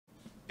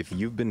If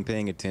you've been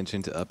paying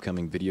attention to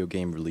upcoming video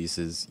game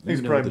releases,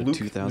 you know Prime that a Luke,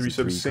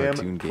 2003 Sam,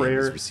 cartoon game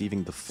Prayer, is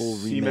receiving the full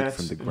remake CMAX,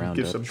 from the and ground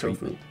give up some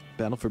treatment. tofu.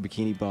 Battle for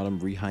Bikini Bottom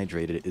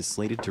Rehydrated is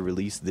slated to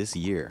release this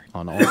year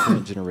on all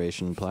current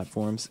generation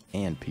platforms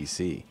and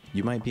PC.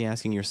 You might be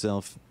asking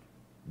yourself,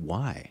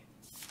 why?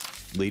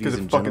 Ladies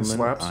and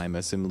gentlemen, I'm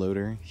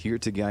SMLoader, here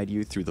to guide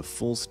you through the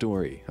full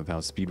story of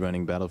how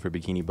speedrunning Battle for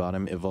Bikini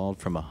Bottom evolved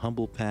from a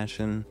humble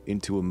passion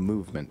into a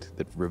movement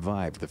that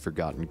revived the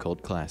forgotten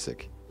cult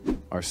classic.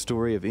 Our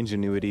story of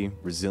ingenuity,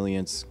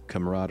 resilience,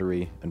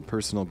 camaraderie, and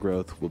personal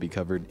growth will be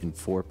covered in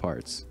 4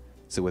 parts.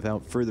 So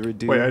without further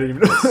ado, wait, I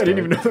didn't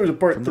even know there was a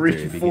part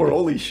 3 and 4.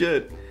 Holy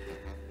shit.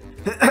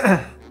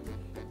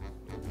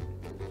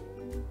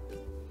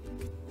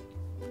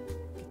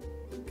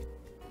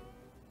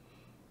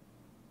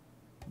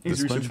 The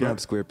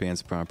Spongebob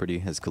SquarePants property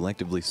has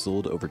collectively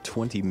sold over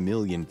 20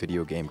 million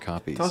video game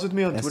copies, Toss with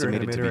me on Twitter,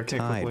 estimated animator. to be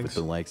tied with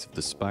the likes of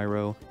the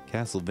Spyro,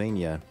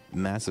 Castlevania,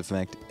 Mass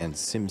Effect, and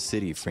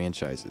SimCity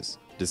franchises.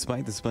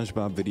 Despite the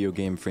SpongeBob video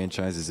game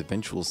franchise's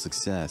eventual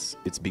success,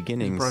 its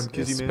beginnings,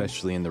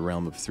 especially in the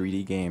realm of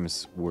 3D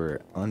games,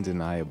 were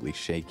undeniably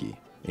shaky.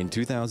 In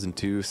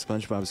 2002,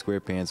 SpongeBob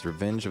SquarePants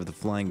Revenge of the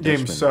Flying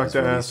Dutchman was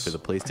released for the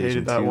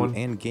PlayStation 2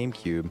 and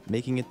GameCube,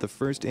 making it the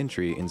first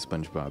entry in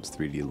SpongeBob's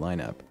 3D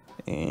lineup.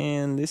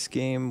 And this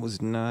game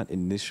was not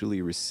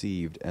initially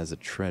received as a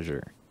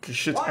treasure.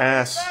 Shit's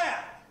ass.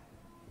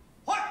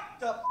 What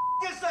the f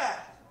is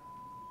that?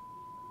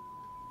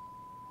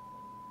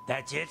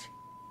 That's it?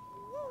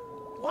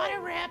 What a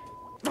rip!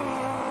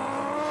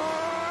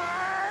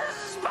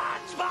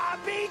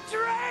 SpongeBob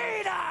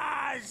betrayed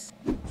us!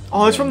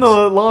 Oh, it's from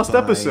the lost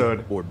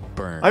episode. Or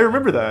burn. I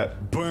remember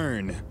that.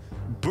 Burn.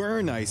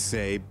 Burn, I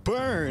say.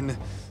 Burn.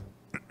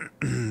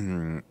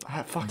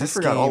 Fuck, I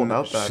forgot all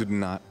about that. This game should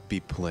not be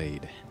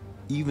played.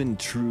 Even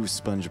true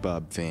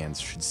SpongeBob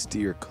fans should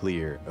steer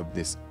clear of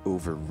this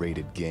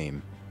overrated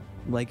game.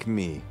 Like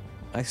me,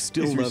 I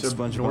still love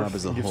SpongeBob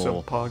as a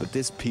whole, but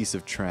this piece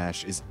of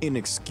trash is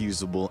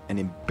inexcusable and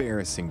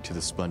embarrassing to the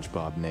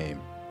SpongeBob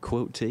name.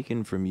 Quote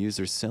taken from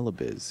user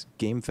Celebiz,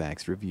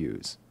 GameFAQs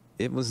Reviews.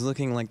 It was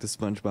looking like the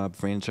SpongeBob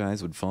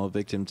franchise would fall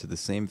victim to the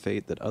same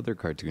fate that other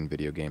cartoon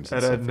video games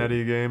had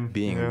suffered,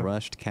 being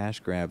rushed cash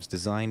grabs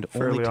designed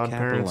only to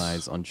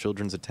capitalize on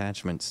children's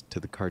attachments to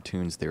the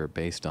cartoons they were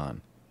based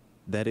on.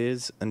 That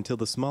is, until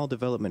the small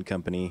development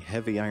company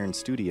Heavy Iron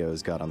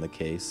Studios got on the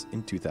case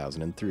in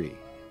 2003.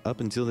 Up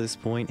until this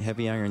point,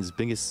 Heavy Iron's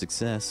biggest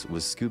success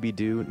was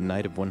Scooby-Doo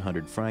Night of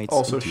 100 Frights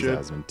in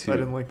 2002. I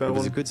didn't like that one. It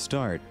was a good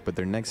start, but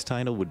their next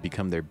title would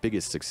become their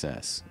biggest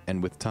success,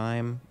 and with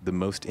time, the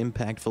most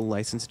impactful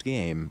licensed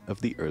game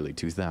of the early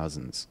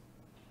 2000s.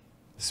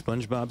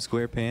 SpongeBob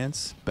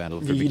SquarePants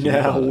Battle for Bikini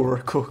Bottom, a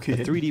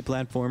 3D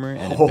platformer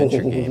and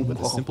adventure game with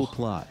a simple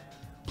plot.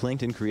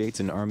 Plankton creates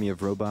an army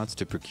of robots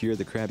to procure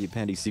the Krabby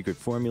Patty secret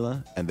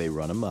formula, and they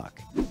run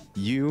amok.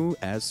 You,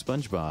 as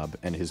SpongeBob,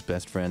 and his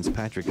best friends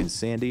Patrick and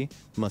Sandy,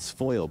 must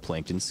foil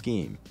Plankton's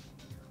scheme.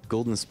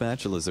 Golden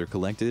spatulas are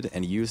collected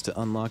and used to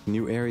unlock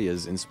new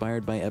areas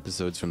inspired by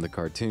episodes from the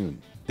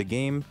cartoon. The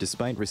game,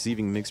 despite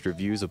receiving mixed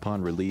reviews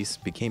upon release,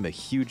 became a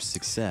huge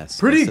success.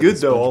 Pretty good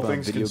though, all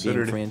things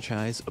considered. Game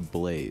franchise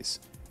ablaze.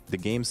 The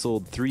game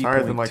sold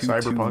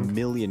 3.22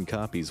 million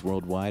copies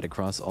worldwide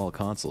across all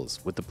consoles,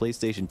 with the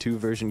PlayStation 2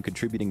 version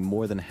contributing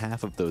more than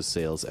half of those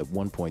sales at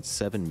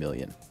 1.7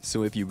 million.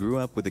 So if you grew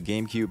up with a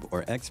GameCube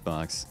or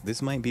Xbox,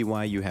 this might be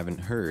why you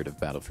haven't heard of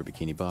Battle for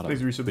Bikini Bottom.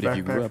 But if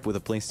you grew up with a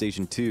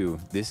PlayStation 2,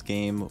 this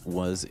game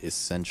was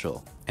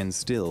essential. And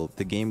still,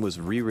 the game was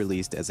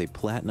re-released as a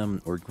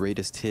platinum or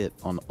greatest hit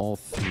on all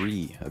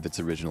 3 of its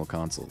original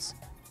consoles.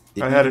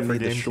 It even made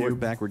the short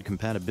backward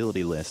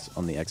compatibility list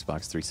on the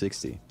Xbox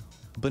 360.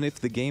 But if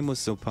the game was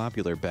so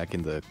popular back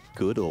in the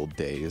good old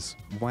days,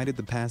 why did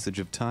the passage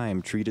of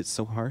time treat it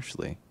so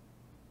harshly?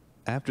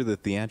 After the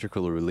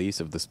theatrical release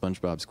of the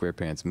SpongeBob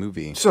SquarePants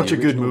movie, such a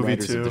good movie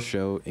writers too. of the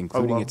show,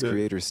 including its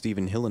creator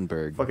Steven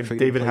Hillenburg, traded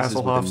David places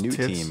with a new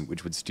tits. team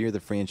which would steer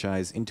the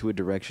franchise into a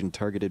direction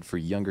targeted for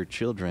younger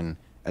children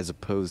as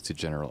opposed to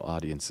general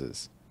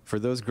audiences. For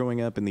those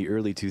growing up in the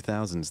early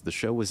 2000s, the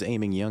show was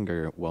aiming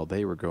younger while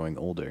they were growing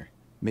older.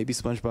 Maybe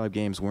SpongeBob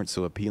games weren't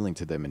so appealing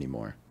to them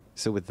anymore.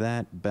 So with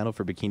that, Battle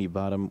for Bikini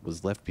Bottom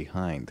was left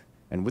behind.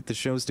 And with the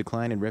show's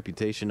decline in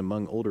reputation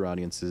among older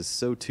audiences,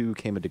 so too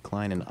came a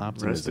decline in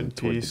optimism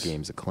toward the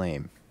game's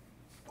acclaim.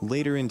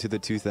 Later into the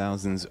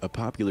 2000s, a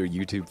popular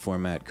YouTube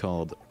format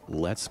called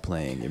Let's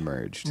Playing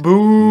emerged.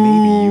 Boo!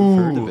 Maybe you've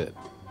heard of it.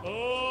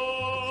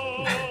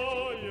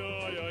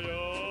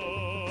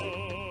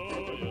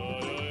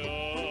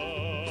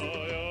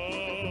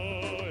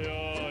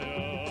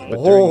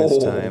 But during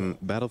this time,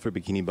 Battle for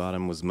Bikini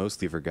Bottom was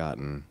mostly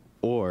forgotten,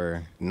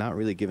 or not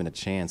really given a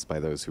chance by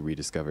those who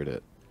rediscovered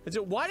it.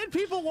 Why did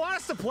people want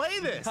us to play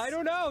this? I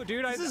don't know,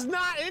 dude. This is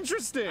not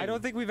interesting. I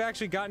don't think we've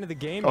actually gotten to the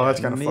game yet. That's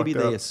kind of Maybe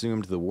fucked they up.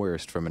 assumed the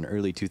worst from an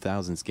early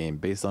 2000s game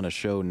based on a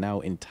show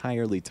now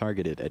entirely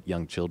targeted at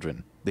young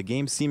children. The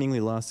game seemingly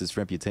lost its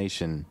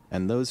reputation,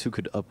 and those who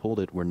could uphold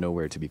it were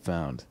nowhere to be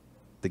found.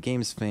 The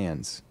game's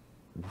fans,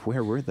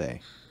 Where were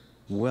they?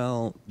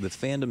 Well, the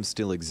fandom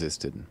still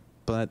existed,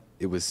 but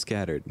it was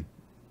scattered,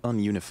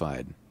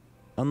 ununified.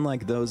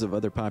 Unlike those of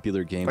other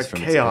popular games like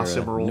from Chaos its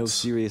era, Emeralds. no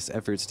serious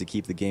efforts to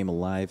keep the game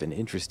alive and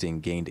interesting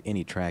gained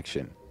any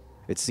traction.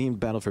 It seemed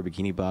Battle for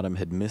Bikini Bottom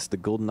had missed the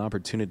golden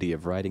opportunity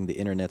of riding the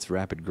internet's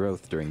rapid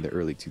growth during the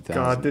early 2000s.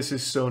 God, this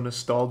is so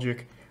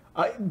nostalgic.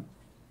 I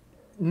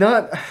don't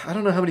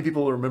know how many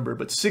people will remember,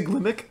 but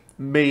Siglimic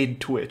made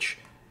Twitch.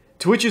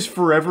 Twitch is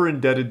forever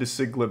indebted to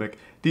Siglimic.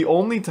 The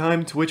only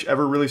time Twitch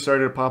ever really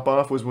started to pop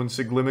off was when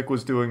Siglimic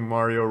was doing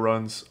Mario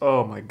runs.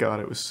 Oh my god,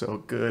 it was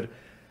so good.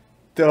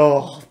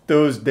 Oh,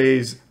 those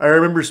days. I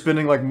remember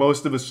spending like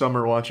most of a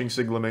summer watching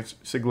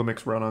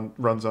Siglimic's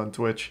runs on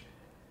Twitch.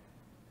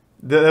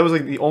 That was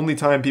like the only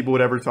time people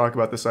would ever talk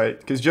about the site.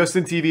 Because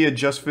Justin TV had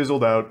just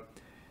fizzled out.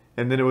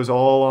 And then it was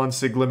all on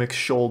Siglimic's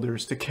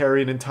shoulders to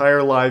carry an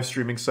entire live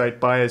streaming site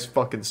by his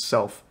fucking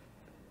self.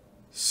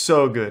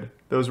 So good.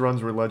 Those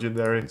runs were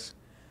legendary.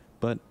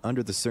 But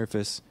under the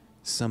surface,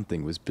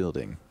 something was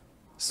building.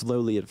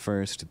 Slowly at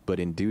first, but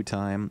in due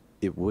time,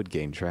 it would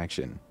gain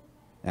traction.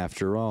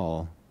 After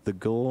all, the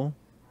goal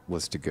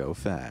was to go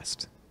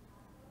fast.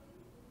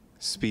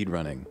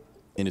 Speedrunning.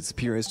 In its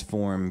purest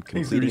form,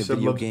 completing a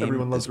video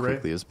game as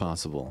quickly as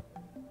possible.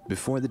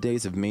 Before the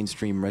days of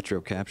mainstream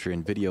retro capture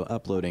and video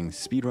uploading,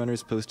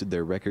 speedrunners posted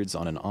their records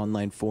on an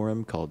online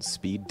forum called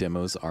Speed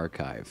Demos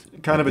Archive.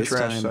 Kind of a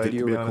trash site,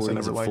 video to be honest. I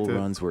recordings never of full liked it.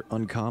 runs were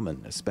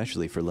uncommon,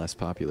 especially for less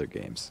popular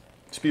games.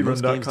 Most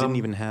Speedrun.com. games didn't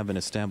even have an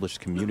established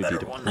community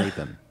to play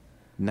them.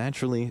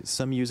 Naturally,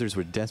 some users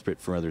were desperate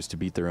for others to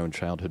beat their own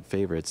childhood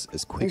favorites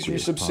as quickly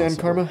as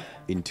possible.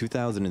 In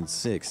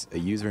 2006, a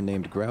user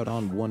named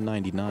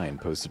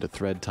Groudon199 posted a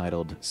thread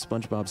titled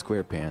SpongeBob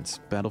SquarePants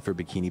Battle for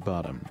Bikini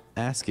Bottom,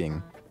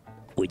 asking,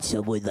 "Would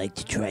someone like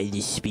to try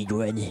this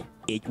speedrun?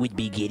 It would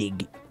be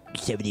getting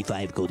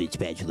 75 golden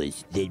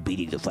spatulas, then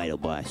beating the final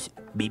boss.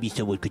 Maybe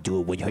someone could do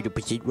a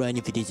 100% run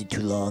if it isn't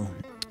too long.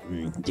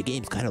 The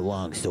game's kind of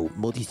long, so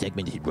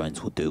multi-segmented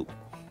runs will do."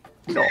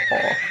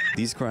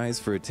 These cries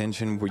for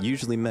attention were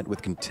usually met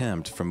with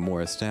contempt from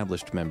more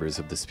established members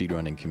of the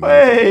speedrunning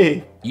community.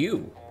 Hey!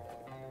 You.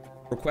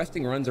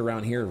 Requesting runs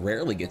around here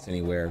rarely gets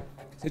anywhere.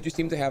 Since you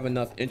seem to have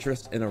enough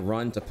interest in a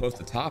run to post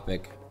a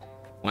topic,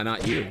 why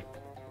not you?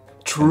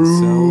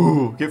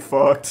 True. Get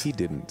fucked. He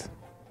didn't.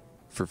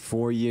 For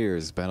 4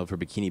 years, Battle for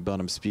Bikini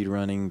Bottom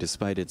speedrunning,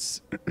 despite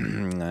its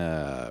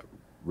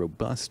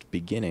robust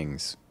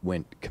beginnings,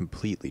 went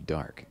completely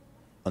dark.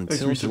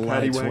 Until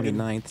July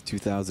 29th,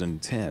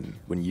 2010,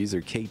 when user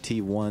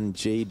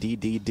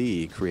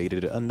KT1JDDD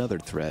created another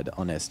thread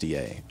on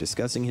SDA,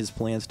 discussing his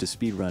plans to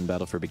speedrun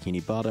Battle for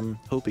Bikini Bottom,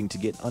 hoping to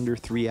get under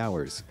 3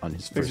 hours on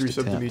his first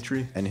attempt.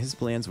 And his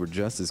plans were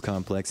just as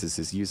complex as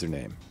his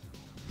username.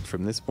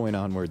 From this point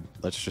onward,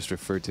 let's just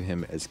refer to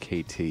him as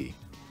KT.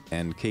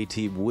 And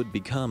KT would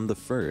become the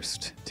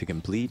first to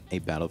complete a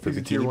Battle for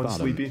Bikini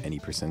Bottom any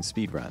percent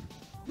speedrun.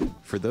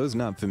 For those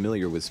not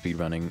familiar with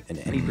speedrunning, an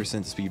any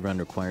percent speedrun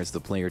requires the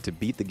player to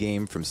beat the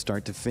game from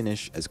start to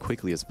finish as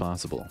quickly as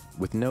possible,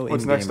 with no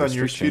in-game restrictions. What's next on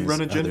your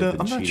speedrun agenda?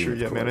 I'm not sure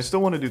yet, man. I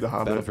still want to do the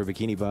Hobbit. Battle for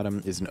Bikini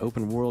Bottom is an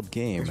open-world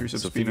game,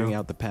 so figuring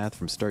out the path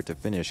from start to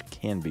finish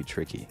can be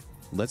tricky.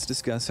 Let's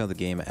discuss how the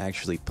game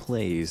actually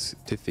plays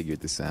to figure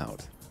this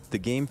out. The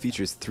game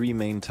features 3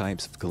 main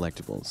types of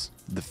collectibles: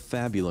 the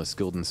fabulous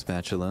golden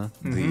spatula,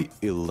 the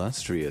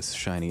illustrious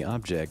shiny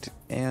object,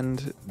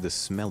 and the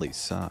smelly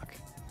sock.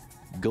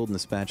 Golden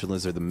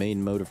spatulas are the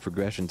main mode of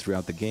progression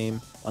throughout the game,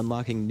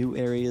 unlocking new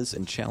areas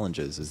and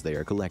challenges as they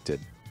are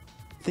collected.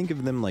 Think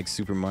of them like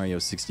Super Mario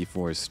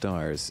 64's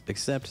stars,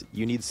 except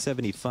you need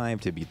 75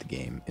 to beat the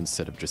game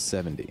instead of just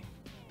 70.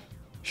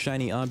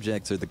 Shiny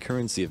objects are the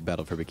currency of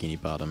Battle for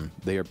Bikini Bottom.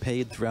 They are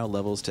paid throughout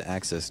levels to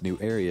access new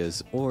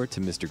areas or to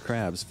Mr.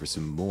 Krabs for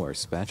some more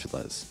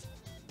spatulas.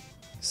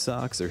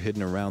 Socks are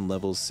hidden around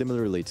levels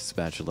similarly to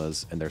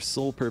spatulas, and their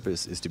sole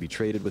purpose is to be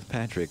traded with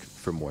Patrick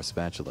for more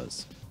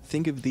spatulas.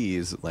 Think of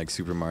these like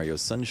Super Mario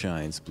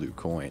Sunshine's blue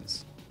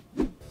coins.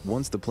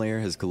 Once the player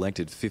has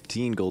collected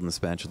 15 golden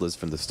spatulas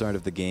from the start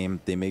of the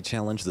game, they may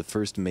challenge the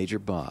first major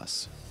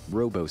boss,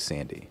 Robo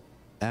Sandy,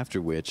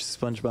 after which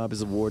Spongebob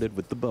is awarded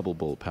with the Bubble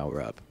Bowl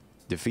power-up.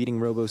 Defeating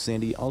Robo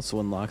Sandy also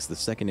unlocks the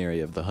second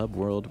area of the hub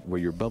world, where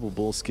your Bubble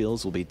Bowl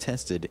skills will be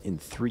tested in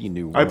 3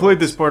 new worlds. I played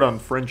this part on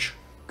French.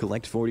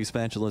 Collect 40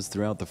 spatulas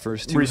throughout the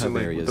first 2 hub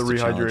areas to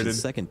challenge the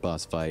second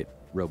boss fight,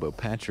 Robo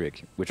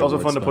Patrick, which is also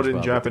fun to put it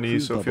in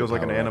Japanese, so it feels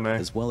like an anime,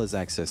 as well as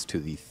access to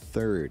the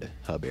 3rd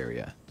hub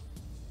area.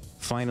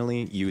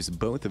 Finally, use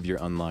both of your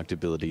unlocked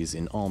abilities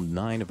in all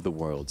 9 of the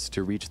worlds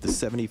to reach the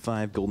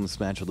 75 golden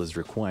spatulas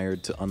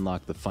required to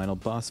unlock the final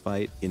boss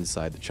fight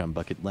inside the Chum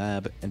Bucket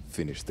Lab and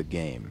finish the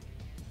game.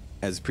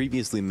 As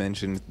previously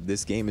mentioned,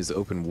 this game is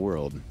open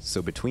world,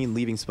 so between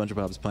leaving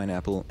SpongeBob's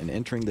Pineapple and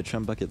entering the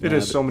Chum Bucket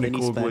Lab, so many any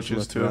cool spatula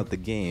glitches throughout the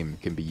game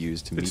can be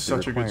used to meet the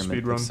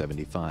requirement of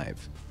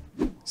 75.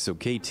 So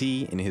KT,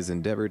 in his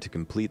endeavor to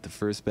complete the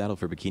first battle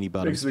for Bikini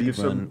Bottom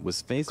speedrun,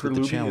 was faced with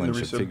the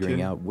challenge of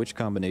figuring out which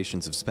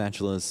combinations of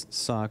spatulas,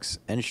 socks,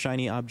 and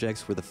shiny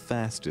objects were the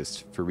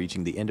fastest for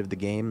reaching the end of the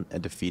game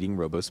and defeating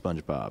Robo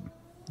Spongebob.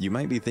 You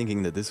might be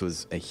thinking that this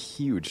was a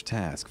huge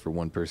task for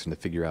one person to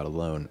figure out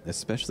alone,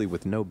 especially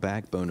with no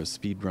backbone of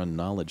speedrun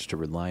knowledge to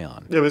rely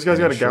on. Yeah, this guy's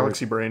got a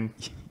galaxy brain.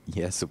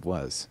 Yes, it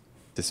was.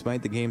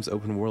 Despite the game's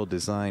open-world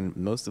design,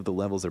 most of the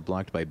levels are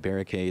blocked by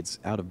barricades,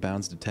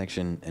 out-of-bounds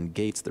detection, and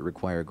gates that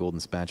require golden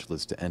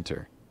spatulas to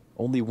enter.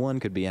 Only one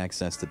could be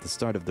accessed at the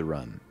start of the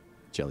run,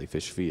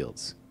 Jellyfish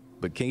Fields.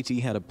 But KT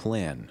had a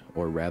plan,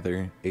 or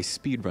rather, a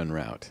speedrun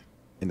route.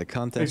 In the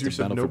context of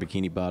Battle for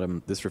Bikini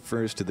Bottom, this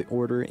refers to the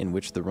order in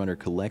which the runner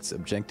collects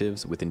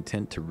objectives with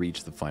intent to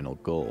reach the final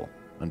goal.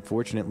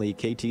 Unfortunately,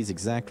 KT's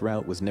exact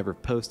route was never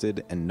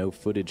posted, and no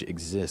footage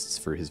exists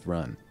for his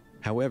run.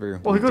 However,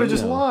 well, he could have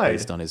just lied.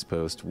 Based on his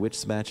post, which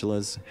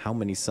spatulas, how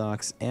many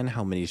socks, and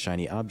how many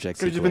shiny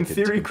objects he collected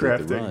to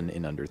complete the run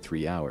in under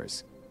 3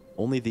 hours.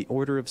 Only the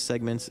order of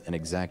segments and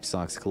exact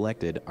socks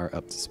collected are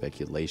up to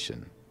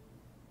speculation.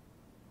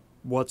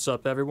 What's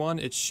up, everyone?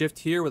 It's Shift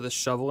here with a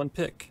shovel and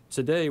pick.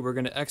 Today, we're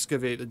going to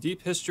excavate the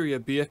deep history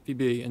of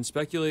BFBB and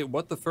speculate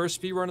what the first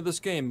speedrun of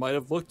this game might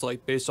have looked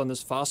like based on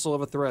this fossil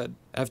of a thread.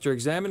 After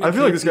examining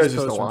KT's post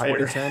from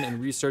 2010 and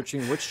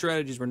researching which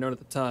strategies were known at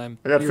the time,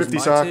 here's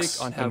my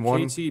take on how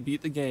KT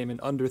beat the game in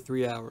under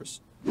 3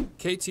 hours.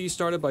 KT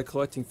started by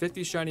collecting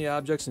 50 shiny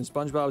objects in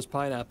SpongeBob's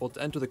pineapple to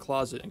enter the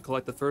closet and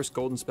collect the first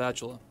golden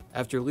spatula.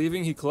 After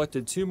leaving, he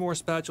collected 2 more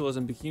spatulas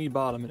in Bikini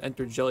Bottom and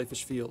entered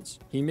Jellyfish Fields.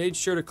 He made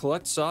sure to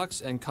collect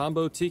socks and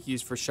combo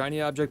tikis for shiny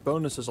object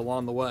bonuses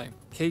along the way.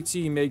 KT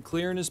made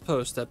clear in his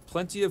post that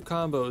plenty of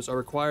combos are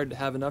required to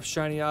have enough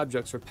shiny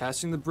objects for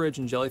passing the bridge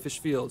in Jellyfish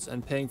Fields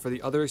and paying for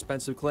the other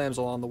expensive clams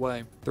along the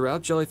way.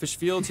 Throughout Jellyfish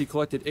Fields, he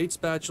collected 8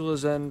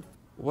 spatulas and,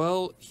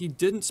 well, he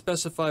didn't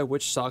specify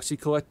which socks he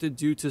collected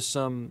due to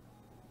some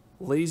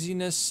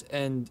laziness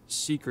and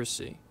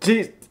secrecy.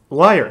 Jeez,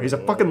 liar. He's a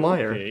fucking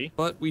liar. Okay.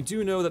 But we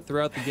do know that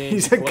throughout the game,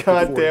 he's a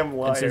goddamn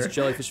liar. And since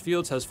Jellyfish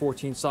Fields has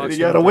 14 socks he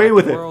got away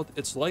with the world,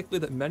 it's likely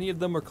that many of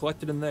them were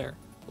collected in there.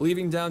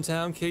 Leaving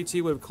downtown, KT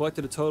would have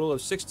collected a total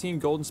of 16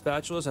 golden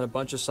spatulas and a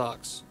bunch of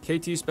socks.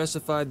 KT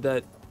specified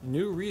that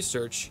new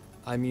research,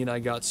 I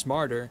got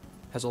smarter,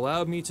 has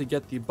allowed me to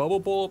get the bubble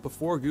bowl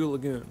before Goo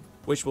Lagoon,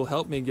 which will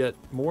help me get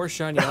more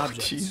shiny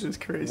objects. Jesus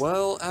Christ.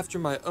 Well, after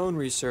my own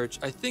research,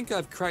 I think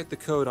I've cracked the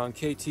code on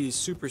KT's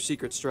super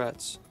secret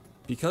strats.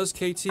 Because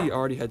KT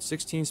already had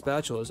 16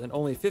 spatulas and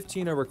only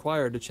 15 are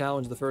required to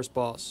challenge the first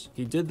boss,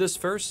 he did this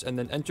first and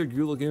then entered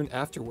Goo Lagoon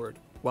afterward.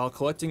 While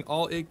collecting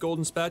all 8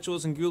 golden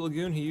spatulas in Goo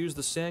Lagoon, he used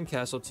the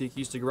sandcastle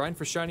tikis to grind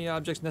for shiny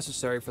objects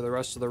necessary for the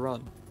rest of the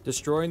run.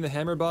 Destroying the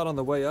hammerbot on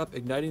the way up,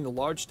 igniting the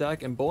large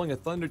stack, and bowling a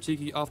thunder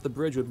tiki off the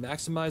bridge would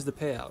maximize the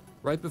payout,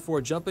 right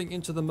before jumping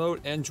into the moat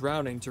and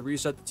drowning to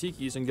reset the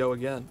tikis and go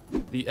again.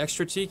 The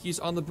extra tikis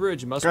on the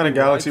bridge must be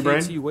why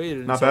KT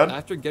waited until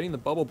after getting the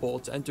bubble bowl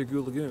to enter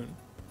Goo Lagoon.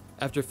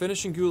 After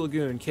finishing Goo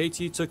Lagoon,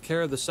 KT took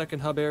care of the second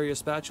hub area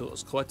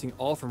spatulas, collecting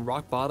all from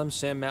Rock Bottom,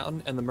 Sand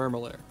Mountain, and the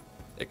Murmelair.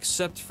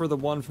 Except for the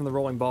one from the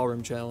Rolling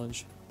Ballroom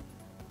challenge.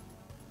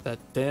 That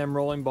damn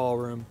Rolling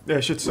Ballroom. Yeah,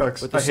 shit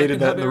sucks. I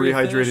hated that in the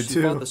Rehydrated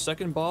too. He fought the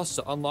second boss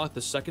to unlock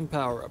the second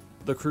power-up,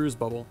 the Cruise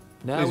Bubble.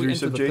 Now we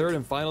enter the third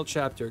and final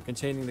chapter,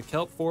 containing the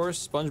Kelp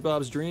Forest,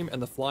 SpongeBob's Dream,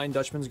 and the Flying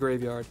Dutchman's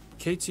Graveyard.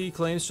 KT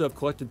claims to have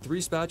collected 3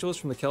 spatulas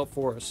from the Kelp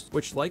Forest,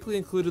 which likely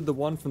included the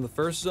one from the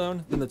first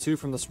zone, then the 2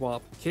 from the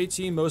swamp. KT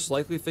most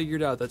likely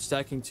figured out that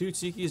stacking 2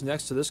 tikis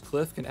next to this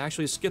cliff can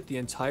actually skip the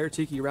entire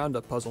tiki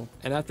roundup puzzle,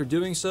 and after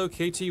doing so,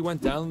 KT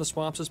went down in the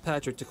swamps as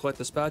Patrick to collect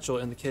the spatula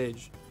in the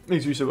cage.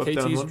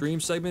 KT's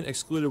Dream segment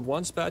excluded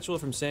 1 spatula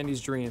from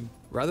Sandy's Dream.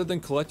 Rather than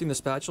collecting the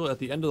spatula at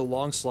the end of the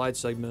long slide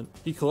segment,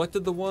 he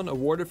collected the one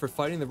awarded for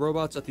fighting the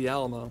robots at the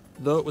Alamo.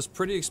 Though it was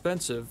pretty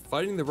expensive,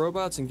 fighting the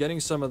robots and getting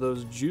some of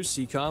those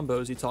juicy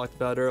combos he talked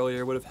about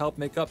earlier would have helped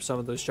make up some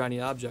of those shiny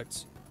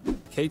objects.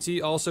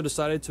 KT also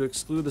decided to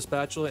exclude the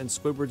spatula in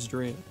Squidward's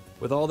Dream.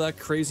 With all that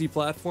crazy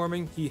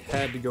platforming, he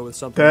had to go with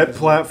something. That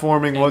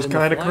platforming was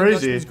kind of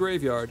crazy.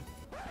 Graveyard.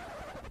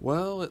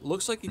 Well, it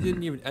looks like he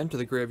didn't even enter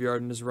the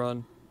graveyard in his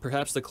run.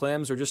 Perhaps the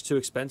clams are just too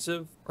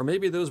expensive, or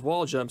maybe those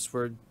wall jumps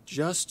were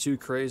just too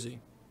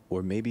crazy.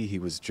 Or maybe he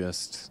was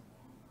just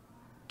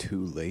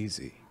too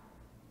lazy.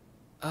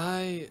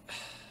 I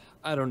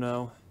don't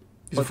know.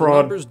 He's a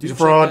fraud. He's a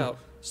fraud.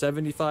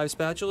 75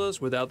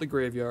 spatulas without the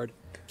graveyard.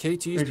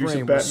 KT's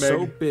brain was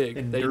so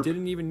big that he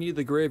didn't even need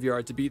the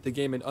graveyard to beat the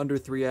game in under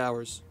 3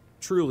 hours.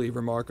 Truly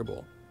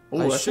remarkable.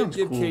 I should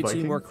give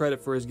KT more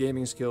credit for his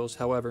gaming skills,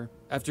 however.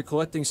 After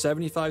collecting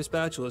 75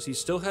 spatulas, he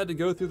still had to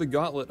go through the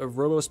gauntlet of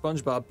Robo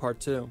Spongebob Part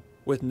 2.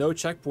 With no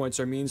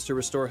checkpoints or means to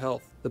restore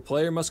health, the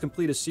player must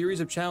complete a series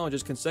of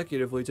challenges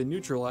consecutively to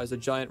neutralize the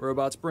giant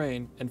robot's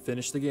brain and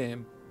finish the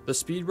game. The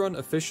speedrun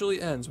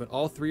officially ends when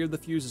all 3 of the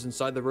fuses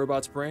inside the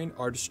robot's brain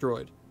are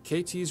destroyed.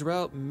 KT's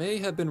route may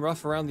have been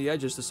rough around the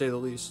edges to say the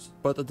least,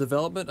 but the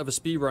development of a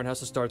speedrun has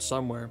to start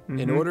somewhere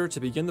in order to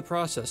begin the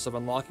process of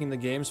unlocking the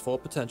game's full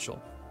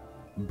potential.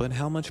 But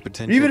how much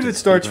potential Even if does it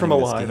starts from a speedrunning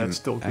this lie, game that's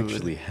still good.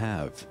 actually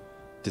have?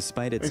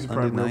 Despite its Thanks for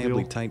Prime undeniably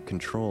Reveal. tight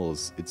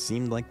controls, it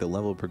seemed like the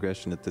level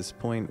progression at this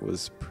point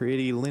was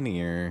pretty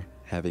linear,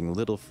 having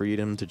little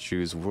freedom to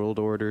choose world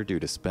order due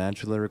to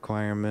spatula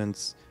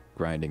requirements,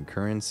 grinding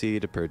currency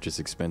to purchase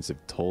expensive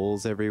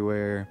tolls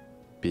everywhere,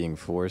 being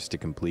forced to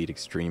complete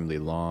extremely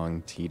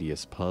long,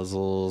 tedious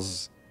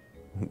puzzles.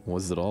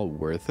 Was it all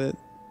worth it?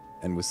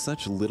 And with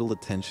such little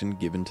attention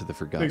given to the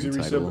forgotten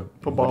title,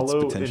 would its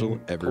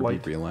potential ever be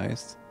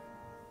realized?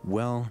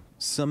 Well,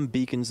 some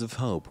beacons of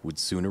hope would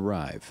soon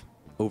arrive.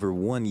 Over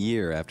 1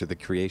 year after the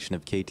creation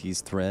of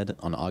KT's thread,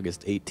 on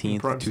August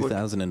 18th,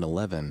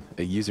 2011,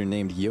 a user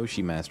named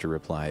Yoshimaster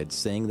replied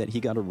saying that he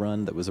got a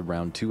run that was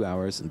around 2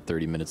 hours and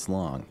 30 minutes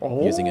long,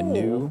 using a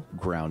new,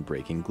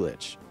 groundbreaking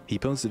glitch. He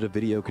posted a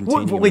video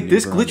containing a wait,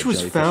 this maneuver on glitch the was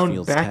Jellyfish found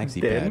Fields back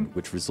taxi then? pad,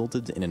 which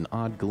resulted in an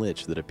odd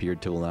glitch that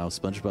appeared to allow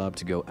SpongeBob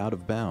to go out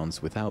of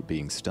bounds without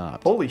being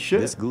stopped. Holy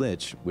shit. This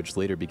glitch, which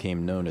later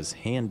became known as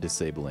hand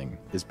disabling,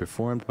 is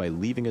performed by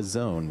leaving a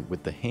zone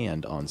with the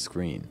hand on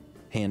screen.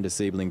 Hand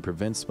disabling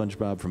prevents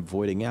SpongeBob from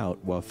voiding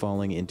out while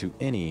falling into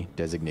any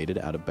designated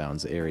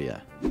out-of-bounds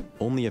area.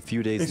 Only a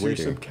few days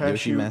later,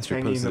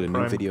 Yoshimaster posted a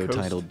new video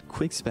titled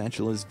Quick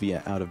Spatulas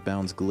via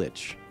Out-of-Bounds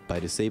Glitch.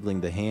 By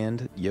disabling the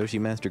hand,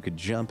 Yoshimaster could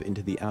jump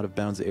into the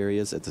out-of-bounds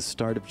areas at the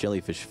start of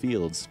Jellyfish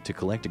Fields to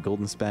collect a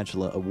golden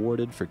spatula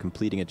awarded for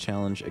completing a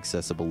challenge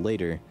accessible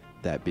later,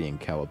 that being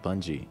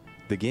Cowabungie.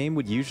 The game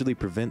would usually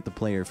prevent the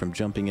player from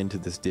jumping into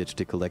this ditch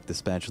to collect the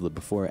spatula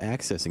before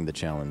accessing the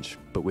challenge,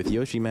 but with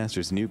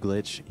Yoshimaster's new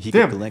glitch, he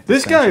could collect the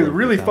spatula. This guy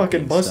really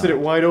fucking busted it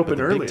wide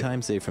open early. The big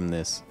time save from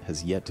this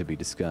has yet to be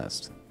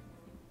discussed.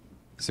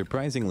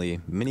 Surprisingly,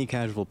 many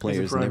casual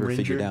players never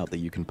figured out that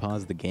you can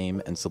pause the game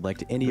and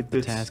select any of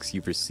the tasks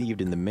you've received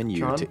in the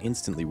menu to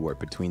instantly warp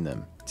between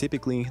them.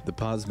 Typically, the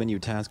pause menu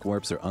task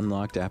warps are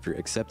unlocked after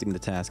accepting the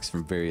tasks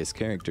from various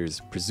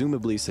characters,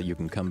 presumably so you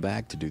can come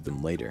back to do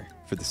them later.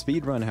 For the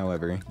speedrun,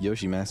 however,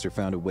 Yoshimaster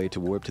found a way to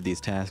warp to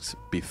these tasks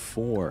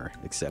before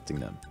accepting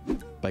them.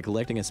 By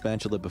collecting a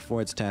spatula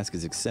before its task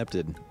is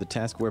accepted, the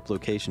task warp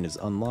location is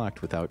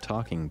unlocked without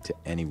talking to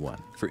anyone.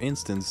 For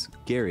instance,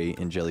 Gary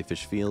in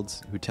Jellyfish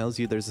Fields, who tells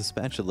you there's a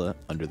spatula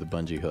under the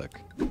bungee hook.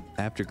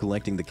 After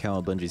collecting the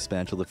Cowabungie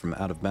spatula from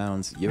out of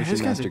bounds,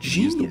 Yoshimaster could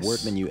use the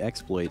warp menu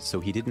exploit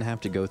so he didn't have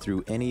to go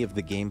through any of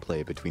the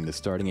gameplay between the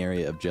starting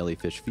area of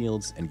Jellyfish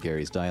Fields and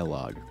Gary's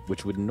dialogue,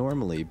 which would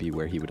normally be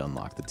where he would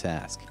unlock the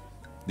task.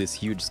 This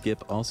huge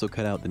skip also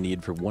cut out the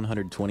need for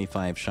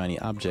 125 shiny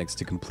objects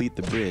to complete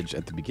the bridge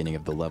at the beginning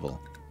of the level.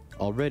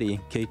 Already,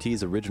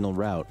 KT's original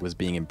route was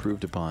being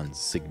improved upon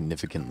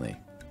significantly,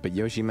 but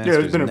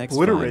Yoshimaster's next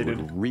find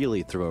would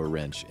really throw a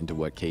wrench into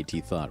what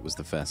KT thought was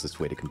the fastest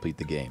way to complete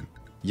the game.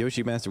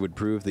 Yoshimaster would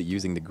prove that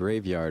using the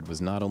graveyard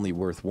was not only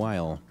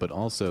worthwhile, but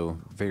also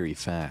very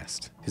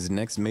fast. His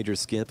next major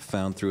skip,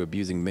 found through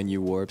abusing menu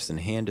warps and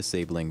hand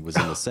disabling, was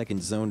in the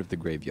second zone of the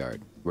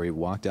graveyard, where he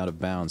walked out of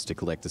bounds to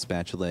collect the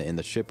spatula in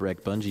the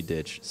shipwreck bungee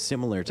ditch,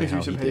 similar to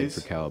how he did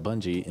for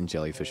Cowabungie in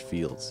Jellyfish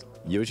Fields.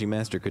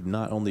 Yoshimaster could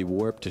not only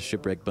warp to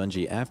shipwreck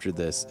bungee after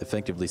this,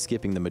 effectively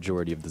skipping the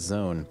majority of the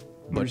zone,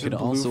 but could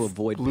also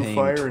avoid paying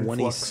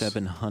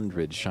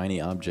 2,700 shiny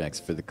objects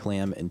for the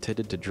clam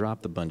intended to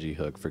drop the bungee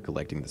hook for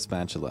collecting the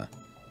spatula.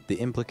 The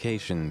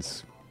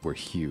implications were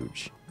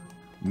huge.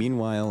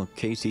 Meanwhile,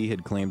 KT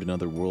had claimed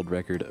another world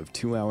record of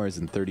 2 hours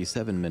and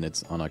 37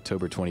 minutes on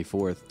October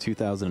 24th,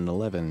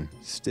 2011,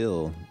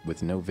 still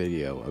with no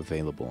video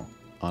available.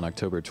 On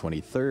October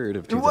 23rd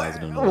of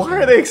 2011, why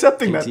are they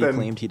accepting that then? KT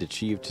claimed he'd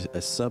achieved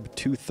a sub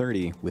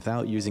 230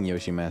 without using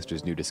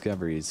Yoshimaster's new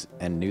discoveries,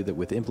 and knew that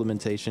with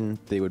implementation,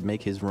 they would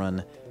make his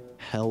run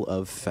hell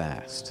of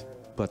fast.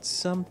 But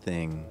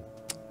something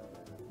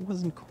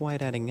wasn't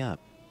quite adding up.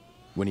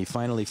 When he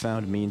finally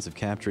found means of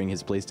capturing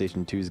his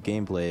PlayStation 2's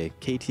gameplay,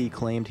 KT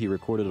claimed he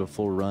recorded a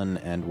full run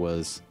and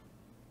was,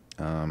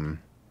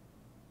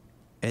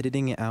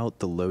 editing out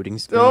the loading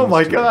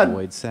screens to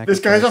avoid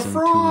sacrificing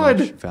too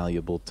much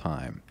valuable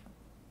time.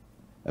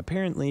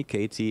 Apparently,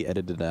 KT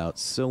edited out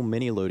so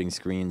many loading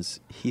screens,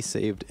 he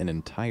saved an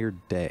entire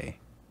day.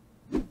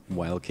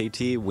 While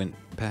KT went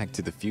back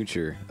to the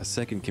future, a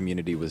second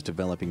community was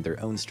developing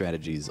their own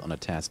strategies on a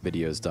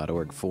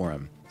taskvideos.org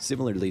forum,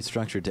 similarly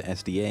structured to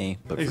SDA,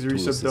 but for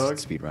tool-assisted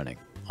speedrunning.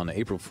 On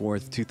April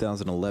 4th,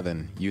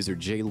 2011, user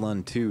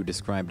JLun2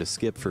 described a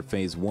skip for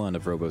Phase 1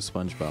 of Robo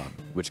Spongebob,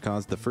 which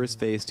caused the first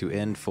phase to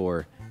end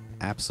for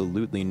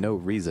absolutely no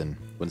reason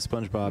when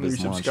Spongebob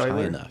is launched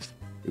high enough.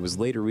 It was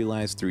later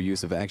realized through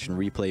use of action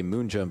replay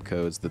moonjump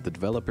codes that the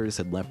developers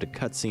had left a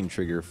cutscene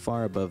trigger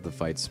far above the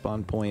fight's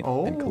spawn point,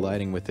 and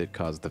colliding with it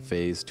caused the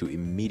phase to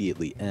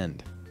immediately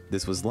end.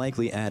 This was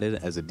likely added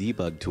as a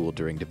debug tool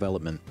during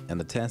development, and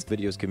the Task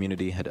Videos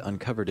community had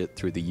uncovered it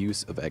through the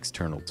use of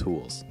external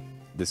tools.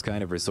 This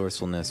kind of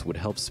resourcefulness would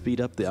help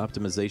speed up the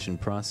optimization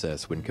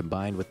process when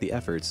combined with the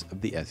efforts of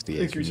the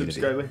SDA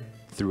community.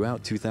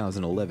 Throughout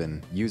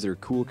 2011, user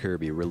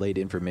CoolKirby relayed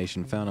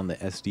information found on the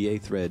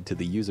SDA thread to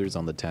the users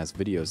on the Task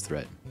Videos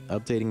thread.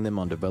 updating them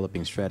on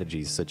developing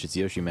strategies such as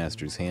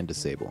Yoshimaster's hand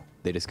disable.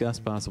 They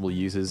discussed possible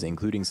uses,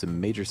 including some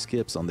major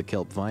skips on the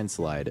Kelp Vine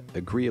slide,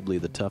 agreeably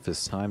the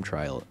toughest time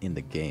trial in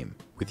the game.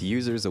 With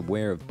users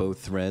aware of both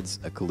threads,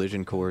 a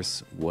collision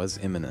course was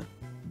imminent.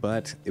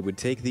 But it would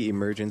take the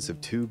emergence of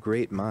two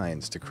great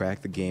minds to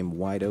crack the game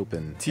wide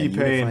open and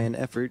unify an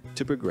effort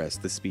to progress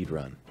the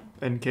speedrun.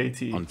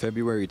 NKT. On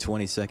February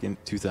 22nd,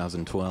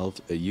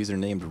 2012, a user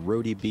named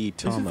Rody B.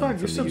 Tomlin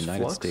from the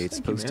United States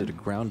posted a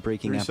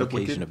groundbreaking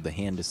application of the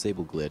hand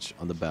disable glitch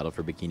on the Battle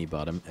for Bikini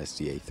Bottom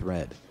SDA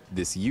thread.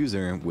 This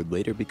user would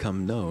later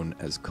become known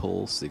as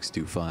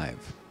Cole625.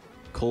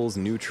 Cole's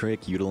new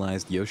trick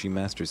utilized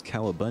Yoshimaster's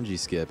Cowabungie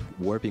skip,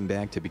 warping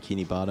back to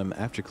Bikini Bottom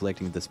after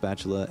collecting the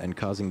spatula and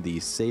causing the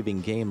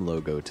Saving Game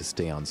logo to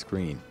stay on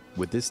screen.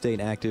 With this state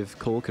active,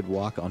 Cole could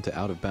walk onto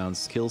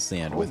out-of-bounds kill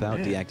sand without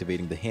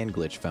deactivating the hand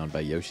glitch found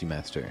by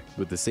Yoshimaster.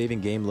 With the Saving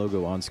Game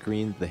logo on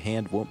screen, the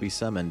hand won't be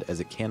summoned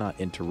as it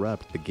cannot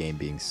interrupt the game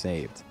being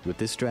saved. With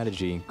this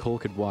strategy, Cole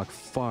could walk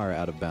far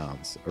out of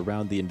bounds,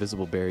 around the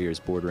invisible barriers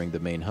bordering the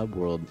main hub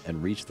world,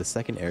 and reach the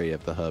second area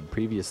of the hub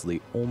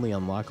previously only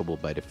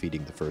unlockable by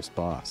defeating the first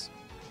boss.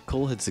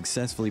 Cole had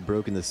successfully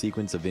broken the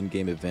sequence of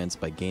in-game events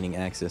by gaining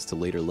access to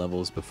later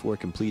levels before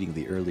completing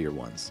the earlier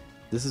ones.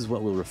 This is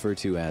what we'll refer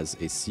to as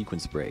a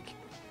sequence break.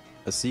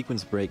 A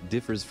sequence break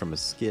differs from a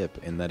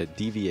skip in that it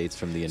deviates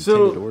from the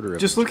intended order of...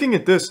 Just looking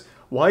at this,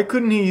 why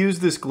couldn't he use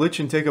this glitch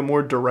and take a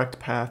more direct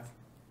path?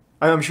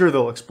 I'm sure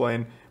they'll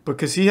explain,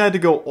 because he had to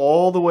go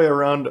all the way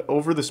around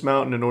over this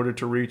mountain in order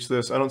to reach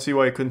this. I don't see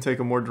why he couldn't take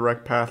a more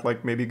direct path,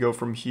 like maybe go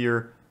from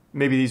here.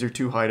 Maybe these are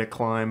too high to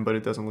climb, but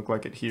it doesn't look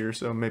like it here,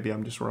 so maybe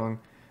I'm just wrong.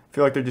 I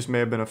feel like there just may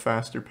have been a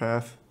faster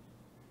path.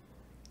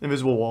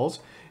 Invisible walls?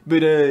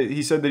 But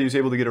he said that he was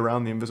able to get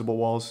around the invisible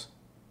walls.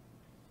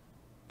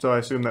 So I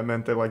assume that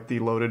meant they like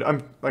deloaded.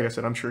 Like I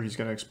said, I'm sure he's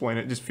going to explain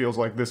it. It just feels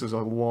like this is a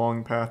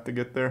long path to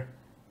get there.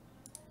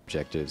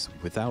 Objectives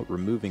without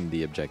removing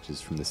the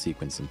objectives from the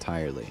sequence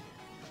entirely.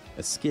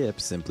 A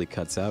skip simply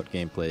cuts out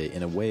gameplay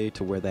in a way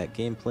to where that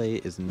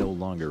gameplay is no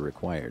longer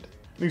required.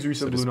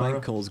 So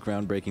despite Cole's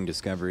groundbreaking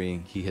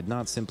discovery, he had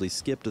not simply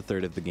skipped a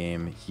third of the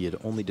game, he had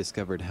only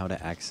discovered how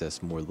to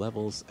access more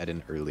levels at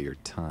an earlier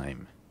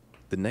time.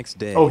 The next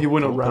day, he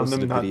went Cole around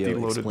posted them, a video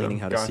not deloaded explaining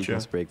them. how to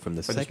sequence break from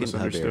the second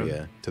hub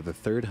area to the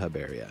third hub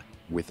area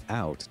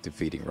without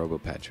defeating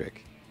RoboPatrick.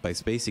 By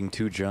spacing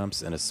 2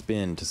 jumps and a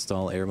spin to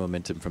stall air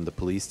momentum from the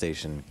police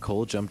station,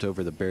 Cole jumped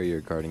over the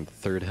barrier guarding the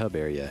third hub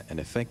area and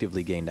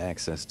effectively gained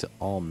access to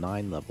all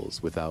 9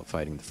 levels without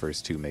fighting the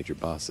first 2 major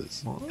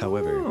bosses.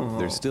 However,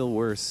 there still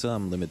were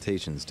some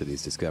limitations to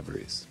these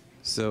discoveries.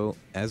 So,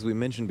 as we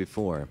mentioned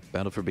before,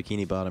 Battle for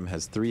Bikini Bottom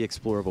has 3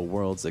 explorable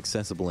worlds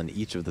accessible in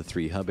each of the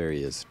 3 hub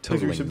areas,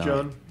 totaling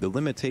 9. The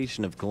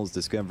limitation of Cole's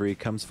discovery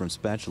comes from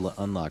spatula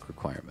unlock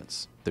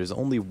requirements. There's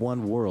only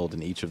 1 world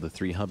in each of the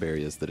 3 hub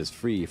areas that is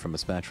free from a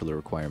spatula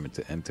requirement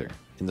to enter.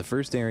 In the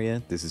first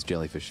area, this is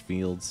Jellyfish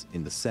Fields,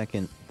 in the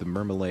second, the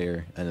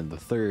Mermalair, and in the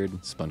third,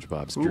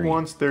 Spongebob's Dream. Who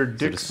wants their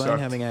dick despite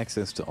sucked? having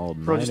access to all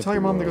 9 Bro, just tell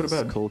your mom to go to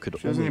bed. Cole could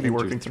only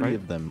enter 3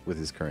 of them with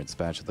his current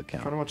spatula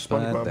count.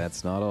 But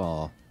that's not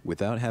all.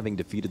 Without having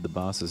defeated the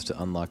bosses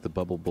to unlock the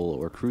Bubble Bowl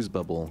or Cruise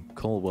Bubble,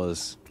 Cole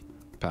was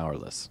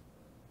powerless.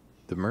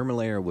 The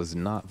Mermalair was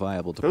not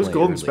viable to play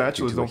golden early spatulas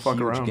due to don't fuck a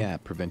huge around.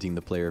 gap preventing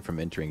the player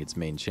from entering its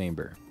main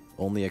chamber,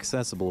 only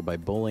accessible by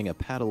bowling a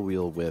paddle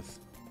wheel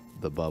with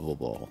the Bubble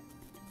Bowl.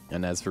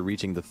 And as for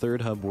reaching the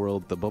third hub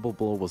world, the Bubble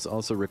Bowl was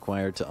also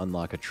required to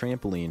unlock a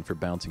trampoline for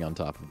bouncing on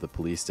top of the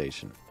police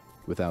station.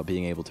 Without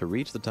being able to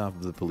reach the top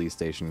of the police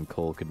station,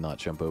 Cole could not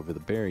jump over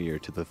the barrier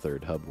to the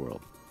third hub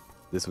world.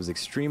 This was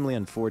extremely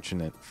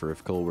unfortunate, for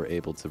if Cole were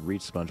able to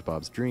reach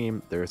Spongebob's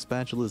Dream, there are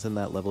spatulas in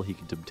that level he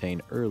could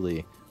obtain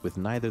early, with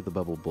neither the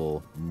Bubble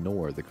Bowl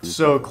nor the Cruise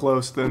So Bowl.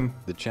 close, then.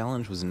 The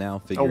challenge was now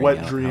figuring out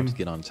how to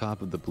get on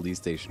top of the police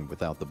station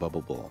without the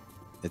Bubble Bowl.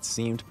 It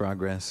seemed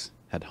progress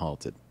had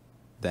halted.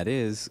 That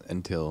is,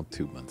 until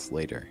 2 months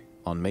later.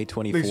 On May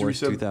 24,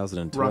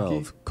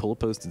 2012, Cole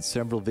posted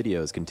several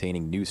videos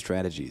containing new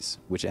strategies,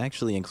 which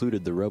actually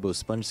included the Robo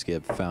Sponge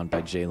Skip found by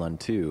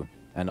J-Lun2,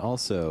 and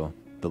also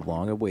the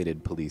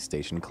long-awaited police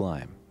station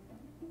climb.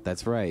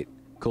 That's right,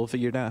 Cole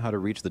figured out how to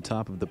reach the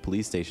top of the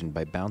police station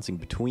by bouncing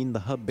between the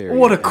hub barrier.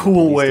 What a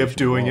cool way of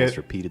doing it!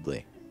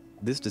 Repeatedly.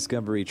 This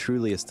discovery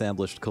truly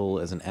established Cole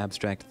as an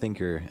abstract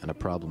thinker and a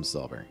problem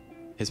solver.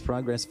 His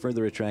progress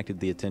further attracted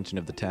the attention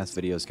of the TAS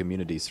Videos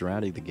community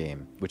surrounding the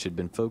game, which had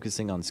been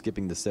focusing on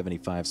skipping the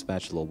 75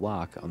 spatula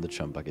lock on the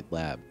Chum Bucket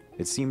Lab.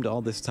 It seemed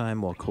all this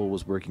time while Cole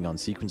was working on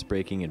sequence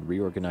breaking and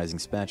reorganizing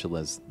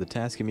spatulas, the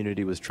TAS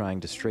community was trying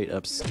to straight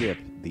up skip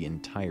the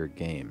entire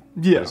game.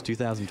 Yeah. As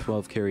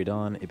 2012 carried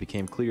on, it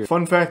became clear...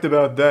 Fun fact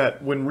about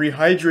that, when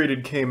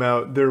Rehydrated came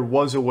out, there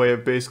was a way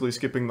of basically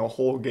skipping the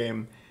whole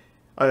game.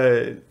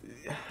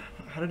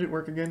 How did it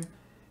work again?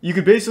 You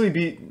could basically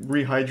beat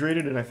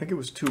Rehydrated, and I think it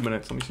was 2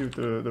 minutes. Let me see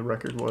what the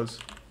record was.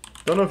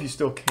 Don't know if you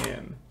still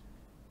can.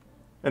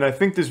 And I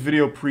think this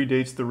video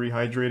predates the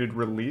Rehydrated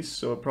release,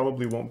 so it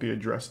probably won't be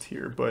addressed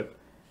here, but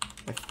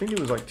I think it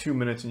was like 2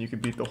 minutes and you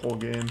could beat the whole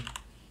game.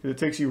 It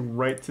takes you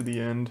right to the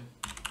end.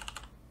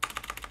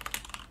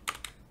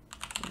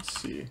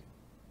 Let's see.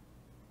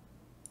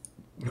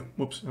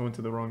 Whoops, I went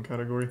to the wrong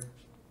category.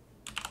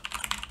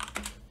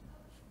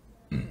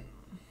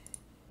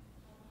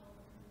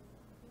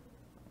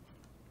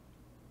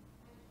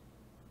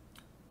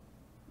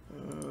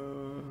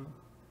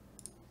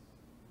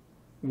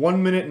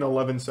 1 minute and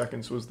 11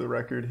 seconds was the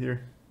record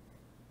here.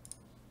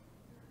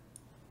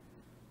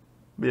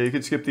 But yeah, you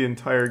could skip the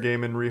entire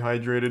game and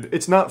rehydrated.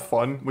 It's not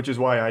fun, which is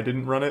why I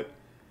didn't run it.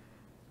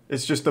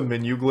 It's just a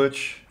menu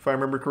glitch, if I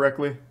remember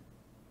correctly.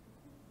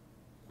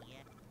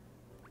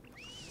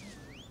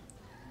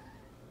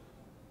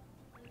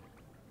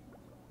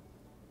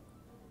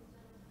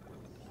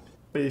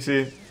 But you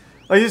see,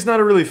 like, it's not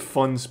a really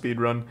fun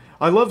speedrun.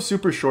 I love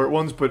super short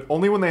ones, but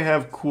only when they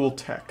have cool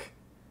tech.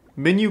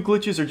 Menu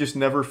glitches are just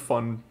never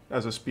fun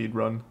as a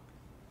speedrun.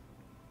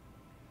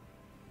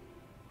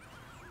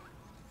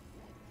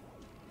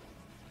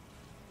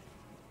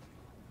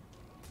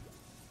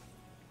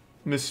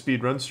 Miss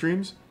speedrun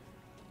streams?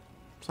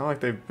 It's not like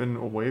they've been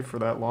away for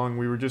that long.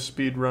 We were just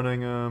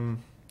speedrunning,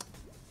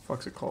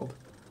 fuck's it called?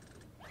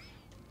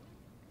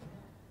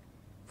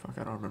 Fuck,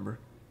 I don't remember.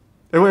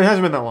 It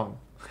hasn't been that long.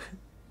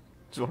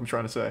 That's what I'm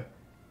trying to say.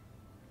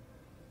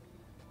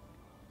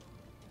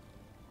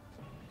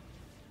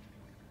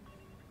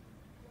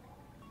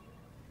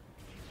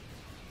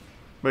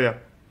 But yeah,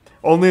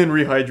 only in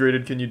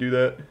Rehydrated can you do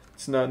that.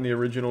 It's not in the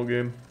original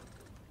game.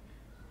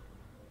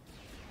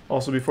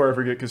 Also, before I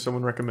forget, because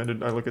someone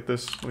recommended I look at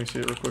this, let me see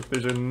it real quick.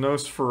 There's a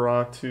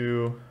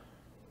Nosferatu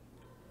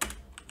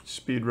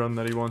speedrun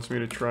that he wants me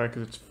to try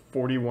because it's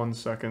 41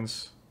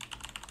 seconds.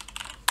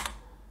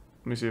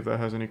 Let me see if that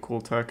has any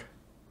cool tech.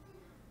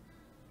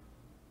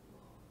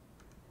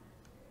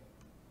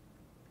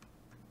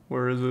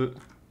 Where is it?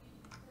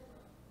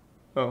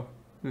 Oh,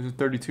 this is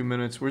 32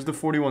 minutes. Where's the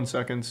 41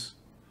 seconds?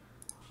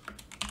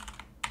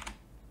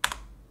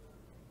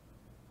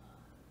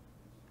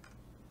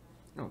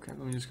 Okay,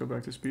 let me just go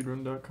back to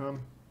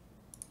speedrun.com.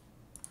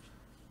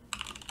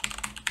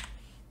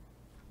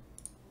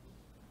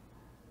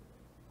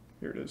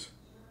 Here it is.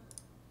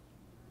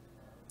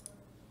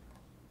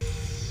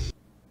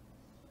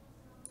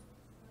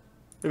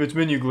 If it's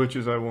menu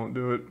glitches, I won't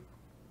do it.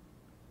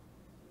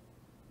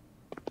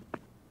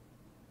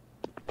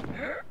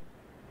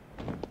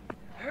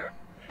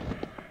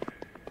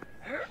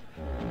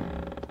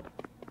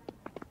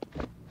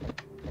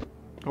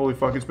 Holy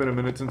fuck, it's been a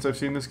minute since I've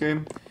seen this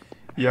game.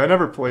 Yeah, I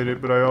never played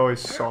it, but I always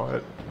saw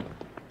it.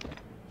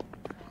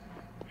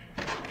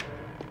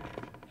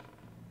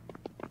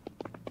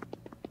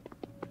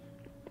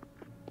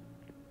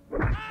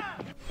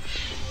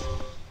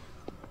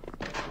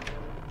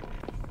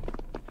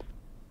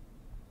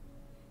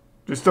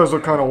 This does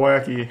look kind of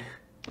wacky.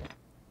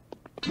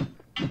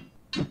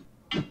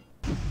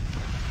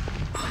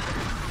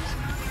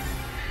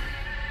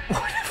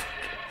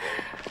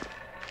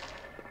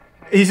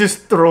 He's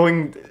just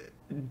throwing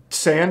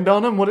sand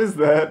on him? What is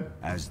that?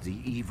 As the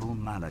evil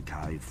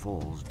Malachi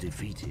falls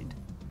defeated,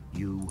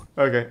 you...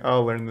 Okay,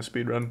 I'll learn the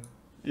speedrun.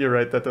 You're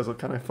right, that does look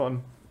kind of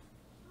fun.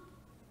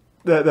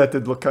 That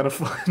did look kind of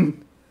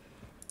fun.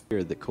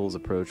 That Cole's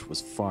approach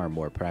was far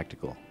more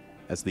practical.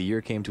 As the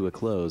year came to a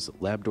close,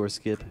 lab door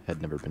skip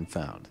had never been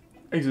found.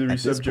 At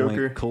this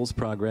point, Cole's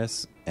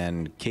progress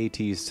and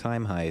KT's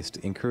time heist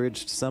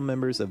encouraged some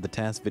members of the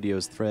Task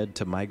Videos thread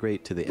to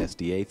migrate to the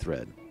SDA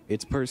thread.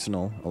 It's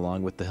personal,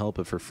 along with the help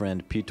of her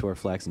friend Piotr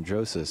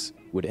Flaxandrosis,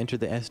 would enter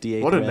the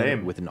SDA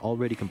thread with an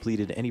already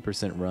completed any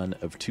 % run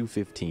of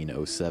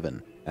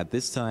 2:15:07. At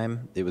this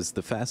time, it was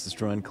the fastest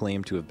run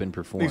claimed to have been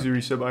performed. They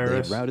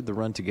had routed the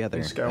run together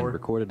and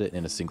recorded it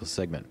in a single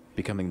segment,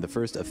 becoming the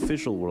first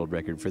official world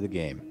record for the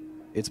game.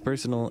 It's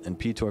personal, and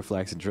Piotr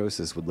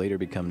Flaxandrosis would later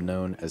become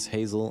known as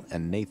Hazel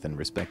and Nathan,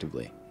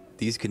 respectively.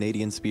 These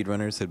Canadian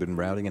speedrunners had been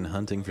routing and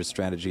hunting for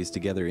strategies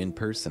together in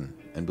person,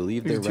 and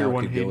believed their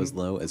route could go as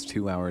low as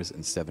 2 hours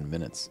and 7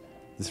 minutes.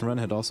 This run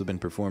had also been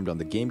performed on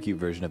the GameCube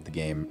version of the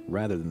game,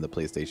 rather than the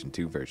PlayStation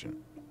 2 version.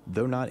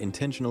 Though not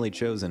intentionally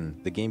chosen,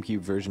 the GameCube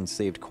version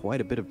saved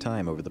quite a bit of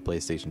time over the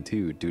PlayStation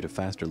 2 due to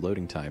faster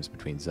loading times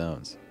between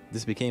zones.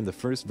 This became the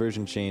first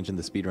version change in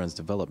the speedrun's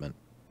development.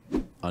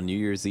 On New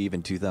Year's Eve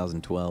in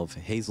 2012,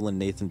 Hazel and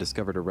Nathan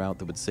discovered a route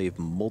that would save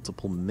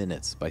multiple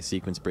minutes by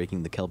sequence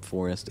breaking the kelp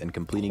forest and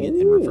completing it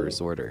in reverse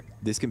order.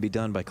 This can be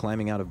done by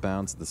climbing out of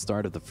bounds at the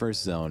start of the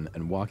first zone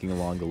and walking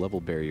along the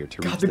level barrier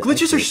to reach the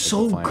glitches are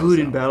so good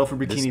in Battle for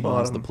Bikini Bottom. This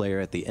spawns the player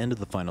at the end of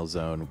the final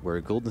zone, where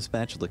a golden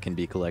spatula can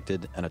be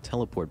collected and a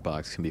teleport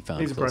box can be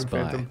found close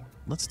by.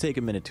 Let's take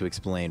a minute to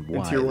explain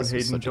why this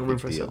is such a big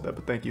deal.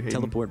 But thank you,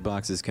 Hayden. Teleport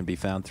boxes can be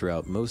found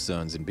throughout most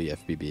zones in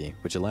BFBB,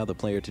 which allow the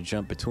player to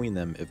jump between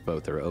them if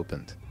both are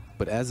opened.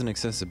 But as an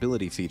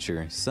accessibility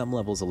feature, some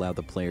levels allow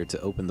the player to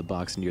open the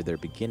box near their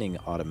beginning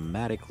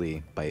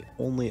automatically by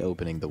only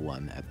opening the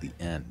one at the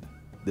end.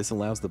 This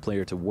allows the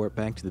player to warp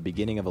back to the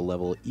beginning of a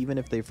level even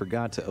if they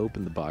forgot to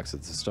open the box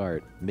at the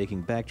start,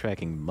 making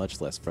backtracking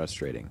much less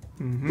frustrating.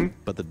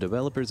 But the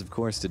developers of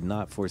course did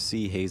not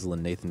foresee Hazel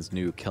and Nathan's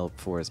new kelp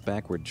forest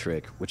backward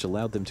trick, which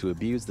allowed them to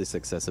abuse this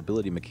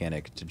accessibility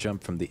mechanic to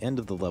jump from the end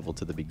of the level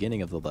to the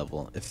beginning of the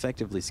level,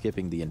 effectively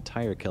skipping the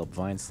entire kelp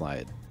vine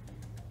slide.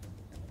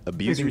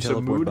 Abusing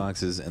teleport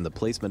boxes and the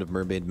placement of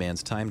Mermaid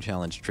Man's time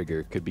challenge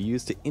trigger could be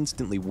used to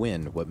instantly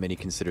win what many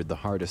considered the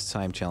hardest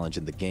time challenge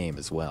in the game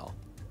as well.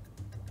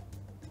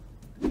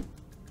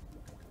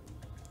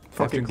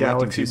 Fucking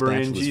galaxy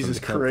brain, Jesus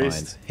Christ.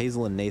 Vines,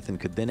 Hazel and Nathan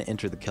could then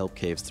enter the kelp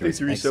caves through its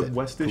exit,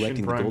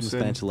 collecting the golden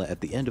spatula at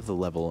the end of the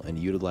level and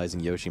utilizing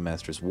Yoshi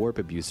Master's warp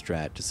abuse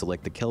strat to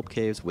select the kelp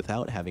caves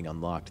without having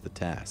unlocked the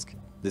task.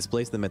 This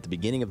placed them at the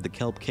beginning of the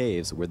kelp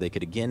caves where they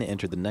could again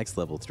enter the next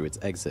level through its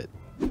exit.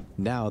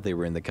 Now they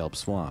were in the kelp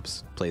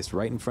swamps, placed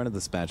right in front of the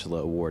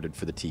spatula awarded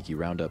for the Tiki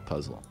Roundup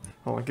puzzle.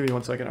 Hold on, give me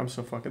 1 second, I'm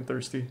so fucking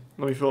thirsty.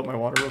 Let me fill up my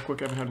water real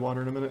quick, I haven't had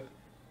water in a minute.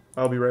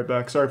 I'll be right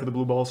back, sorry for the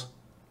blue balls.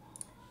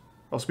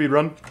 I'll speed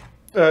run.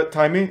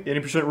 Time me,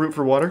 80% root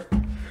for water.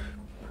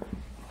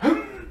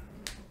 I'm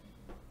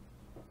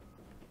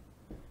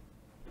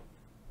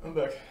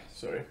back.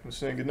 Sorry, I'm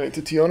saying goodnight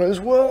to Tiana as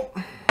well.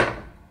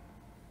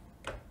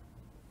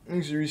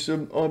 Thanks for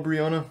resub,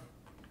 Aubriana.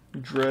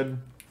 Dread.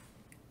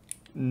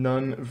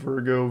 Nun,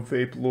 Virgo,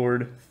 Vape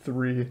Lord,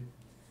 3.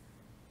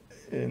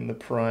 In the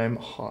Prime,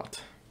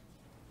 Hot.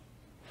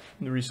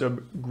 The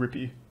resub,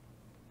 Grippy.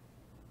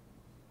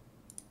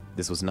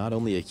 This was not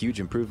only a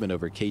huge improvement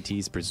over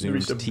KT's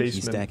presumed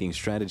Tiki stacking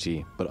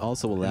strategy, but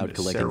also allowed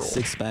collecting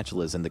 6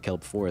 spatulas in the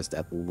kelp forest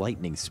at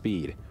lightning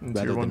speed,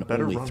 rather than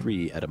only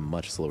 3 at a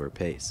much slower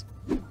pace.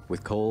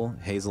 With Cole,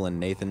 Hazel, and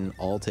Nathan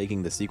all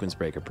taking the sequence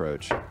break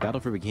approach,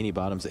 Battle for Bikini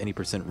Bottom's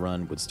 80%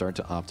 run would start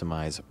to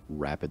optimize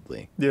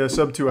rapidly. Yeah,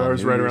 sub 2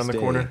 hours right around the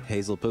corner.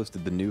 Hazel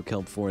posted the new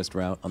kelp forest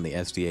route on the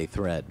SDA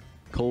thread.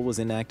 Cole was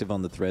inactive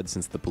on the thread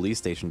since the police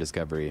station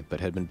discovery, but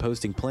had been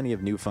posting plenty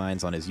of new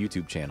finds on his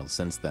YouTube channel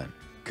since then.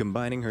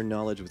 Combining her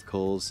knowledge with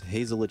Cole's,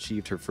 Hazel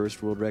achieved her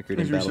first world record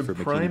in Battle for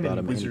Bikini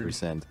Bottom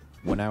 80%,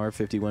 1 hour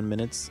 51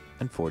 minutes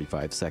and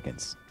 45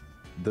 seconds.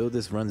 Though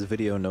this run's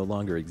video no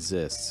longer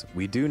exists,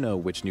 we do know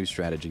which new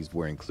strategies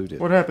were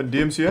included. What happened,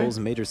 DMCA? Cole's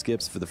major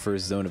skips for the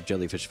first zone of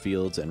Jellyfish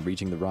Fields and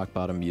reaching the Rock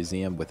Bottom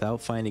Museum without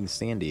finding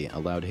Sandy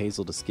allowed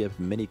Hazel to skip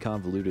many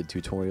convoluted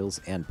tutorials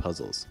and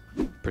puzzles.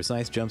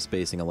 Precise jump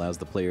spacing allows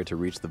the player to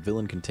reach the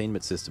villain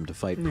containment system to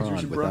fight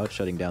Prawn without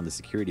shutting down the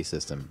security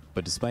system,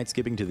 but despite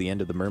skipping to the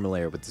end of the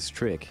Mermalair with this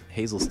trick,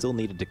 Hazel still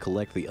needed to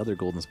collect the other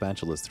golden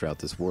spatulas throughout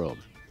this world.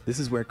 This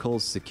is where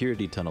Cole's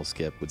security tunnel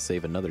skip would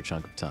save another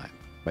chunk of time.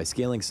 By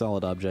scaling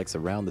solid objects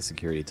around the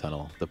security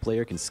tunnel, the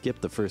player can skip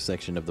the first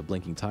section of the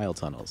blinking tile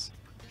tunnels.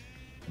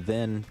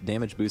 Then,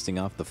 damage boosting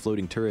off the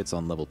floating turrets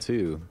on level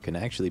 2 can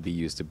actually be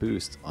used to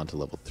boost onto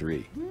level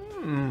 3.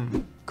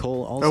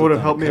 Cole also that would have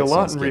helped me a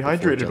lot and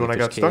rehydrated when I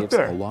got stuck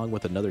there. Along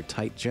with another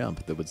tight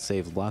jump that would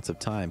save lots of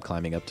time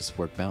climbing up to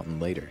Spork Mountain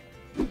later.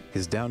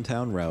 His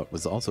downtown route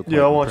was also quite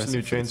I'll watch the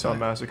new Chainsaw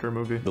Massacre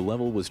movie. The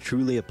level was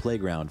truly a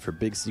playground for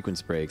big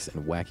sequence breaks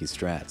and wacky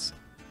strats.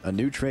 A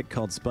new trick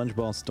called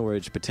Spongeball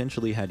Storage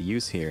potentially had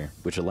use here,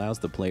 which allows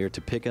the player to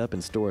pick up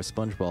and store a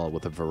Spongeball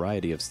with a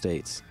variety of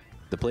states.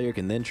 The player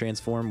can then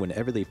transform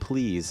whenever they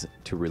please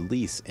to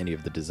release any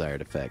of the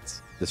desired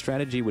effects. The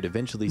strategy would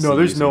eventually see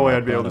there's no way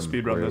I'd be able to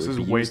speedrun this. This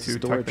is way too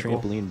technical. technical.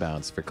 A trampoline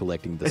bounce for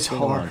collecting the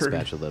swing-along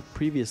spatula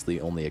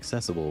previously only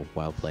accessible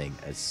while playing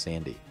as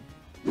Sandy.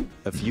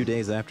 A few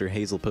days after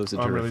Hazel posted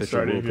her official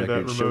world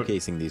record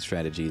showcasing these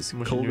strategies,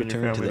 Cole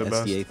returned to the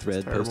SDA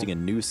thread posting a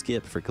new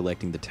skip for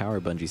collecting the tower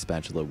bungee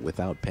spatula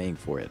without paying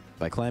for it.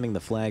 By climbing the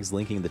flags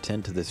linking the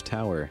tent to this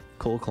tower,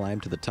 Cole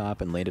climbed to the top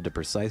and landed a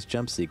precise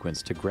jump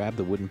sequence to grab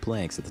the wooden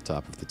planks at the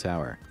top of the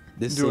tower.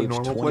 This saved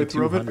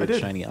 2,200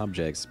 shiny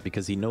objects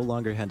because he no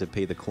longer had to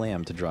pay the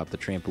clam to drop the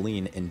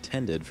trampoline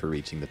intended for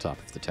reaching the top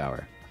of the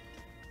tower.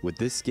 With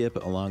this skip,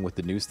 along with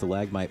the new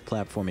stalagmite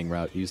platforming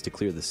route used to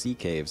clear the sea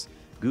caves,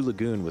 Goo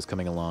Lagoon was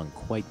coming along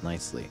quite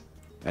nicely.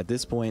 At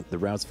this point, the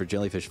routes for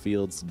Jellyfish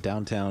Fields,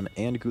 Downtown,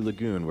 and Goo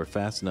Lagoon were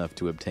fast enough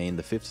to obtain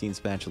the 15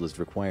 spatulas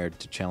required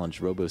to challenge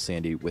Robo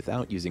Sandy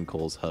without using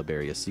Cole's hub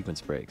area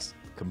sequence breaks.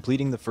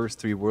 Completing the first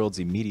 3 worlds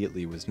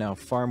immediately was now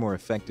far more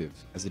effective,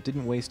 as it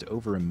didn't waste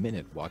over a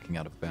minute walking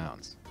out of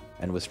bounds.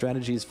 And with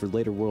strategies for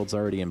later worlds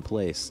already in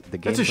place, the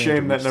game It's a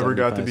shame that never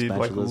got to be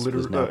like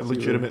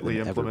legitimately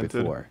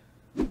implemented.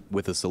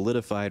 With a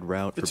solidified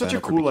route for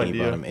Battle for Bikini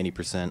Bottom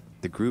 80%,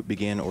 the group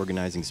began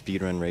organizing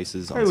speedrun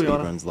races on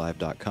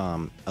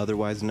speedrunslive.com,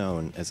 otherwise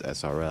known as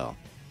SRL.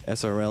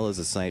 SRL is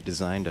a site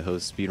designed to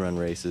host speedrun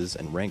races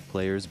and rank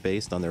players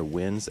based on their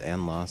wins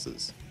and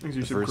losses.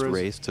 The first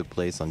race took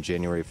place on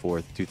January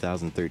 4th,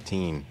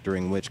 2013,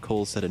 during which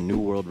Cole set a new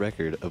world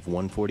record of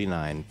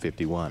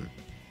 149.51.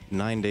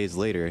 9 days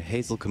later,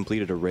 Hazel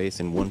completed a race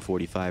in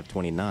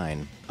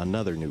 145.29,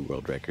 another new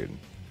world record.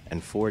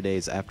 And 4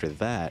 days after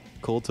that,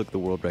 Cole took the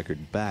world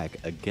record back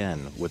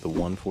again with a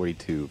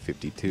 142.52,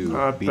 beating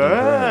her in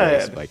the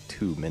race by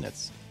 2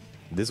 minutes.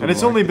 This And would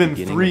it's mark only the been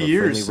beginning 3 of a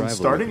years friendly since rivalry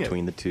starting it.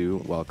 between the two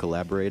while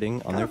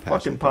collaborating on their Fucking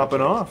passion popping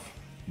project. off.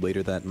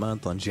 Later that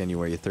month, on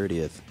January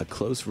 30th, a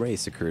close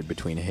race occurred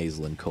between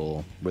Hazel and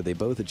Cole, where they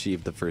both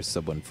achieved the first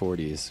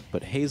sub-140s,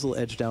 but Hazel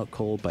edged out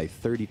Cole by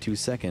 32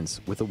 seconds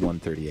with a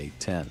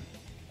 138.10.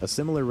 A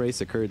similar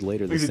race occurred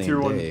later the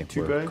same day,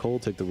 where Cole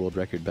took the world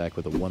record back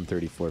with a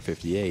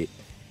 134.58,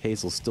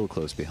 Hazel still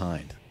close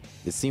behind.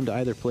 It seemed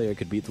either player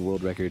could beat the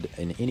world record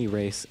in any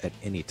race at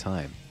any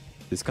time.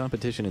 This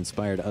competition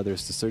inspired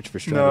others to search for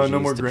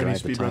strategies to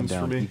drive the time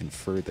down even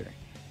further.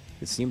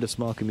 It seemed a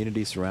small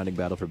community surrounding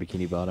Battle for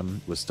Bikini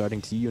Bottom was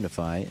starting to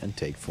unify and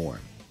take form.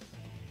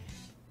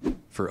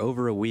 For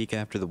over a week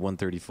after the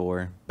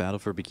 134, Battle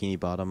for Bikini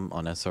Bottom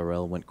on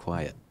SRL went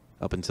quiet.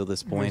 Up until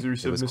this point,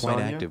 it was quite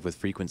active with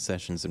frequent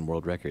sessions and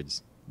world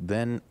records.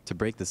 Then, to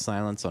break the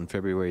silence on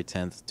February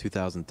 10th,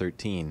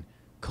 2013,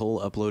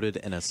 Cole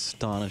uploaded an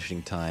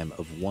astonishing time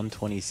of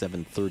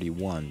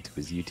 127.31 to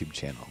his YouTube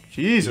channel.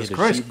 Jesus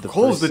Christ,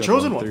 Cole's the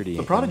chosen one,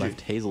 the prodigy.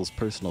 Left Hazel's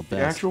personal best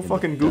the actual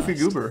fucking goofy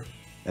goober.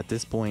 At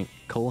this point,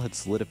 Cole had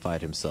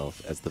solidified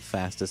himself as the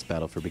fastest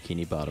Battle for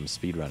Bikini Bottom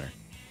speedrunner.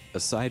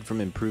 Aside from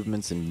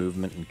improvements in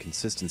movement and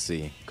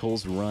consistency,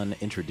 Cole's run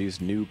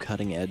introduced new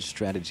cutting-edge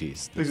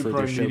strategies that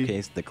further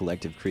showcased the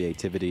collective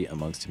creativity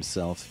amongst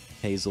himself,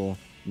 Hazel,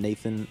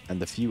 Nathan, and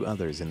the few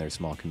others in their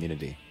small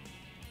community.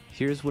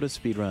 Here's what a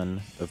speedrun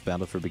of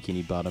Battle for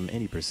Bikini Bottom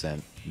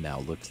 80%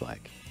 now looks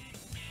like.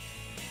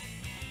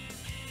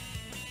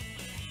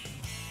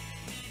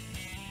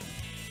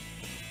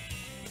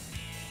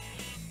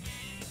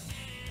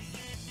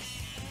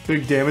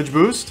 Big damage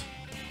boost?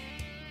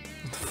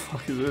 What the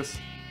fuck is this?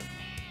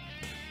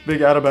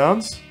 Big out of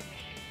bounds?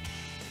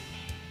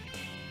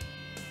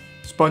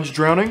 Sponge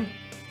drowning?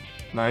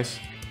 Nice.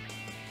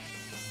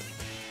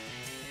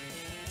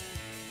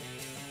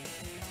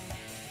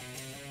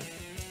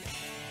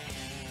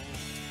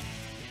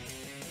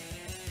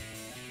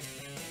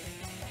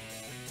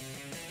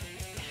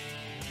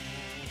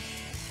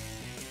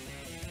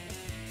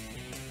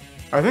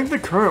 I think the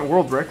current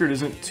world record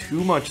isn't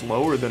too much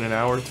lower than an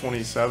hour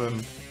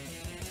 27.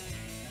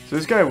 So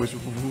this guy was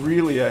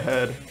really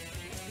ahead.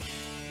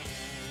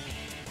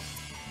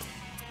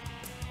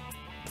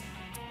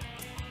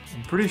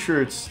 I'm pretty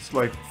sure it's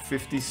like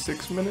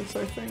 56 minutes,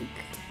 I think.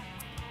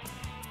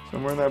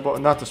 Somewhere in that ball.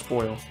 Not to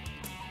spoil.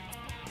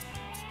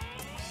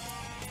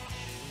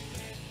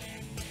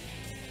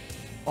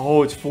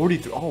 Oh, it's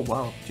 43. Oh,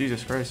 wow.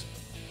 Jesus Christ.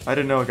 I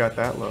didn't know it got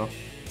that low.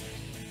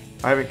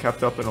 I haven't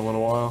kept up in a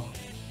little while.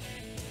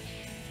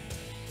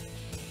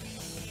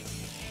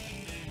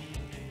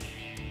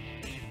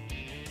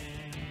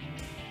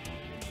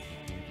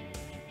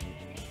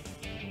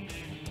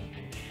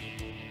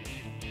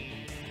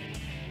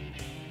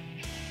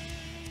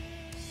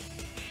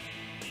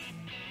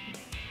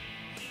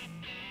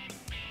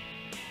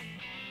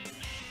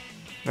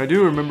 I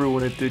do remember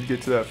when it did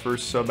get to that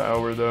first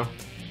sub-hour, though.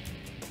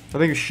 I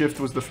think Shift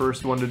was the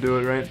first one to do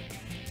it, right?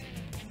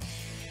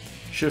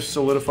 Shift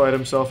solidified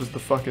himself as the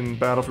fucking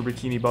Battle for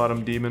Bikini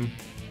Bottom demon.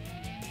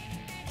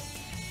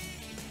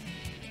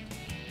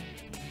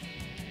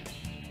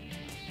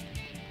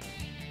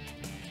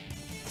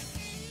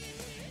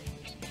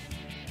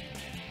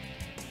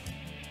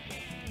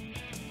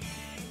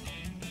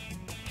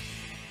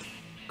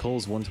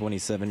 Cole's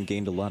 127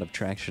 gained a lot of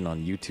traction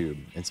on YouTube,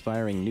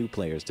 inspiring new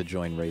players to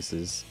join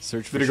races,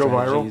 search for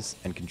strategies,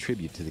 and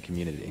contribute to the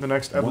community. The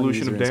next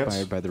evolution of dance.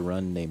 Inspired by the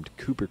run named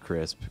Cooper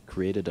Crisp,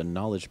 created a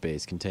knowledge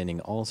base containing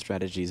all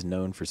strategies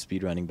known for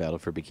speedrunning Battle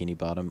for Bikini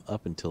Bottom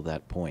up until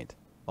that point.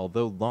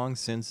 Although long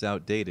since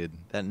outdated,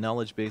 that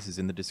knowledge base is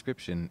in the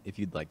description if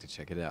you'd like to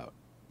check it out.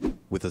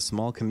 With a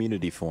small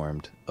community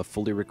formed, a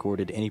fully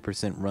recorded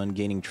 80% run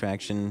gaining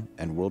traction,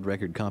 and world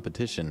record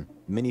competition,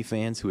 many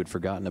fans who had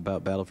forgotten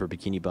about Battle for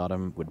Bikini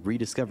Bottom would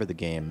rediscover the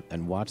game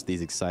and watch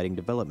these exciting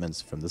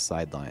developments from the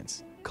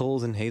sidelines.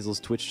 Cole's and Hazel's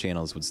Twitch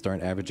channels would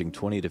start averaging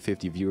 20 to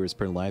 50 viewers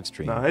per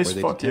livestream, where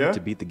they'd attempt to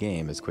beat the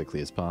game as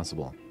quickly as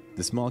possible.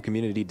 The small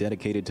community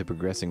dedicated to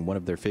progressing one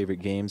of their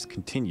favorite games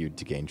continued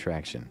to gain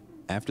traction.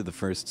 After the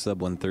first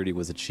sub 130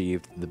 was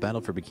achieved, the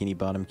Battle for Bikini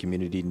Bottom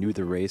community knew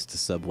the race to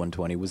sub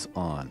 120 was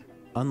on.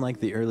 Unlike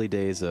the early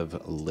days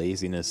of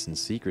laziness and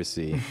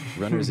secrecy,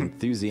 runners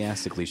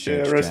enthusiastically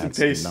shared strats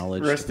and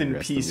knowledge rest in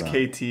peace,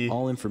 KT.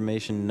 All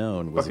information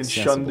known was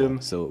accessible,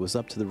 so it was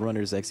up to the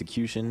runners'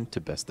 execution to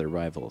best their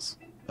rivals.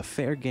 A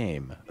fair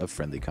game of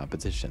friendly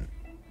competition.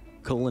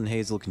 Cole and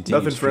Hazel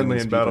continued streaming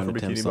speedrun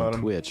attempts on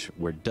Twitch,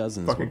 where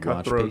dozens would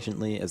watch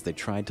patiently as they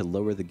tried to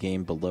lower the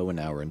game below an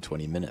hour and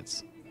 20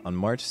 minutes. On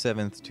March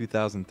 7th,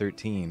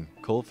 2013,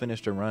 Cole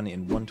finished a run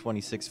in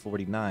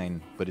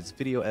 126.49, but its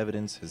video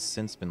evidence has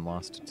since been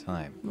lost to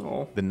time.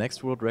 The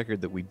next world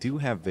record that we do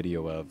have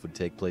video of would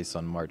take place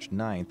on March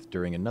 9th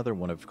during another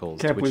one of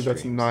Cole's Twitch streams. Can't believe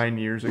that's 9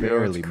 years ago.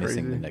 Barely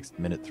missing the next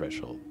minute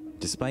threshold.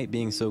 Despite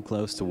being so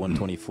close to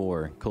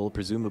 124, Cole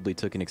presumably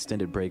took an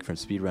extended break from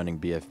speedrunning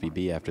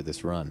BFBB after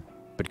this run.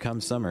 But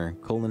come summer,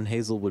 Cole and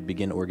Hazel would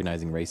begin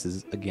organizing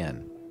races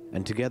again.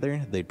 And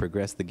together, they'd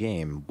progress the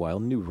game while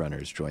new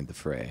runners joined the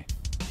fray.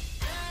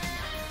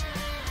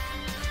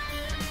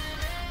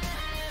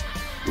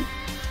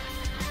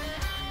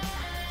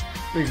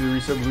 Thanks for the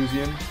resub,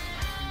 Lucian.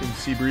 In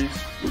Seabreeze.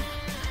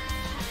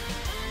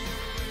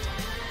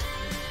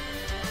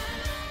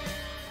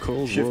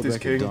 Cole's Shift world is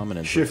record king.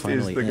 dominance Shift would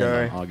finally is the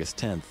end guy. on August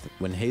 10th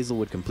when Hazel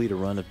would complete a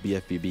run of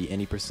BFBB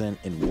any percent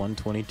in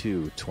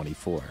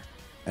 1:22.24.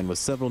 And with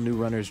several new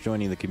runners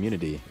joining the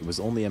community, it was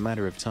only a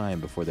matter of time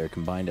before their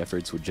combined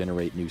efforts would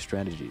generate new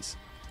strategies.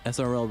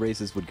 SRL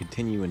races would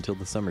continue until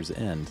the summer's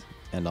end,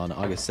 and on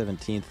August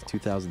 17th,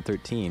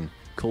 2013,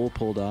 Cole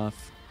pulled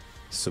off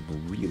some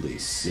really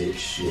sick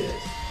shit.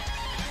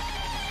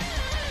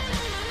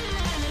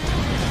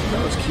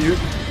 That was cute.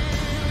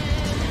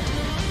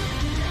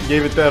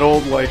 Gave it that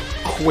old, like,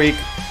 Quake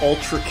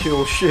Ultra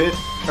Kill shit.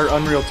 Or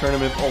Unreal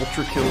Tournament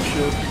Ultra Kill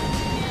shit.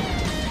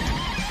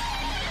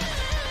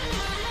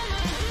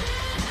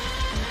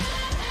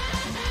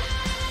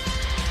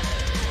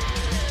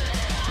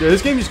 Yeah,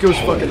 this game just goes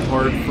fucking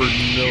hard for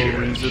no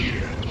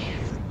reason.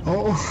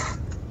 Oh.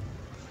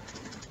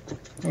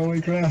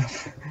 Holy crap.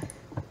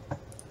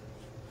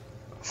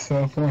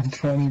 Sub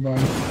 120 by...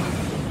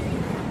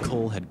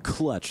 Cole had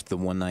clutched the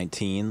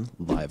 119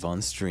 live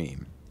on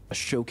stream. A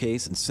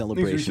showcase and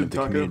celebration of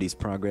the community's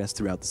progress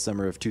throughout the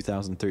summer of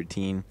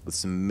 2013, with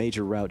some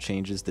major route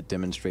changes that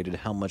demonstrated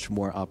how much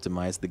more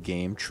optimized the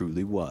game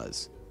truly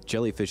was.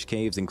 Jellyfish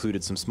Caves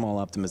included some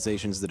small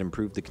optimizations that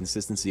improved the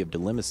consistency of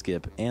dilemma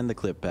skip and the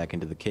clip back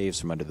into the caves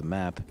from under the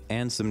map,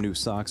 and some new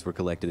socks were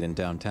collected in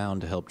downtown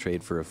to help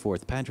trade for a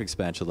fourth Patrick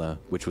spatula,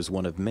 which was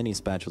one of many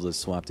spatulas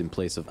swapped in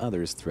place of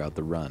others throughout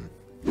the run.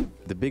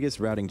 The biggest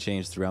routing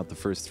change throughout the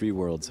first 3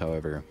 worlds,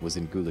 however, was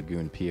in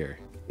Gulagoon Pier.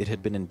 It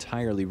had been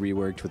entirely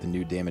reworked with a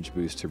new damage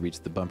boost to reach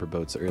the bumper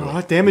boats early. Oh,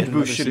 that damage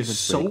boost shit is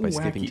so by wacky.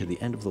 skipping to the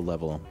end of the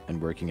level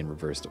and working in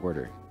reversed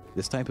order.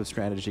 This type of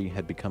strategy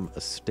had become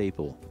a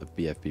staple of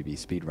BFBB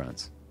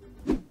speedruns.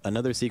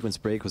 Another sequence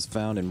break was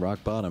found in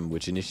Rock Bottom,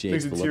 which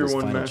initiates the level's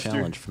final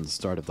challenge from the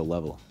start of the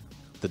level.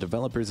 The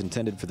developers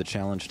intended for the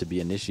challenge to be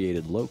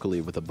initiated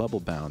locally with a bubble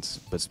bounce,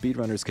 but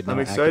speedrunners could now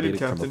activate it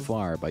from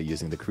afar by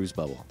using the cruise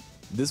bubble.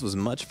 This was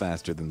much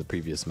faster than the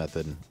previous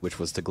method, which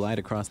was to glide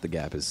across the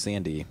gap as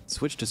Sandy,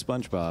 switch to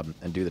Spongebob,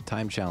 and do the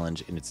time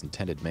challenge in its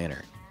intended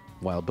manner.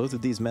 While both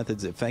of these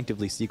methods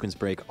effectively sequence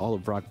break all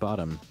of Rock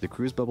Bottom, the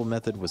cruise bubble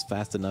method was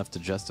fast enough to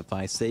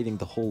justify saving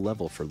the whole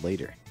level for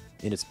later.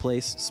 In its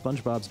place,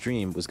 SpongeBob's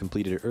Dream was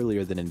completed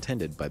earlier than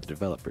intended by the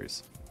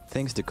developers.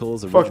 Thanks to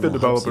Cole's original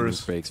hub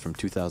sequence breaks from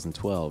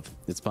 2012,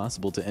 it's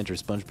possible to enter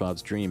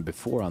SpongeBob's Dream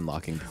before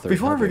unlocking the third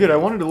Before I hub forget, area.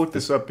 I wanted to look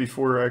this up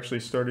before actually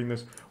starting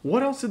this.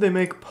 What else did they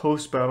make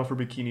post-Battle for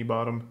Bikini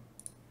Bottom?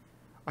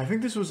 I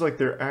think this was like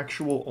their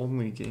actual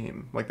only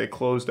game. Like they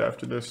closed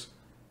after this.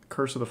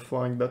 Curse of the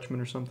Flying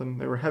Dutchman or something.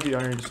 They were Heavy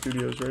Iron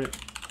Studios, right?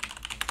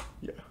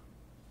 Yeah.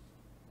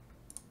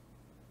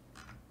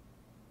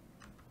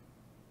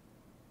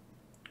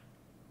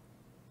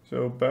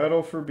 So,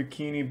 Battle for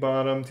Bikini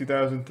Bottom,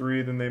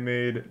 2003. Then they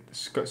made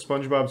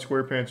SpongeBob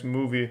SquarePants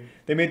movie.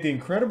 They made the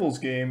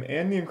Incredibles game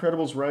and the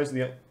Incredibles Rise of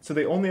the... So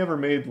they only ever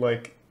made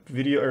like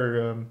video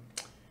or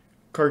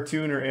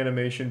cartoon or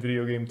animation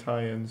video game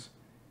tie-ins.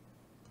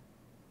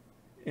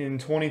 In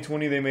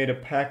 2020, they made a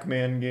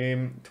Pac-Man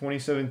game.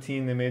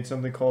 2017, they made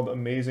something called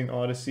Amazing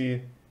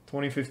Odyssey.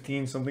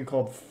 2015, something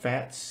called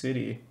Fat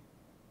City.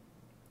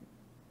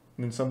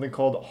 And then something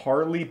called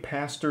Harley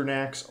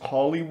Pasternak's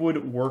Hollywood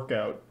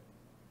Workout.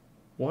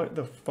 What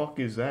the fuck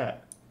is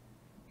that?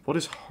 What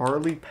is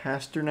Harley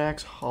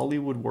Pasternak's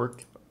Hollywood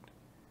Workout?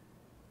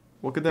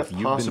 What could that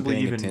possibly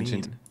even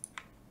mean?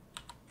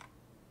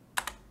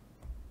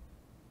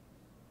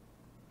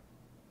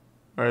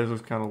 Alright, this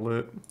looks kind of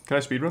lit. Can I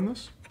speedrun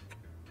this?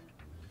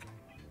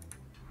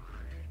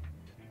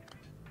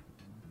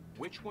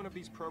 Which one of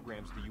these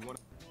programs do you want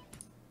to...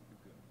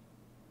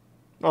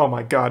 Oh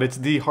my god, it's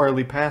the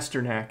Harley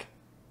Pasternak.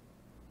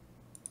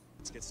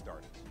 Let's get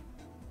started.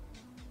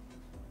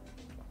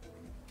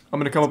 I'm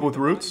gonna come up with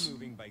routes.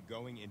 Moving by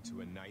going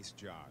into a nice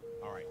jog.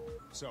 All right,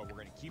 so we're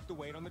gonna keep the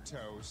weight on the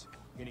toes.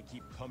 We're gonna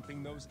keep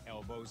pumping those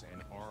elbows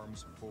and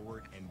arms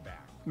forward and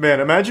back. Man,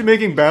 imagine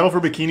making Battle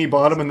for Bikini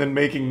Bottom and then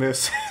making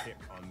this.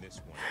 On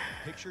this one.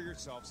 Picture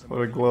yourself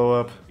Let it glow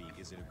up.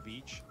 Is it a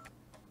beach?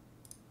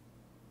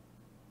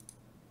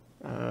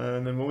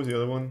 And then what was the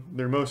other one?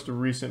 Their most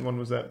recent one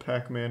was that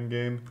Pac-Man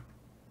game.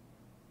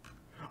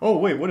 Oh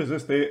wait, what is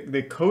this?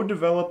 They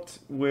co-developed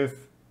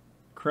with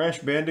Crash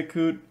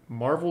Bandicoot,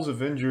 Marvel's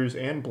Avengers,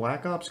 and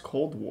Black Ops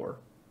Cold War.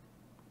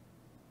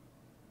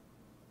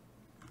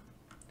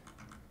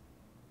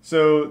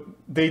 So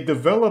they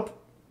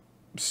develop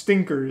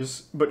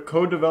stinkers, but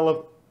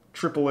co-develop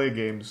AAA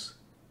games.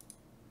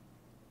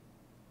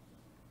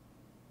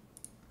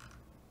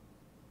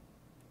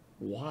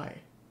 Why?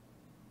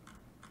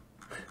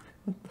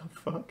 What the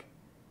fuck?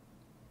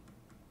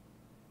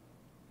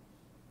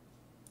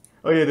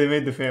 Oh yeah, they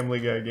made the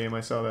Family Guy game.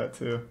 I saw that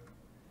too.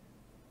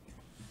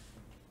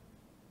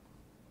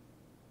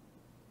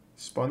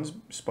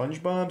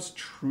 SpongeBob's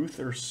Truth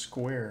or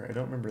Square. I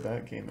don't remember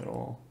that game at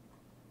all.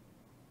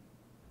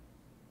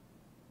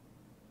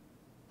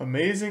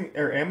 Amazing,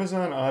 or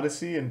Amazon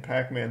Odyssey and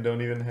Pac-Man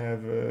don't even have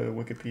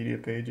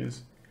Wikipedia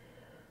pages.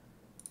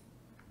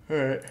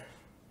 Alright.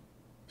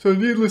 So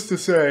needless to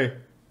say,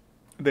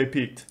 they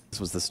peaked. This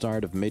was the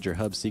start of major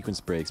hub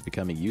sequence breaks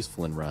becoming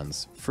useful in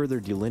runs,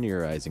 further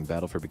delinearizing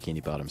Battle for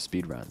Bikini Bottom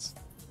speedruns.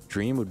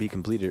 Dream would be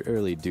completed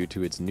early due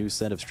to its new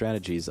set of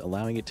strategies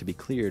allowing it to be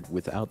cleared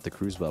without the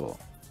cruise bubble.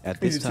 At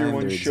this time,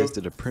 there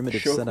existed a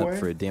primitive setup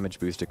for a damage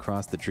boost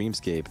across the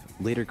Dreamscape,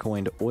 later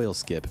coined Oil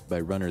Skip by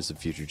runners of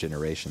future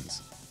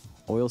generations.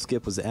 Oil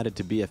Skip was added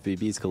to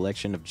BFBB's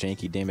collection of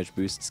janky damage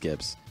boost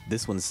skips,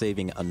 this one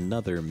saving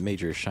another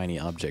major shiny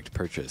object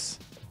purchase.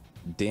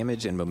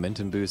 Damage and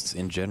momentum boosts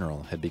in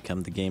general had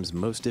become the game's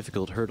most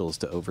difficult hurdles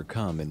to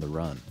overcome in the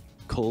run.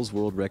 Cole's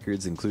world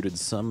records included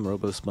some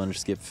RoboSponge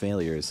skip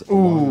failures,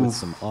 along with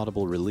some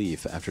audible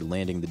relief after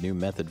landing the new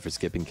method for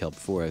skipping Kelp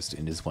Forest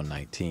in his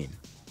 119.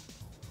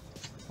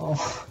 Oh,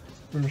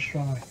 first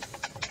try.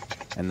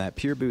 And that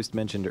pure boost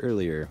mentioned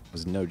earlier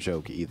was no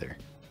joke either.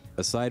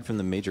 Aside from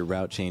the major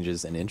route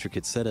changes and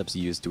intricate setups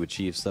used to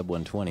achieve sub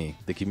 120,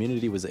 the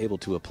community was able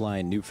to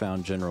apply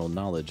newfound general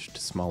knowledge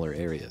to smaller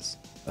areas.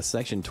 A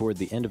section toward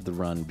the end of the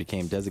run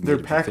became designated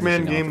Their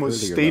Pac-Man game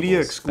was Stadia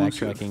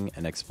exclusive. Backtracking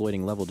and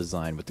exploiting level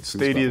design with the cruise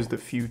Stadia bubble. is the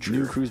future.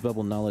 New cruise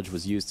bubble knowledge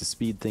was used to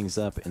speed things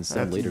up in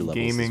some later levels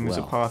gaming's as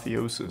well.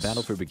 apotheosis.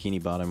 Battle for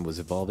Bikini Bottom was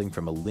evolving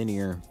from a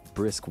linear,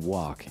 brisk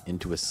walk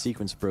into a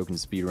sequence-broken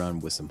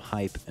speedrun with some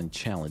hype and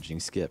challenging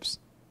skips.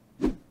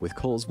 With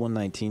Cole's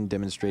 119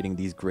 demonstrating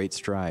these great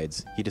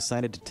strides, he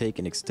decided to take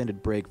an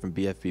extended break from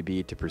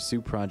BFBB to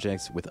pursue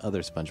projects with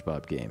other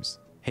SpongeBob games.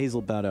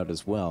 Hazel bowed out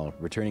as well,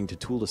 returning to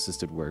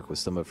tool-assisted work with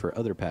some of her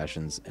other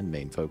passions and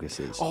main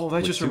focuses. Oh,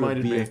 that just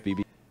reminded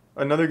me.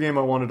 Another game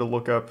I wanted to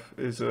look up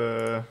is,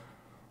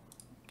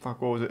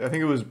 fuck, what was it? I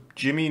think it was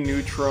Jimmy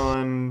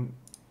Neutron.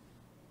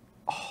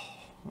 Oh,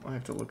 I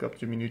have to look up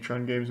Jimmy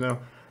Neutron games now.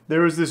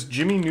 There was this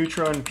Jimmy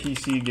Neutron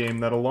PC game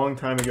that a long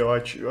time ago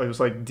I was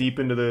like deep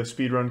into the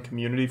speedrun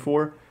community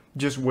for,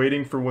 just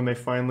waiting for when they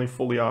finally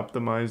fully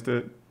optimized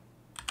it.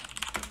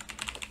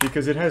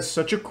 Because it has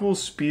such a cool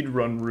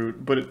speedrun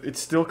route, but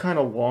it's still kind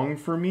of long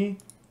for me.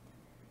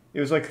 It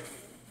was like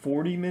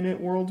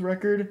 40-minute world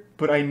record,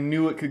 but I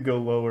knew it could go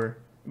lower.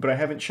 But I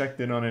haven't checked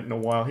in on it in a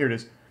while. Here it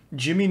is.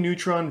 Jimmy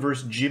Neutron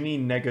versus Jimmy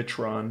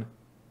Negatron.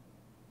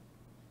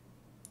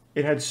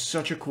 It had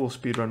such a cool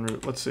speedrun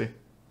route. Let's see.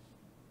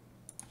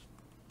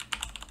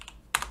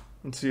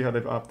 Let's see how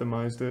they've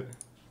optimized it.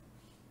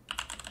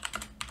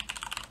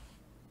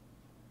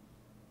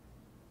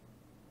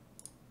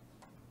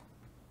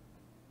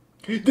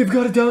 They've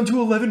got it down to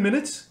 11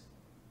 minutes?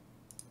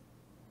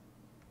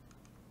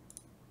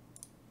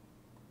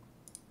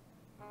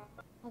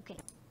 Okay.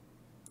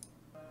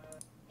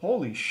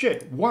 Holy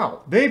shit.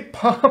 Wow. They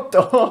popped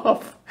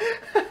off.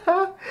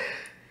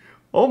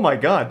 Oh my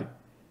god.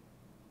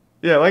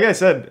 Yeah, like I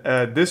said,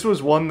 this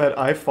was one that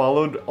I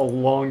followed a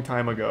long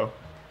time ago.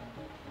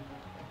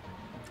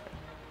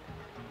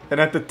 And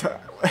at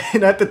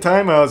the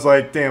time I was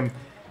like, damn,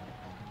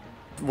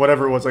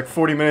 whatever it was, like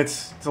 40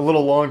 minutes, it's a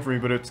little long for me,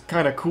 but it's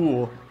kind of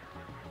cool.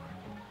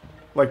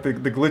 Like, the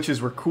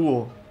glitches were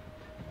cool.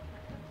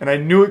 And I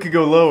knew it could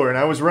go lower, and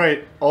I was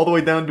right, all the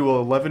way down to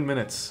 11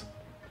 minutes.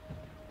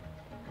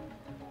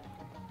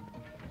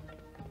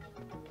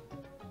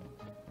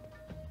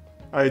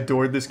 I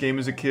adored this game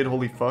as a kid,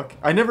 holy fuck.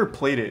 I never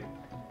played it.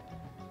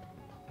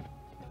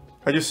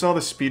 I just saw the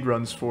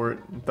speedruns for it,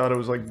 and thought it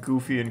was like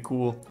goofy and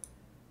cool.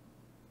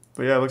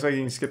 But yeah, it looks like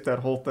you can skip that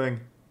whole thing.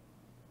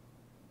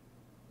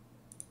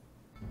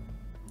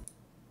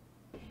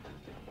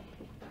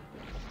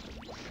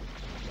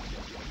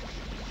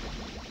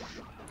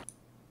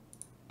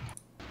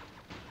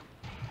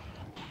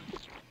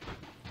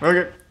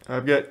 Okay,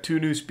 I've got 2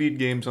 new speed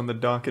games on the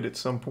docket at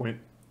some point.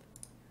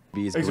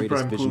 BFBB's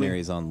greatest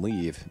visionaries on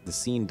leave, the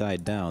scene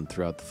died down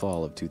throughout the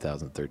fall of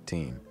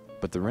 2013.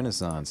 But the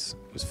renaissance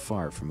was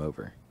far from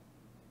over.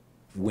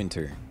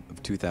 Winter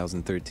of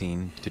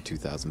 2013 to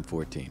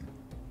 2014.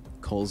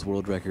 Cole's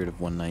world record of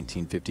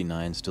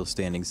 119.59 still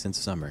standing since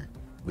summer,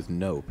 with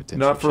no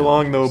potential Not for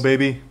long though,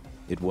 baby.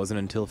 It wasn't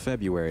until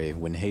February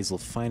when Hazel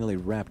finally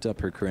wrapped up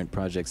her current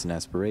projects and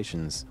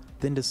aspirations,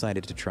 then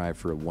decided to try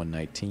for a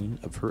 119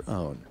 of her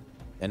own.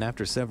 And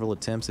after several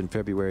attempts in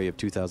February of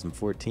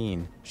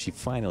 2014, she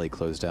finally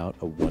closed out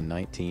a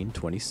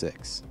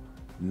 119.26.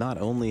 Not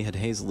only had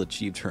Hazel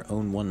achieved her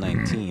own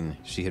 119,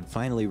 she had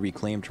finally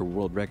reclaimed her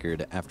world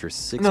record after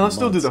 6 months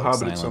still do the of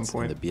Hobbit at silence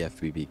some point. in the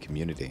BFBB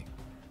community.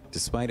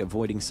 Despite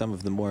avoiding some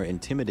of the more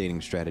intimidating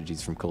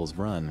strategies from Cole's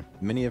run,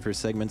 many of her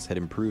segments had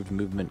improved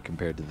movement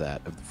compared to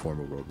that of the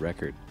former world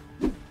record.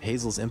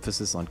 Hazel's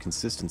emphasis on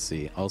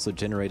consistency also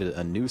generated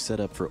a new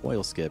setup for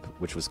Oil Skip,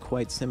 which was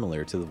quite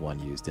similar to the one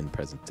used in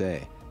present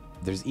day.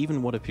 There's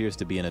even what appears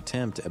to be an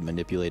attempt at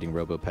manipulating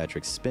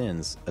RoboPatrick's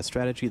spins, a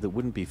strategy that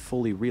wouldn't be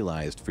fully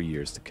realized for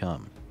years to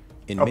come.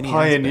 In A many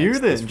pioneer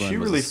aspects, then, this run she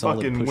was a really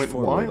solid fucking push went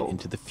forward wild.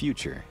 into the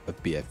future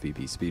of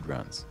BFBB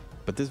speedruns.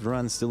 But this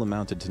run still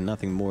amounted to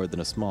nothing more than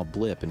a small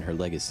blip in her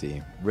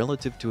legacy,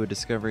 relative to a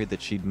discovery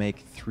that she'd make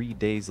 3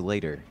 days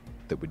later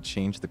that would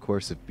change the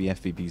course of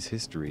BFBB's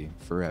history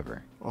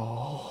forever.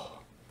 Oh.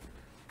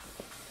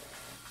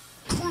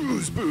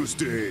 Cruise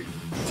boosting.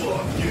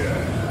 Fuck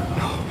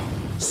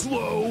yeah.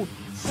 Slow.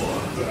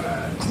 Fuck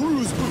that.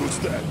 Cruise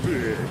boost that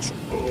bitch.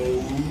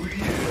 Oh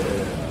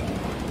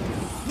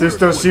yeah. This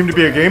does seem to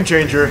be a game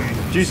changer.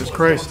 Jesus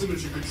Christ.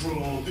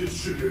 Control.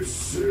 This shit is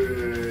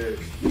sick.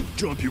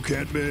 Jump you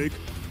can't make.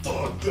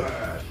 Fuck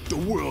that. The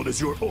world is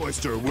your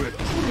oyster with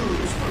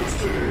cruise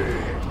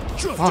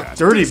boosting. Fuck,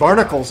 dirty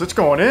barnacles. It's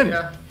going in.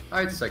 Yeah,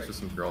 I had sex with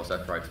some girls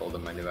after I told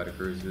them I knew how to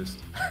cruise boost.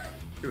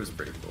 It was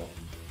pretty cool.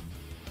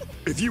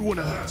 If you want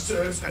to have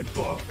sex and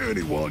fuck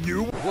anyone,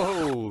 you...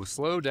 Whoa,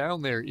 slow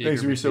down there,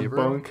 Thanks, Risa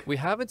Bunk. We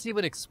haven't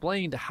even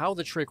explained how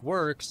the trick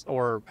works,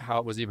 or how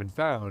it was even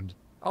found.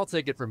 I'll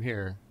take it from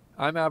here.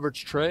 I'm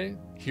Average Trey,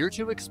 here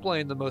to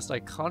explain the most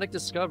iconic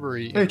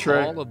discovery in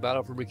all of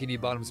Battle for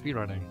Bikini Bottom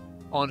speedrunning.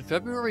 On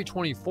February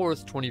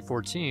 24th,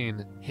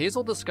 2014,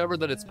 Hazel discovered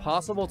that it's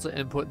possible to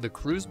input the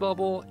cruise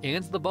bubble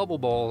and the bubble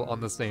ball on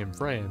the same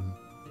frame.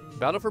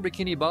 Battle for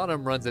Bikini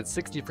Bottom runs at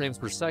 60 frames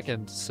per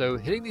second, so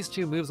hitting these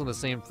two moves on the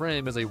same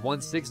frame is a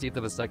 1/60th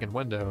of a second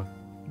window.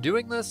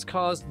 Doing this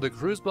caused the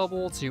cruise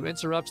bubble to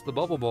interrupt the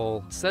bubble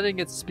ball, setting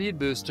its speed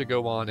boost to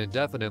go on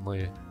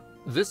indefinitely.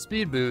 This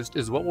speed boost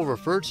is what we'll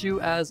refer to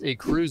as a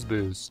cruise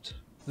boost.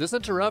 This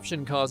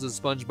interruption causes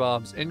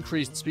SpongeBob's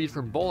increased speed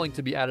from bowling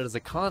to be added as a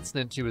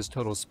constant to his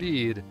total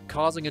speed,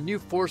 causing a new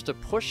force to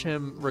push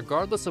him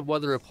regardless of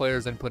whether a player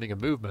is inputting a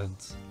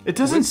movement. It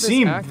doesn't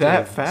seem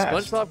that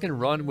fast. SpongeBob can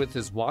run with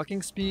his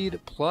walking speed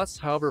plus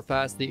however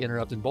fast the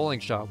interrupted bowling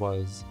shot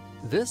was.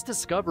 This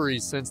discovery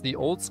sends the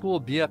old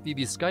school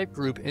BFBB Skype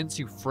group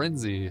into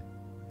frenzy.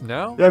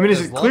 Now, yeah, I mean,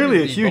 it's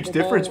clearly a huge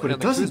difference, but it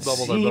doesn't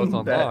seem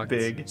that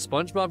big.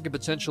 SpongeBob can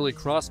potentially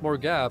cross more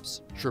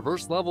gaps,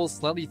 traverse levels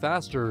slightly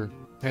faster,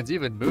 and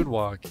even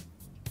moonwalk.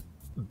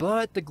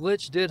 But the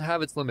glitch did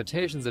have its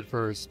limitations at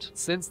first,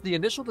 since the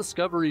initial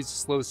discovery's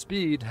slow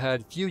speed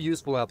had few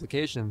useful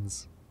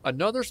applications.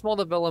 Another small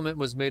development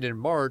was made in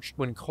March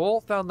when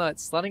Cole found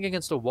that sliding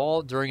against a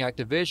wall during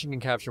activation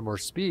can capture more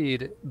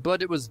speed,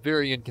 but it was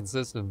very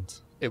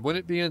inconsistent. It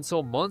wouldn't be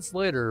until months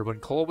later when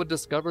Cole would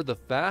discover the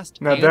fast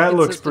and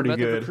consistent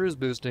method for cruise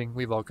boosting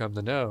we've all come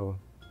to know.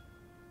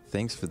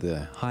 Thanks for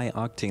the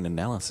high-octane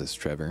analysis,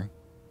 Trevor.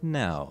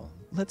 Now,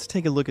 let's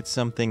take a look at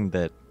something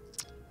that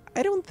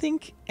I don't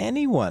think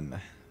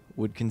anyone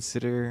would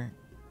consider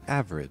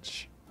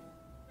average.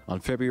 On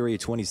February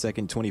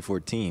 22nd,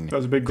 2014, that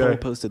was a big Cole day.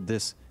 posted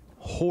this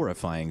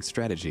horrifying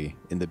strategy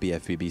in the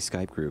BFBB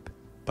Skype group.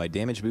 By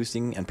damage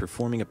boosting and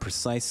performing a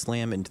precise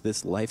slam into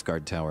this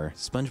lifeguard tower,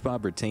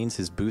 SpongeBob retains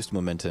his boost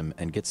momentum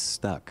and gets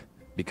stuck.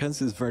 Because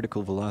his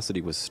vertical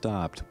velocity was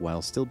stopped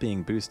while still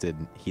being boosted,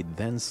 he'd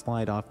then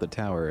slide off the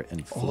tower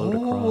and float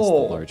across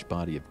the large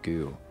body of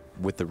goo.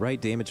 With the right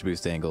damage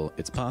boost angle,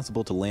 it's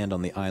possible to land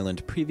on the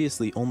island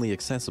previously only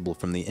accessible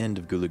from the end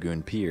of Goo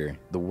Lagoon Pier,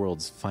 the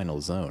world's final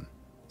zone.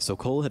 So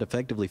Cole had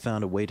effectively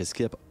found a way to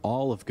skip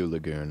all of Goo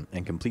Lagoon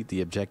and complete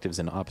the objectives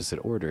in opposite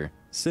order,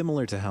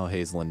 similar to how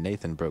Hazel and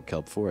Nathan broke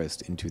Kelp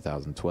Forest in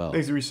 2012.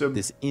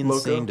 This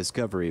insane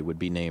discovery would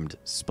be named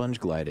Sponge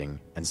Gliding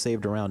and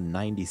saved around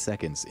 90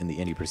 seconds in the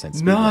 80%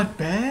 speed. Not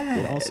bad!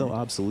 It also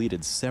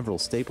obsoleted several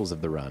staples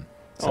of the run,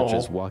 such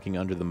as walking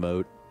under the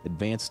moat,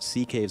 advanced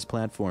sea caves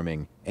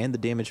platforming, and the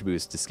damage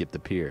boost to skip the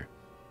pier.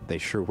 They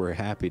sure were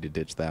happy to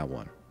ditch that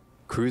one.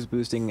 Cruise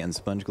boosting and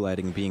sponge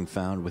gliding being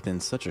found within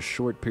such a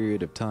short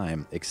period of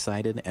time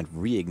excited and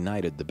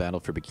reignited the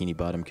Battle for Bikini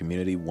Bottom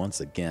community once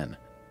again.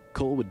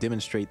 Cole would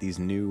demonstrate these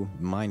new,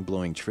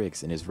 mind-blowing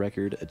tricks in his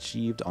record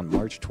achieved on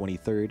March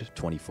 23rd,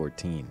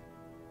 2014.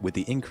 With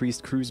the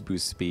increased cruise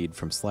boost speed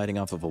from sliding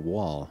off of a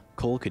wall,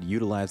 Cole could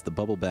utilize the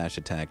Bubble Bash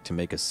attack to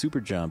make a super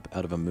jump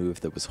out of a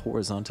move that was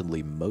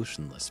horizontally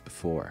motionless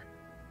before.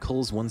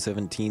 Cole's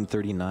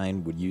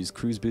 117.39 would use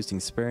cruise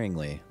boosting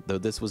sparingly, though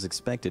this was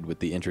expected with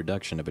the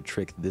introduction of a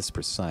trick this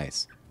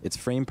precise. Its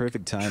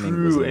frame-perfect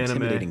timing was an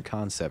intimidating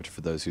concept for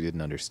those who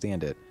didn't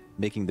understand it,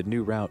 making the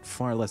new route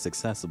far less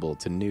accessible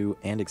to new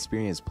and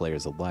experienced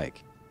players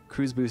alike.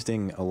 Cruise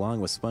boosting,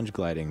 along with sponge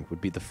gliding, would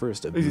be the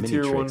first of many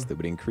tricks that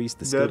would increase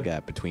the skill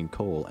gap between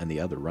Cole and the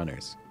other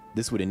runners.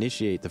 This would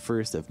initiate the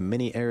first of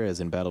many eras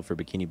in Battle for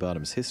Bikini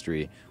Bottom's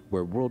history,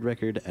 where world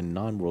record and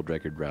non-world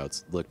record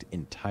routes looked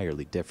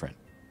entirely different.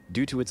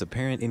 Due to its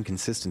apparent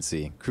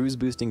inconsistency, cruise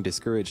boosting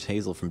discouraged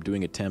Hazel from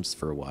doing attempts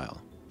for a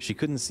while. She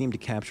couldn't seem to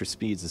capture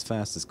speeds as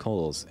fast as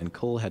Cole's, and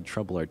Cole had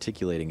trouble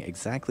articulating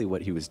exactly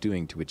what he was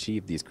doing to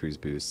achieve these cruise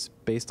boosts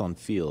based on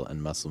feel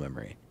and muscle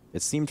memory.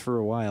 It seemed for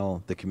a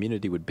while the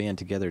community would band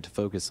together to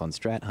focus on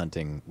strat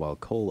hunting, while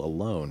Cole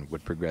alone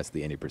would progress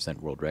the 80%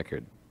 world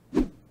record.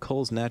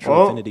 Cole's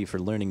natural affinity for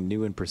learning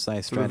new and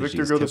precise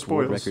strategies kept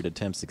world record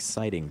attempts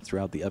exciting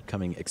throughout the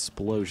upcoming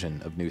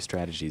explosion of new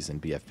strategies in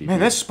BFBB. Man,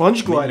 that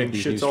sponge gliding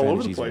shit's all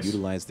over the place.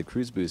 Utilized the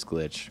cruise boost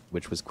glitch,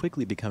 which was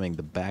quickly becoming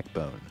the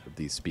backbone of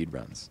these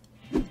speedruns.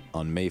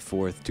 On May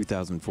 4th,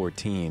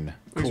 2014,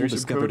 Cole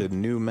discovered a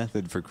new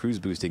method for cruise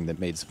boosting that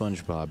made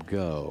SpongeBob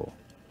go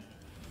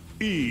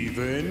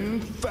even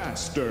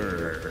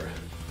faster.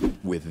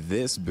 With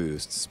this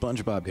boost,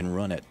 SpongeBob can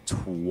run at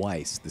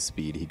twice the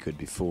speed he could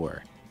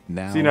before.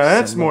 Now, see, now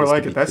that's some more levels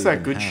like could it. be That's cleared that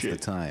in good half shit. the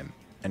time,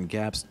 and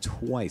gaps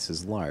twice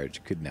as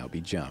large could now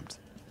be jumped.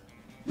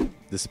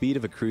 The speed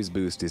of a cruise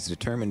boost is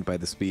determined by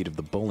the speed of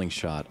the bowling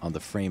shot on the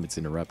frame it's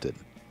interrupted.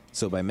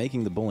 So by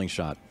making the bowling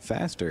shot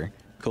faster,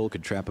 Cole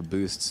could trap a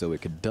boost so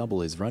it could double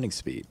his running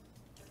speed.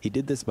 He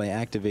did this by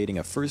activating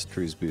a first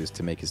cruise boost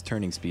to make his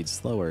turning speed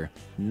slower,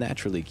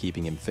 naturally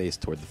keeping him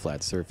faced toward the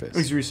flat surface.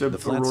 The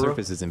flat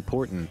surface is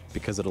important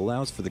because it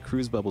allows for the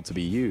cruise bubble to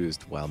be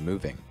used while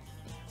moving.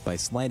 By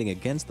sliding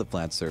against the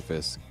flat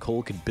surface,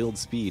 Cole could build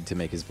speed to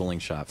make his bowling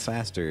shot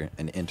faster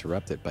and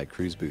interrupt it by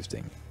cruise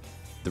boosting.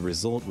 The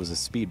result was a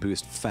speed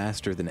boost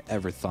faster than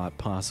ever thought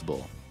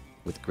possible,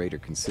 with greater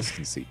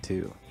consistency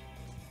too.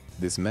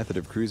 This method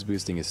of cruise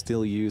boosting is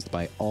still used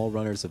by all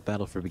runners of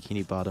Battle for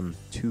Bikini Bottom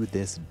to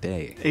this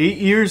day. 8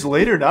 years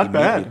later, not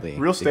bad.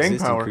 Real staying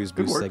existing power. cruise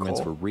Good boost work, segments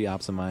Cole. were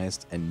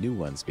re-optimized and new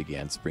ones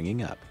began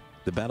springing up.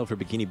 The Battle for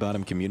Bikini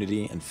Bottom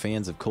community and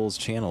fans of Cole's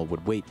channel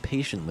would wait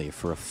patiently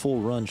for a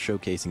full run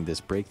showcasing this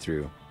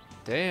breakthrough.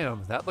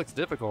 Damn, that looks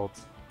difficult.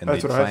 And they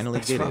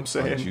finally did it on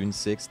June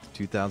 6th,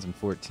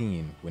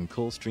 2014, when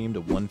Cole streamed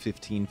a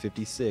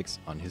 1:15:56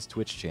 on his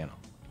Twitch channel.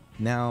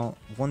 Now,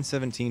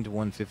 1:17 to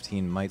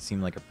 1:15 might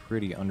seem like a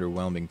pretty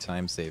underwhelming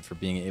time save for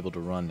being able to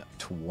run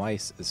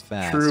twice as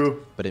fast,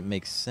 True. but it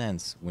makes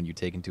sense when you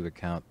take into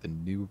account the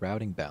new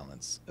routing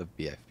balance of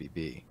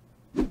BFBB.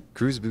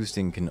 Cruise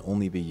boosting can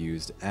only be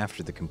used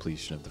after the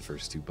completion of the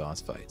first 2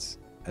 boss fights.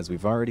 As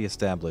we've already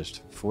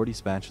established, 40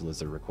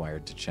 spatulas are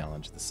required to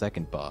challenge the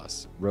second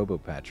boss,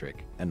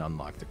 Robo-Patrick, and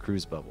unlock the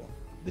cruise bubble,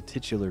 the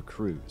titular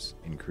cruise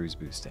in cruise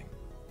boosting.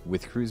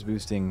 With cruise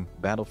boosting,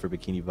 Battle for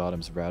Bikini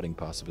Bottom's routing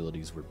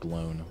possibilities were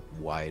blown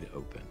wide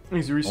open.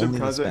 Only the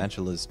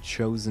spatulas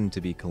chosen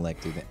to be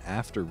collected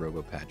after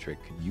Robo-Patrick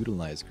could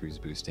utilize cruise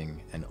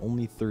boosting, and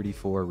only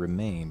 34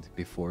 remained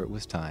before it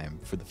was time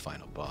for the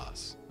final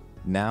boss.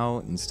 Now,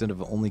 instead of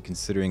only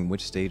considering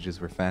which stages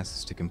were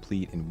fastest to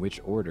complete in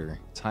which order,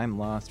 time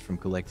lost from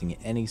collecting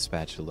any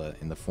spatula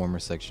in the former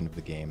section of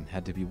the game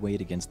had to be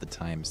weighed against the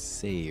time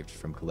saved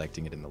from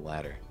collecting it in the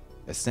latter.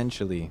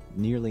 Essentially,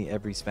 nearly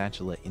every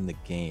spatula in the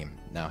game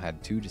now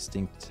had 2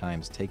 distinct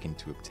times taken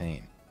to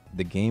obtain.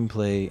 The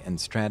gameplay and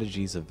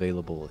strategies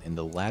available in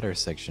the latter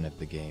section of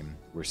the game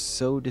were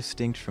so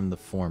distinct from the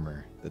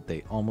former that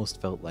they almost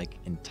felt like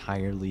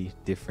entirely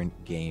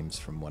different games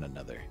from one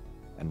another,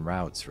 and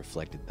routes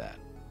reflected that.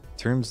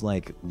 Terms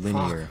like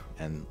linear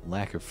and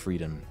lack of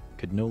freedom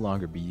could no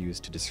longer be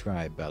used to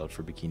describe Battle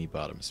for Bikini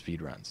Bottom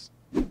speedruns.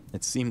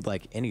 It seemed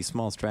like any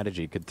small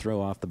strategy could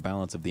throw off the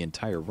balance of the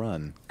entire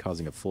run,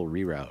 causing a full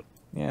reroute.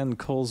 And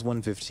Cole's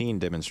 1:15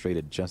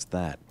 demonstrated just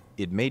that.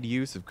 It made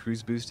use of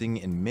cruise boosting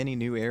in many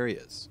new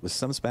areas, with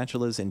some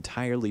spatulas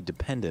entirely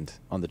dependent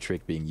on the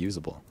trick being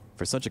usable.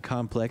 For such a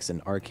complex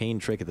and arcane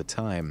trick at the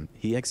time,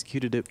 he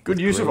executed it with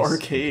use of grace and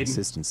arcade.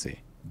 consistency.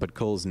 But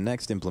Cole's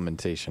next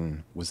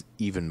implementation was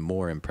even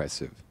more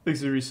impressive.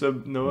 Thanks for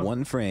resub, Noah.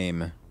 1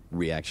 frame,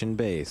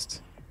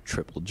 reaction-based,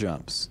 triple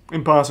jumps.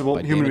 Impossible.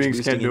 By Human damage beings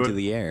can't boosting do into it.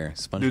 the air,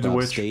 Dude's a SpongeBob's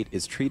witch. state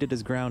is treated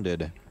as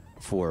grounded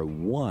for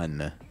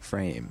 1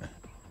 frame.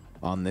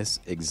 On this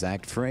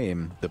exact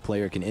frame, the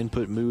player can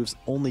input moves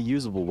only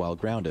usable while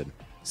grounded,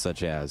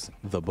 such as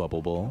the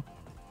Bubble Bowl,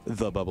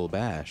 the Bubble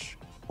Bash,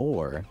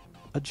 or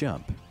a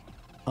jump.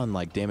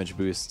 Unlike damage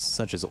boosts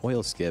such as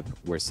Oil Skip,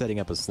 where setting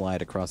up a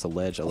slide across a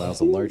ledge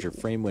allows a larger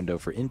frame window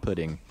for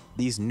inputting,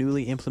 these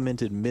newly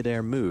implemented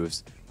mid-air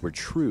moves were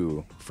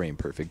true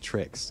frame-perfect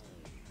tricks.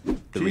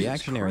 The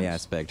reactionary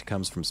aspect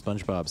comes from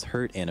SpongeBob's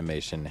hurt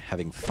animation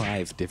having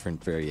 5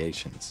 different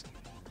variations.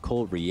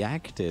 Cole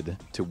reacted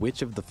to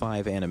which of the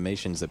 5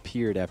 animations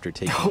appeared after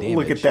taking damage.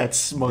 Look at that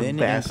smug then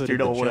bastard.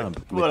 inputted Oh, the what a-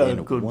 jump what a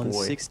within good boy.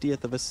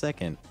 1/60th of a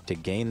second to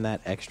gain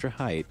that extra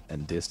height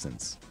and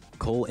distance.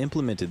 Cole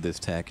implemented this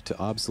tech to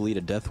obsolete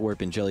a death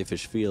warp in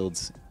Jellyfish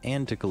Fields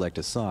and to collect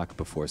a sock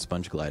before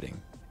sponge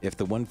gliding. If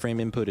the 1 frame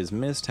input is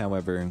missed,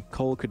 however,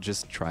 Cole could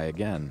just try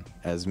again,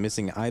 as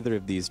missing either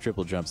of these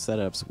triple jump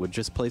setups would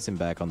just place him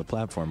back on the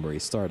platform where he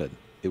started.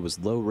 It was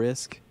low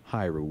risk,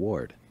 high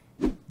reward.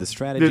 The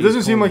strategy It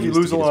doesn't seem Cole like you used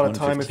to lose a get lot his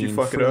of time if you 1:15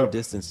 fuck it further up.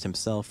 distanced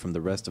himself from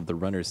the rest of the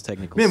runner's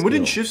technical Man, when did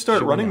skill, Shift start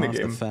showing running the off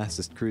game? the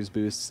fastest cruise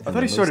boosts I and thought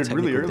the he started most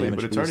really technical early, but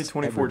damage it's already boosts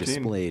ever 2014.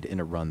 displayed in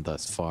a run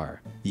thus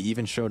far. He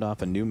even showed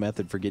off a new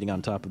method for getting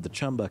on top of the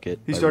chum bucket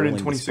He by started in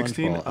rolling the sponge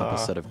 2016? ball up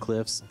a set of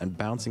cliffs and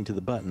bouncing to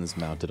the buttons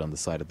mounted on the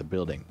side of the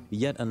building.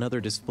 Yet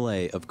another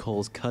display of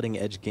Cole's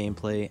cutting-edge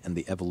gameplay and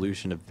the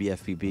evolution of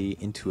BFBB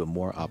into a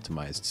more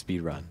optimized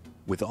speedrun.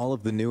 With all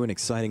of the new and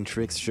exciting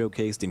tricks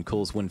showcased in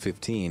Cole's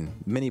 1:15,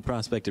 many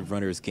prospective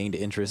runners gained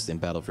interest in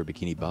Battle for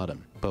Bikini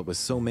Bottom. But with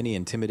so many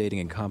intimidating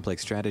and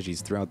complex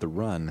strategies throughout the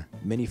run,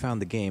 many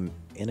found the game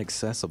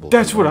inaccessible.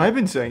 That's what I've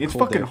been saying. It's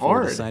Cole fucking therefore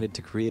hard. decided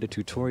to create a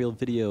tutorial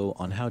video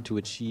on how to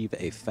achieve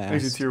a Thanks to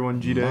fast, Tier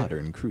 1 G-Day.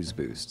 modern cruise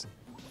boost.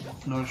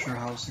 Not sure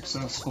how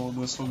successful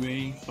this will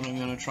be, but I'm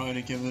gonna try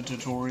to give the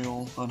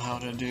tutorial on how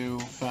to do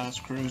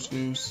fast cruise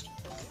boost.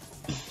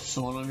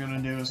 So what I'm gonna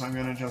do is I'm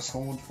gonna just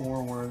hold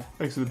forward,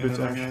 Thanks to the and bits,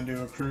 then I'm Ash. gonna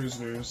do a cruise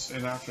boost,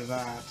 and after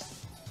that,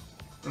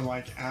 or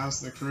like as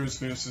the cruise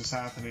boost is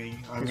happening,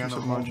 I'm gonna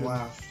hold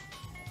left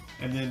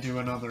and then do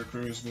another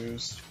cruise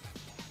boost.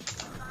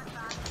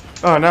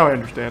 Oh, now I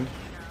understand.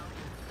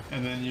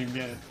 And then you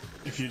get,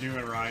 if you do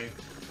it right,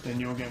 then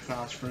you'll get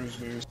fast cruise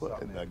boost.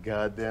 What in the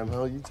goddamn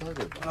hell are you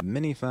talking about?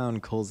 Many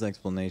found Cole's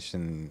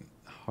explanation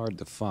hard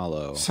to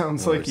follow.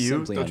 Sounds or like you.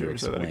 simply Don't you ever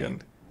say that underexplained.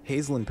 again.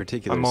 Hazel in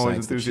particular I'm always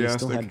cites that she still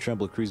enthusiastic. had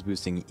trouble cruise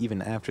boosting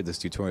even after this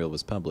tutorial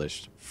was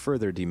published,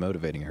 further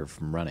demotivating her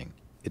from running.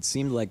 It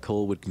seemed like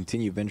Cole would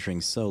continue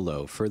venturing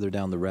solo further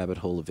down the rabbit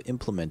hole of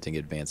implementing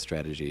advanced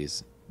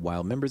strategies,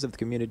 while members of the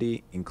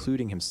community,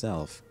 including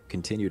himself,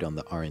 continued on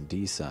the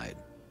R&D side.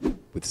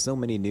 With so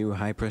many new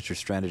high-pressure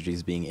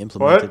strategies being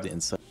implemented in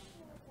such...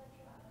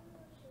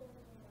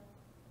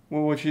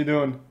 Well, what's she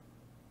doing?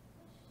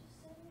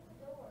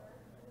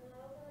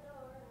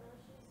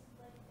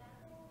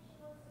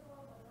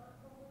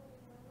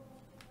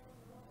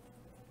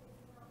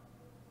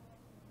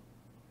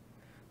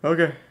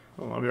 Okay,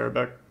 well, I'll be right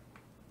back.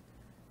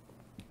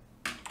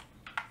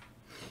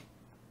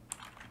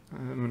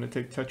 I'm gonna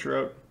take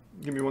Tetra out.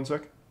 Give me 1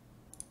 sec.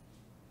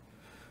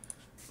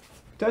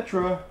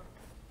 Tetra,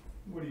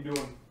 what are you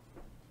doing?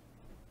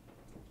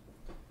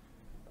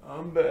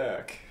 I'm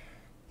back.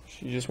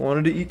 She just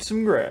wanted to eat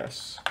some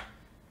grass.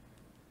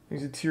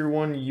 There's a tier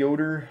 1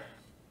 Yoder.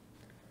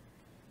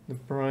 The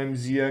Prime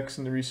ZX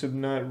and the Resub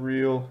Not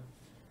Real.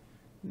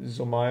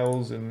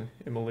 Zomiles and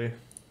Emily.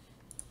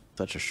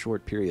 Such a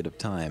short period of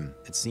time,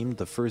 it seemed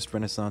the first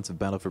renaissance of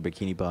Battle for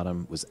Bikini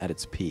Bottom was at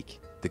its peak.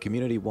 The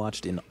community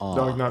watched in awe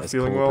Dog not as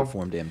feeling Cole well?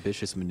 performed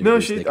ambitious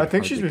maneuvers. No, I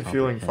think she's been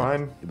feeling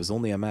fine. It was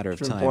only a matter of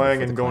She's been time. playing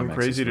before and the going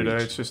climax crazy was today.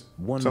 reached. It's just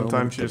One sometimes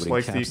moment she that just would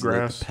likes to eat encapsulate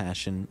grass. the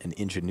passion and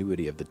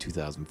ingenuity of the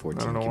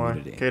 2014 I don't know why.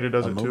 community. Kata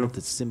does a it moment too.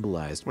 that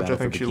symbolized Which I Battle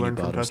think for she Bikini learned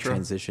from Bottom's Tetra.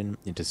 transition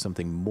into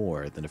something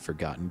more than a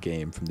forgotten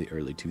game from the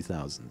early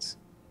 2000s.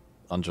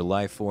 On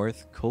July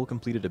 4th, Cole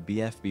completed a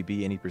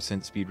BFBB any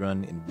percent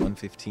speedrun in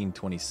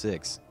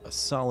 1:15:26, a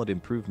solid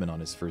improvement on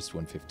his first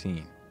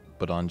 1:15.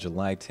 But on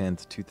July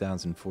 10th,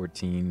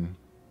 2014,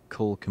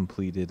 Cole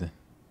completed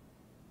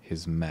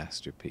his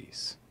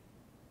masterpiece.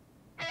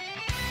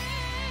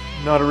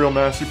 Not a real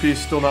masterpiece,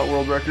 still not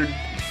world record.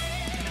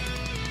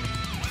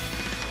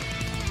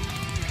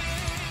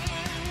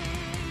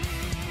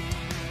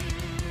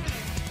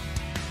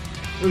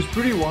 It was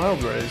pretty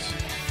wild, Raze.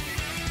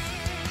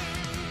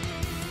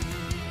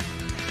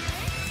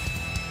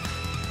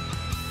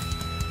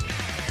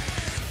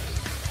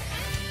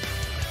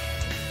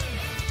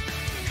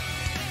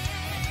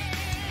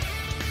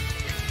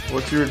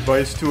 What's your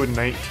advice to a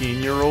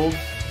 19-year-old?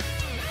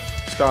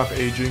 Stop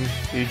aging.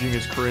 Aging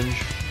is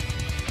cringe.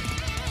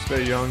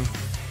 Stay young.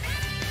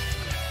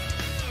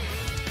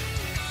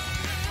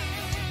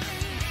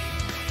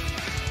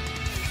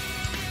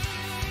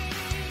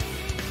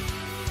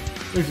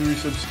 Thanks for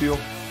resub Steel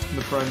and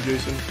the Prime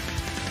Jason.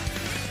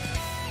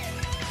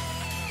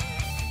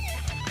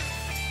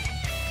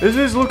 This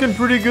is looking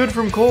pretty good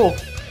from Cole.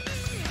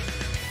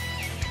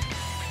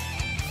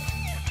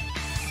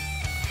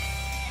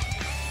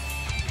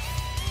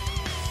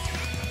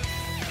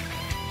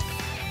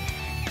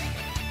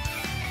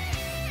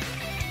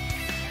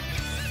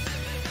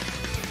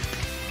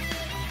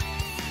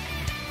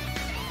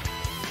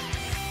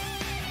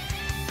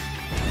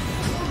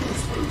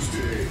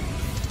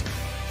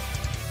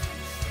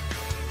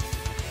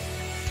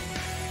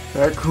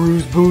 That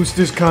cruise boost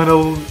is kind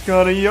of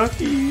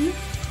yucky.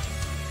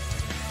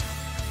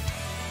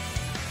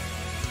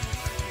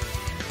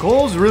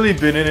 Cole's really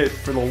been in it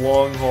for the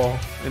long haul.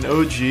 An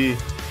OG.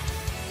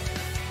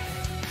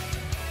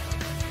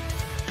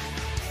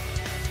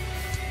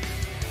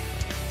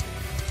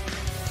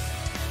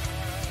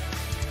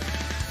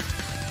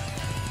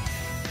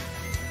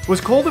 Was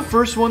Cole the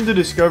first one to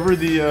discover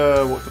the,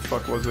 what the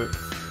fuck was it?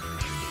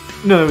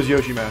 No, it was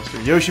Yoshi Master.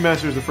 Yoshi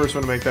Master was the first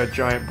one to make that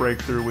giant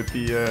breakthrough with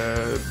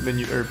the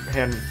menu or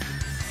hand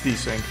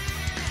desync.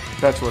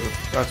 That's what the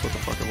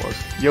fuck it was.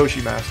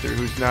 Yoshi Master,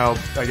 who's now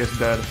I guess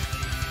dead.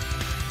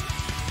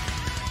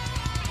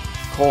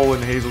 Cole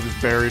and Hazel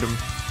just buried him.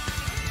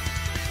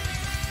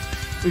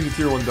 He's a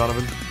tier 1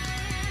 Donovan.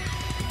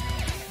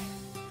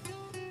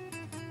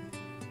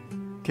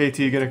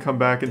 KT gonna come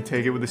back and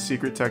take it with a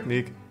secret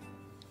technique.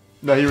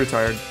 No, he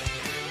retired.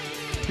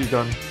 He's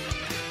done.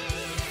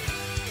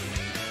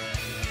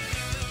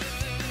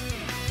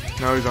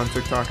 Now he's on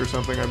TikTok or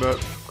something, I bet.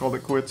 Called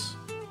it quits.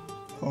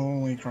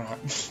 Holy crap.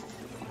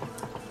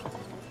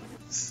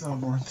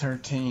 Stillborn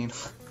 13.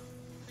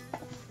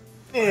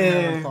 I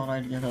never thought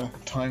I'd get a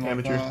time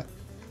like that.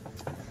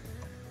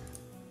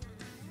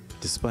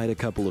 Despite a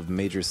couple of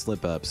major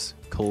slip-ups,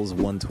 Cole's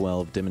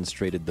 112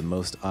 demonstrated the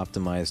most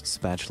optimized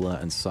spatula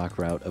and sock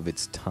route of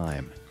its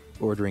time,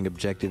 ordering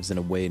objectives in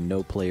a way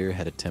no player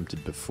had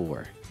attempted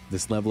before.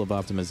 This level of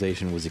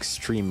optimization was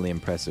extremely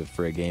impressive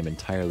for a game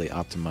entirely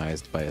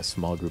optimized by a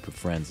small group of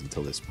friends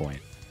until this point.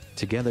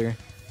 Together,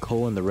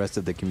 Cole and the rest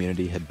of the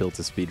community had built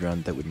a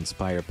speedrun that would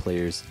inspire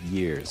players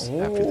years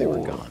after they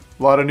were gone.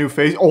 A lot of new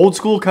face. Old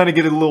school kind of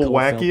get a little Cole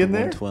wacky felt in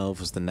there. 112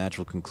 was the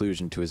natural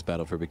conclusion to his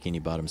Battle for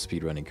Bikini Bottom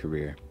speedrunning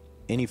career.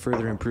 Any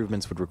further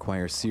improvements would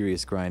require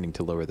serious grinding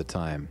to lower the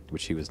time,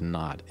 which he was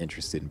not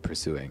interested in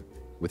pursuing.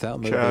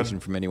 Without motivation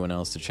from anyone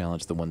else to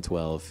challenge the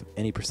 112,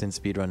 any percent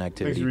speedrun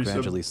activity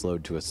gradually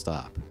slowed to a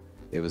stop.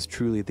 It was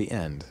truly the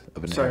end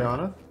of an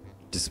era.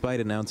 Despite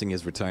announcing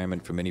his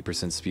retirement from any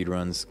percent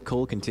speedruns,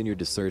 Cole continued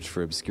to search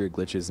for obscure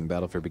glitches in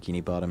Battle for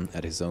Bikini Bottom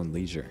at his own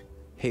leisure.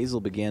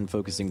 Hazel began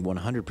focusing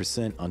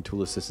 100% on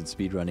tool-assisted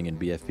speedrunning in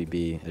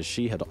BFBB, as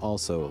she had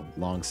also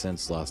long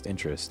since lost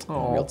interest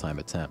in real-time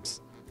attempts.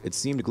 It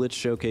seemed glitch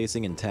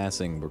showcasing and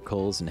tassing were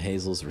Cole's and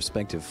Hazel's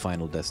respective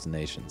final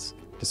destinations.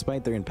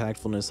 Despite their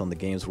impactfulness on the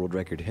game's world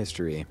record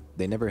history,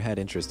 they never had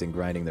interest in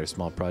grinding their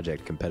small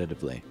project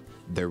competitively.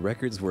 Their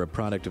records were a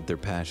product of their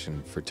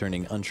passion for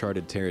turning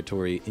uncharted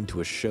territory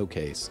into a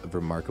showcase of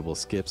remarkable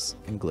skips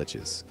and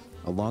glitches.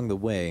 Along the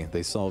way,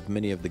 they solved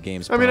many of the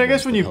game's problems. I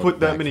guess when you put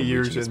that many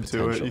years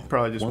into it, you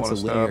probably just want to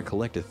stop. Once a linear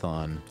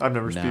collectathon, I've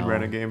never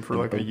speedrun a game for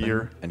like a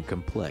year. And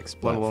complex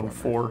let alone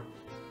 4.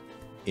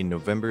 In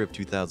November of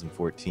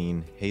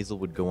 2014, Hazel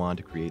would go on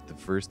to create the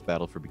first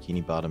Battle for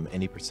Bikini Bottom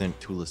any percent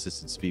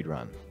tool-assisted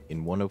speedrun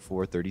in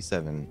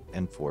 104.37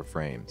 and 4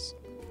 frames.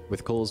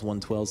 With Cole's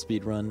 112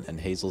 speedrun and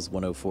Hazel's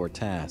 104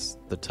 task,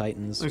 the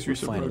Titans were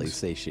finally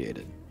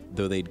satiated.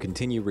 Though they'd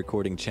continue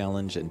recording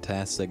challenge and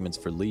task segments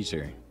for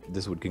leisure,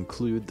 this would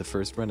conclude the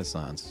first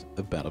renaissance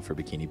of Battle for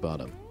Bikini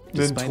Bottom.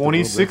 Then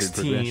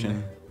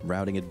 2016,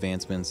 routing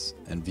advancements,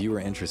 and viewer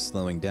interest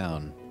slowing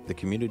down, the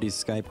community's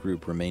Skype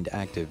group remained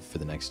active for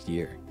the next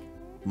year.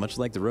 Much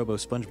like the Robo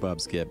Spongebob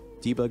skip,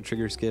 debug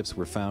trigger skips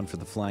were found for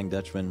the Flying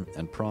Dutchman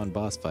and Prawn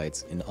boss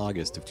fights in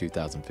August of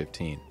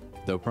 2015.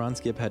 Though Prawn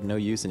skip had no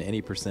use in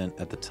any percent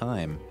at the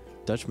time,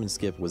 Dutchman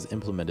skip was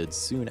implemented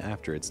soon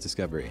after its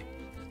discovery.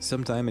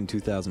 Sometime in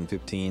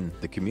 2015,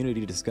 the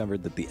community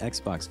discovered that the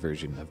Xbox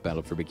version of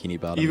Battle for Bikini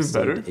Bottom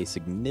saved a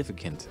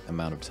significant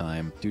amount of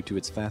time due to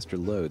its faster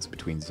loads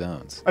between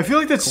zones. I feel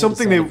like that's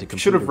something they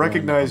should have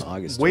recognized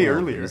way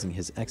earlier. Using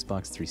his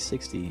Xbox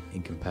 360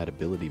 in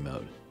compatibility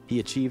mode. He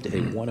achieved a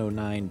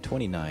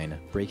 109.29,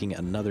 breaking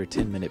another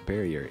 10-minute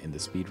barrier in the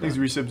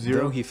speedrun.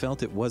 Though he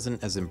felt it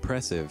wasn't as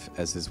impressive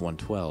as his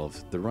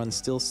 112, the run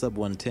still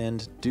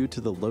sub-110 due to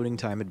the loading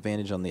time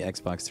advantage on the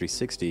Xbox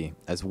 360,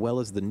 as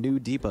well as the new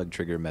debug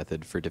trigger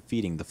method for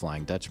defeating the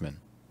Flying Dutchman.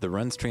 The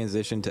run's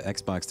transition to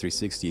Xbox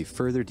 360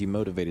 further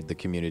demotivated the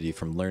community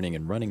from learning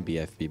and running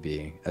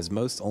BFBB, as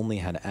most only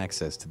had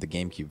access to the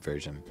GameCube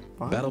version.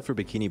 Battle for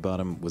Bikini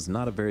Bottom was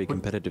not a very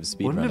competitive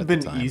speedrun at the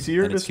time,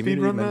 and its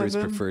community members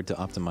preferred to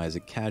optimize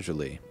it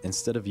casually,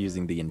 instead of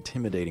using the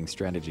intimidating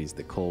strategies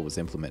that Cole was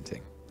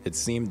implementing. It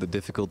seemed the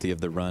difficulty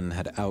of the run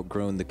had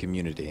outgrown the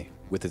community,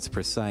 with its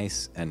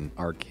precise and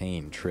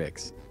arcane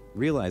tricks.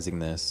 Realizing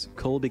this,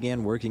 Cole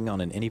began working on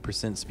an any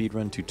percent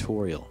speedrun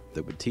tutorial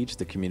that would teach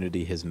the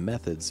community his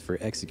methods for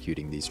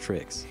executing these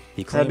tricks.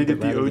 He claimed that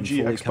rather than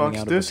fully coming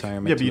out of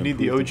retirement yeah, but you need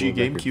the OG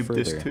GameCube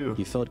disc too.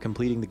 He felt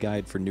completing the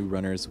guide for new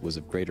runners was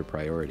of greater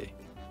priority.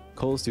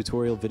 Cole's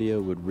tutorial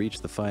video would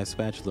reach the 5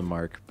 spatula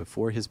mark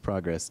before his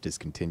progress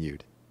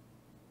discontinued.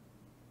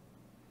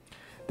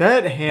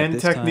 That hand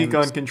technique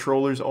on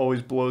controllers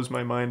always blows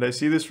my mind. I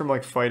see this from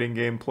like fighting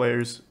game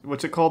players.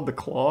 What's it called? The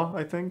claw,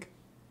 I think?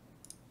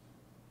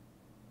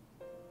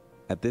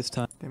 At this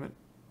time,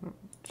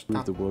 to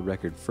move the world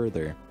record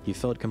further, he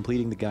felt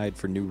completing the guide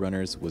for new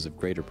runners was of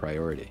greater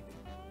priority.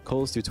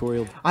 Cole's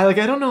tutorial... I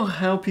don't know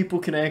how people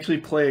can actually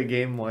play a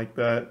game like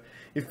that.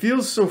 It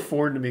feels so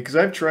foreign to me, because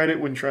I've tried it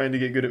when trying to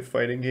get good at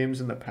fighting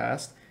games in the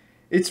past.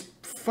 It's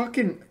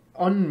fucking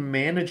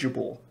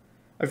unmanageable.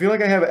 I feel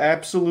like I have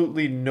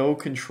absolutely no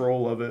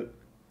control of it.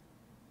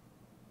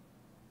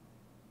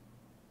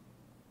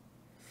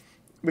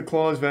 The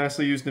claw is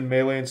vastly used in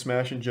Melee and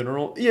Smash in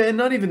general. Yeah, and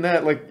not even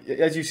that, like,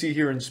 as you see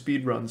here in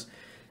speedruns.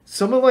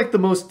 Some of, like, the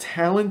most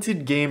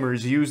talented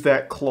gamers use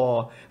that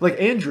claw. Like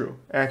Andrew,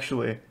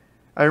 actually.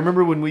 I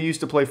remember when we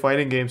used to play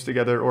fighting games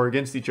together or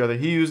against each other,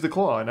 he used the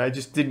claw, and I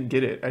just didn't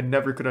get it. I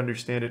never could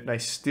understand it, and I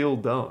still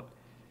don't.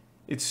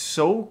 It's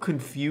so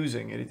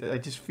confusing. I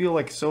just feel,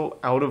 like, so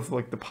out of,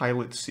 like, the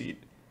pilot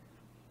seat.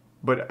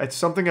 But it's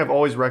something I've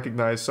always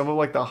recognized. Some of,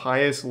 like, the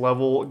highest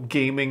level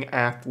gaming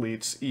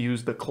athletes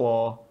use the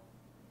claw.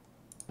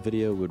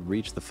 Video would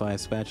reach the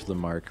 5 spatula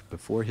mark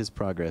before his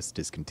progress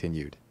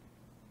discontinued.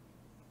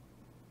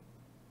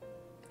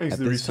 At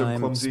this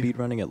time,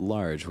 speedrunning at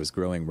large was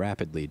growing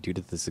rapidly due to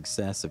the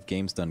success of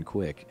Games Done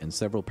Quick and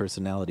several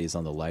personalities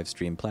on the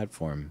livestream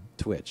platform,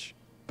 Twitch.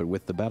 But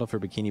with the Battle for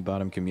Bikini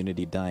Bottom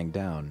community dying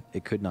down,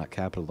 it could not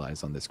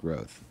capitalize on this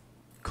growth.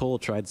 Cole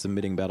tried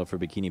submitting Battle for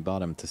Bikini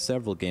Bottom to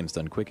several Games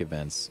Done Quick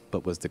events,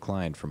 but was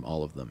declined from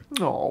all of them.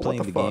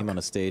 Playing the game on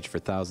a stage for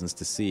thousands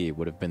to see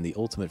would have been the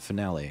ultimate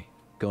finale,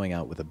 going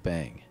out with a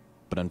bang.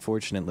 But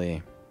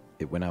unfortunately,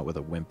 it went out with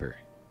a whimper.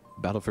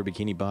 Battle for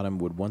Bikini Bottom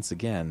would once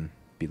again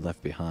be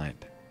left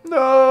behind.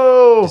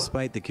 No!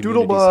 Despite the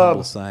community's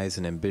humble size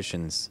and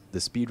ambitions, the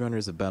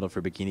speedrunners of Battle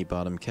for Bikini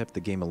Bottom kept the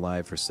game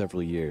alive for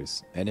several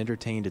years and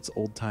entertained its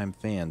old-time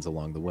fans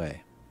along the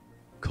way.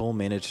 Cole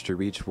managed to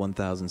reach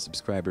 1,000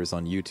 subscribers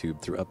on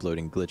YouTube through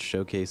uploading glitch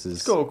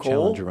showcases,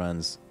 challenge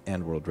runs,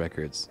 and world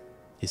records.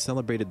 He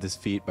celebrated this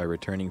feat by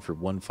returning for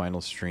one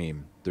final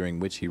stream, during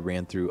which he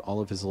ran through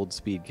all of his old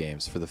speed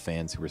games for the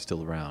fans who were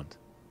still around.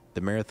 The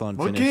marathon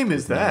What finished game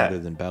is with none that? other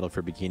than Battle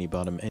for Bikini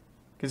Bottom.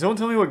 Can someone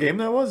tell me what game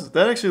that was?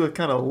 That actually looked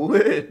kind of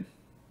lit.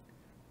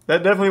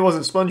 That definitely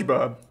wasn't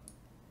SpongeBob.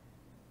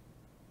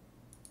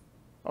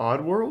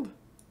 Oddworld?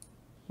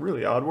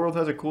 Really, Oddworld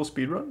has a cool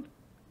speedrun?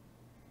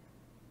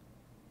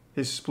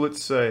 His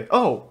splits say...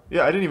 Oh!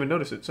 Yeah, I didn't even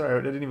notice it. Sorry,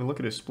 I didn't even look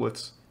at his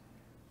splits.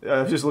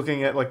 I was just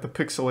looking at, like, the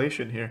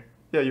pixelation here.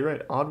 Yeah, you're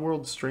right.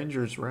 Oddworld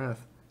Stranger's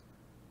Wrath.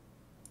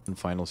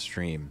 Final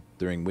stream,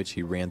 during which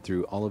he ran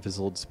through all of his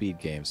old speed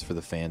games for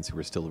the fans who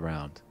were still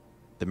around.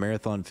 The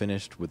marathon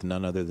finished with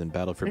none other than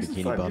Battle for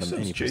Bikini Bottom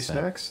any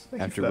percent,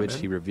 after which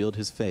he revealed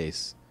his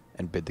face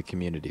and bid the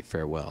community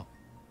farewell.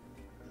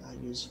 I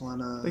just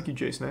want to Thank you,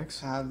 J-Snacks.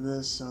 have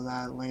this so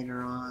that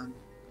later on,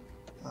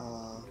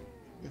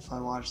 if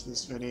I watch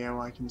this video,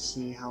 I can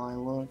see how I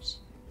looked,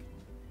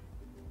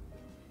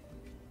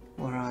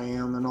 where I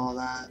am and all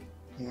that.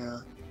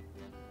 Yeah.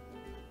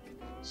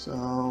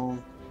 So,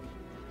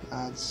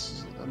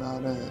 that's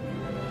about it.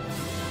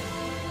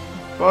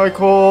 Bye,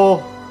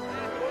 Cole!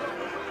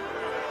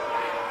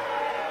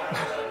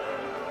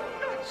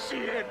 That's the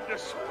end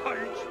of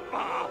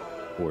SpongeBob.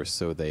 Or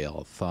so they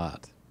all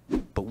thought.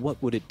 But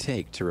what would it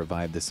take to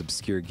revive this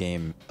obscure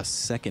game a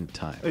second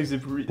time? What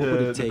would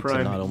it take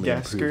to not only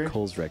improve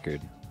Cole's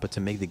record, but to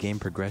make the game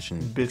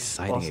progression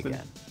exciting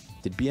again?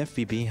 Did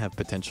BFBB have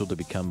potential to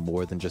become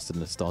more than just a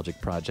nostalgic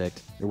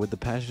project, or would the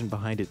passion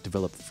behind it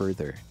develop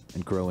further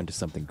and grow into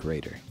something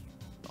greater?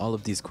 All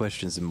of these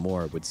questions and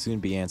more would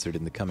soon be answered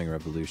in the coming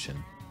revolution,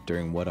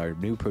 during what our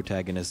new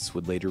protagonists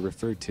would later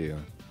refer to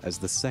as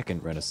the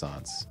second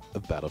renaissance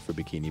of Battle for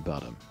Bikini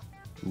Bottom.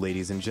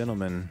 Ladies and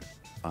gentlemen,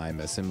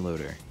 I'm SM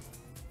Loader.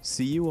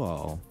 See you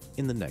all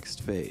in the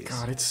next phase.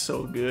 God, it's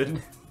so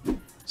good.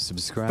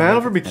 Subscribe.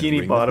 Battle for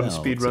Bikini Bottom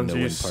speedruns are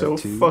just so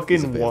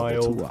fucking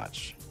wild.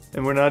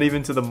 And we're not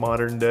even to the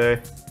modern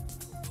day.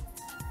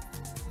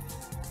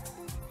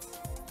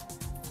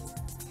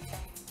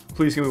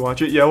 Please, can we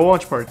watch it? Yeah, we'll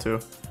watch part 2.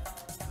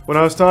 When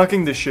I was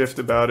talking to Shift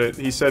about it,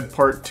 he said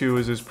part 2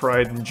 is his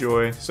pride and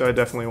joy, so I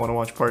definitely want to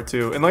watch part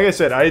 2. And like I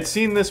said, I had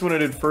seen this when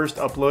it had first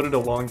uploaded a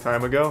long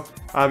time ago.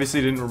 Obviously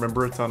didn't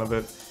remember a ton of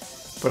it.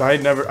 But I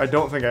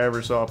don't think I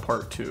ever saw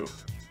part 2.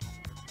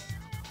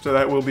 So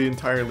that will be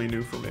entirely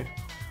new for me.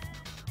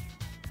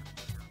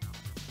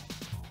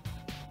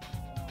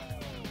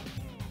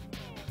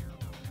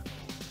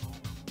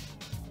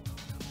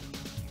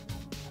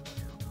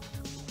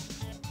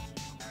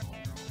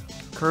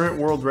 Current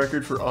world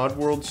record for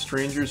Oddworld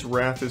Stranger's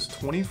Wrath is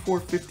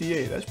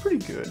 24:58. That's pretty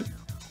good.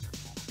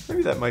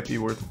 Maybe that might be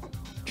worth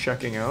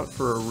checking out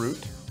for a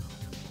route.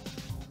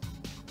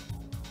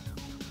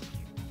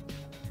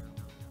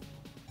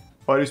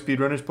 Why do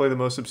speedrunners play the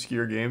most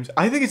obscure games?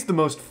 I think it's the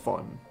most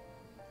fun.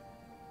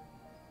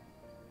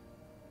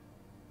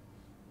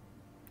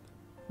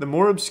 The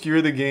more obscure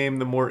the game,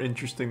 the more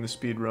interesting the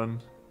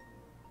speedrun.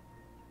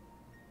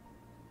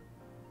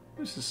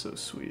 This is so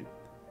sweet.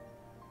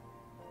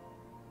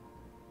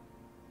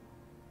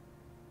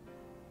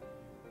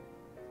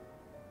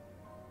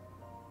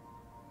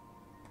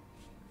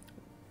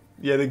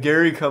 Yeah, the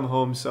Gary Come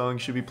Home song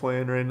should be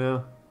playing right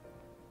now.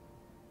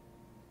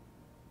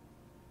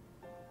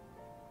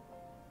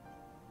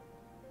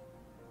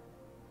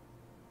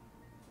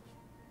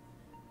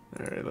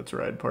 Alright, let's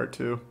ride part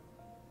 2.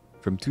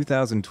 From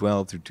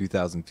 2012 through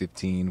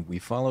 2015, we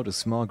followed a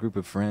small group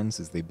of friends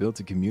as they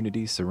built a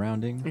community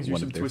surrounding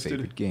one of their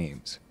favorite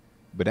games.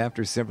 But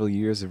after several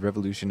years of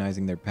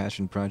revolutionizing their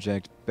passion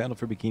project, Battle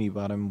for Bikini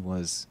Bottom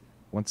was,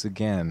 once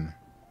again,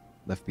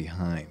 left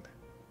behind.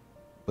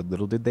 But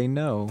little did they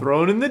know,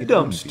 thrown in the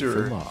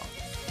dumpster,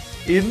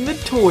 in the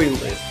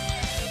toilet.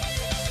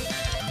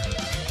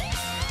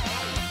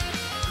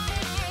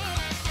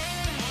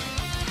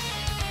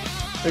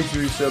 Thanks for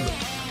resub,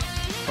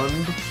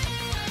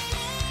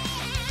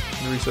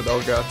 resub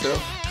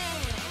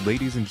Elgato.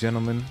 Ladies and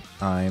gentlemen,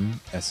 I'm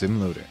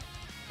SM Loader,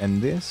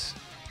 and this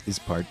is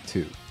part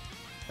 2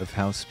 of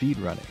how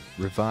speedrunning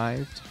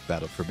revived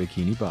Battle for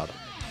Bikini Bottom.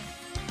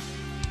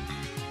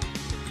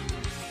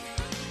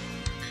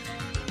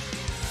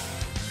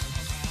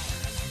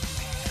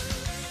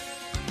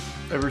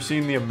 Ever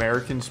seen the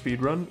American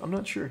speedrun? I'm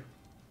not sure.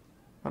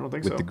 I don't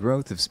think so. With the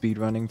growth of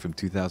speedrunning from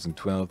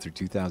 2012 through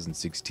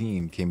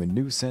 2016 came a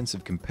new sense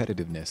of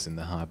competitiveness in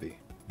the hobby.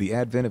 The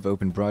advent of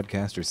open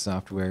broadcaster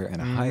software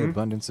and a high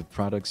abundance of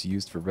products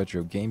used for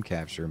retro game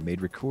capture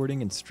made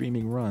recording and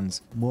streaming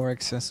runs more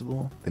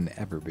accessible than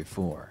ever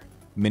before.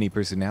 Many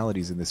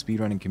personalities in the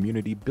speedrunning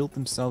community built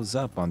themselves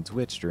up on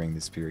Twitch during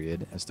this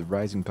period, as the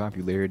rising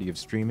popularity of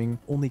streaming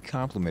only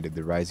complemented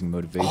the rising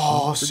motivation.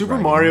 Oh, Super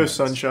Mario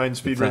Sunshine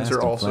speedruns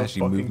are also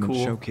fucking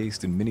cool.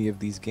 Showcased in many of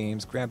these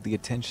games grabbed the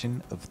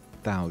attention of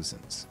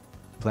thousands.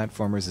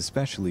 Platformers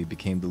especially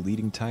became the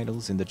leading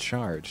titles in the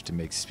charge to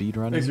make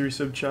speedrunning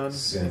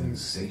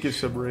sensation. Give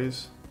sub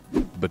raise.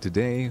 But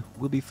today,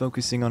 we'll be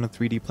focusing on a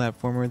 3D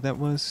platformer that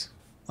was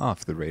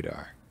off the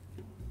radar.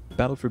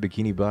 Battle for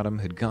Bikini Bottom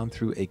had gone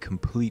through a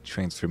complete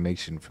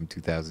transformation from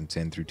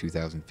 2010 through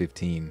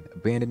 2015,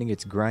 abandoning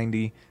its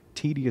grindy,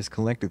 tedious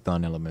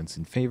collectathon elements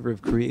in favor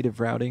of creative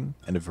routing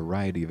and a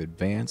variety of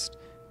advanced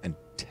and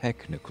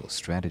technical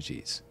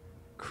strategies.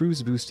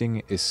 Cruise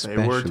boosting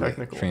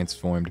especially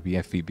transformed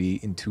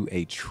BFBB into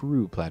a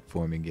true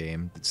platforming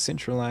game that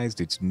centralized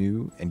its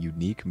new and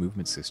unique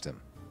movement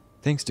system.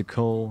 Thanks to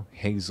Cole,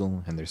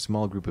 Hazel, and their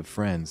small group of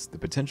friends, the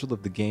potential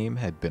of the game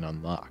had been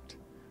unlocked.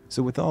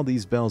 So with all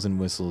these bells and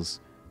whistles,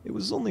 it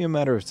was only a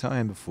matter of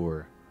time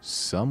before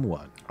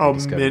someone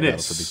discovered Battle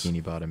for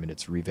Bikini Bottom in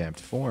its revamped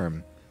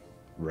form,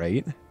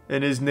 right?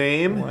 And his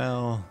name?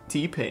 Well,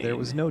 T-Pain. There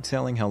was no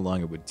telling how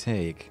long it would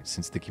take,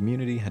 since the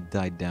community had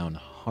died down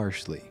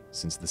harshly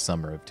since the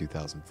summer of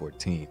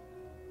 2014.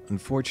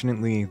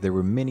 Unfortunately, there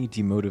were many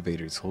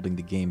demotivators holding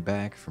the game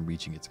back from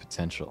reaching its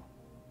potential.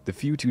 The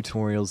few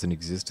tutorials in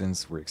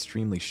existence were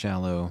extremely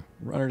shallow,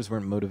 runners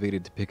weren't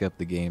motivated to pick up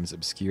the game's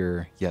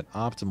obscure yet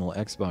optimal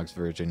Xbox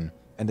version,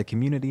 and the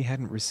community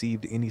hadn't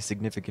received any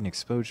significant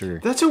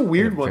exposure. That's a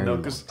weird one though,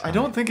 because I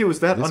don't think it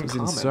was that uncommon. This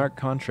was in stark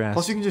contrast.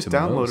 Plus, you can just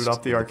download it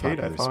off the arcade.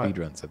 I thought.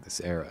 Speedruns of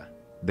this era.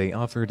 They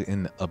offered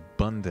an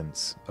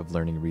abundance of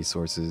learning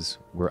resources,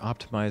 were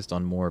optimized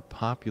on more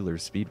popular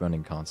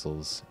speedrunning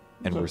consoles,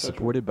 and were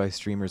supported by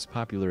streamers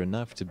popular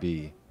enough to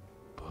be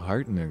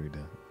partnered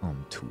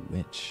on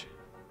Twitch.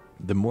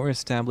 The more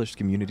established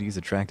communities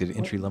attracted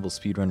entry-level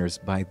speedrunners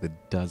by the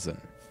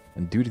dozen,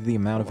 and due to the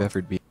amount of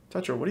effort being...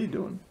 Tetra, what are you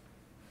doing?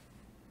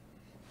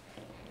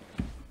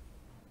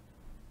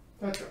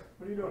 Tetra,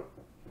 what are you doing?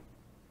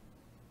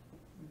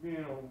 You're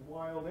being a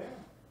wild animal.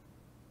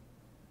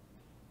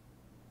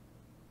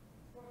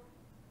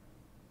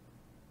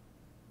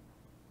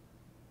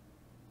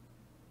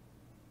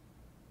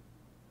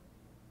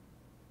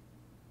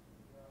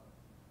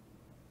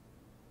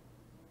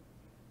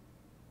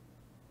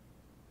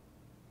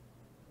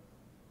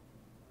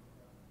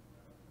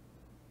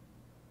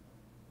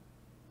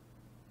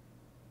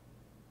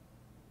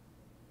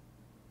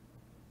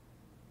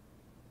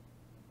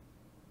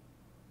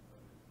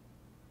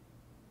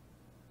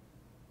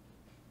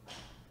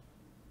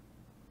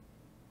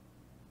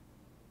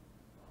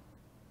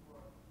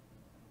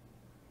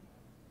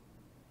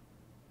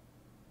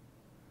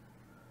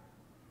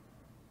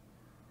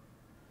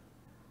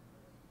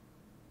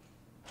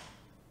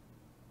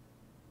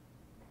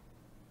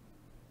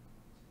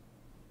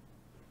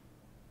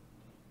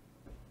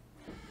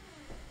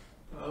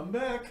 I'm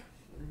back.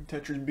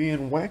 Tetra's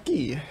being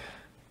wacky.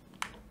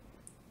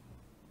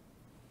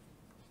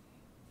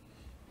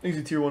 Thanks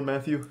to Tier 1,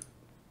 Matthew.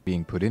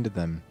 Being put into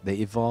them, they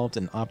evolved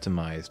and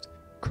optimized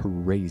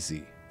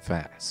crazy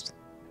fast.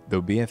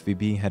 Though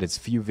BFBB had its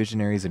few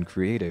visionaries and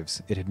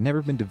creatives, it had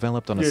never been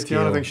developed on a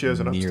scale I think she has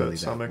an nearly upset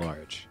stomach. that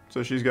large.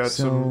 So she's got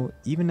some...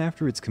 even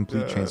after its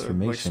complete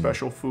transformation, like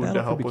special food Battle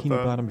to help for with Bikini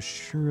that. Bottom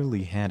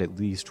surely had at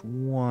least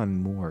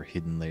one more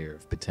hidden layer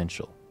of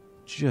potential,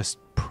 just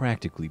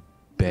practically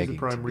begging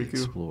to be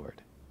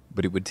explored.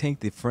 But it would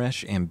take the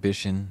fresh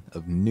ambition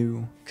of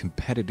new,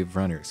 competitive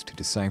runners to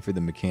decipher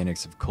the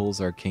mechanics of Cole's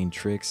arcane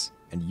tricks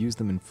and use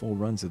them in full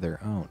runs of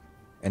their own.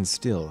 And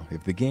still,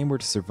 if the game were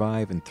to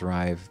survive and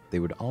thrive, they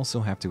would also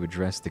have to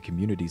address the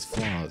community's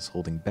flaws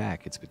holding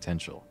back its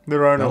potential.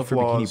 There are no Battle for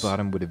flaws. Bikini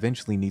Bottom would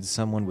eventually need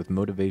someone with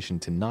motivation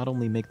to not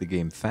only make the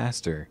game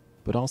faster,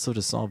 but also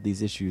to solve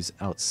these issues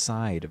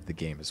outside of the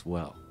game as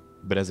well.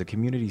 But as a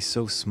community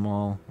so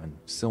small and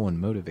so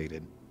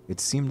unmotivated, it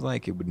seemed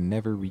like it would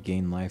never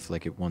regain life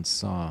like it once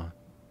saw,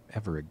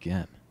 ever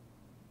again.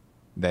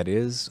 That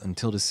is,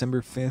 until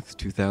December 5th,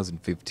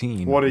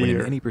 2015, What a when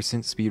year. an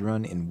 80%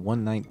 speedrun in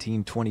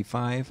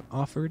 1:19:25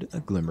 offered a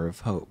glimmer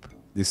of hope.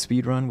 The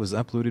speedrun was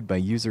uploaded by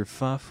user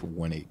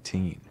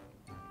Fuff118.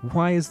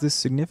 Why is this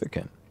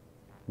significant?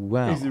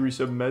 Well, Easy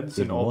reset meds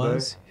it and all day.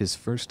 was his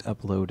first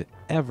upload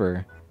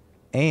ever,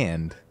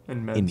 and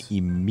an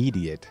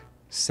immediate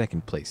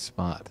second place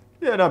spot.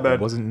 Yeah, not bad. It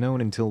wasn't known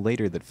until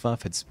later that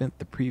Fuff had spent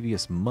the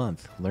previous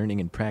month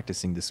learning and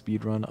practicing the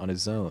speedrun on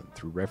his own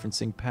through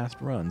referencing past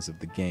runs of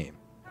the game.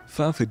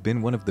 Fuff had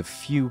been one of the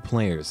few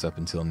players up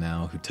until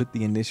now who took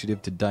the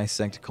initiative to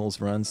dissect Cole's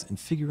runs and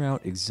figure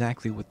out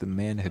exactly what the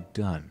man had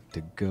done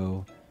to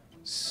go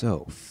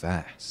so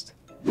fast.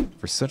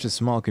 For such a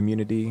small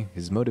community,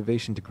 his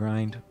motivation to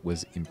grind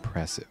was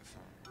impressive.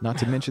 Not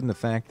to mention the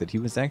fact that he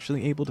was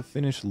actually able to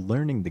finish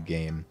learning the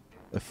game,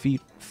 a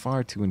feat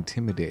far too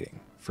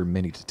intimidating for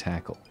many to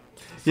tackle.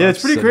 Yeah,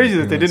 it's pretty Fuff's crazy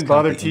sudden that they didn't appearance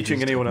bother caught the teaching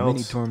interest anyone of many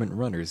else. dormant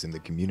runners in the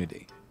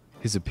community.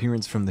 His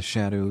appearance from the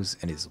shadows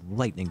and his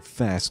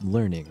lightning-fast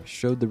learning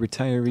showed the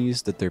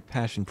retirees that their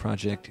passion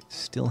project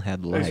still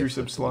had life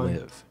resub to slime.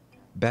 live.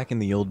 Back in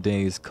the old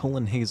days, Cole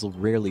and Hazel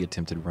rarely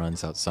attempted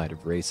runs outside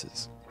of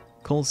races.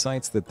 Cole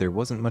cites that there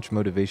wasn't much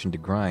motivation to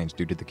grind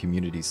due to the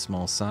community's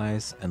small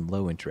size and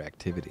low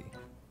interactivity.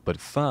 But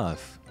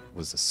Fuff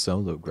was a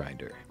solo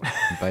grinder,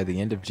 and by the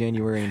end of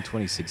January in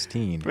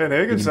 2016, Man,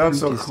 Hagen he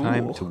sounds improved so his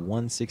time cool. to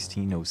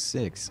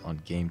 1:16:06 on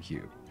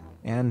GameCube.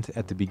 And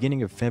at the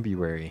beginning of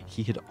February,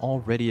 he had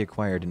already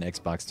acquired an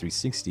Xbox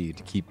 360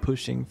 to keep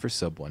pushing for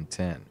sub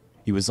 110.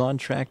 He was on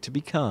track to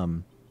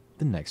become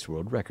the next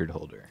world record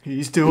holder.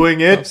 He's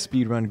doing it! Puff's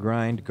speedrun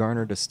grind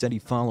garnered a steady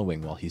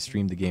following while he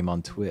streamed the game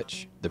on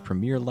Twitch, the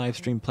premier live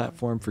stream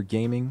platform for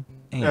gaming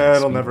and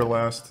it'll never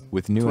last.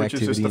 With new Twitch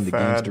activity in the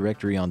game's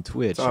directory on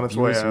Twitch,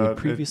 viewers who had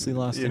previously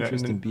lost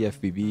interest in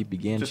BFBB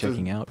began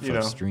checking out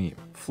Puff's stream.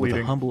 With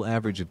a humble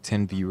average of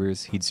 10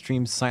 viewers, he'd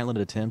streamed silent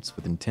attempts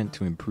with intent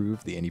to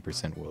improve the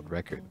 80% world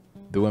record.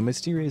 Though a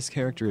mysterious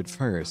character at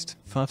first,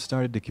 Puff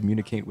started to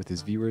communicate with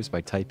his viewers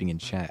by typing in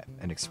chat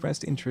and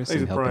expressed interest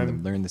in helping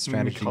them learn the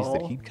strategies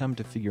that he'd come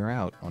to figure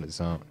out on his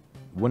own.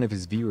 One of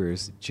his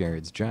viewers,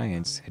 Jared's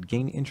Giants, had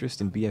gained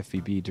interest in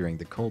BFBB during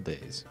the cold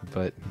days,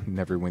 but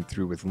never went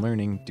through with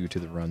learning due to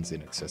the run's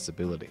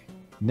inaccessibility.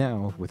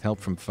 Now, with help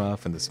from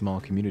Puff and the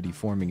small community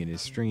forming in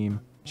his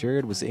stream,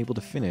 Jared was able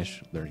to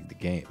finish learning the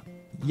game.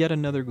 Yet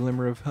another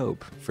glimmer of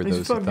hope for those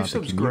who thought the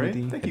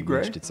community had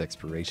reached its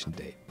expiration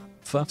date.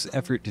 Puff's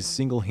effort to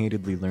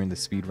single-handedly learn the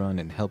speedrun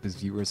and help his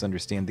viewers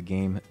understand the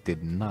game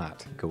did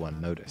not go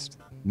unnoticed.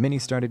 Many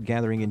started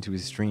gathering into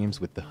his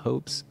streams with the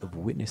hopes of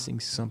witnessing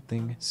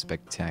something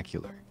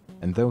spectacular.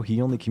 And though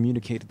he only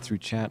communicated through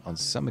chat on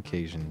some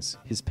occasions,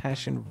 his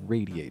passion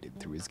radiated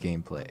through his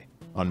gameplay.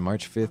 On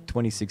March 5th,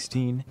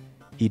 2016,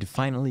 he'd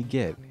finally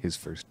get his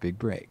first big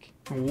break.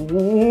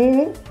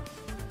 Ooh.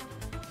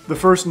 The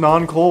first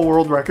non-Cole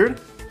world record?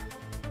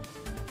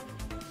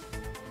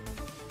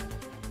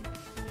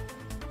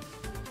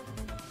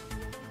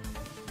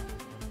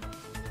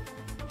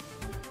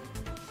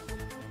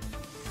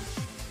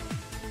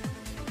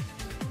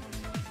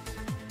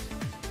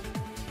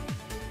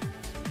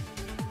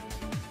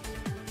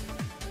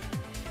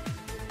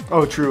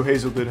 Oh, true.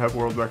 Hazel did have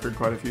world record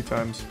quite a few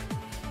times.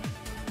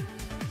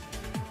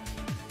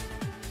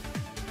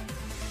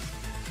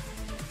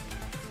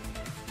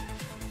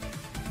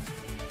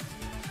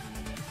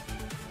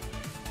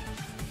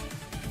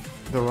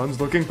 The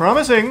run's looking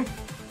promising.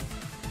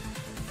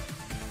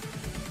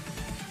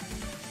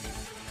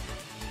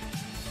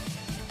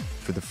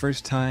 For the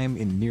first time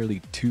in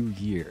nearly 2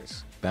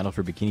 years, Battle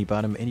for Bikini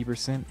Bottom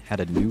 80%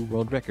 had a new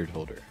world record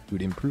holder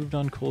who'd improved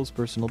on Cole's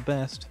personal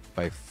best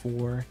by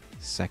 4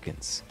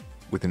 seconds.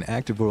 With an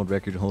active world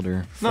record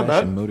holder,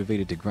 fresh and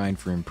motivated to grind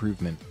for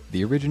improvement,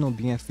 the original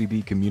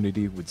BFBB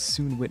community would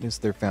soon witness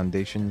their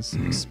foundations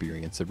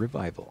experience a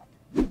revival.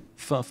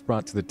 Puff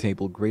brought to the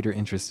table greater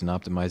interest in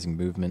optimizing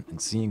movement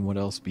and seeing what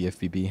else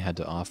BFBB had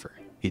to offer.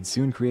 He'd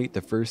soon create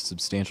the first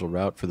substantial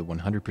route for the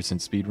 100%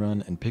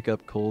 speedrun and pick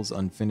up Cole's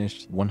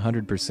unfinished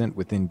 100%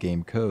 within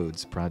game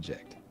codes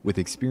project. With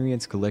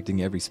experience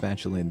collecting every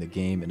spatula in the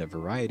game in a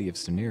variety of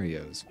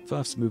scenarios,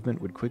 Puff's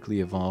movement would quickly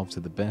evolve to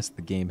the best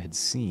the game had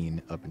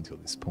seen up until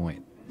this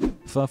point.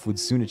 Puff would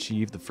soon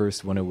achieve the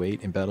first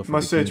 108 in Battle for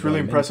Must say it's really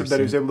impressive that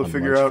he was able to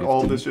figure out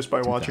all this just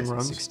by watching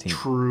runs.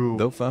 True.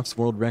 Though Puff's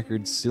world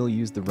record still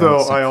used the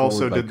Though I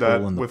also did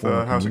that with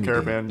House of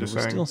Caravan, just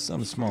saying. Still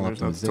some small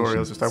There's no optimizations.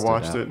 tutorials, just I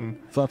watched it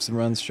and Puff's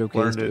runs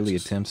showcased early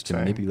attempts to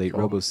manipulate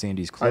Robo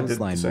Sandy's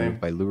clothesline move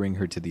by luring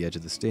her to the edge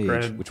of the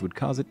stage, which would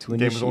cause it to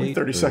initiate. The game was only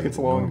 30 seconds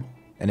long.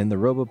 And in the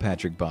Robo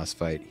Patrick boss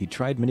fight, he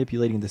tried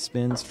manipulating the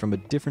spins from a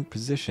different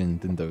position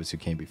than those who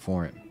came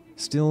before him.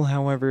 Still,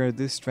 however,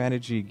 this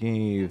strategy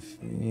gave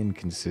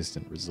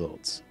inconsistent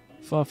results.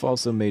 Puff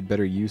also made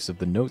better use of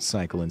the note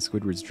cycle in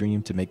Squidward's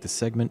Dream to make the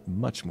segment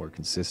much more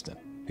consistent.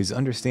 His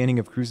understanding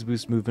of cruise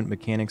boost movement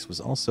mechanics was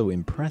also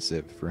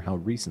impressive for how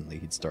recently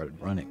he'd started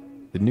running.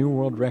 The new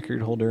world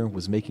record holder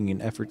was making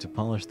an effort to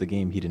polish the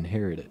game he'd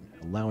inherited,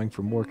 allowing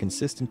for more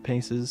consistent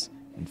paces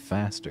and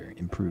faster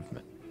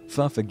improvement.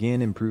 Puff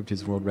again improved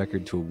his world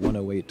record to a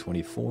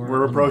 108.24.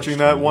 We're approaching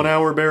that 1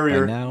 hour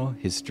barrier. By now,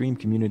 his stream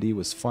community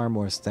was far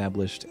more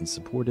established and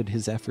supported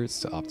his efforts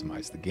to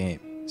optimize the game.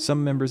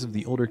 Some members of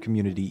the older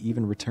community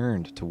even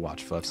returned to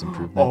watch Puff's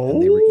improvement,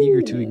 and they were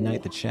eager to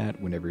ignite the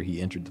chat whenever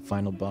he entered the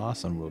final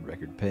boss on world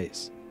record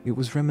pace. It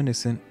was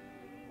reminiscent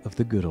of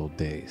the good old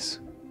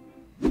days.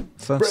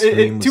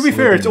 To be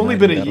fair, it's only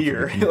been a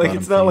year. Like,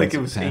 it's not like it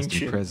was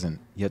ancient. And present,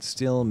 yet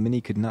still, many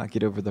could not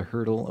get over the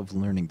hurdle of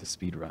learning the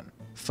speedrun.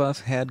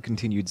 Puff had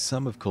continued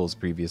some of Cole's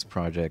previous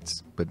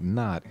projects, but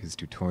not his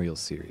tutorial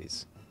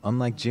series.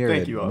 Unlike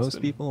Jared,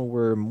 most people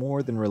were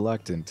more than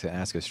reluctant to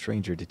ask a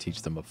stranger to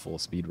teach them a full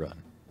speedrun.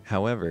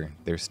 However,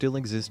 there still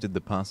existed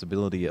the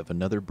possibility of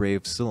another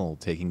brave soul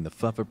taking the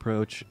Puff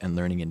approach and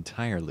learning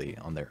entirely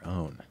on their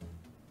own.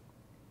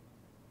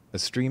 A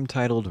stream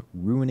titled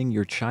Ruining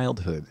Your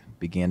Childhood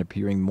began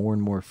appearing more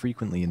and more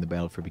frequently in the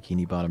Battle for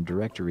Bikini Bottom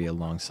directory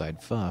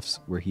alongside Puff's,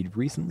 where he'd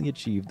recently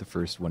achieved the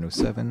first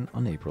 107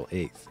 on April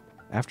 8th.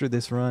 After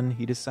this run,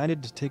 he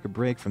decided to take a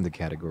break from the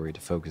category to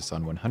focus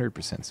on 100%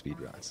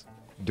 speedruns.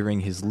 During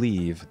his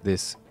leave,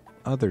 this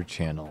other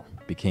channel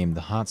became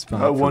the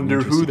hotspot for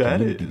interested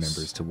community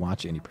members to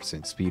watch 80%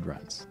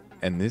 speedruns.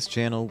 And this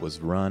channel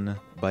was run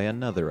by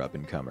another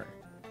up-and-comer,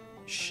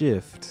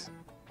 Shift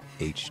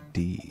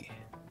HD.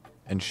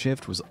 And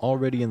Shift was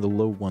already in the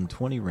low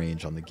 120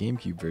 range on the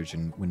GameCube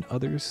version when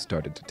others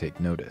started to take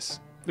notice.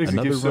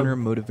 Another runner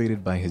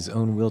motivated by his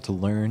own will to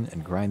learn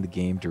and grind the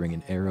game during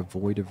an era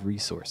void of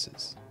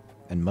resources.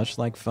 And much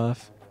like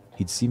Puff,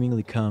 He'd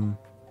seemingly come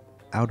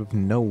out of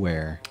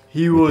nowhere.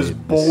 He was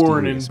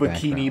born in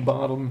Bikini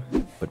Bottom.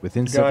 But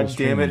within several God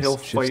damn it, he'll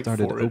streams, Shift fight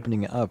started for it.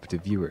 opening up to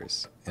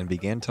viewers and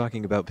began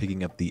talking about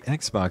picking up the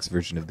Xbox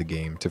version of the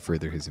game to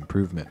further his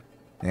improvement.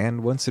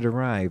 And once it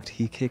arrived,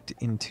 he kicked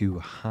into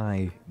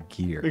high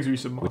gear,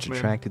 which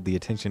attracted the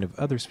attention of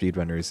other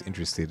speedrunners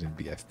interested in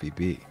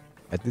BFBB.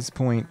 At this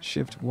point,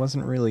 Shift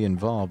wasn't really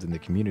involved in the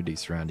community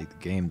surrounding the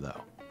game,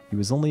 though. He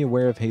was only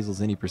aware of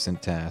Hazel's any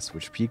 % task,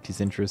 which piqued his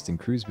interest in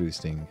cruise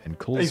boosting, and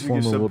Cole's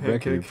former world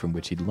record from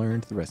which he'd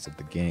learned the rest of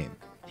the game.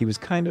 He was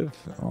kind of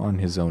on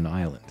his own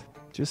island,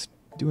 just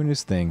doing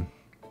his thing,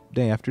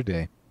 day after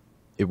day.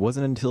 It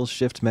wasn't until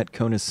Shift met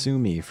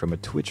Konasumi from a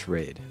Twitch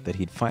raid that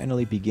he'd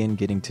finally begin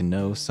getting to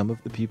know some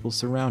of the people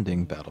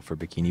surrounding Battle for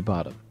Bikini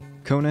Bottom.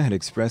 Kona had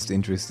expressed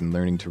interest in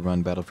learning to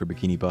run Battle for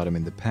Bikini Bottom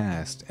in the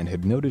past and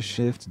had noticed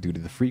Shift due to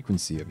the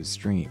frequency of his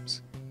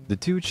streams. The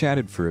two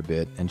chatted for a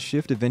bit, and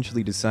Shift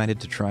eventually decided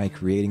to try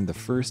creating the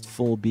first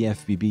full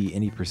BFBB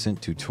any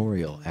 %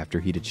 tutorial after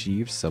he'd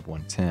achieved sub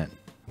 110.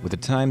 With a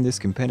time this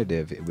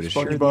competitive, it would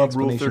assure the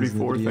explanations in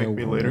the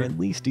video were at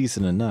least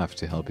decent enough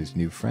to help his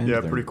new friend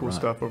learn pretty cool to run.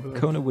 stuff over there.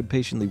 Kona would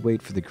patiently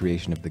wait for the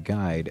creation of the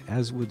guide,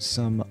 as would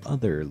some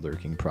other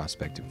lurking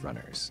prospective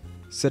runners.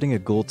 Setting a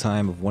goal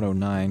time of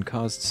 109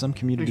 caused some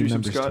community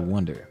members to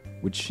wonder,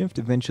 would Shift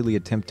eventually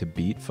attempt to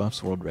beat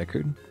Fuff's world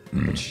record?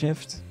 But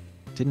Shift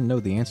didn't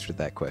know the answer to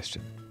that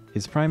question.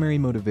 His primary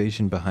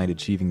motivation behind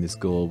achieving this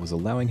goal was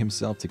allowing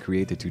himself to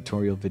create a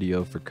tutorial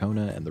video for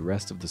Kona and the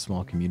rest of the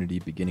small community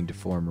beginning to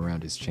form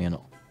around his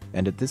channel.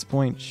 And at this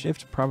point,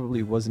 Shift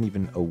probably wasn't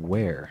even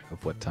aware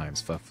of what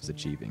times Fuff was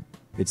achieving.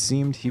 It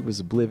seemed he was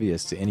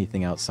oblivious to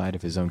anything outside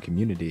of his own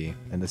community,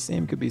 and the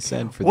same could be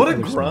said for the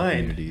other small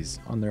communities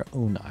on their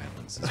own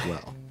islands as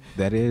well.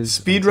 That is,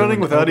 speedrunning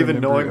without even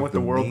knowing what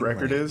the world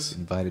record is.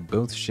 Invited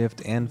both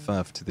Shift and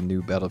Fuff to the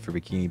new Battle for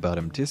Bikini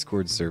Bottom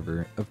Discord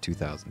server of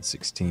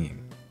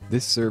 2016.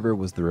 This server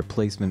was the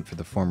replacement for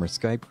the former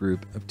Skype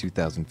group of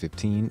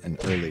 2015 and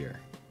earlier.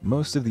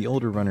 Most of the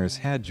older runners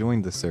had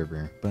joined the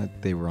server,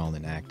 but they were all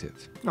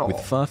inactive. With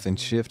Fuff and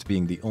Shift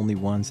being the only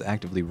ones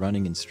actively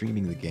running and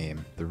streaming the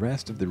game, the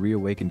rest of the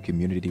reawakened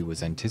community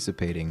was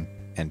anticipating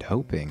and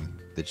hoping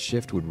that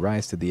Shift would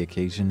rise to the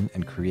occasion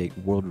and create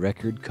world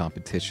record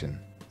competition,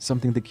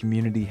 something the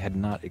community had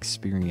not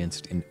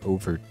experienced in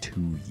over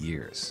 2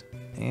 years.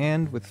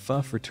 And with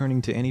Fuff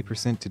returning to any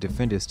 % to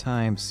defend his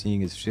time,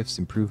 seeing as Shift's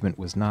improvement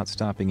was not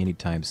stopping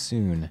anytime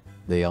soon,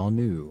 they all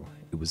knew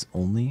it was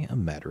only a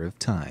matter of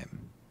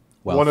time.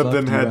 While One Fuff of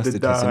them had to his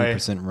die. any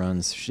 %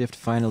 runs, Shift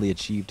finally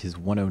achieved his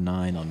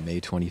 109 on May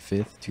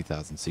 25th,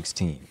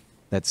 2016.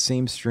 That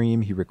same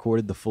stream, he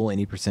recorded the full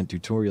any %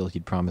 tutorial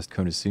he'd promised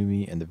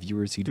Konasumi and the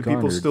viewers he'd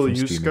garnered from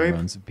streaming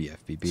runs of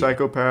BFBB.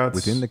 Psychopaths.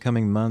 Within the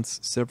coming months,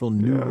 several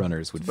new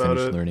runners would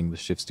finish learning the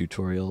Shift's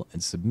tutorial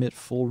and submit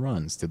full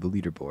runs to the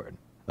leaderboard.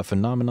 A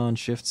phenomenon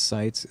Shift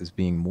cites as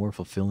being more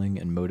fulfilling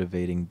and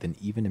motivating than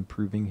even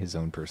improving his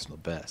own personal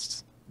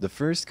bests. The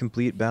first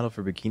complete Battle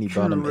for Bikini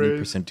Bottom any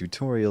 %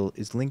 tutorial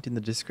is linked in the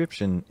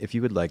description if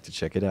you would like to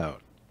check it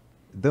out.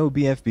 Though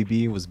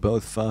BFBB was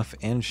both Fuff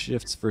and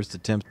Shift's first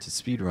attempt to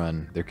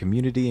speedrun, their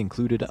community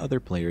included other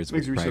players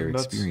with prior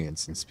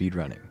experience in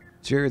speedrunning.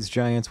 Jared's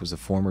Giants was a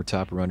former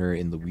top runner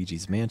in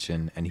Luigi's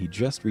Mansion, and he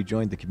just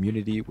rejoined the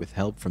community with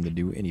help from the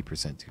new any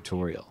 %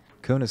 tutorial.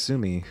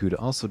 Konasumi, who'd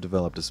also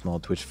developed a small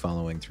Twitch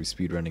following through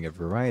speedrunning a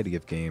variety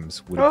of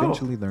games, would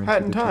eventually learn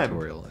through the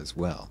tutorial as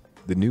well.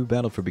 The new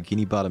Battle for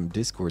Bikini Bottom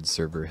Discord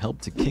server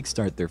helped to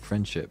kickstart their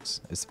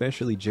friendships,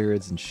 especially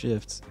Jared's and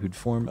Shift's, who'd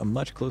form a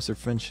much closer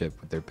friendship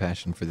with their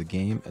passion for the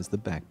game as the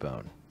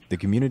backbone. The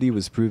community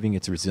was proving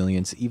its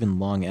resilience even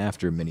long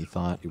after many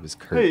thought it was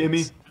curtains. Hey,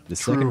 Emmy. The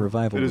second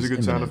revival was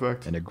good sound imminent,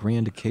 effect. and a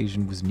grand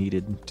occasion was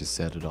needed to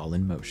set it all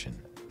in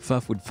motion.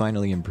 Fuff would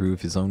finally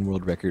improve his own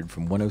world record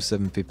from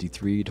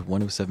 107.53 to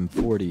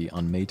 107.40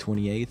 on May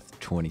 28,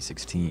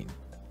 2016.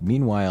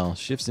 Meanwhile,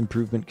 Shift's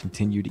improvement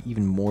continued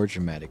even more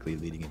dramatically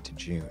leading into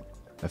June.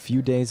 A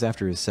few days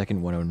after his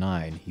second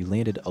 109, he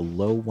landed a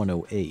low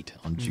 108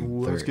 on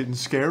June 3rd. That's getting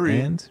scary.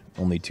 And,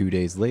 only 2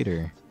 days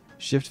later,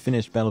 Shift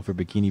finished Battle for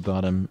Bikini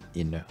Bottom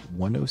in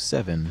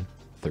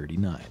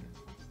 107.39,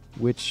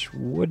 which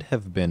would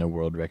have been a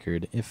world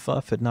record if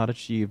Fuff had not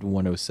achieved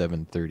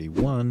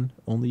 107.31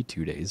 only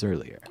 2 days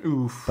earlier.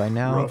 Oof, By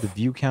now, rough. the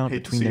view count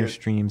Hate to between see their it.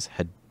 streams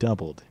had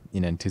doubled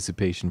in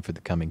anticipation for the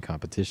coming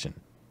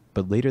competition.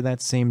 But later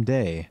that same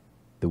day,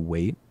 the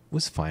wait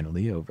was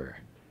finally over.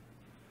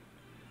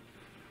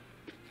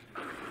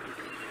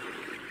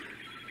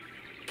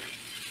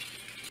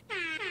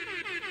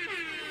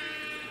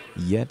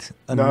 Yet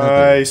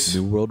another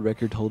new world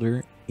record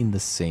holder in the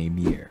same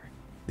year.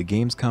 The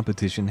game's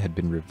competition had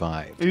been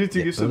revived, yet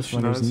both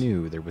runners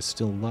knew there was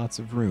still lots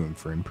of room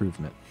for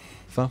improvement.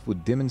 Fuff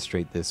would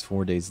demonstrate this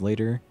 4 days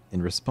later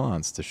in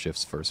response to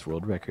Shift's first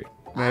world record.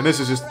 Man, this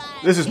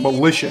is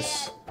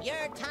malicious.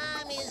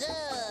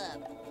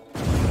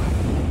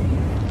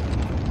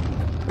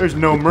 There's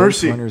no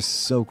mercy. Runners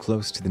so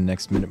close to the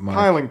next minute mark,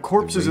 Piling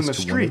corpses the in the race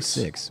to streets.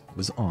 106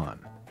 was on.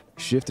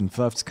 Shift and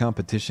Fuff's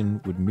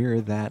competition would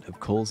mirror that of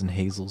Cole's and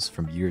Hazel's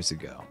from years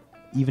ago,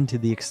 even to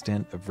the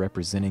extent of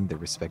representing their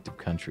respective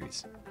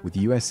countries. With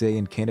USA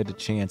and Canada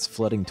chants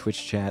flooding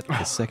Twitch chat,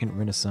 the second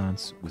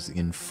renaissance was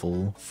in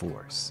full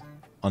force.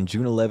 On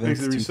June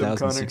 11th,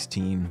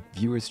 2016,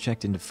 viewers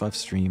checked into Fuff's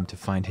stream to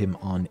find him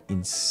on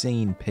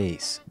insane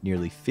pace,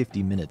 nearly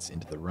 50 minutes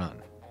into the run.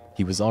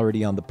 He was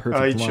already on the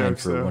perfect line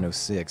for a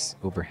 106,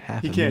 over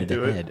half a minute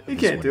ahead of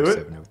his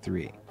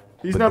 107.03.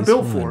 He's not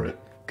built for it.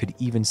 Could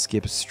even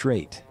skip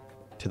straight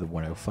to the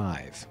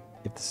 105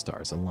 if the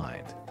stars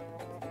aligned.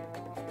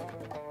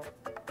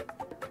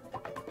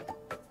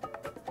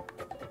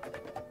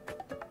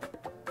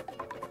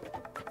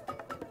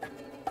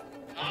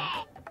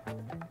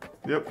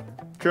 Yep.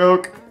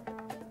 Coke.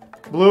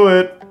 Blew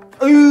it.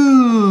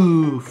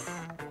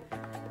 Oof.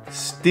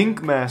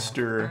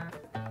 Stinkmaster.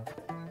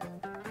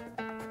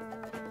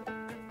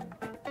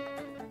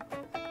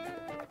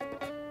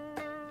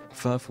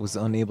 Fuff was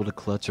unable to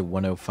clutch a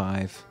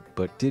 105,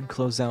 but did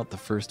close out the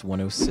first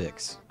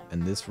 106,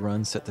 and this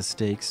run set the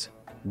stakes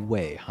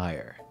way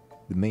higher.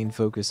 The main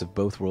focus of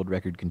both world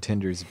record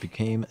contenders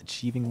became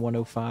achieving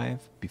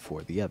 105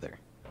 before the other.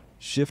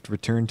 Shift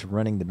returned to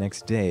running the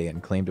next day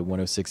and claimed a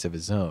 106 of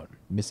his own,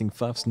 missing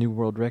Fuff's new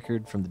world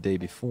record from the day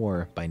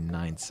before by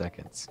 9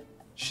 seconds.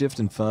 Shift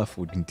and Fuff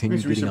would continue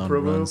getting on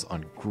runs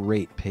on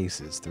great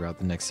paces throughout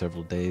the next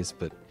several days,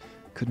 but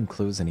couldn't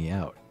close any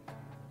out.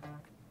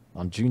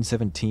 On June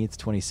 17th,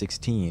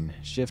 2016,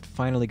 Shift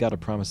finally got a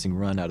promising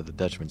run out of the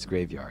Dutchman's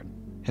graveyard.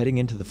 Heading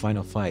into the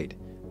final fight,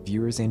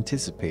 viewers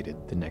anticipated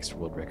the next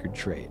world record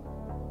trade.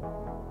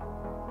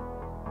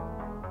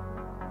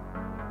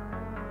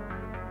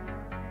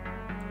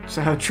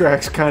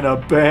 Soundtrack's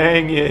kinda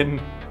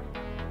banging.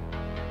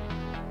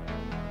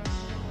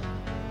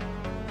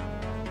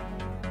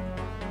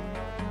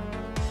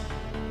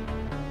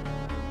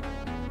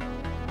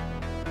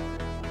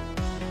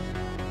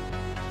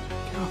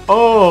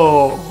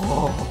 Oh.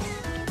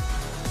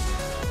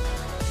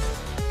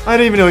 I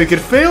didn't even know you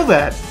could fail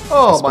that.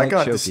 Oh my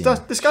god,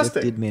 disgusting. Shift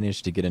did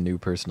manage to get a new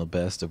personal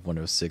best of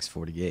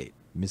 106.48,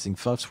 missing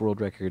Fuff's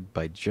world record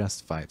by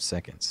just 5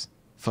 seconds.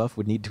 Fuff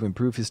would need to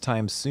improve his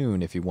time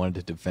soon if he wanted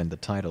to defend the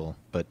title,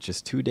 but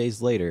just 2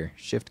 days later,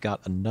 Shift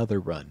got another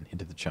run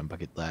into the Chum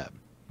Bucket Lab.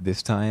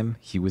 This time,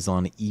 he was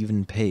on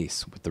even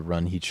pace with the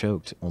run he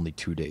choked only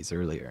 2 days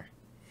earlier.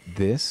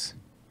 This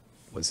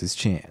was his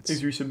chance.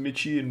 Thanks for some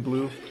Mitchie in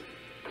blue.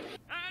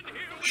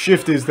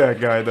 Shift is that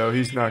guy, though.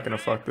 He's not gonna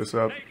fuck this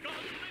up.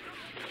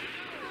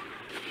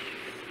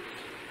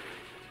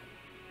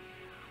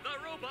 The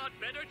robot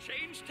better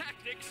change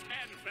tactics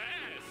and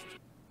fast.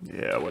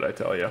 Yeah, what'd I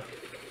tell ya?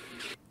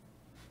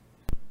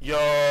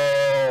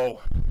 Yo!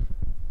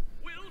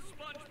 Will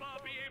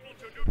SpongeBob be able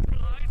to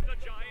neutralize the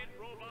giant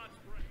robot's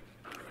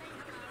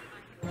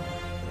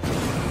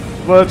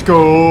brain? Let's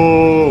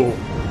go!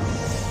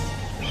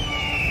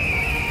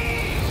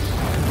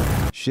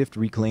 Shift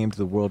reclaimed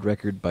the world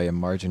record by a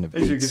margin of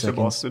 8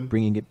 seconds,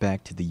 bringing it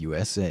back to the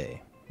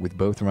USA. With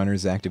both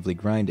runners actively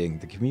grinding,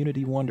 the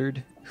community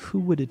wondered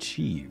who would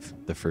achieve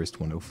the first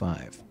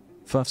 105.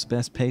 Fuff's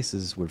best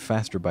paces were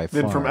faster by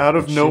far, then from out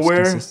of but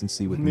nowhere, Shift's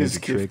consistency with major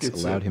tricks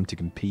allowed him to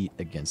compete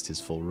against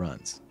his full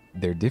runs.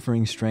 Their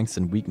differing strengths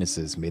and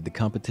weaknesses made the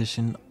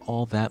competition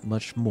all that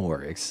much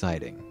more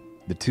exciting.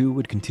 The two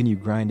would continue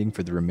grinding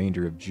for the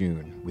remainder of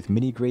June, with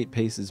many great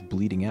paces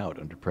bleeding out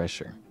under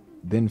pressure.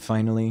 Then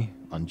finally,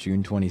 on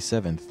June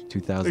 27th,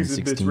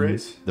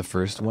 2016, the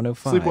first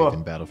 105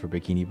 in Battle for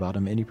Bikini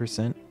Bottom any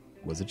 %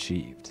 was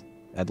achieved.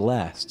 At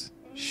last,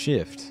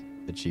 Shift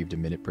achieved a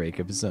minute break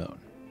of his own,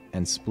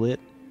 and split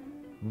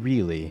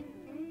really,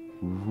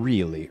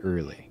 really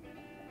early.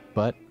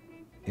 But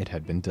it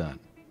had been done.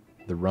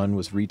 The run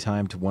was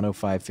retimed to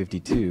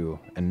 105.52,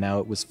 and now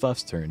it was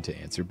Fuff's turn to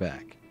answer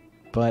back.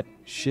 But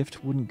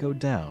Shift wouldn't go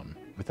down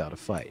without a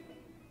fight.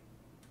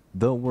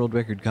 Though world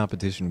record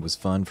competition was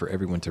fun for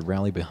everyone to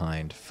rally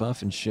behind,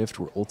 Fuff and Shift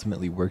were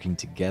ultimately working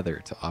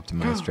together to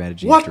optimize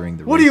strategies during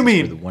the races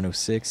for the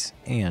 106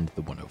 and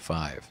the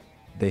 105.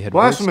 They had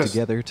worked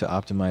together to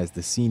optimize the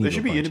Scenigo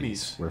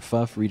bungees, where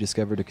Fuff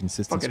rediscovered a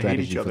consistent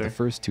strategy for the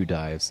first 2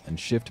 dives, and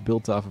Shift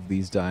built off of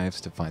these dives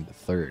to find the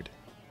third.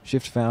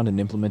 Shift found and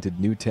implemented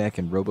new tech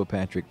in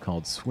RoboPatrick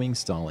called swing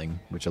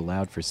stalling, which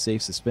allowed for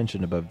safe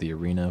suspension above the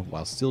arena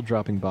while still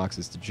dropping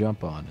boxes to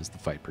jump on as the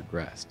fight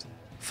progressed.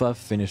 Fuff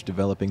finished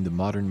developing the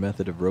modern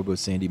method of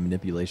RoboSandy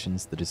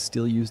manipulations that is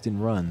still used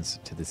in runs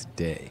to this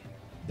day.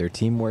 Their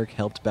teamwork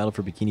helped Battle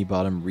for Bikini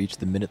Bottom reach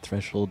the minute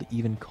threshold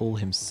even Cole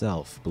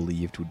himself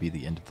believed would be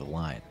the end of the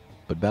line.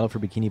 But Battle for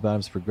Bikini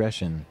Bottom's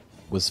progression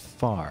was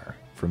far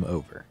from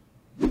over.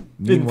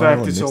 In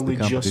fact, it's only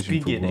just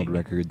beginning. World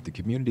record, the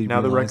community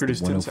realized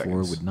that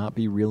 104 would not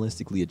be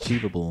realistically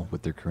achievable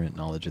with their current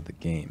knowledge of the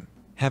game.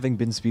 Having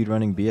been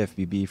speedrunning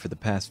BFBB for the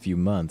past few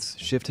months,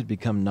 Shift had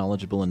become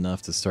knowledgeable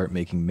enough to start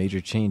making major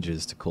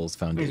changes to Cole's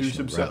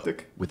foundational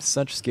route. With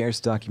such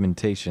scarce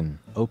documentation,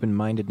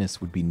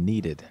 open-mindedness would be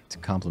needed to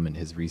complement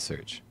his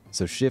research.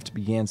 So Shift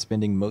began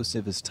spending most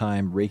of his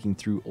time raking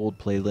through old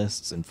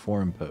playlists and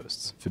forum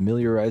posts,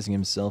 familiarizing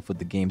himself with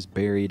the game's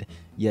buried,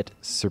 yet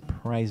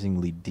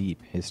surprisingly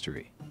deep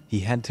history. He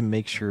had to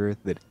make sure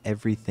that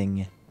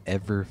everything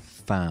ever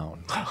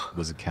found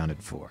was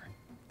accounted for.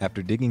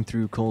 After digging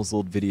through Cole's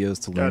old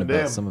videos to learn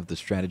about some of the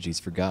strategies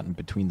forgotten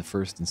between the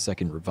first and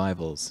second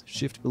revivals,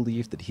 Shift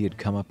believed that he had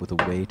come up with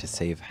a way to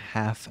save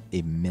half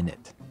a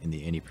minute in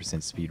the 80%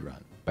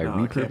 speedrun by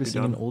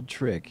repurposing an old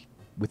trick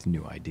with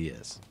new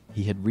ideas.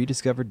 He had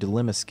rediscovered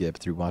Dilemma Skip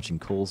through watching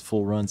Cole's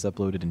full runs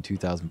uploaded in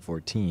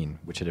 2014,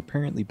 which had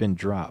apparently been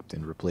dropped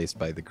and replaced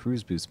by the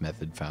Cruise Boost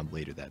method found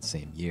later that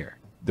same year.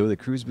 Though the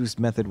Cruise Boost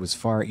method was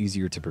far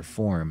easier to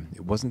perform,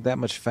 it wasn't that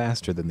much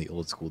faster than the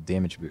old school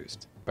damage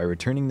boost. By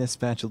returning this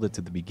spatula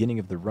to the beginning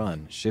of the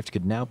run, Shift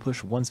could now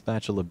push one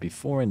spatula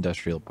before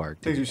Industrial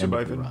Park to the end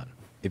of the run.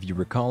 If you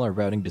recall our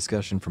routing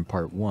discussion from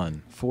part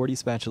 1, 40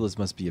 spatulas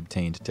must be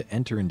obtained to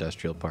enter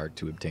Industrial Park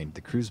to obtain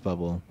the cruise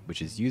bubble,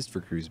 which is used for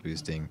cruise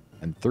boosting,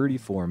 and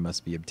 34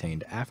 must be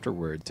obtained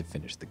afterward to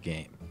finish the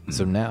game.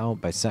 So now,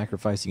 by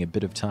sacrificing a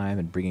bit of time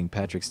and bringing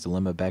Patrick's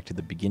Dilemma back to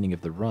the beginning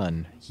of the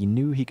run, he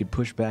knew he could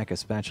push back a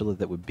spatula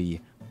that would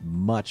be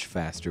much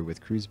faster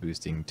with cruise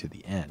boosting to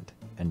the end,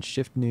 and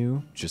Shift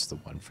knew just the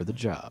one for the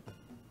job.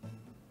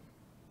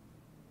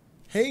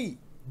 Hey,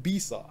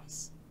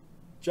 B-Sauce.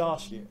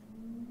 Josh here.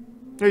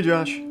 Hey,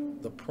 Josh.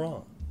 The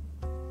prawn.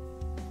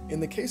 In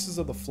the cases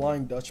of the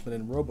Flying Dutchman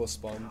and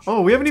RoboSponge,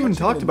 oh, we haven't even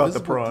talked about the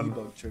prawn.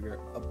 Debug trigger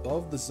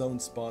above the zone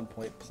spawn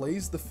point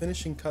plays the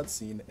finishing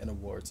cutscene and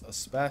awards a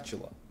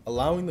spatula,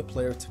 allowing the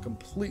player to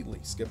completely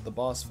skip the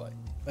boss fight.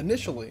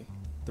 Initially,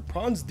 the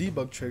prawn's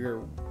debug trigger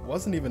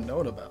wasn't even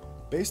known about.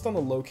 Based on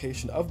the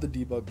location of the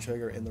debug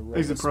trigger in the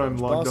RoboSponge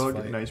boss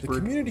fight, the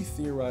community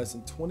theorized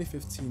in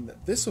 2015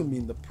 that this would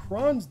mean the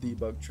prawn's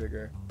debug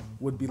trigger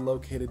would be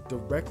located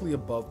directly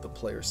above the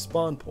player's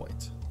spawn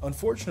point.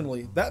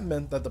 Unfortunately, that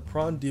meant that the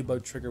prawn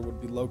debug trigger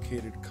would be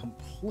located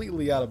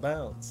completely out of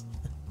bounds,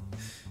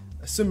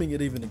 assuming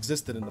it even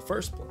existed in the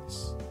first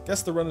place.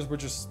 Guess the runners were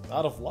just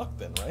out of luck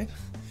then, right?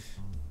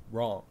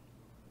 Wrong.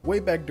 Way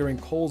back during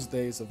Cole's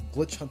days of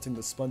glitch hunting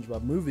the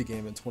Spongebob movie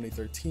game in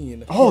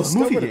 2013, he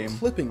discovered a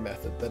clipping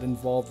method that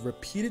involved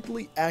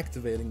repeatedly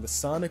activating the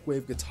sonic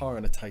wave guitar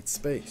in a tight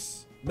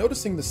space.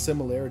 Noticing the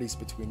similarities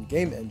between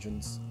game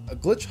engines, a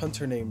glitch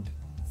hunter named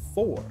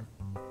 4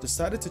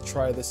 decided to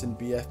try this in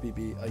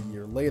BFBB a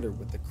year later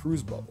with the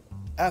Cruise Bubble.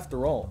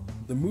 After all,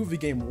 the movie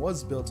game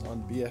was built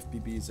on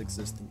BFBB's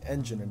existing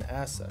engine and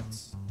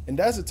assets.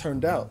 And as it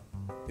turned out,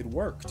 it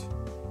worked.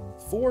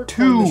 4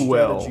 coined the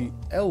strategy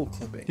L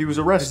clipping. He was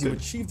arrested. As you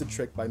achieved the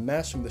trick by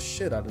mashing the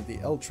shit out of the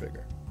L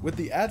trigger. With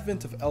the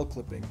advent of L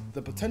clipping,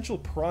 the potential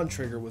prawn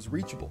trigger was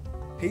reachable.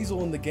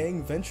 Hazel and the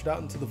gang ventured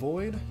out into the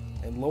void,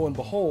 and lo and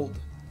behold,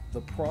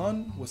 the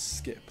prawn was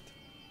skipped.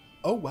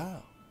 Oh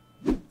wow.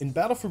 In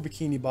Battle for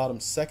Bikini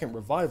Bottom's second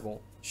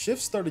revival,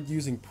 Shift started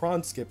using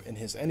prawn skip in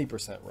his any %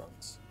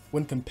 runs.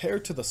 When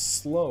compared to the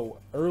slow,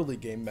 early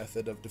game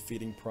method of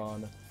defeating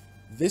prawn,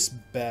 this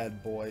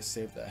bad boy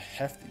saved a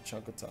hefty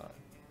chunk of time.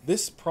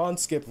 This prawn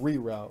skip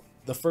reroute,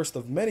 the first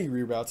of many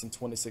reroutes in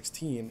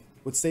 2016,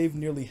 would save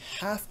nearly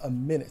half a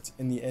minute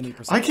in the any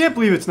 %. I can't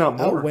believe it's not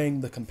more.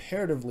 Outweighing the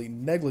comparatively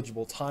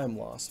negligible time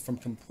loss from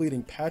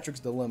completing Patrick's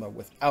Dilemma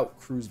without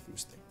cruise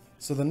boosting.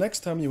 So the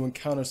next time you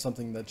encounter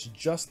something that's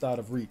just out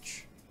of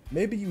reach,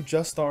 maybe you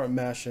just aren't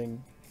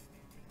mashing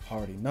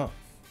hard enough.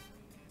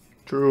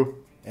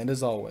 True. And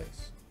as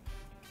always,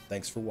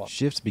 thanks for watching.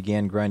 Shift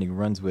began grinding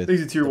runs with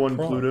Easy Tier 1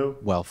 Pluto,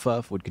 while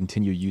Fuff would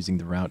continue using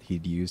the route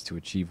he'd used to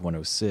achieve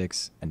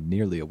 106 and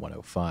nearly a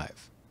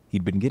 105.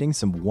 He'd been getting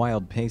some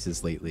wild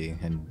paces lately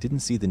and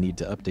didn't see the need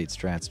to update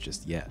strats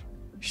just yet.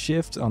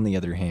 Shift, on the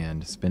other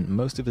hand, spent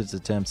most of his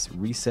attempts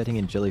resetting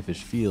in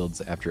Jellyfish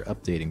Fields after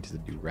updating to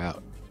the new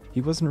route. He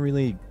wasn't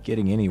really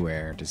getting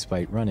anywhere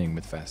despite running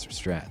with faster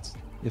strats.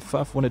 If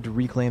Fuff wanted to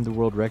reclaim the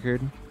world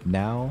record,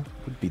 now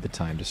would be the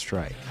time to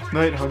strike.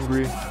 Night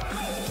Hungry.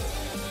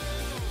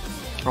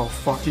 Oh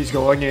fuck, he's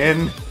going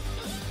in.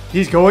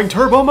 He's going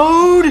turbo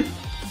mode!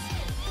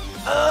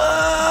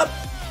 Up!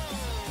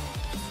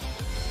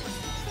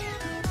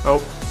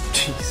 Oh,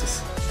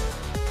 Jesus.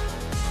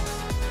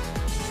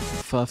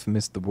 Fuff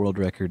missed the world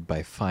record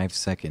by 5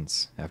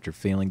 seconds after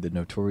failing the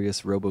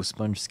notorious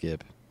RoboSponge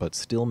skip, but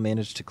still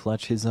managed to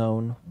clutch his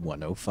own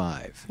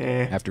 105.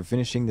 After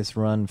finishing this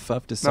run,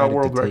 Fuff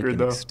decided to take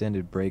an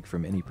extended break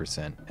from any %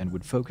 and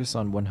would focus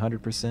on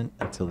 100%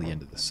 until the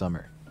end of the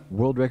summer.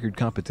 World record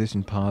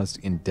competition paused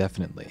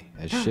indefinitely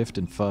as Shift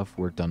and Fuff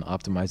worked on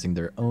optimizing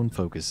their own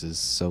focuses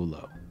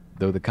solo.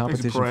 Though the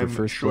competition for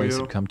first place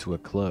had come to a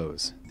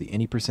close, the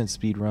any %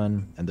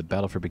 speedrun and the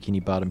Battle for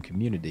Bikini Bottom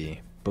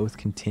community both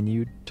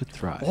continued to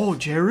thrive. Oh,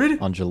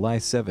 Jared? On July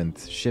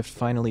 7th, Shift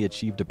finally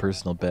achieved a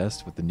personal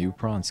best with the new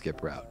prawn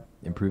skip route,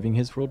 improving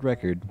his world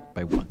record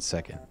by 1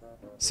 second.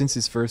 Since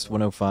his first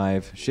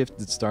 105, Shift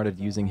had started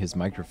using his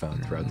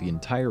microphone throughout the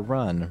entire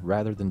run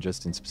rather than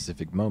just in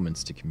specific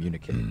moments to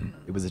communicate.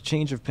 It was a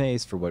change of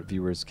pace for what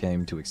viewers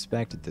came to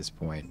expect at this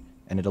point,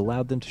 and it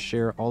allowed them to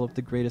share all of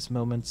the greatest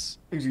moments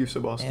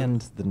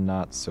and the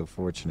not so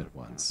fortunate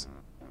ones.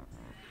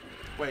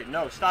 Wait,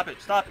 no, stop it,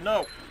 stop,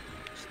 no!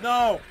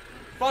 No!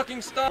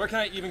 Fucking stop! Where can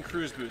I even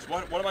cruise boost?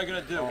 What am I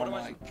gonna do? Oh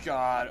my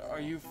god, are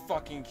you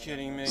fucking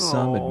kidding me?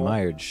 Some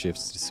admired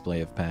Shift's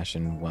display of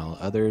passion, while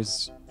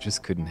others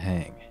just couldn't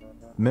hang.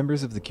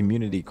 Members of the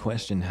community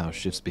questioned how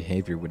Shift's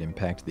behavior would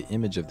impact the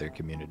image of their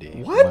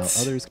community, while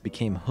others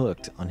became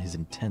hooked on his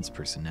intense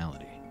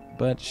personality.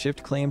 But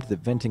Shift claimed that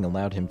venting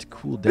allowed him to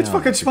cool down. It's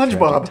fucking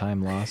SpongeBob.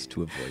 Time loss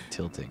to avoid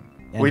tilting.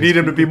 And we need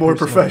him to be more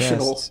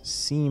professional.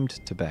 Seemed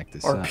to back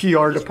this Our up.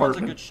 PR department. This was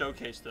a good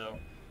showcase, though.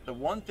 The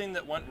one thing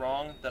that went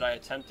wrong that I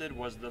attempted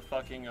was the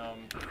fucking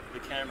the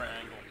camera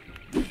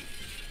angle.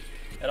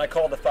 And I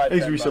called the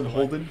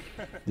 5.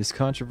 This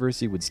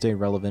controversy would stay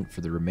relevant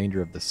for the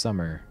remainder of the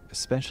summer,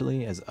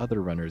 especially as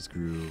other runners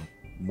grew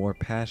more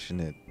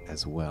passionate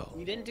as well.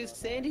 You didn't do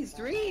Sandy's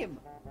dream.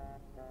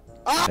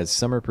 As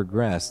summer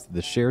progressed,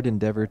 the shared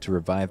endeavor to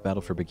revive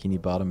Battle for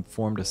Bikini Bottom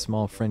formed a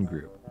small friend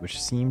group,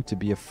 which seemed to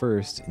be a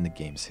first in the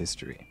game's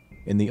history.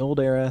 In the old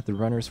era, the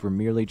runners were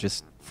merely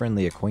just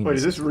friendly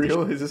acquaintances. Wait, is this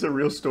real? Is this a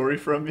real story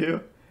from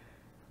you?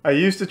 I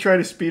used to try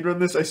to speedrun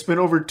this. I spent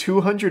over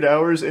 200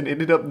 hours and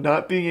ended up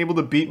not being able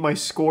to beat my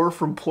score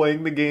from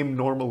playing the game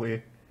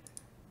normally.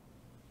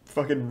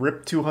 Fucking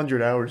rip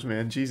 200 hours,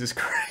 man. Jesus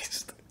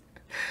Christ.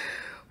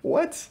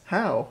 What?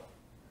 How?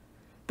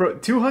 Bro,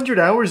 200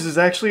 hours is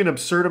actually an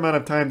absurd amount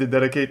of time to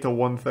dedicate to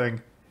one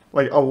thing.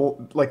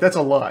 Like that's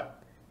a lot.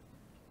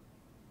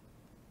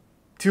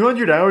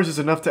 200 hours is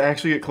enough to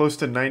actually get close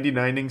to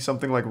 99ing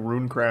something like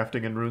rune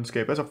crafting in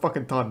RuneScape. That's a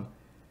fucking ton.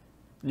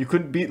 You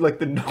couldn't beat like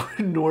the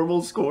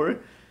normal score?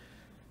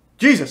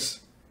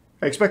 Jesus!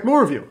 I expect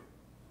more of you.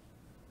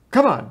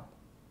 Come on.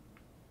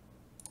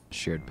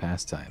 Shared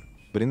pastime.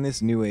 But in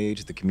this new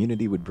age, the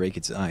community would break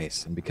its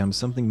ice and become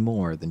something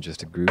more than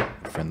just a group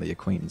of friendly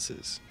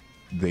acquaintances.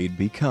 They'd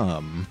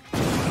become...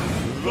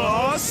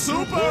 The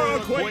Super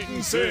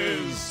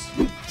Acquaintances!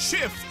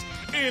 Shift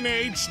in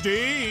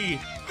HD!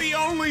 The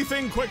only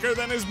thing quicker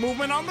than his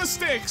movement on the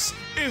sticks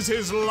is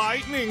his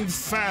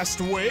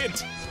lightning-fast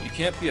wit. You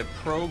can't be a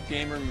pro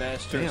gamer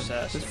master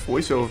assassin this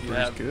voiceover if you is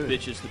have good.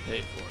 bitches to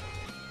pay for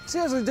it.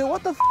 Seriously, dude,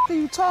 what the f are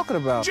you talking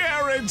about?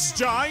 Jared's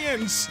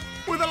Giants!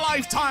 With a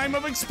lifetime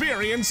of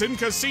experience in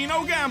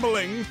casino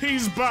gambling,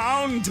 he's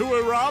bound to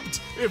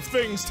erupt if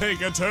things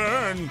take a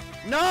turn.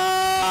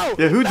 No!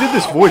 Yeah, who did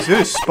this voice? It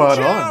is spot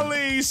on.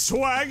 Jolly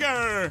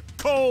Swagger,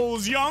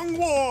 Cole's young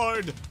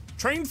ward.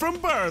 Trained from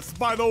birth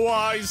by the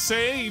wise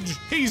sage,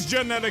 he's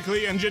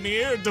genetically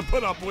engineered to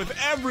put up with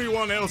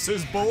everyone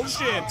else's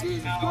bullshit.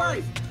 Jesus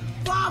Christ!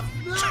 Fuff,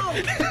 no!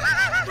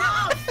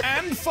 Fuff!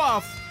 And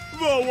Fuff,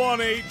 the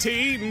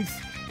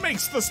 1/18th,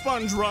 makes the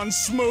sponge run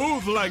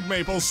smooth like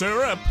maple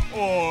syrup,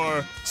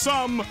 or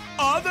some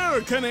other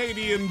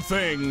Canadian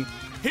thing.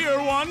 Here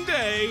one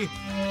day,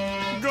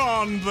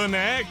 gone the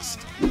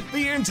next.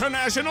 The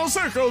international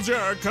circle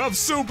jerk of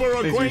super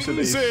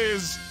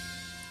acquaintances.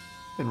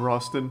 And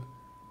Roston.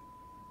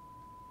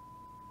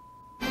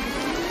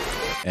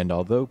 And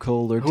although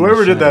Cole lurked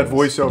Whoever in the did that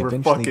shadows, he voiceover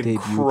eventually fucking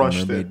debuted crushed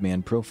the it. Mermaid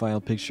Man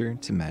profile picture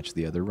to match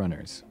the other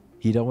runners.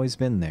 He'd always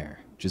been there,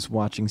 just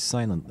watching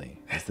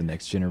silently as the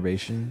next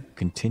generation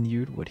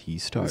continued what he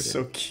started.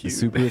 So cute. The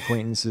super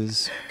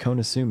acquaintances,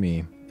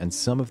 Konosumi, and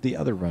some of the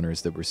other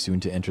runners that were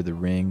soon to enter the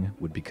ring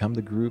would become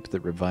the group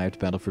that revived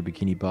Battle for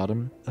Bikini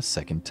Bottom a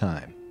second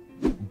time.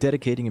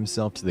 Dedicating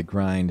himself to the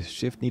grind,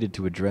 Shift needed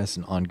to address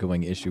an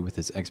ongoing issue with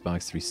his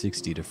Xbox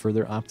 360 to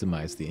further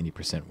optimize the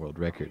 80% world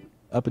record.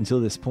 Up until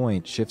this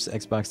point, Shift's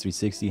Xbox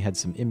 360 had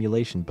some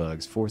emulation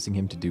bugs, forcing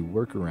him to do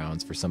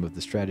workarounds for some of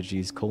the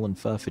strategies Cole and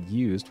Fuff had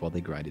used while they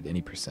grinded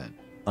 80%.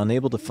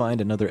 Unable to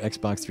find another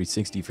Xbox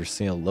 360 for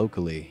sale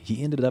locally,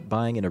 he ended up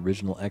buying an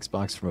original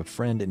Xbox from a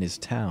friend in his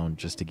town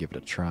just to give it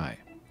a try.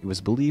 It was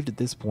believed at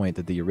this point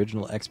that the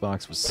original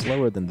Xbox was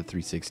slower than the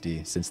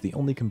 360, since the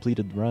only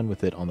completed run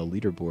with it on the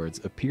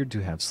leaderboards appeared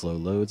to have slow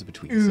loads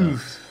between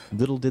zones.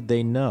 Little did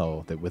they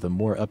know that with a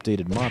more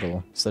updated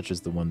model, such as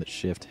the one that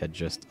Shift had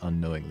just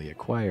unknowingly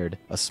acquired,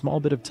 a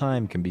small bit of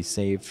time can be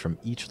saved from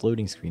each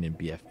loading screen in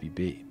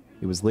BFBB.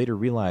 It was later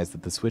realized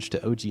that the switch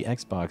to OG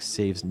Xbox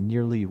saves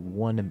nearly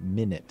 1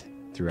 minute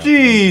throughout.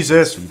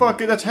 Jesus,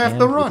 fuck it, that's half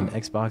the run. With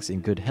an Xbox in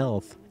good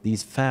health,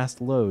 these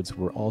fast loads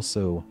were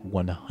also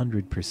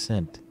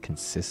 100%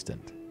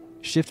 consistent.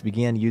 Shift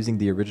began using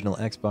the original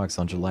Xbox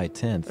on July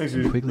 10th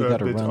and quickly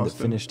got a run that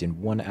finished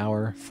in 1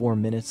 hour, 4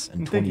 minutes,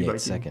 and 28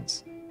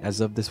 seconds.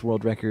 As of this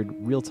world record,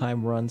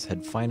 real-time runs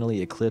had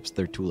finally eclipsed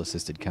their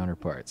tool-assisted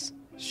counterparts.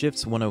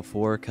 Shift's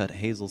 104 cut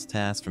Hazel's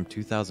task from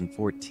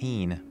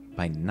 2014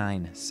 by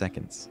 9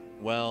 seconds.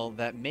 Well,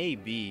 that may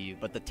be,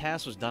 but the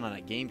task was done on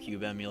a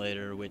GameCube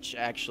emulator, which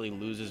actually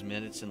loses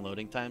minutes in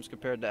loading times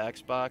compared to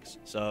Xbox,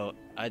 so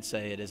I'd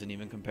say it isn't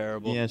even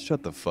comparable. Yeah,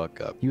 shut the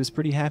fuck up. He was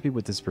pretty happy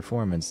with his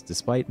performance,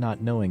 despite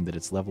not knowing that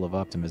its level of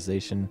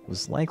optimization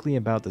was likely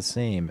about the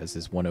same as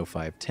his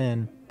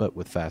 10510, but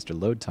with faster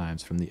load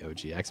times from the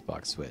OG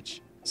Xbox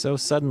Switch. So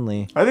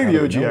suddenly, I think the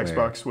out OG of nowhere,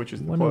 Xbox Switch is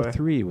the play.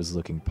 103 was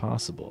looking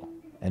possible.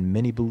 and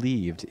many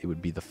believed it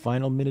would be the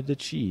final minute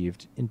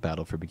achieved in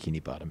Battle for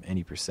Bikini Bottom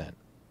any percent.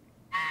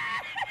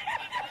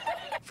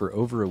 For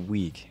over a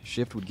week,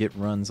 Shift would get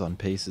runs on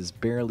paces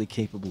barely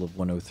capable of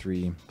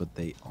 103, but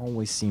they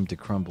always seemed to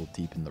crumble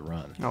deep in the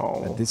run.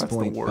 Oh, at this that's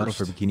point, the worst. Battle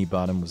for Bikini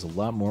Bottom was a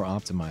lot more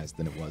optimized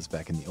than it was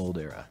back in the old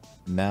era.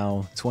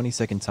 Now,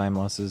 20-second time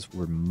losses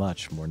were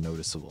much more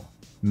noticeable.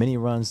 Many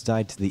runs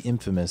died to the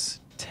infamous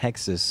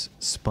Texas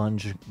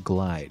Sponge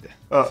Glide,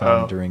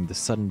 found during the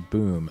sudden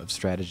boom of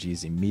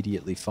strategies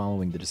immediately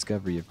following the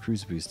discovery of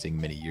cruise boosting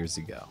many years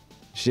ago.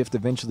 Shift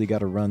eventually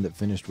got a run that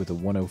finished with a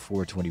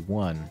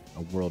 104.21,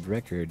 a world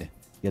record,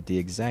 yet the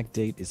exact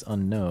date is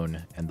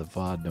unknown and the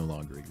VOD no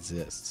longer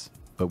exists.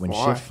 But when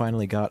Shift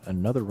finally got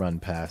another run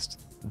past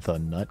the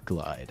Nut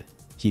Glide,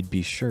 he'd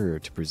be sure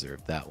to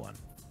preserve that one.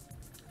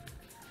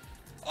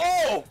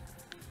 Oh!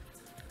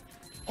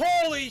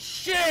 Holy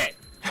shit!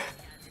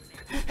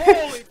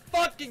 Holy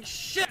fucking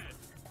shit!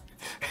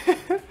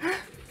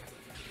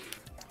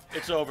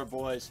 It's over,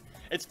 boys.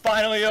 It's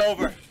finally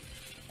over.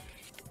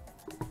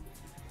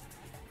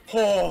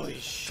 Holy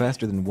shit.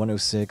 Faster than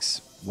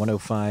 106,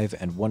 105,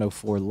 and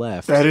 104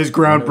 left. That is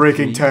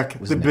groundbreaking tech.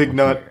 The big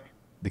nut. Here.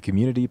 The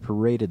community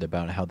paraded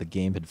about how the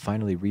game had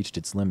finally reached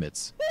its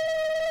limits.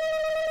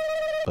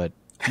 But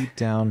deep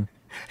down,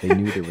 they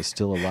knew there was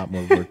still a lot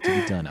more work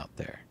to be done out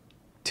there.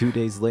 2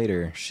 days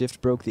later,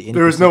 Shift broke the...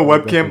 There was no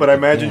webcam, but I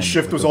imagine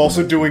Shift was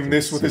also doing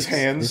this with his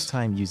hands. This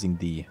time using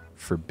the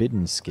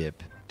forbidden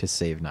skip to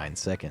save 9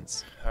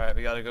 seconds. Alright,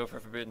 we gotta go for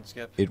forbidden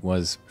skip. It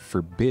was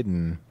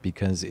forbidden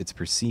because its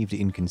perceived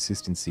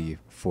inconsistency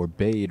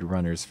forbade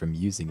runners from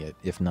using it,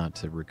 if not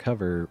to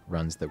recover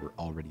runs that were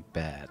already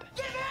bad.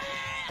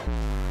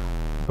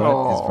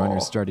 But as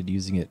runners started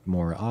using it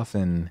more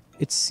often,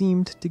 it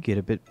seemed to get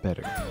a bit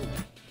better.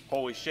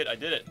 Holy shit, I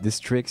did it. This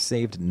trick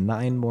saved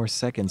 9 more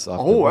seconds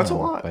off the that's a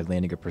run lot. by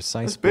landing a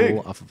precise That's big.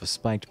 bowl off of a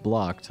spiked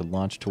block to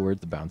launch toward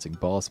the bouncing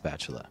ball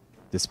spatula.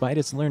 Despite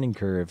its learning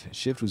curve,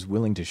 Shift was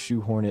willing to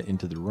shoehorn it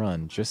into the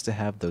run just to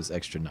have those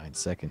extra 9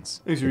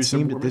 seconds. It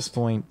seemed at this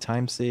point,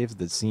 time saves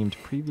that seemed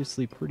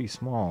previously pretty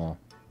small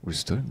were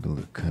starting to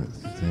look kind of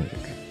thick.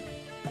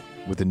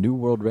 With a new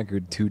world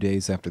record 2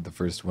 days after the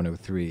first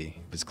 103,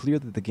 it was clear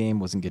that the game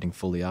wasn't getting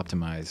fully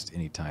optimized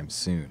anytime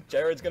soon.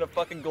 Jared's gonna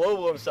fucking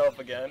global himself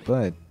again.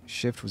 But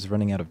Shift was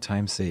running out of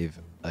time save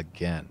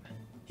again.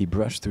 He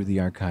brushed through the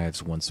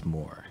archives once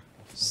more,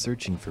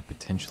 searching for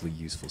potentially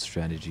useful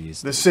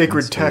strategies. The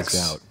sacred that once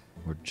texts. out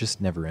were just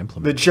never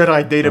implemented. The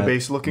Jedi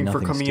database But looking for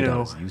nothing stood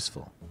Camino. out as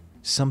useful.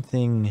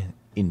 Something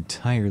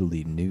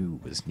entirely new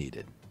was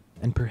needed,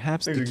 and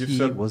perhaps the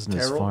key wasn't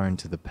as far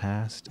into the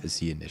past as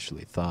he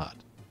initially thought.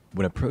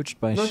 When approached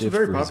by No, it's Shift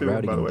very for his popular,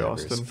 routing by the way,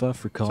 endeavors, Austin.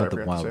 Fuff recalled Sorry, I that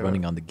forgot to while say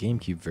running that. on the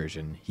GameCube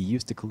version, he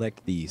used to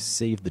collect the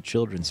Save the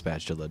Children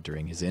spatula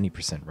during his any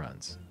percent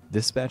runs.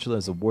 This spatula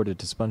is awarded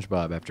to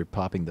Spongebob after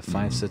popping the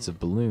 5 sets of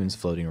balloons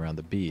floating around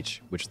the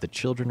beach, which the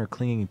children are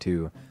clinging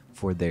to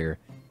for their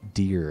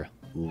dear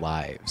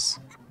lives.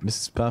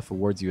 Mrs. Puff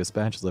awards you a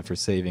spatula for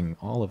saving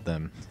all of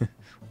them.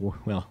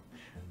 Well,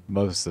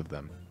 most of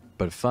them.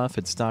 But Fuff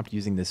had stopped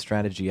using this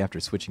strategy after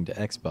switching to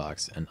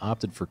Xbox and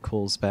opted for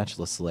Cole's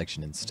spatula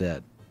selection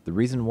instead. The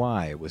reason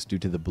why was due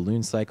to the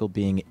balloon cycle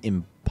being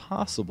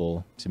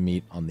impossible to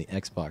meet on the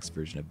Xbox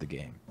version of the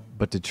game.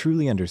 But to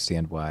truly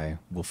understand why,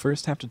 we'll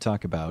first have to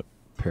talk about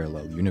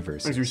parallel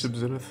universes. Thanks, your sub,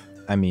 Zenith.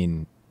 I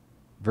mean,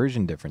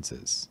 version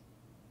differences.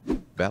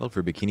 Battle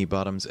for Bikini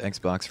Bottom's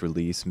Xbox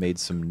release made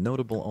some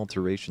notable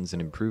alterations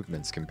and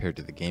improvements compared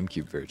to the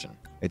GameCube version.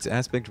 Its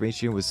aspect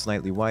ratio was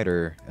slightly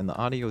wider, and the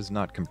audio is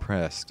not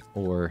compressed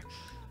or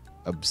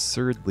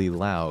absurdly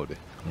loud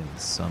in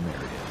some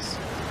areas.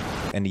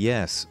 And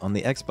yes, on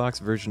the Xbox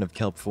version of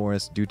Kelp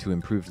Forest, due to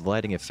improved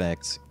lighting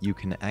effects, you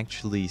can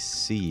actually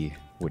see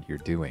what you're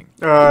doing.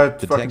 The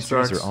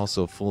textures sucks. are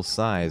also full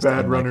size,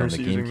 Bad unlike on runners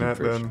the using GameCube that,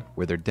 version, then.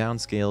 where they're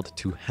downscaled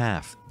to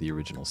half the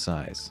original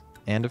size.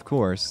 And of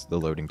course, the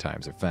loading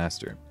times are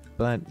faster.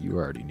 But you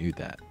already knew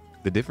that.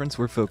 The difference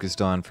we're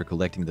focused on for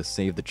collecting the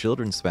Save the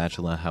Children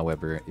spatula,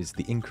 however, is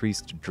the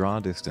increased draw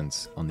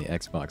distance on the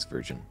Xbox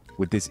version.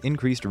 With this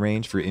increased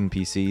range for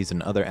NPCs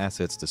and other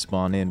assets to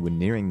spawn in when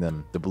nearing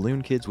them, the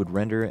balloon kids would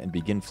render and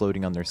begin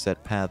floating on their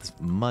set paths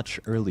much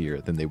earlier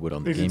than they would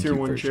on the Thanks, Tier GameCube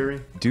 1 version.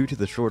 Cherry. Due to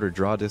the shorter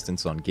draw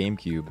distance on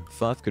GameCube,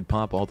 Fuff could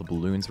pop all the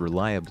balloons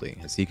reliably,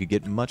 as he could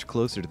get much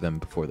closer to them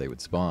before they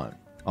would spawn.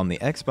 On the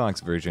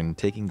Xbox version,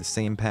 taking the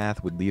same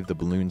path would leave the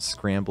balloons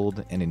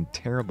scrambled and in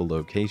terrible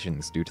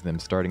locations due to them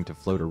starting to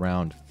float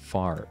around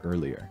far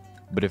earlier.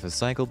 But if a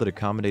cycle that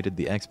accommodated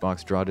the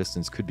Xbox draw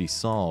distance could be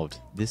solved,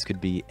 this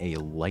could be a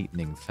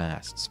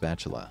lightning-fast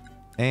spatula.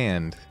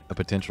 And a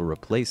potential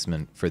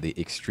replacement for the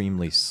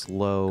extremely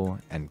slow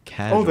and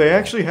casual they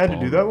actually had to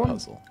do that one?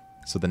 puzzle.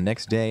 So the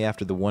next day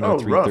after the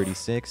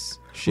 103.36,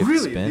 Shift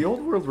Really? spent The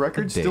old world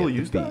record a day still at the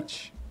used that?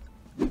 beach.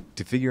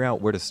 To figure out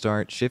where to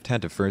start, Shift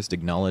had to first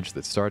acknowledge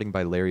that starting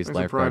by Larry's There's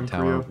a lifeguard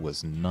Prime tower Creo.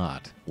 was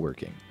not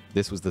working.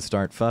 This was the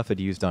start Fuff had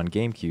used on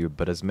GameCube,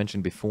 but as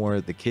mentioned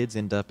before, the kids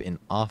end up in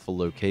awful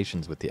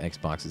locations with the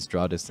Xbox's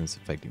draw distance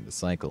affecting the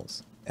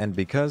cycles. And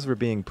because we're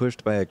being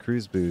pushed by a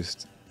cruise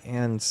boost,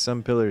 and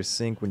some pillars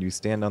sink when you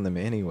stand on them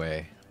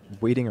anyway,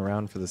 waiting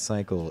around for the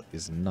cycle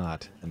is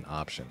not an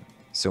option.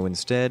 So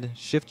instead,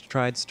 Shift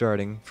tried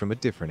starting from a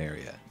different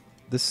area,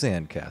 the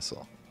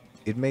sandcastle.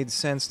 It made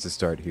sense to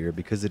start here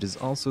because it is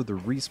also the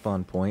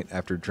respawn point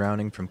after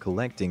drowning from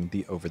collecting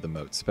the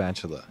over-the-moat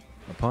spatula.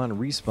 Upon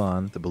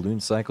respawn, the balloon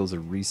cycles are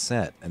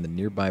reset and the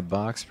nearby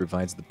box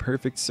provides the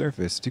perfect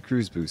surface to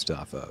cruise boost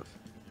off of.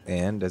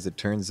 And as it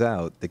turns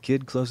out, the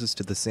kid closest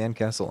to the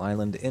sandcastle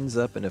island ends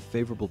up in a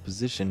favorable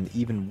position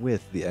even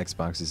with the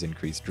Xbox's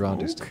increased draw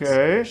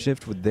distance.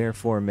 Shift would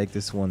therefore make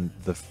this one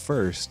the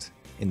first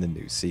in the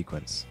new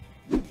sequence.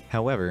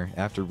 However,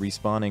 after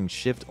respawning,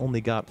 Shift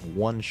only got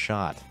one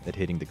shot at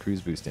hitting the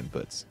cruise boost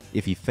inputs.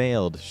 If he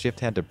failed,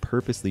 Shift had to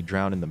purposely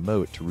drown in the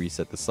moat to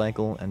reset the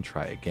cycle and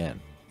try again.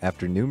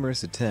 After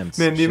numerous attempts,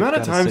 man, the Shift amount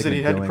of got a times that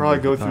he segment had to going probably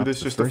where go he through popped this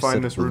the just to first find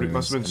set this of route, it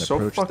must have been balloons so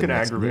and approached fucking the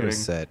next aggravating.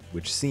 nearest set,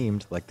 which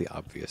seemed like the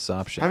obvious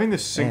option. Having to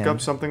sync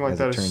up something like as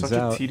that it is turns such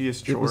a out,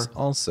 tedious It was chore.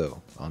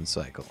 also on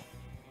cycle.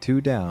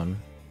 2 down,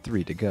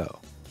 3 to go.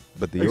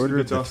 But the Thanks, order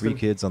of the Austin. 3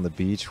 kids on the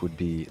beach would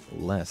be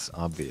less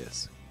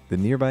obvious. The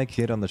nearby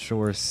kid on the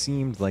shore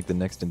seemed like the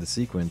next in the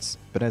sequence,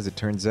 but as it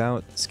turns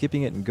out,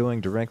 skipping it and going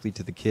directly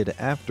to the kid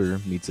after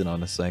meets it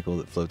on a cycle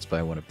that floats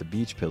by one of the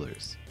beach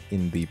pillars,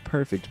 in the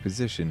perfect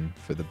position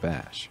for the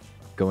bash.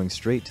 Going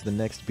straight to the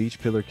next beach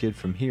pillar kid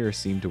from here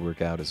seemed to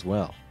work out as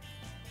well.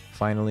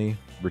 Finally,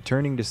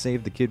 returning to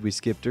save the kid we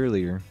skipped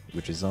earlier,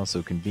 which is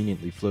also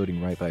conveniently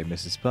floating right by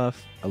Mrs.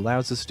 Puff,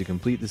 allows us to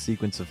complete the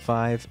sequence of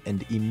 5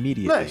 and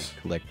immediately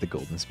collect the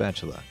golden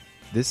spatula.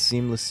 This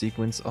seamless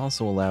sequence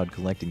also allowed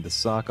collecting the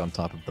sock on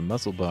top of the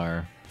muscle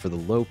bar for the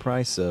low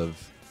price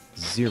of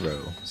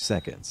 0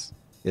 seconds.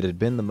 It had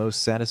been the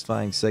most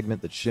satisfying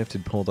segment that Shift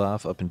had pulled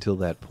off up until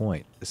that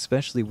point,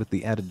 especially with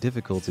the added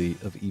difficulty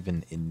of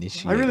even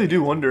initiating. I really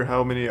do wonder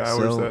how many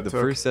hours that the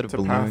took first set of to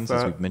balloons, pass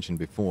as that. we've mentioned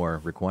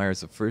before,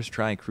 requires a first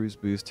try cruise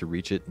boost to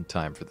reach it in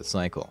time for the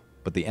cycle.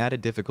 But the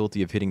added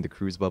difficulty of hitting the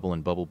cruise bubble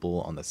and bubble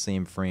bowl on the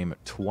same frame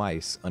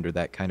twice under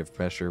that kind of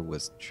pressure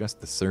was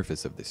just the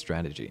surface of this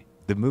strategy.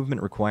 The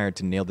movement required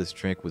to nail this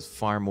trick was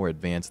far more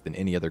advanced than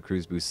any other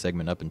cruise boost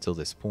segment up until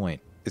this point,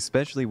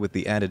 especially with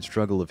the added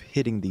struggle of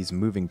hitting these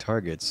moving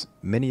targets,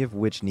 many of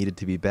which needed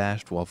to be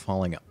bashed while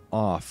falling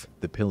off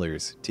the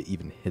pillars to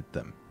even hit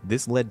them.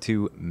 This led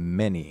to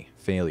many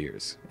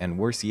failures, and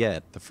worse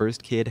yet, the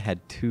first kid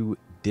had 2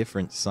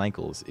 different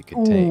cycles it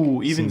could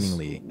take,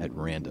 seemingly at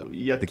random.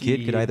 The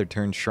kid could either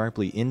turn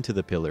sharply into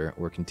the pillar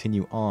or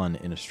continue on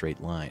in a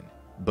straight line.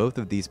 Both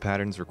of these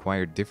patterns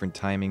required different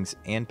timings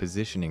and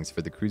positionings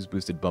for the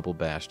cruise-boosted bubble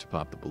bash to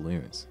pop the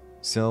balloons.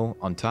 So,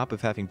 on top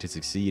of having to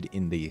succeed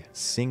in the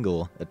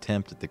single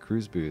attempt at the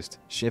cruise boost,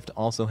 Shift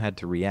also had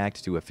to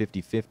react to a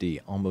 50-50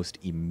 almost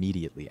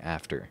immediately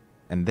after.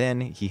 And then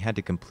he had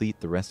to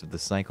complete the rest of the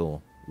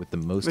cycle with the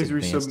most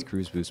advanced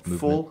cruise boost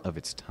movement of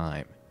its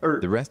time.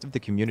 The rest of the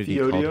community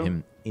called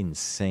him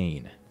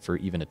insane for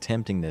even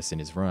attempting this in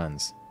his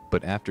runs.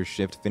 But after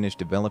Shift finished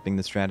developing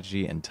the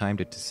strategy and timed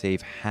it to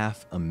save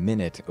half a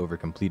minute over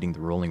completing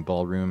the rolling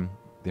ballroom,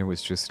 there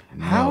was just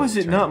no How is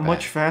it turning not back.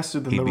 much faster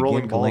than He'd the begin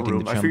rolling collecting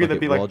ballroom? the I chum figured that'd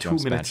bucket be wall like 2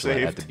 jump minutes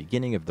spatula saved. at the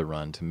beginning of the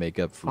run to make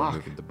up for Fuck.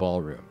 removing the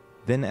ballroom.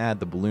 Then add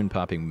the balloon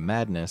popping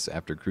madness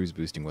after cruise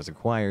boosting was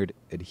acquired,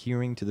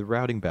 adhering to the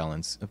routing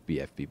balance of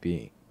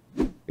BFBB.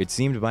 It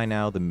seemed by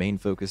now the main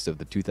focus of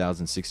the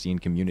 2016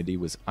 community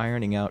was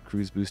ironing out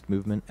cruise boost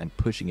movement and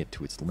pushing it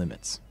to its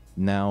limits.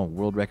 Now,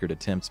 world record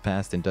attempts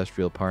past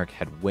Industrial Park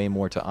had way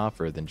more to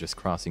offer than just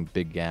crossing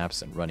big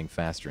gaps and running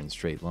faster in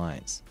straight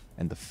lines,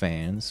 and the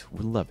fans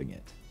were loving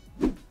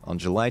it. On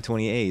July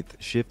 28th,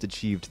 Shift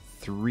achieved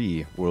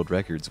 3 world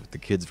records with the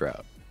kids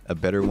route. A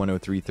better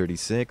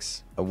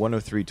 103.36, a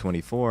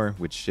 103.24,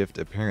 which Shift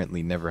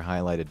apparently never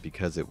highlighted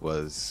because it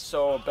was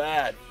So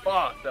bad.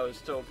 Fuck, that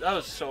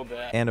was so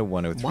bad. and a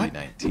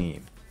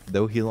 103.19.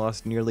 Though he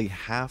lost nearly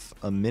half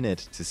a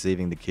minute to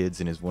saving the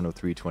kids in his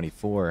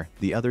 103.24,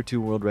 the other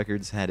 2 world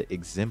records had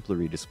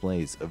exemplary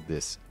displays of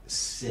this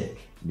sick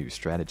new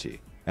strategy.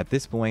 At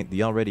this point,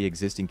 the already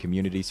existing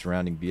community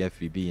surrounding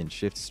BFBB and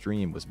Shift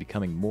Stream was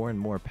becoming more and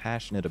more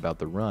passionate about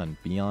the run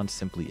beyond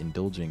simply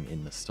indulging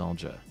in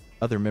nostalgia.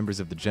 Other members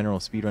of the general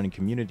speedrunning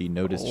community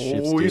noticed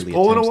Shift's daily attempts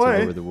to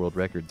lower the world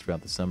record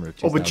throughout the summer of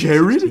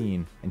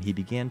 2016, and he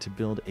began to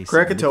build a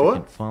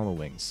significant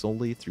following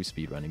solely through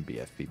speedrunning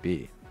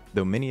BFBB.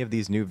 Though many of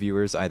these new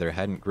viewers either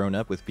hadn't grown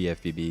up with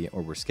BFBB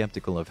or were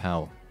skeptical of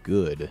how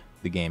good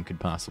the game could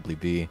possibly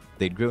be,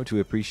 they'd grow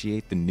to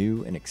appreciate the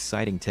new and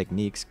exciting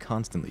techniques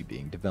constantly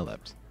being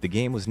developed. The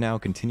game was now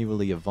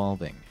continually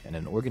evolving, and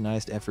an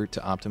organized effort to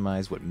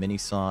optimize what many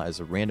saw as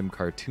a random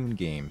cartoon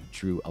game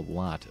drew a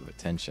lot of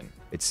attention.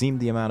 It seemed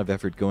the amount of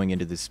effort going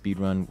into this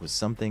speedrun was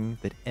something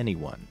that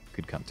anyone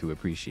could come to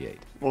appreciate.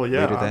 Well,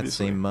 yeah, Later that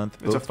obviously. same month,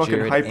 It's a both fucking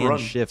Jared hype and run.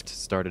 Shift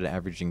started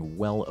averaging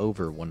well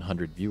over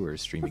 100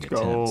 viewers streaming Let's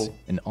attempts, go.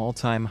 an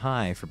all-time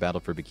high for Battle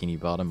for Bikini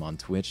Bottom on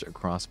Twitch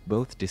across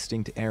both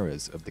distinct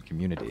eras of the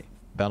community.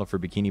 Battle for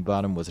Bikini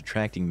Bottom was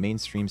attracting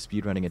mainstream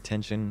speedrunning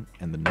attention,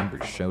 and the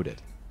numbers showed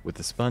it. With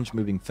the sponge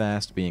moving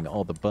fast being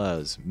all the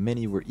buzz,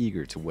 many were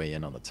eager to weigh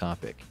in on the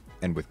topic.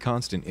 And with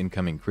constant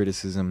incoming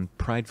criticism,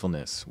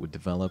 pridefulness would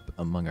develop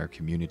among our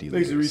community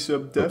leaders.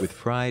 But with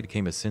pride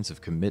came a sense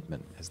of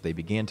commitment as they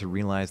began to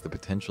realize the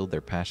potential their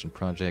passion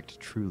project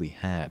truly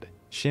had.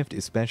 Shift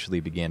especially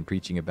began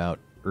preaching about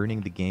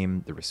earning the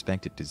game the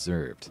respect it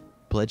deserved,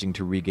 pledging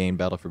to regain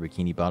Battle for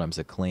Bikini Bottom's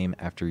acclaim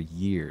after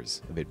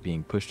years of it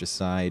being pushed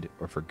aside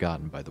or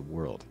forgotten by the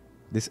world.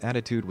 This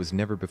attitude was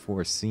never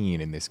before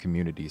seen in this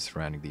community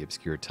surrounding the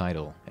obscure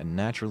title, and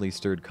naturally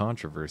stirred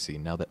controversy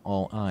now that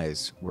all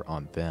eyes were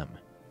on them.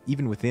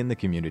 Even within the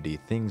community,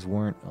 things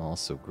weren't all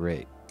so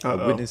great. A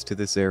witness to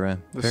this era,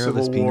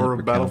 Perilous Peanut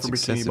recounts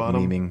excessive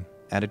memeing,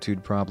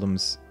 attitude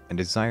problems, and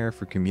desire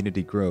for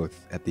community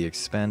growth at the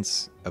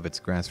expense of its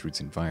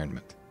grassroots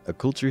environment. A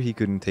culture he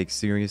couldn't take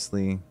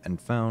seriously and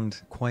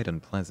found quite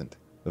unpleasant.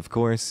 Of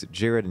course,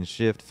 Jared and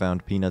Shift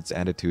found Peanut's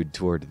attitude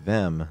toward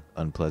them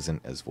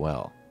unpleasant as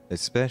well,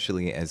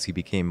 especially as he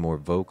became more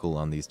vocal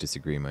on these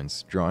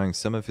disagreements, drawing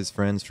some of his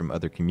friends from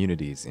other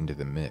communities into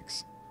the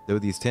mix. Though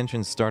these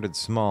tensions started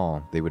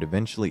small, they would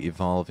eventually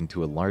evolve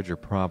into a larger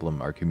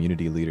problem our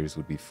community leaders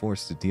would be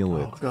forced to deal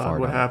with far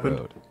down the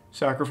road.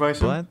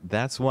 Sacrificing? But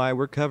that's why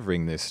we're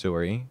covering this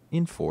story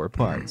in 4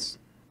 parts.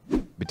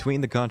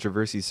 Between the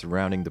controversies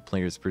surrounding the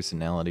players'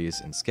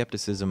 personalities and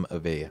skepticism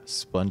of a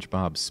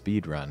Spongebob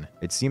speedrun,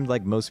 it seemed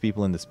like most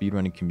people in the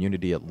speedrunning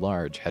community at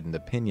large had an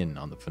opinion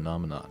on the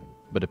phenomenon.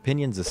 But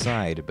opinions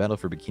aside, Battle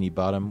for Bikini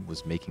Bottom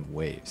was making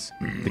waves.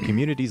 The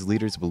community's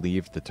leaders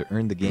believed that to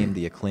earn the game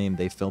the acclaim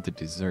they felt it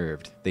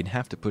deserved, they'd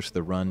have to push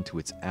the run to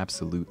its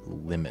absolute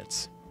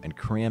limits and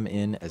cram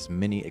in as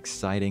many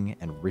exciting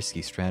and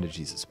risky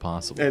strategies as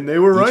possible. And they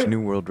were right. Each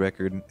new world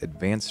record,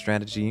 advanced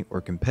strategy,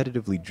 or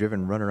competitively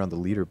driven runner on the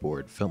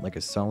leaderboard felt like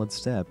a solid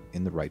step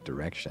in the right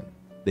direction.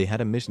 They had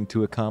a mission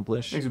to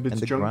accomplish, and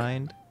the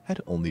grind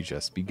had only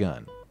just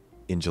begun.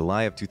 In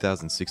July of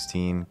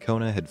 2016,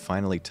 Kona had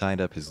finally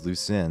tied up his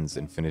loose ends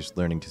and finished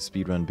learning to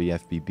speedrun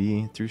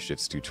BFBB through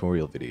Shift's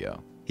tutorial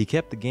video. He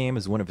kept the game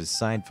as one of his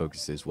side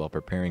focuses while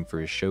preparing for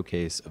his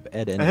showcase of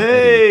Ed and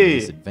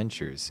Eddie's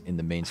adventures in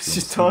the mainstream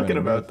just talking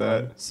about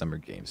that. Summer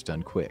Games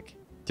Done Quick.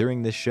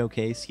 During this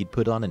showcase, he'd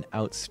put on an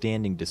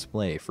outstanding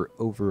display for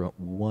over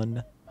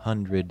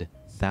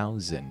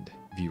 100,000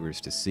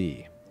 viewers to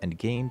see, and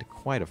gained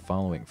quite a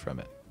following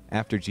from it.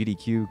 After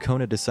GDQ,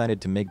 Kona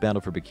decided to make Battle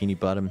for Bikini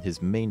Bottom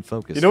his main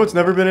focus. You know what's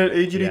never been at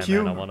AGDQ?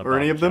 Yeah, man, or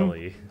any of them?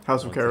 Jelly.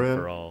 House of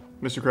Caravan.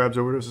 Mr. Krabs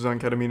overdoses on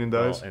ketamine and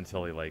dies. Well,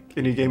 until he like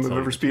any game I've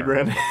ever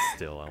speedran.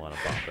 Still, I want to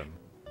bop him.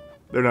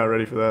 They're not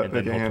ready for that. And they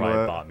then can't he'll handle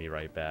probably that. bop me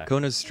right back.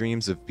 Kona's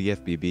streams of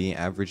BFBB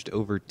averaged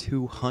over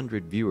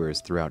 200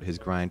 viewers throughout his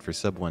grind for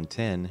sub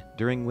 110,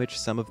 during which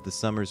some of the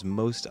summer's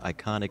most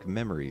iconic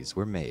memories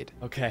were made.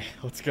 Okay,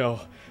 let's go.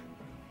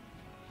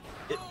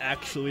 It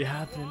actually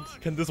happened.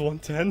 Can this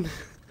 110?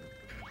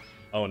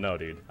 Oh no,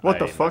 dude. What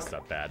the fuck?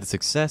 Up bad. The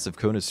success of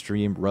Kona's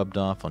stream rubbed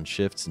off on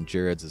Shift's and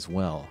Jared's as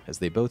well, as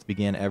they both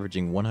began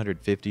averaging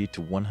 150 to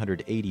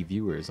 180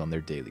 viewers on their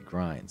daily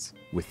grinds.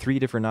 With 3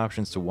 different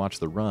options to watch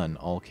the run,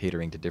 all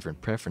catering to different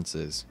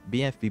preferences,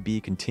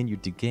 BFBB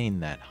continued to gain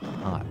that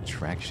hot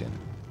traction.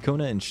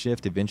 Kona and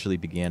Shift eventually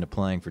began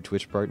applying for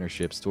Twitch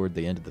partnerships toward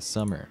the end of the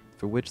summer,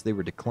 for which they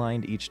were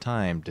declined each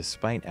time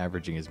despite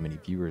averaging as many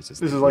viewers as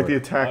This is like the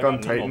Attack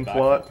on Titan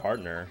plot.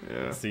 Partner.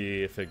 Yeah.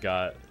 See if I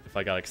got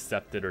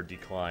accepted or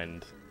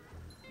declined.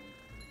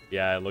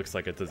 Yeah, it looks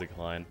like it's a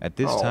decline. At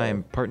this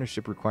time,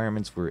 partnership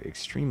requirements were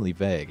extremely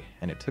vague,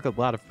 and it took a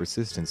lot of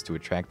persistence to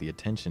attract the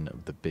attention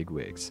of the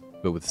bigwigs.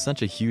 But with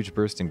such a huge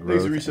burst in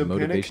growth and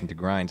motivation to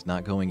grind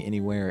not going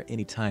anywhere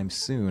anytime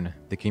soon,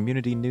 the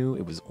community knew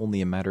it was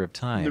only a matter of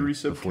time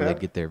before they'd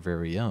get their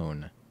very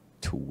own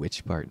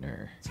Twitch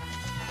partner.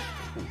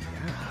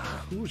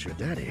 Who's your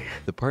daddy?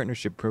 The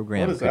partnership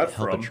program could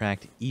help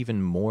attract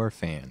even more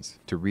fans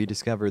to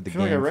rediscover the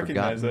game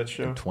forgotten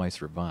and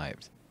twice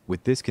revived.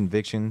 With this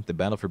conviction, the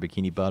Battle for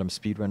Bikini Bottom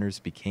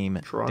speedrunners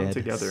became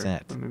dead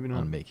set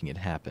on making it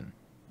happen.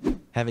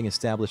 Having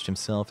established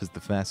himself as the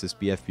fastest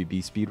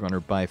BFBB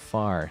speedrunner by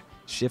far,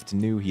 Shift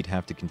knew he'd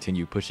have to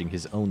continue pushing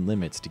his own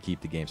limits to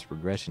keep the game's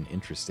progression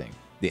interesting.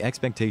 The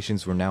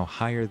expectations were now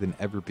higher than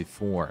ever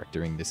before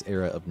during this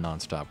era of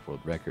non-stop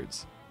world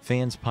records.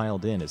 Fans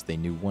piled in as they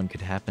knew one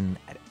could happen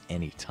at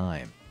any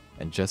time.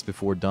 And just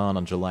before dawn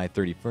on July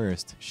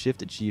 31st,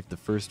 Shift achieved the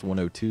first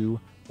 102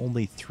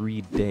 only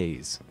 3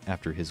 days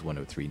after his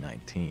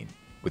 103.19.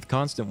 With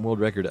constant world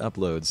record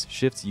uploads,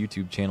 Shift's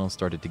YouTube channel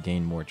started to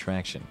gain more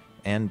traction,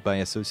 and by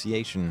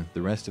association,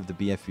 the rest of the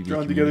BFBB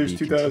community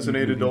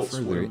continued moving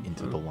further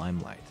into the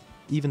limelight.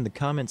 Even the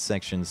comments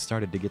sections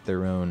started to get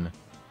their own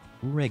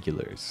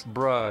regulars.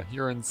 Bruh,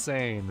 you're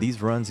insane.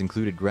 These runs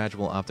included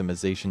gradual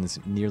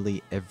optimizations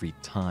nearly every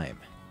time.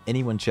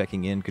 Anyone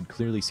checking in could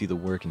clearly see the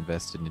work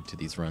invested into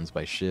these runs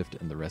by Shift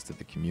and the rest of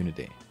the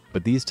community.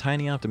 But these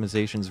tiny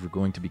optimizations were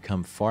going to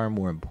become far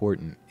more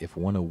important if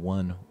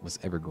 101 was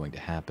ever going to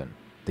happen.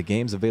 The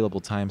game's available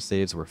time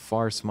saves were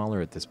far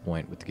smaller at this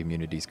point with the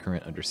community's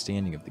current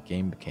understanding of the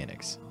game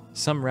mechanics.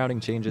 Some routing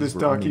changes This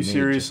were only made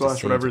docu-series just to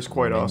slash whatever save is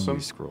quite menu awesome.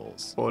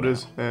 Scrolls. Well, it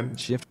is, and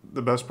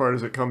the best part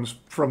is it comes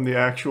from the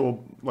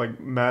actual, like,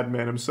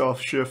 madman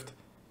himself, Shift.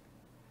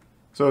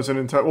 So it's an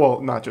entire,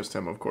 well, not just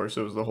him, of course,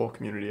 it was the whole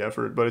community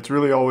effort, but it's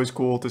really always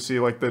cool to see,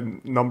 like, the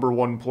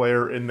 #1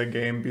 player in the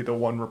game be the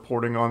one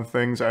reporting on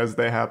things as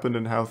they happened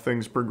and how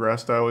things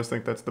progressed. I always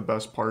think that's the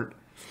best part,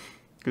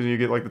 because you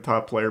get, like, the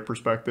top player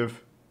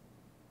perspective.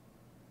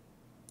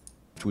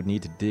 Would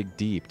need to dig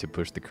deep to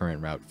push the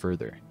current route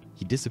further.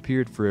 He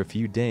disappeared for a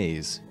few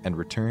days and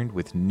returned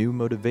with new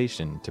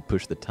motivation to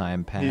push the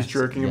time past. He's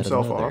jerking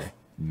himself off.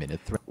 Minute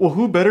Well,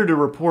 who better to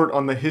report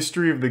on the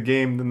history of the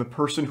game than the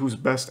person who's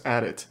best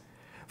at it?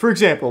 For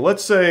example,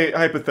 let's say,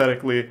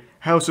 hypothetically,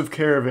 House of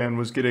Caravan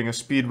was getting a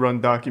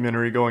speedrun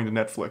documentary going to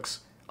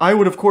Netflix. I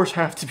would, of course,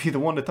 have to be the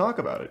one to talk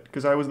about it,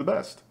 because I was the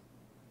best.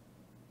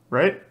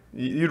 Right?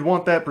 You'd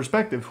want that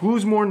perspective.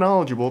 Who's more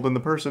knowledgeable than the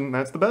person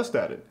that's the best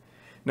at it?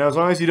 Now, as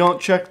long as you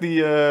don't check the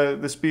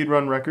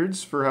speedrun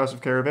records for House of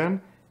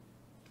Caravan,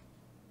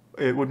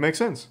 it would make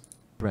sense.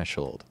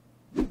 Threshold.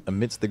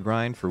 Amidst the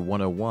grind for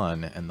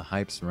 101 and the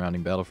hype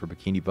surrounding Battle for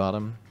Bikini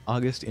Bottom,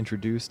 August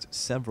introduced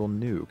several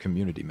new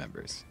community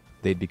members.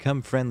 They'd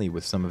become friendly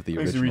with some of the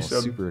original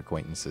super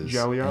acquaintances,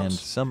 and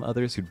some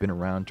others who'd been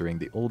around during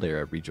the old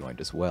era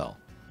rejoined as well.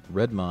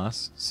 Red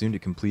Moss, soon to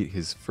complete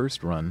his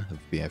first run of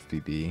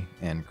BFBB,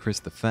 and Chris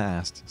the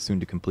Fast, soon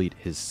to complete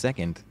his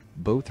second,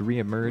 both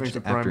re-emerged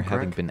after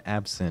having been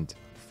absent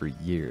for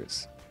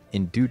years.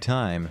 In due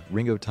time,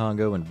 Ringo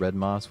Tongo and Red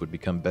Moss would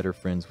become better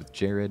friends with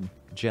Jared,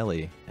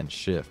 Jelly, and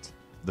Shift.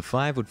 The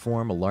five would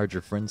form a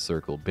larger friend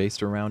circle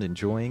based around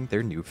enjoying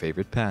their new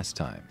favorite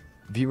pastime.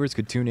 Viewers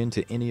could tune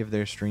into any of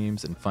their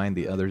streams and find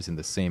the others in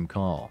the same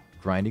call,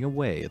 grinding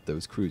away at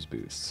those cruise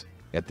boosts.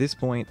 At this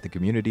point, the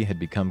community had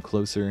become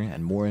closer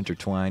and more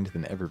intertwined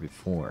than ever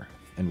before,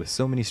 and with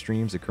so many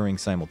streams occurring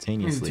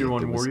simultaneously,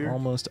 there was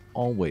almost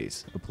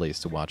always a place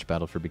to watch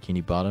Battle for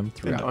Bikini Bottom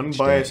throughout an each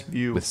unbiased day.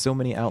 view. With so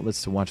many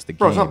outlets to watch the game,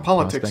 Bro, it's not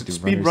politics, it's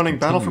prospective speedrunning runners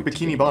Battle for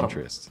continued Bikini to Bottom. gain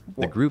interest.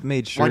 The group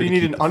made sure Why do you to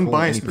need keep an the full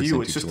unbiased 80%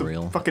 view? It's just the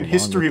tutorial, fucking along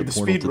history with of the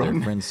portal to their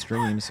speedrun. friends'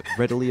 streams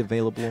readily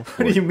available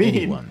for What do you mean?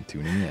 anyone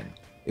tuning in.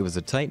 It was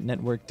a tight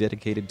network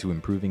dedicated to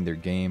improving their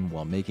game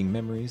while making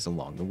memories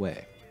along the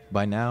way.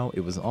 By now, it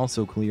was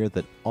also clear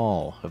that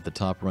all of the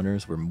top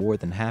runners were more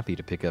than happy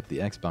to pick up the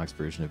Xbox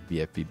version of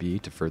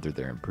BFBB to further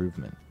their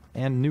improvement.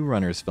 And new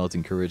runners felt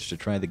encouraged to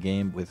try the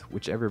game with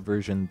whichever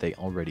version they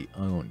already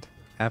owned.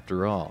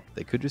 After all,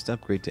 they could just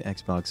upgrade to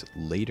Xbox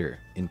later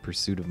in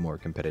pursuit of more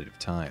competitive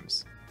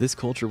times. This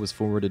culture was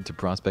forwarded to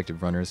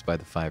prospective runners by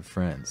the five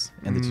friends,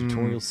 and the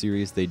tutorial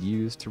series they'd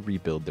use to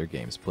rebuild their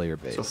game's player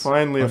base. So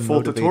finally a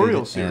full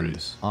tutorial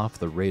series. And off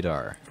the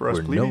radar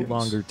were no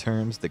longer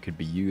terms that could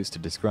be used to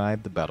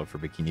describe the Battle for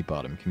Bikini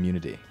Bottom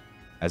community.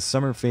 As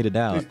summer faded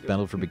out,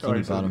 Battle for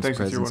Bikini Bottom's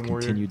presence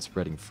continued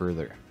spreading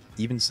further.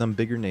 Even some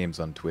bigger names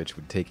on Twitch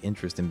would take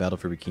interest in Battle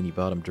for Bikini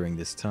Bottom during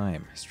this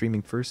time,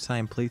 streaming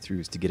first-time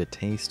playthroughs to get a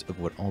taste of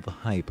what all the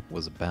hype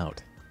was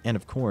about. And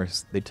of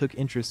course, they took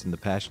interest in the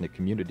passionate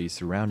community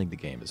surrounding the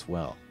game as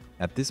well.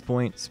 At this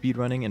point,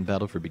 speedrunning and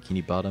Battle for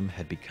Bikini Bottom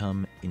had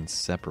become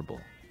inseparable.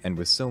 And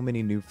with so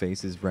many new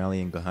faces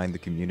rallying behind the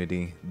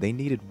community, they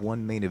needed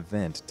one main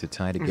event to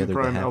tie together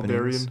the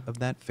happenings of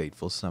that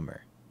fateful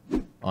summer.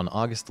 On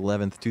August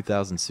 11th,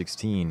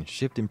 2016,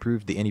 Shift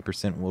improved the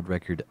 80% world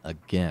record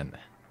again,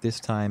 this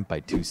time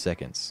by 2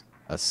 seconds.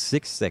 A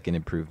 6-second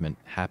improvement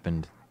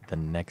happened the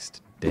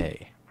next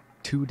day.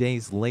 2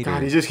 days later,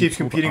 God, he just keeps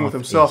competing with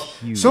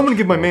himself. Someone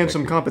give my man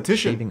some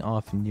competition. Shaving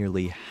off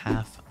nearly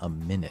half a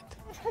minute.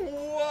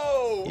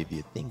 Whoa! If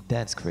you think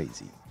that's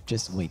crazy,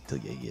 just wait till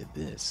you hear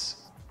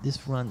this.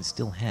 This run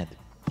still had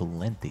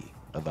plenty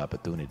of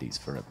opportunities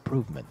for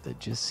improvement that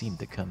just seemed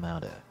to come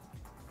out of,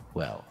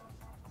 well,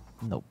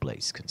 no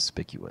place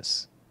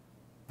conspicuous.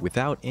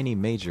 Without any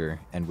major,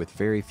 and with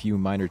very few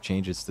minor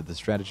changes to the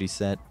strategy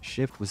set,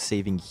 Shift was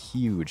saving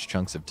huge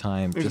chunks of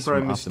time just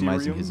from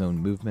optimizing his own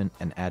movement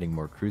and adding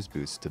more cruise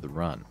boosts to the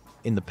run.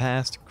 In the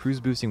past, cruise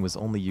boosting was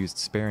only used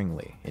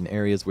sparingly, in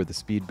areas where the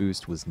speed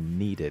boost was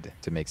needed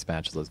to make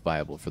spatulas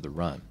viable for the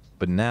run.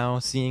 But now,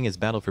 seeing as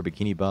Battle for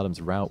Bikini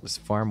Bottom's route was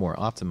far more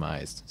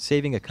optimized,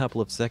 saving a couple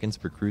of seconds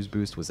per cruise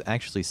boost was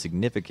actually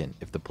significant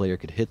if the player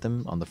could hit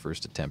them on the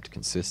first attempt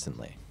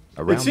consistently.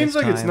 Around it seems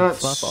like time, it's not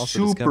Fluff also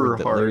super discovered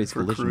that hard Larry's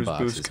for collision cruise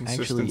box boost is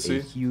consistency. actually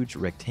a huge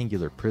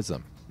rectangular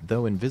prism.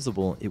 Though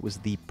invisible, it was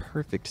the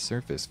perfect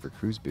surface for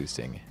cruise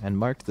boosting, and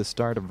marked the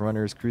start of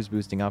runners cruise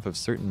boosting off of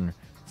certain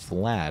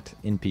flat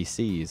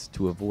NPCs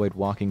to avoid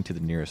walking to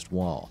the nearest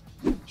wall.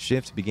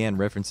 Shift began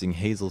referencing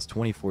Hazel's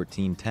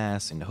 2014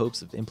 tasks in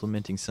hopes of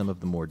implementing some of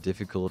the more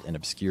difficult and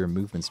obscure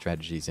movement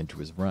strategies into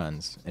his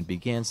runs, and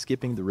began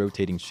skipping the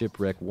rotating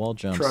shipwreck wall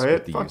jumps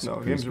with the use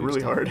of cruise really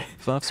boosting. hard.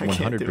 Fluff's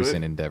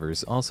 100%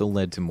 endeavors also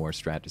led to more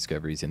strat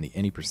discoveries in the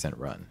any %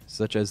 run,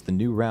 such as the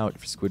new route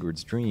for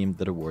Squidward's Dream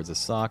that awards a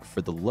sock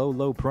for the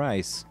low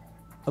price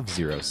of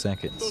 0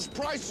 seconds. Those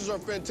prices are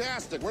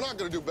fantastic. We're not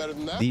going to do better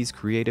than that. These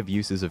creative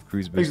uses of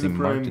cruise boosting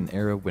marked an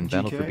era when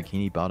Battle for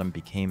Bikini Bottom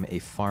became a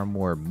far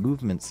more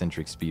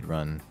movement-centric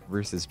speedrun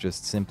versus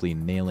just simply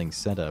nailing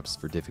setups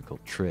for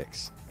difficult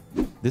tricks.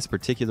 This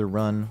particular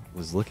run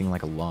was looking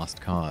like a lost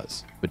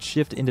cause, but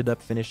Shift ended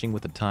up finishing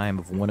with a time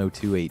of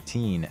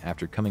 102.18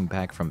 after coming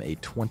back from a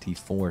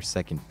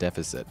 24-second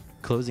deficit,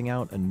 closing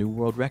out a new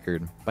world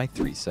record by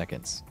 3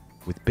 seconds.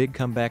 With big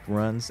comeback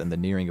runs and the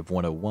nearing of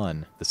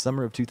 101, the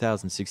summer of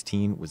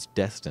 2016 was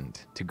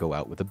destined to go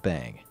out with a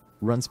bang.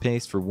 Runs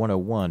paced for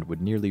 101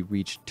 would nearly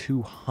reach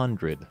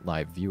 200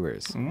 live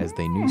viewers, as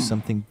they knew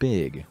something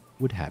big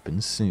would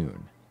happen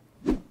soon.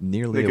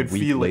 Nearly a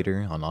week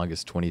later, on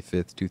August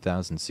 25th,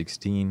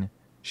 2016,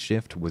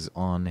 Shift was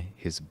on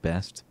his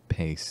best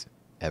pace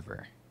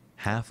ever.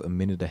 Half a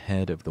minute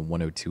ahead of the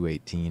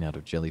 102.18 out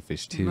of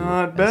Jellyfish 2,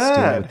 and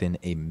still within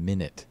a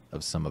minute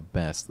of some of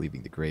Best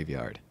leaving the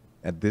graveyard.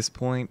 At this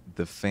point,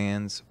 the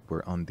fans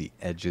were on the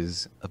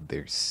edges of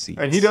their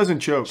seats. And he doesn't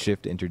choke.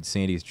 Shift entered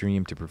Sandy's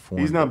dream to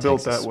perform He's not the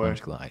built Texas that way.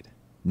 Sponge Glide.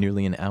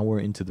 Nearly an hour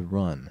into the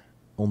run,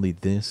 only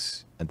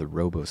this and the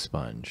Robo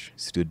Sponge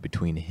stood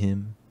between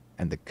him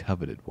and the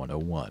coveted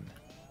 101.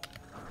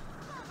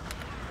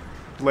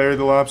 Larry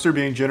the Lobster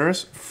being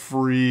generous.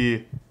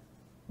 Free.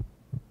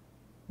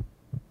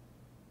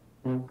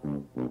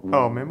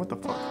 Oh man, what the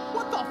fuck?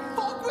 What the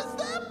fuck was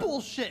that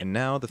bullshit? And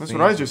now the That's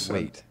fans what I just said.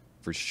 wait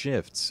for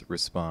Shift's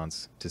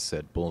response to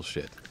said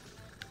bullshit.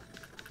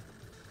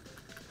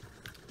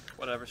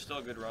 Whatever, still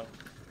a good run.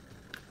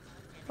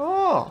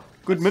 Oh,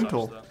 good That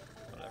mental. sucks,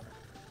 though. Whatever.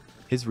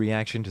 His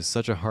reaction to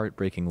such a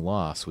heartbreaking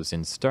loss was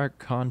in stark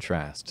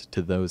contrast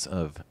to those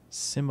of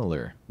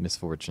similar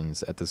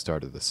misfortunes at the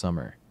start of the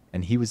summer,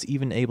 and he was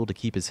even able to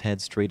keep his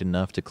head straight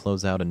enough to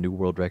close out a new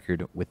world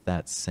record with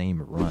that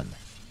same run.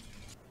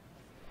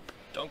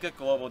 Don't get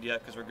global yet,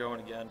 because we're going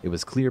again. It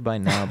was clear by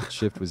now that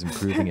Shift was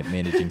improving at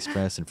managing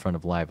stress in front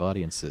of live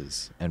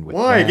audiences, and with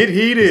Why? that, Get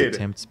heated. his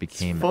attempts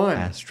became fun.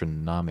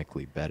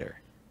 astronomically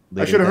better.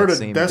 I should have heard that a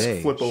same desk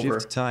day, flip over.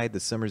 Shift tied the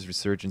summer's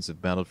resurgence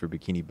of Battle for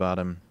Bikini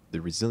Bottom, the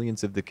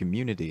resilience of the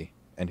community,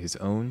 and his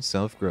own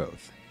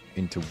self-growth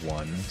into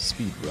one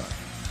speed run.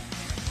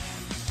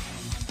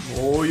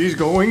 Oh, he's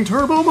going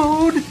turbo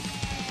mode.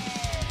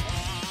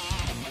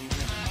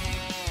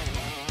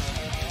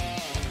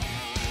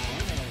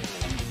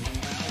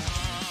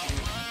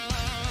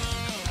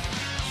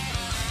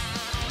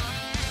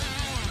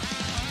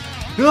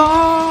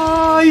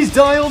 Ah, he's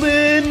dialed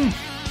in.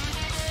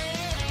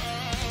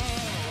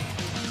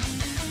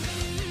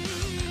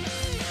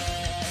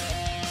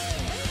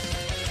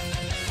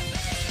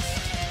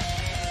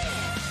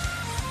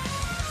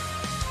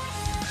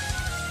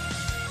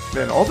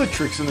 Man, all the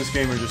tricks in this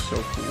game are just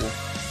so cool.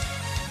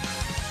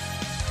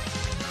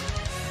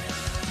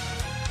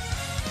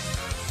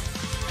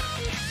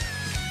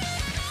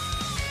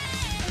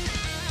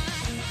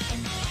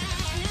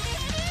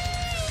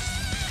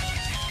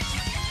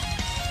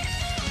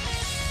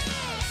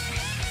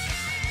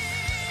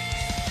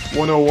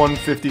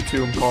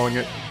 $101.52, I'm calling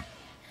it.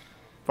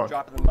 Fuck.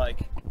 Dropping the mic.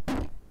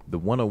 The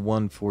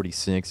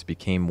 101.46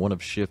 became one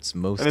of Shift's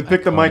most And then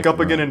pick the mic iconic up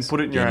again and runs, put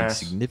it in your gaining ass.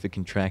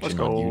 significant traction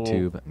Let's on go.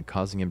 YouTube and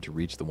causing him to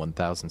reach the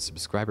 1,000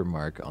 subscriber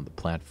mark on the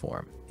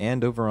platform.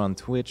 And over on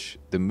Twitch,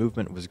 the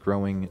movement was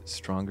growing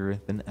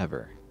stronger than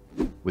ever.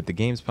 With the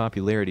game's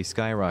popularity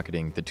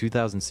skyrocketing, the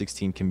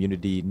 2016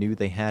 community knew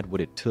they had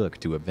what it took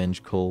to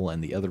avenge Cole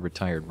and the other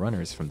retired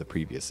runners from the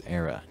previous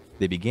era.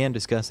 They began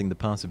discussing the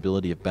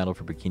possibility of Battle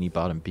for Bikini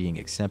Bottom being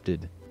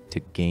accepted to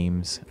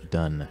games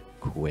done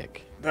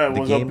quick. That The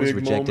was a game was big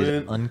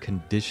rejected moment.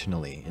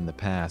 unconditionally in the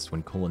past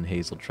when Cole and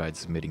Hazel tried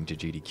submitting to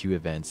GDQ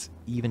events,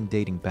 even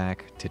dating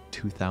back to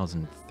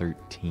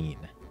 2013.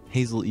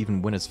 Hazel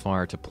even went as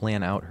far to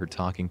plan out her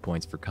talking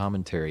points for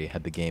commentary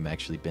had the game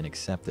actually been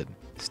accepted,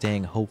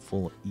 staying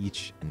hopeful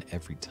each and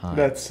every time.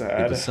 That's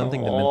sad. It was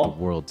something that meant Aw. the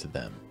world to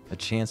them, a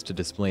chance to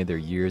display their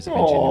years of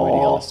ingenuity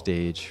on a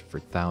stage for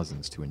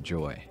thousands to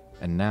enjoy.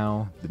 And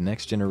now, the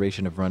next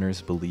generation of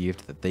runners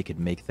believed that they could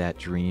make that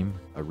dream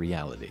a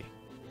reality.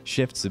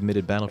 Shift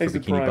submitted Battle for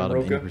Exit Bikini Prime, Bottom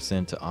Roka.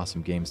 80% to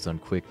Awesome Games Done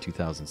Quick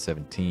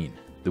 2017.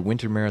 The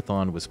Winter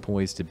Marathon was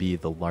poised to be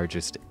the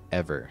largest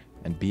ever,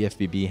 and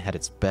BFBB had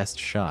its best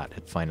shot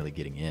at finally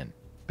getting in.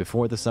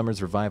 Before the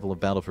summer's revival of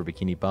Battle for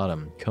Bikini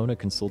Bottom, Kona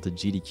consulted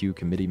GDQ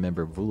committee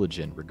member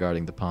Vuligin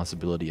regarding the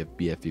possibility of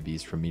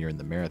BFBB's premiere in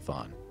the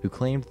marathon, who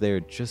claimed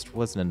there just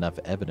wasn't enough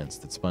evidence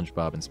that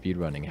Spongebob and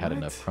Speedrunning had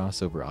enough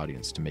crossover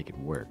audience to make it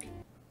work.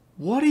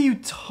 What are you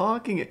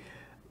talking?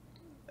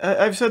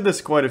 I've said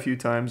this quite a few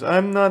times.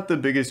 I'm not the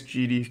biggest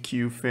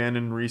GDQ fan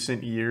in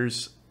recent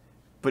years.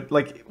 But,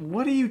 like,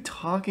 what are you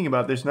talking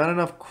about? There's not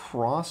enough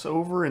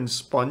crossover in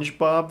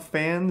SpongeBob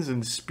fans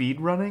and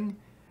speedrunning?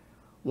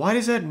 Why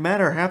does that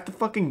matter? Half the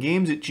fucking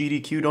games at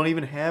GDQ don't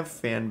even have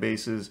fan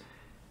bases.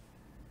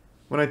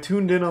 When I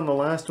tuned in on the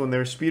last one, they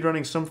were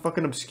speedrunning some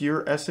fucking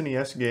obscure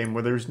SNES game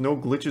where there's no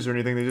glitches or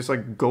anything. They just,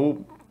 like,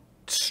 go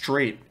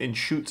straight and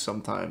shoot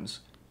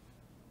sometimes.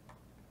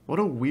 What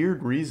a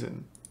weird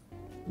reason.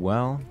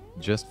 Well,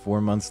 just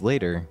 4 months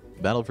later,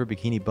 Battle for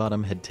Bikini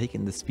Bottom had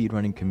taken the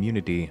speedrunning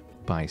community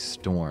by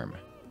storm.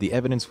 The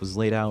evidence was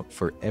laid out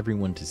for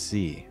everyone to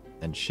see,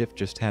 and Shift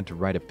just had to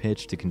write a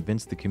pitch to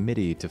convince the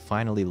committee to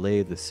finally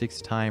lay the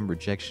 6-time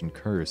rejection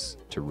curse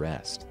to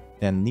rest.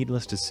 And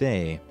needless to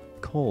say,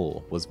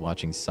 Cole was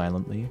watching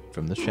silently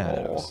from the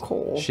shadows.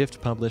 Cole.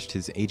 Shift published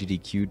his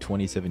AGDQ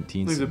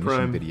 2017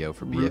 submission video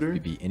for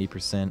BFBB Any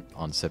Percent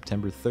on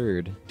September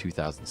 3rd,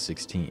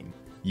 2016.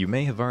 You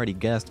may have already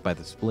guessed by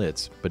the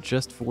splits, but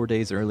just 4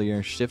 days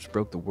earlier, Shift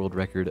broke the world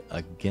record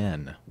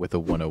again with a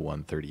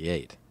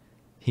 101.38.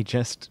 He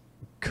just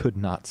could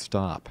not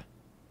stop.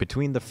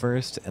 Between the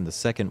first and the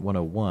second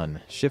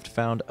 101, Shift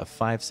found a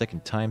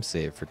 5-second time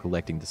save for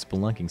collecting the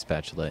spelunking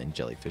spatula in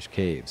Jellyfish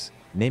Caves,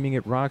 naming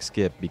it Rock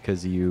Skip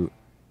because you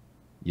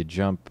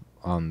jump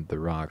on the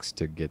rocks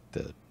to get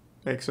the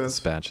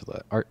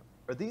spatula. Are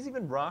these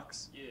even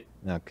rocks?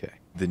 Yeah. Okay.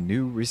 The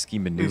new risky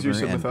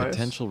maneuver and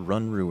potential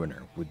run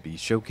ruiner would be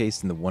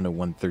showcased in the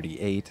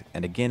 101.38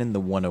 and again in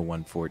the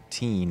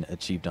 101.14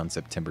 achieved on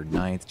September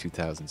 9th,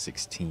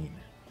 2016.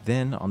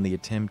 Then, on the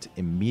attempt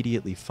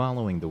immediately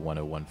following the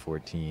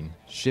 101.14,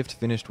 Shift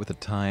finished with a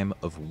time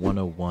of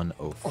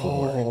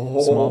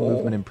 101.04. Small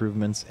movement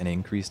improvements and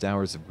increased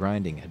hours of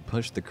grinding had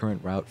pushed the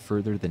current route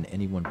further than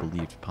anyone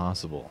believed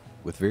possible,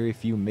 with very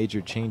few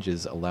major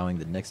changes allowing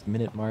the next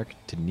minute mark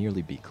to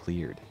nearly be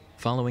cleared.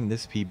 Following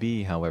this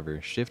PB,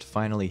 however, Shift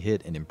finally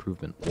hit an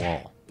improvement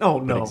wall. Oh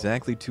no. But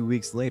exactly 2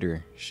 weeks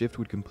later, Shift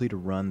would complete a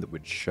run that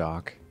would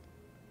shock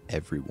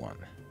everyone.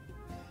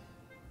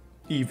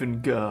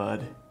 Even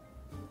God.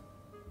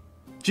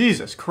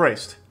 Jesus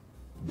Christ.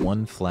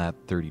 1 flat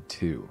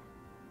 32.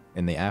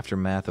 In the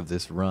aftermath of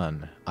this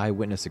run,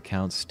 eyewitness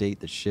accounts state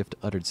that Shift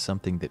uttered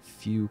something that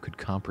few could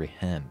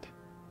comprehend,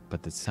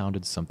 but that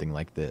sounded something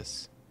like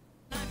this.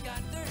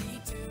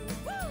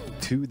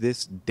 To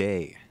this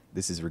day,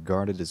 this is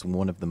regarded as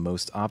one of the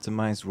most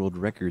optimized world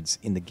records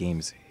in the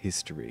game's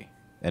history,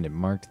 and it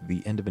marked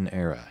the end of an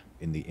era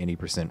in the Any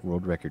Percent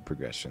world record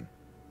progression.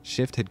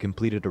 Shift had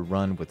completed a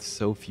run with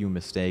so few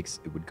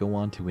mistakes, it would go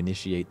on to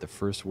initiate the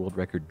first world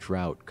record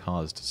drought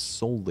caused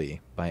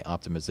solely by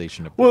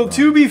optimization of the Well, run,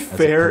 to be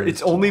fair,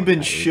 it's only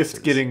been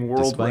Shift getting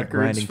world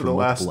records for the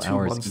last 2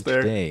 months each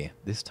there. Day,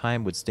 this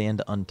time would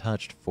stand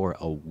untouched for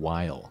a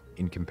while,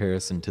 in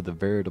comparison to the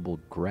veritable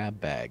grab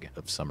bag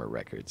of summer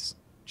records.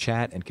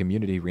 Chat and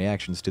community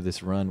reactions to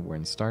this run were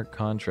in stark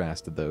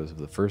contrast to those of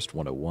the first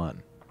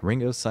 101.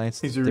 Ringo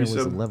cites that there was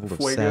a level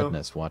of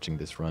sadness watching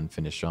this run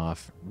finish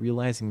off,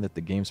 realizing that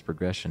the game's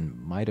progression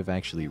might have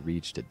actually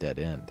reached a dead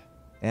end.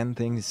 And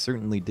things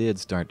certainly did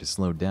start to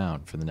slow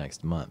down for the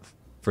next month.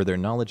 For their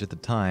knowledge at the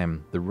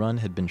time, the run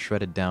had been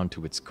shredded down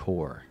to its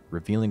core,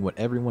 revealing what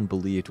everyone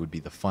believed would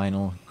be the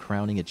final,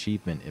 crowning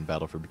achievement in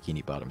Battle for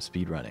Bikini Bottom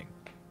speedrunning.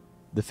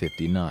 The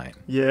 59.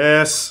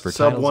 Yes, for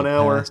sub 1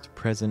 hour. Past,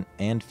 present,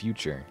 and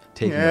future,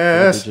 taking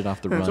a full digit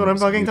off the run. That's what I'm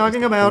fucking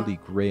talking about. Holy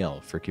grail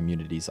for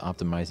communities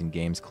optimizing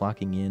games,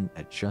 clocking in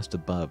at just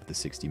above the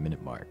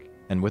 60-minute mark.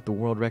 And with the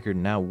world record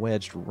now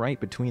wedged right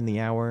between the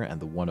hour and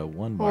the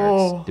 101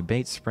 marks,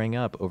 debates sprang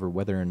up over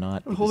whether or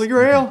not it was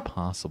even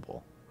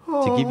possible.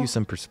 To give you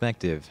some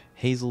perspective,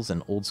 Hazel's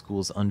and Old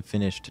School's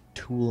unfinished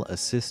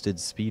tool-assisted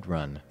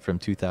speedrun from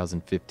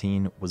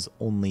 2015 was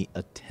only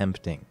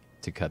attempting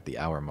to cut the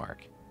hour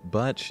mark.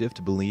 But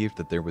Shift believed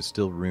that there was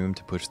still room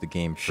to push the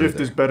game further. Shift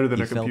is better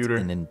than a computer.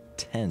 He felt an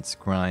intense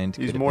grind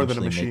He's could more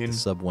eventually than a machine. make the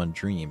sub-1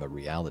 dream a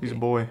reality. He's a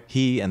boy.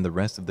 He and the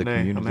rest of the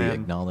community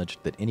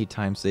acknowledged that any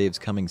time saves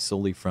coming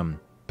solely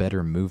from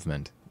better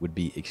movement would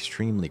be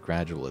extremely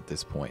gradual at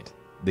this point.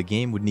 The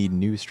game would need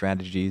new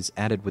strategies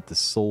added with the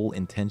sole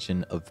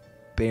intention of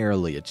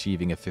barely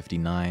achieving a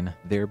 59,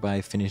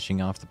 thereby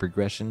finishing off the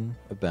progression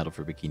of Battle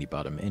for Bikini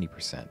Bottom Any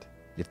Percent.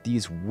 If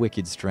these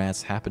wicked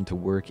strats happened to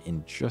work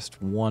in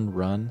just one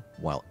run,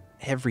 while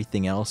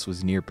everything else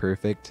was near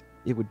perfect,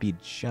 it would be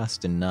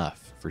just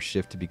enough for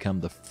Shift to become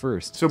the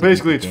first so to beat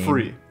basically the it's game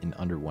free. In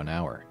under 1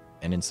 hour.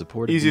 And in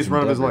support Easiest of these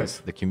run of his endeavors,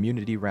 life. the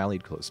community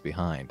rallied close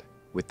behind.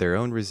 With their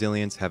own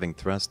resilience having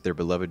thrust their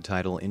beloved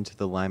title into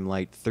the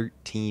limelight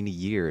 13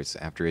 years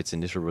after its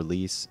initial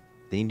release,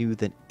 they knew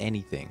that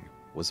anything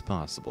was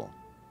possible.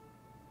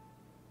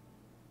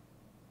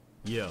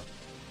 Yeah.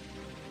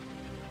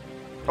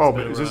 Oh,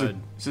 but is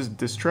this a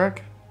diss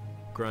track?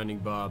 Grinding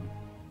Bob.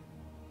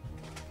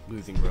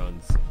 Losing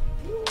runs.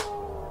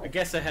 I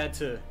guess I had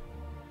to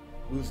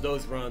lose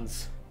those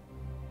runs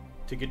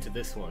to get to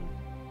this one.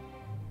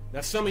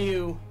 Now some of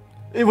you...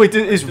 Hey, wait,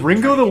 is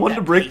Ringo the one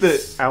to break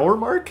the hour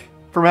mark?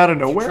 From out of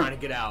nowhere? Trying to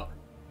get out.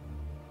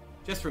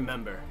 Just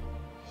remember,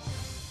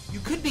 you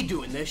could be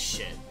doing this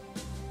shit.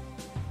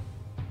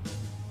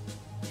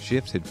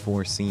 Shift had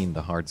foreseen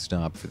the hard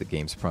stop for the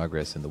game's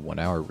progress in the 1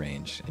 hour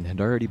range and had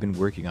already been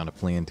working on a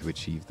plan to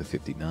achieve the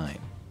 59.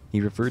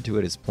 He referred to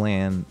it as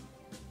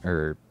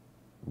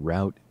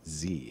Route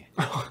Z,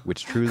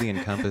 which truly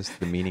encompassed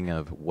the meaning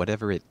of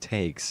whatever it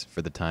takes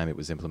for the time it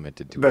was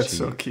implemented to That's achieve.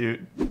 so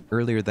cute.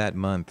 Earlier that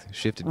month,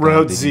 Shift had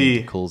Route gone Z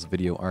into Cole's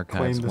video archives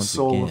claimed the once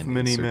soul of again in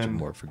many search of men.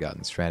 more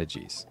forgotten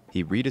strategies.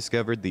 He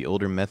rediscovered the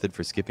older method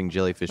for skipping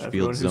Jellyfish Everyone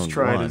Field who's Zone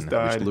tried 1, has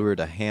died. which lured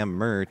a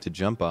hammer to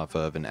jump off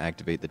of and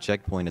activate the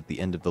checkpoint at the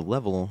end of the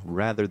level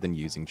rather than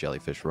using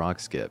Jellyfish Rock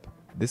Skip.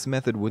 This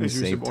method wouldn't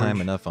There's use save of time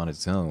orange. enough on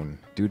its own,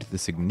 due to the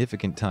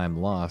significant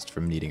time lost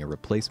from needing a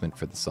replacement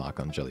for the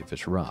sock on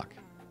Jellyfish Rock.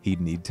 He'd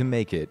need to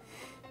make it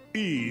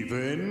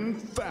even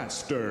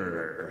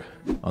faster.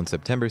 On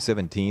September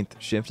 17th,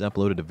 Shift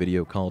uploaded a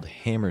video called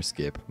Hammer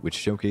Skip, which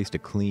showcased a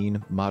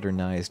clean,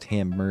 modernized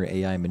hammer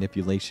AI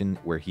manipulation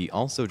where he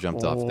also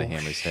jumped off the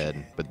hammer's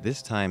head, but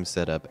this time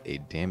set up a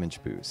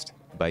damage boost.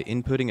 By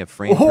inputting a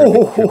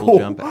frame-perfect triple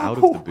jump out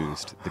of the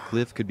boost, the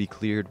cliff could be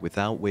cleared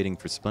without waiting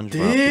for SpongeBob to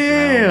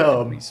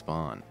drown and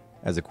respawn.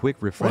 As a quick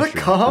refresher,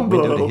 the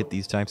window to hit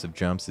these types of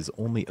jumps is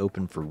only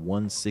open for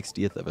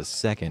 1/60th of a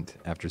second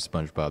after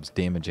SpongeBob's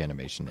damage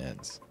animation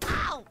ends.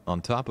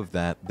 On top of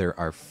that, there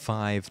are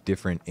 5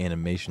 different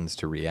animations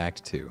to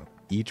react to,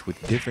 each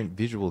with different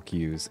visual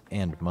cues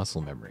and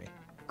muscle memory.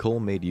 Cole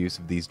made use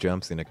of these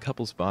jumps in a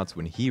couple spots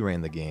when he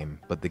ran the game,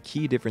 but the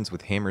key difference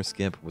with Hammer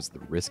Skip was the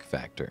risk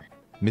factor.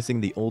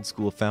 Missing the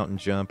old-school fountain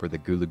jump or the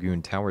Goo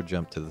Lagoon tower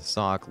jump to the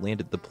sock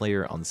landed the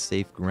player on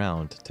safe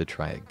ground to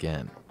try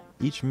again.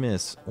 Each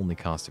miss only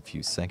cost a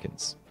few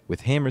seconds. With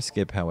Hammer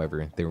Skip,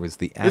 however, there was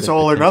the added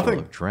all or potential nothing.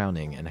 of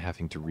drowning and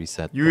having to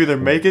reset. You the either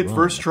whole make it run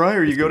first try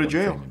or you if go the to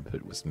jail. one-frame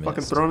input was Fucking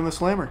missed. thrown in the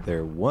slammer.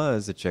 There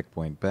was a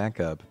checkpoint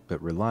backup,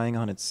 but relying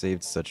on it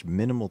saved such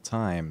minimal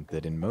time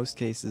that in most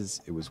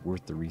cases it was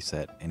worth the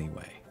reset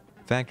anyway.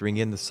 Factoring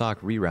in the sock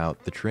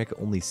reroute, the trick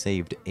only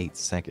saved 8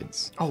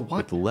 seconds. Oh, what?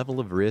 With the level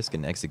of risk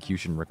and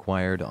execution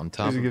required on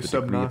top of the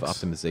degree of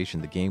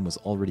optimization the game was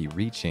already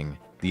reaching,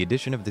 the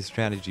addition of this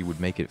strategy would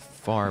make it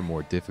far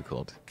more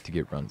difficult to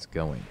get runs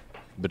going.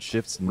 But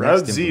Shift's Route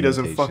next Z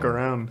doesn't fuck implementation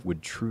around.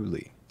 would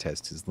truly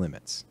test his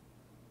limits.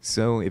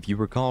 So, if you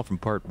recall from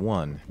Part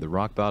 1, the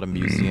Rock Bottom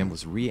Museum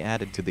was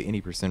re-added to the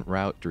any%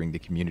 route during the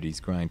community's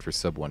grind for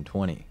Sub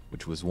 120,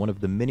 which was one of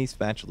the many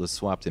spatulas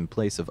swapped in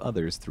place of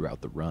others throughout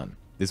the run.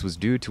 This was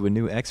due to a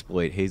new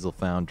exploit Hazel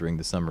found during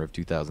the summer of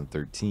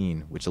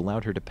 2013, which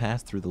allowed her to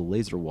pass through the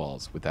laser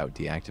walls without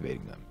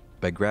deactivating them.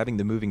 By grabbing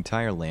the moving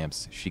tire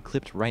lamps, she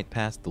clipped right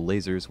past the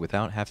lasers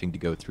without having to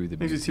go through the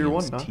Maybe it's tier 1,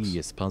 museum's Knox.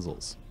 tedious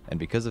puzzles. And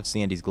because of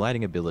Sandy's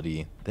gliding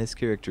ability, this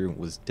character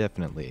was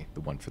definitely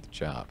the one for the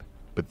job.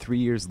 But 3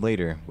 years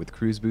later, with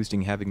cruise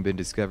boosting having been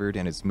discovered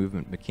and its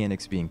movement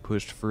mechanics being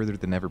pushed further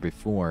than ever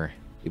before,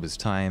 it was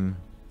time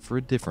for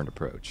a different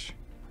approach.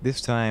 This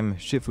time,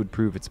 Shift would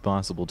prove it's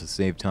possible to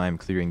save time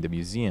clearing the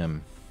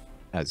museum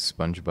as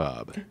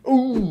SpongeBob.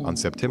 Ooh. On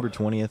September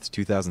 20th,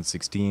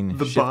 2016,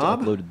 The Shift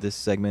Bob? uploaded this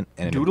segment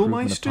and an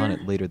improvement Doodlemeister? upon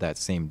it later that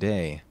same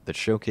day that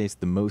showcased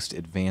the most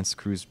advanced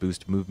cruise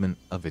boost movement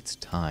of its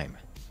time.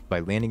 By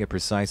landing a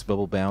precise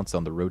bubble bounce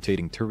on the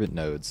rotating turret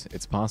nodes,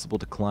 it's possible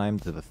to climb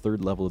to the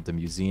 3rd level of the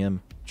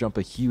museum, jump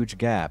a huge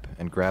gap,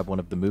 and grab one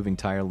of the moving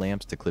tire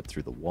lamps to clip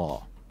through the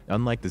wall.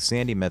 Unlike the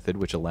Sandy method,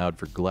 which allowed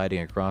for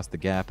gliding across the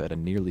gap at a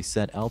nearly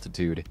set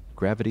altitude,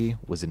 gravity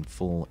was in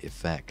full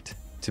effect.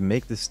 To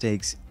make the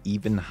stakes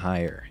even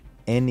higher,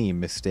 any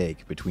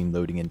mistake between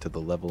loading into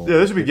the level Yeah,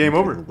 this would be and game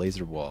clicking through over. the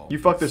laser wall You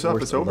fuck this up,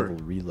 force it's a over.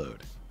 level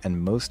reload,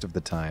 and most of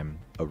the time,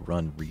 a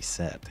run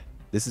reset.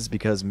 This is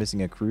because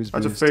missing a cruise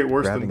That's a boost, fate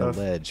worse than grabbing a death.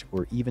 ledge,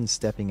 or even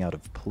stepping out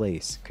of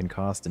place can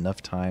cost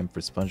enough time for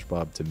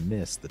SpongeBob to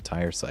miss the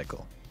tire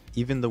cycle.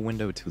 Even the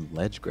window to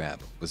ledge grab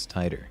was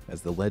tighter,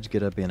 as the ledge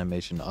get up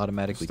animation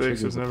automatically Stakes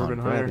triggers have never upon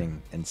been higher.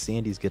 grabbing, and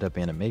Sandy's get up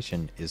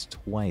animation is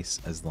twice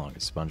as long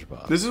as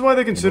SpongeBob. This is why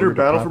they In consider order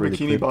to Battle for properly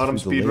Bikini clip Bottom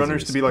through the speedrunners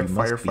lasers, to be like you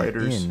must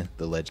firefighters. in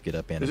the ledge get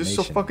up This animation. is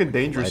so fucking like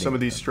dangerous, gliding some of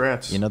with these them.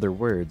 strats. In other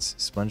words,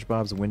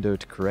 SpongeBob's window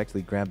to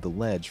correctly grab the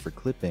ledge for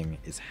clipping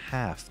is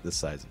half the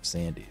size of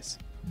Sandy's.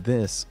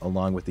 This,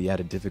 along with the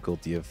added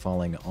difficulty of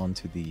falling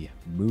onto the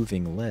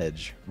moving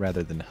ledge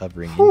rather than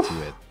hovering into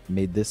it,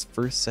 made this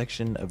first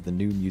section of the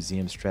new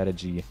museum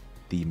strategy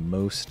the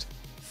most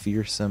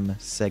fearsome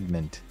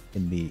segment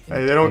in the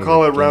Hey, they don't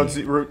call it entire Route game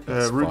Z, Route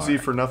thus Z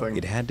far. for nothing.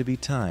 It had to be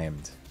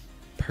timed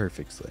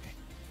perfectly.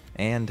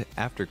 And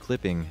after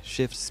clipping,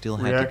 Shift still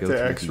had React to go to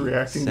through X the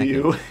reacting to second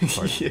you.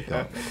 part of the Yeah.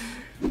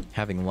 gauntlet.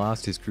 Having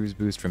lost his cruise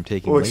boost from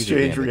taking We'll laser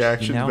exchange damage,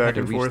 reactions he now back had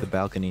to and reach forth. the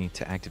balcony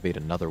to activate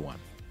another one.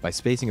 By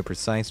spacing a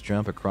precise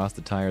jump across the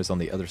tires on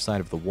the other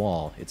side of the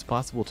wall, it's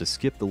possible to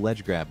skip the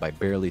ledge grab by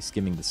barely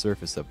skimming the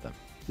surface of them.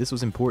 This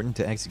was important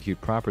to execute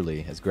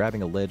properly, as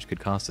grabbing a ledge could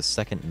cost a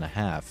second and a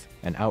half,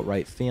 and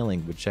outright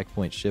failing would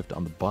checkpoint Shift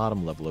on the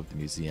bottom level of the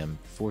museum,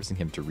 forcing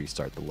him to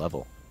restart the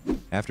level.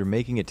 After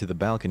making it to the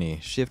balcony,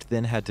 Shift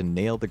then had to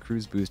nail the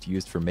cruise boost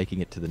used for making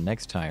it to the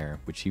next tire,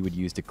 which he would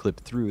use to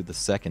clip through the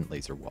second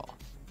laser wall.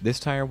 This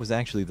tire was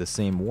actually the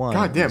same one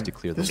God damn, used to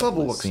clear the this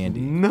level of looks Sandy.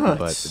 nuts.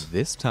 But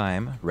this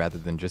time, rather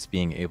than just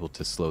being able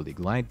to slowly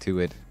glide to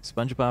it,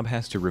 SpongeBob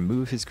has to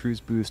remove his cruise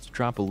boost,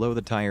 drop below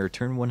the tire,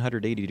 turn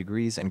 180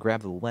 degrees, and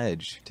grab the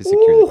ledge to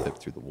secure the clip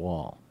through the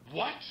wall.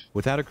 What?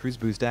 Without a cruise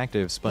boost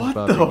active,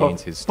 SpongeBob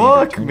regains his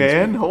fuck, standard man?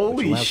 turning speed, Holy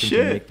which allows shit.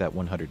 him to make that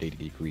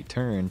 180-degree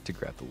turn to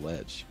grab the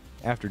ledge.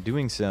 After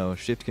doing so,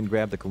 Shift can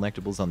grab the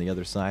collectibles on the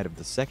other side of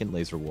the second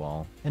laser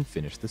wall and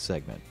finish the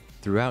segment.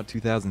 Throughout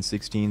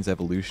 2016's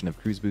evolution of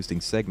cruise boosting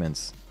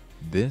segments,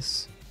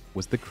 this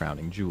was the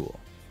crowning jewel.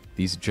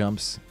 These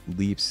jumps,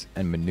 leaps,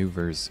 and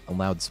maneuvers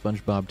allowed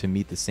SpongeBob to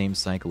meet the same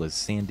cycle as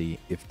Sandy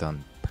if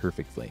done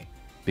perfectly.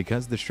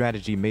 Because the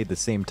strategy made the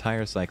same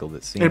tire cycle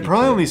that Sandy It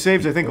probably could, only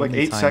saves, the I think, like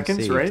only 8 time seconds,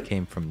 saved right?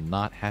 Came from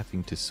not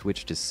having to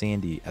switch to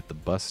Sandy at the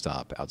bus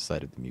stop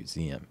outside of the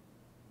museum.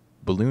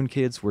 Balloon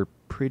Kids were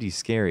pretty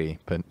scary,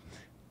 but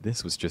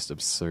this was just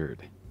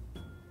absurd.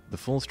 The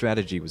full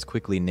strategy was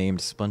quickly named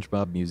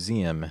SpongeBob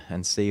Museum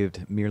and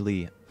saved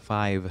merely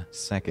 5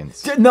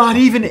 seconds. Not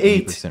even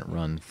 8. 80%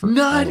 run for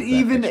Not all of that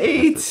even extra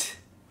 8. effort.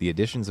 The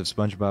additions of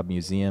SpongeBob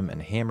Museum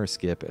and Hammer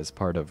Skip as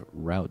part of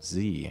Route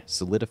Z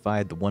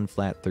solidified the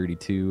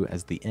 1-flat-32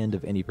 as the end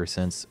of any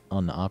percent's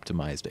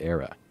unoptimized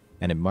era,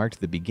 and it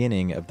marked the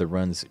beginning of the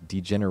run's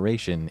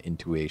degeneration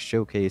into a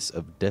showcase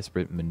of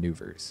desperate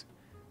maneuvers,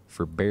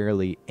 for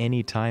barely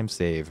any time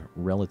save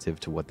relative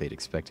to what they'd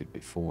expected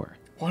before.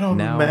 What a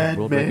Now,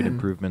 world record madman.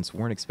 improvements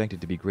weren't expected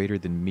to be greater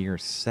than mere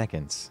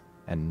seconds,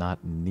 and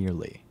not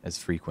nearly as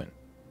frequent.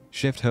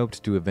 Shift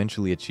hoped to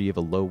eventually achieve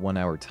a low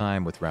 1-hour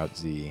time with Route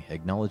Z,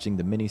 acknowledging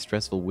the many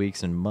stressful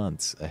weeks and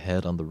months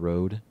ahead on the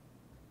road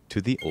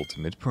to the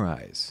ultimate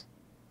prize.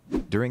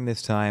 During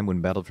this time,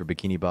 when Battle for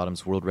Bikini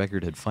Bottom's world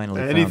record had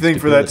finally Anything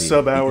found for that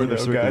stability, sub-hour, the inner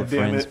though, circle of goddammit.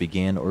 friends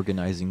began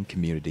organizing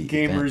community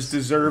Gamers events.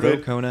 deserve Though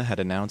it. Kona had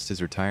announced his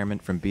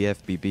retirement from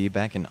BFBB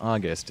back in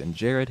August, and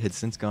Jared had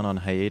since gone on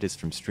hiatus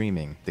from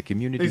streaming, the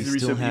community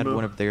Thanks, still Resub had Emo.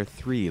 one of their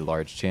 3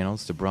 large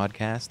channels to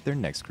broadcast their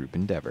next group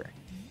endeavor,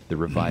 the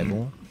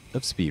revival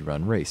of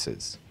speedrun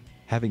races.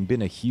 Having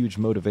been a huge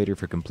motivator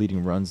for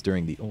completing runs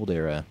during the old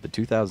era, the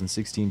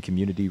 2016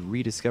 community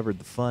rediscovered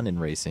the fun in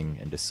racing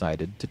and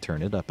decided to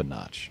turn it up a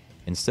notch.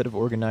 Instead of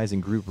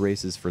organizing group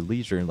races for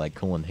leisure like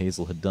Cole and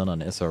Hazel had done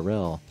on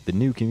SRL, the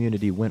new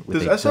community went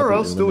with Does a double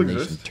SRL still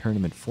elimination exist?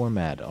 tournament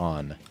format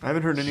on I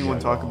haven't heard anyone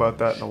talk about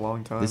that in a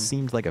long time. This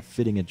seemed like a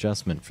fitting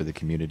adjustment for the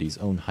community's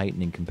own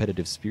heightening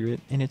competitive spirit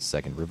in its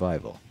second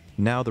revival.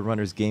 Now the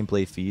runners'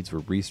 gameplay feeds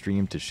were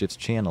restreamed to Shift's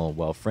channel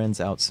while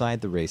friends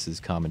outside the races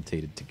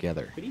commentated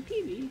together. Could he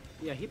PV?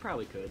 Yeah, he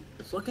probably could.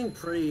 It's looking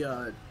pretty,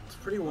 it's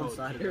pretty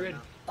one-sided right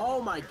now.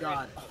 Oh my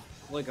god.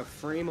 Like a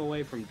frame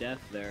away from death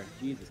there.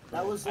 Jesus Christ.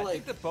 That was I like...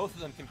 think that both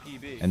of them can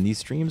PB. And these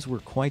streams were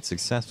quite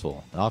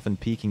successful, often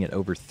peaking at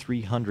over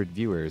 300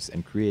 viewers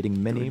and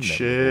creating many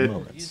memorable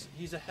moments.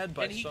 He's ahead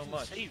by so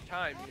much.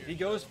 Time here. He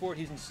goes for it,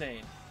 he's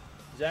insane.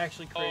 He's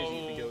actually crazy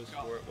if he goes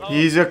for it.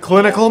 He's a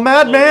clinical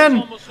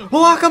madman!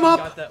 We'll lock him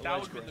up!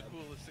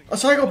 A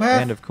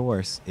psychopath! And of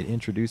course, it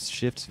introduced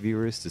Shift's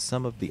viewers to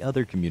some of the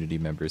other community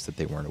members that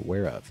they weren't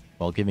aware of,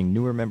 while giving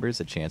newer members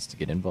a chance to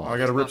get involved. I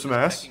gotta rip some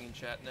ass.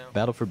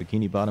 Battle for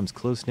Bikini Bottom's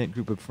close-knit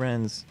group of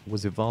friends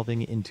was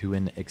evolving into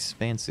an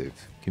expansive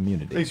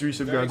community. Thanks,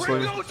 Resub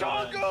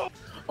Godslayer.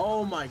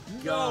 Oh my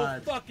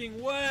god. No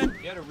fucking way!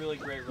 You had a really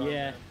great run.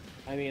 Yeah.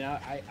 I mean,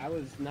 I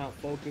was not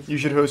focused. You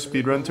should host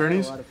speedrun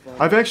tourneys.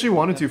 I've actually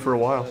wanted to for a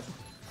while.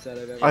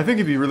 I think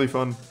it'd be really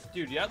fun.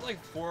 Dude, you had like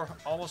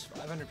almost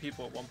 500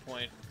 people at one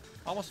point.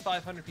 Almost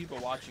 500 people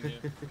watching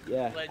you.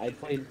 Yeah, I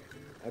played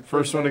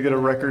First one to get a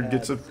record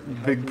gets a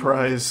big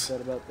prize.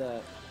 Said about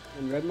that.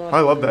 And Red Moss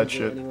I love is that good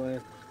shit. Anyway,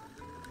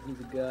 he's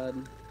a god.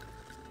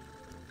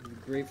 He's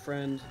a great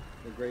friend.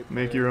 A great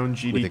Make player. your own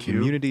GDQ. With a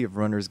community of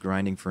runners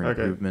grinding for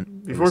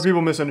improvement. Before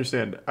people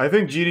misunderstand, I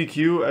think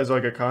GDQ as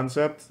like a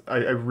concept, I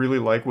really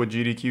like what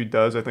GDQ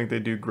does. I think they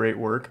do great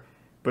work.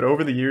 But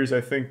over the years,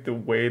 I think the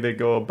way they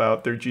go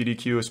about their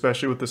GDQ,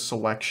 especially with the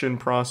selection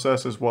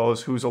process as well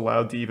as who's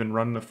allowed to even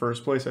run in the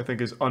first place, I think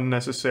is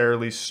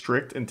unnecessarily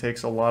strict and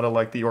takes a lot of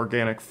like the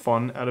organic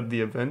fun out of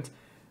the event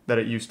that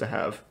it used to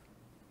have.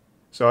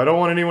 So I don't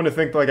want anyone to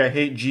think like I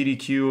hate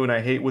GDQ and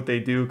I hate what they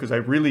do, because I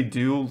really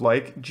do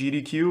like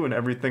GDQ and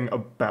everything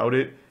about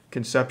it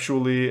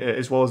conceptually,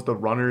 as well as the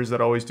runners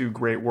that always do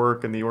great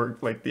work and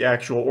the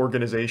actual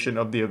organization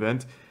of the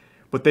event.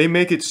 But they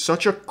make it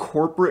such a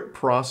corporate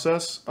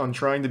process on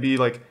trying to be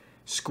like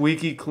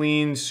squeaky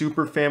clean,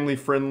 super family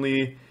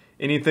friendly.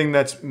 Anything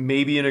that's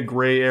maybe in a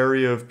gray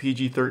area of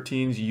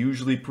PG-13's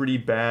usually pretty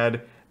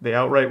bad. They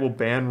outright will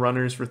ban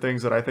runners for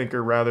things that I think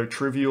are rather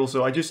trivial.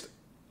 So I just,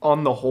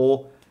 on the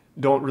whole,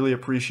 don't really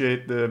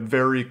appreciate the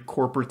very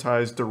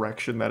corporatized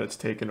direction that it's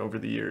taken over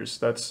the years.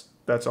 That's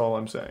all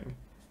I'm saying.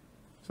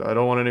 So I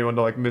don't want anyone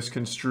to like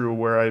misconstrue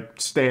where I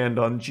stand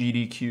on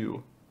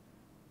GDQ.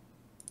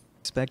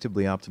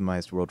 Respectably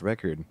optimized world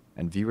record,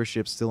 and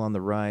viewership still on the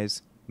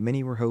rise,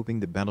 many were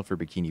hoping that Battle for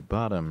Bikini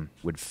Bottom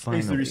would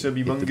finally hit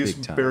the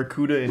big time.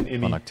 Barracuda and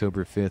Emmy. On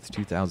October 5th,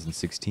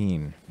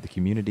 2016, the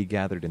community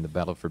gathered in the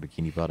Battle for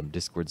Bikini Bottom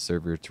Discord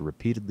server to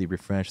repeatedly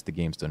refresh the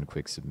Games Done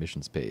Quick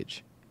submissions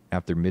page.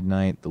 After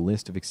midnight, the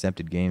list of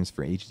accepted games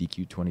for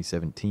HDQ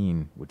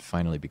 2017 would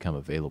finally become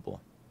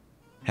available.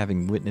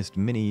 Having witnessed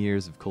many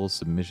years of Cole's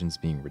submissions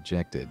being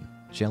rejected,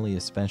 Jelly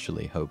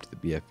especially hoped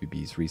that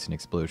BFBB's recent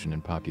explosion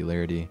in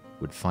popularity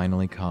would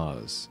finally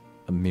cause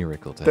a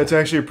miracle to That's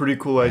happen. actually a pretty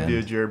cool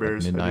idea, Jer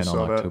Bears. At midnight I just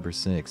saw on that. October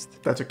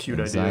 6th, That's a cute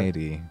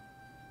anxiety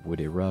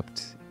would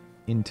erupt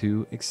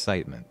into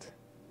excitement.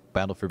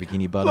 Battle for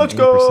Bikini Bottom Let's 80%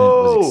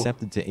 go! was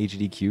accepted to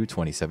HDQ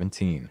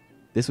 2017.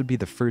 This would be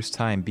the first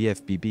time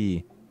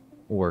BFBB,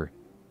 or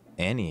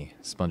any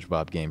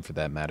SpongeBob game for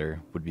that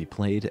matter, would be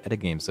played at a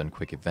Games Done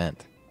Quick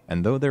event.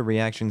 And though their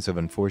reactions have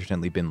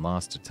unfortunately been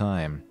lost to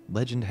time,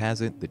 legend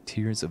has it that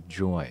tears of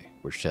joy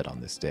were shed on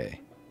this day.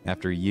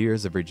 After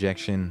years of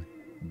rejection,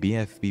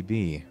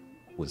 BFBB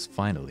was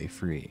finally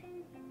free.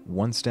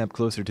 One step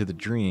closer to the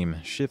dream,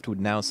 Shift would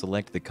now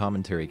select the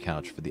commentary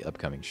couch for the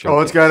upcoming show. Oh,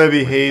 it's gotta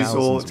be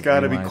Hazel, it's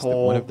gotta be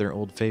Cole. One of their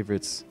old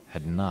favorites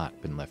had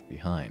not been left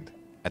behind.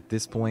 At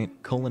this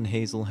point, Cole and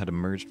Hazel had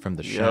emerged from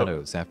the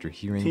shadows after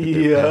hearing that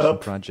their passion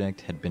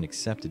project had been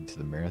accepted to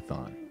the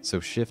marathon. So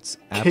Shift's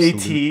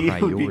absolute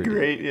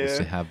priority was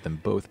to have them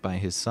both by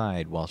his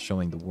side while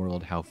showing the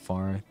world how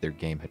far their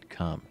game had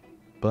come.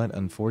 But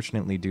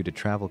unfortunately, due to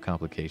travel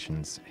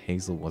complications,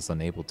 Hazel was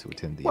unable to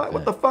attend the event.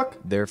 What the fuck?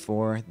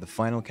 Therefore, the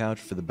final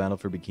couch for the Battle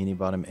for Bikini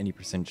Bottom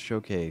 80%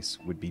 showcase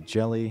would be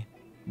Jelly,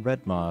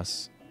 Red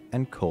Moss,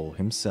 and Cole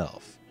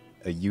himself.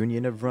 A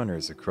union of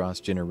runners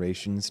across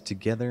generations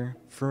together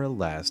for a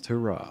last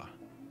hurrah.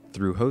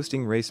 Through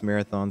hosting race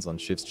marathons on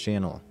Shift's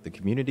channel, the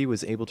community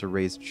was able to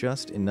raise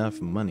just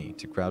enough money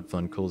to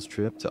crowdfund Cole's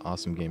trip to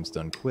Awesome Games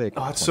Done Quick.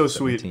 Oh, that's so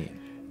sweet.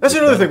 That's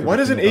another thing. Why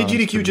doesn't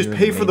AGDQ just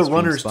pay for the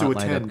runners to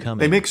attend?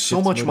 They make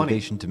so much money.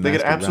 They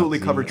could absolutely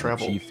cover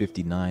travel.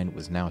 G59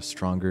 was now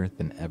stronger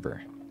than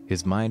ever.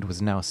 His mind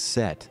was now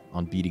set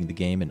on beating the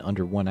game in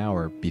under 1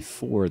 hour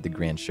before the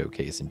grand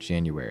showcase in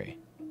January.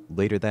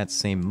 Later that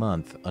same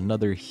month,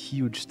 another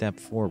huge step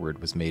forward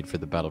was made for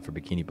the Battle for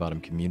Bikini Bottom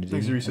community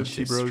and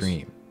Shift's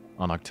stream.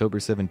 On October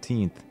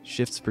 17th,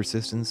 Shift's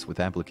persistence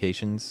with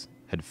applications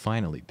had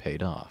finally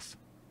paid off.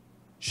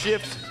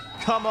 Shift,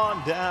 come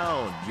on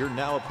down. You're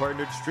now a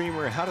partnered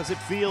streamer. How does it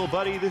feel,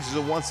 buddy? This is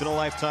a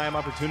once-in-a-lifetime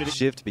opportunity.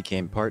 Shift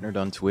became partnered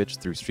on Twitch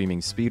through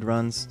streaming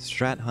speedruns,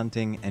 strat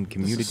hunting, and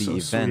community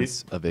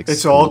events of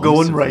It's all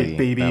going right,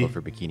 baby. Battle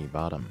for Bikini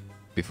Bottom.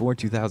 Before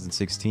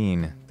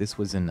 2016, this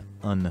was an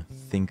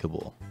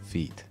unthinkable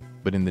feat.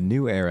 But in the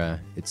new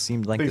era, it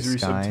seemed like the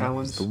sky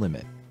was the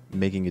limit.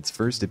 Making its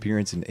first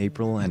appearance in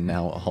April and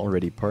now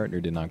already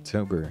partnered in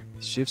October,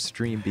 Shift's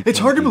stream became It's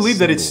hard to believe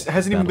that it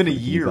hasn't even been a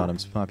year.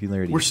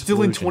 We're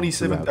still in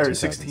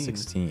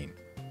 2016.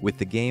 With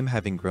the game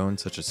having grown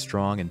such a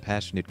strong and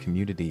passionate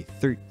community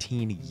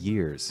 13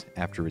 years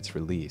after its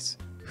release,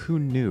 who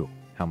knew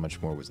how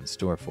much more was in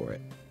store for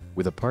it?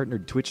 With a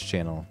partnered Twitch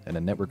channel and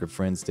a network of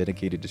friends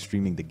dedicated to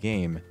streaming the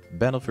game,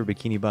 Battle for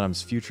Bikini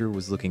Bottom's future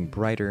was looking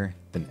brighter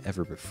than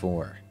ever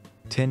before.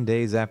 10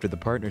 days after the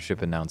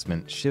partnership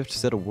announcement, Shift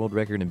set a world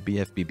record in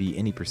BFBB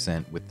any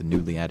 % with the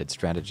newly added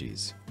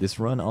strategies. This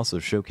run also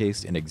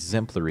showcased an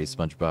exemplary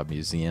SpongeBob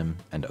museum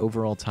and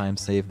overall time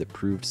save that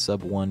proved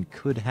sub 1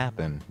 could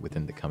happen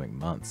within the coming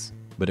months.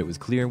 But it was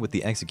clear with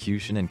the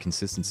execution and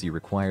consistency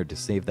required to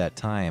save that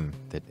time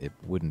that it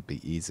wouldn't be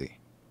easy.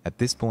 At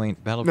this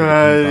point, Battle for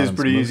Bikini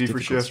Bottom's most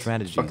difficult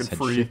strategies had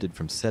shifted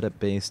from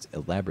setup-based,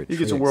 elaborate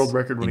tricks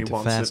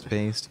into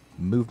fast-paced,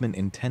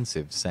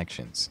 movement-intensive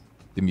sections.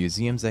 The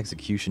museum's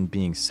execution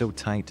being so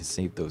tight to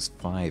save those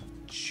 5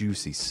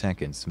 juicy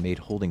seconds made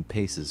holding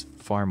paces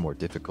far more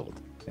difficult,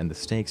 and the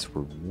stakes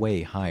were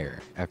way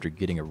higher after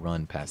getting a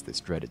run past this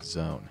dreaded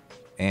zone.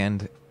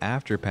 And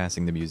after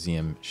passing the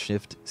museum,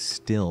 Shift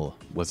still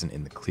wasn't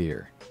in the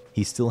clear.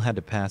 He still had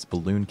to pass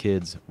Balloon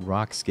Kids,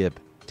 Rock Skip,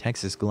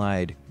 Texas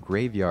Glide,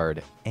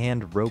 Graveyard,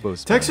 and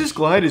Robo-Sponge. Texas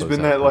Glide has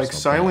been that like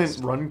silent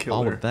run killer.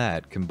 All of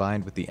that,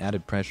 combined with the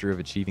added pressure of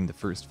achieving the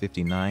first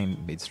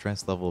 59, made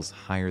stress levels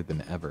higher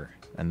than ever.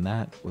 And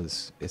that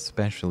was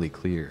especially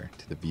clear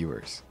to the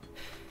viewers.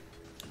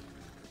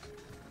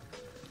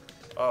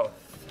 Oh,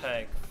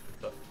 thank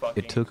the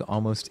fucking... It took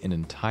almost an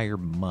entire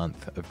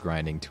month of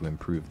grinding to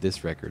improve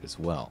this record as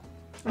well.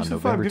 On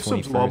November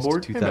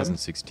 21st,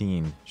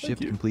 2016,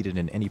 Shift completed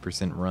an any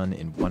 % run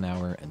in 1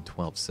 hour and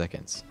 12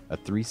 seconds, a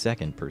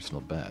 3-second personal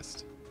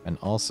best, and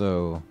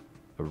also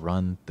a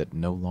run that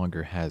no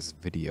longer has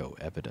video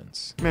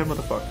evidence. Man, what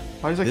the fuck?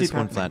 Why does that keep happening? This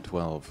 1 flat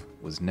 12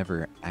 was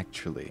never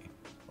actually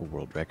a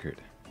world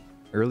record.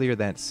 Earlier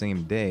that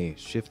same day,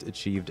 Shift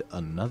achieved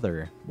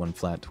another 1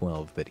 flat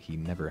 12 that he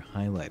never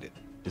highlighted,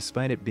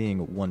 despite it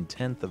being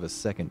 1/10 of a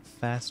second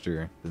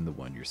faster than the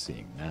one you're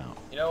seeing now.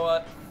 You know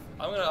what?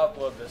 I'm gonna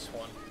upload this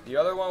one. The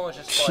other one was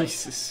just like,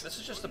 this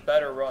is just a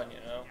better run, you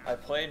know? I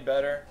played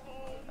better,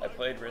 I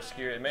played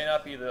riskier. It may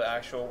not be the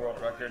actual world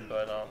record,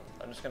 but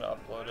I'm just gonna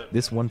upload it.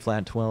 This 1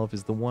 flat 12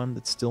 is the one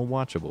that's still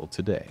watchable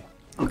today.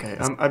 Okay,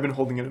 I've been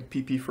holding in a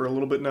PP for a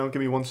little bit now.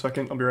 Give me 1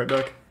 second. I'll be right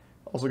back.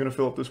 Also gonna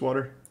fill up this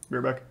water. Be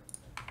right back.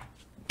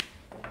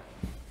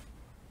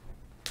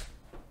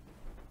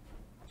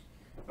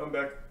 I'm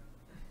back.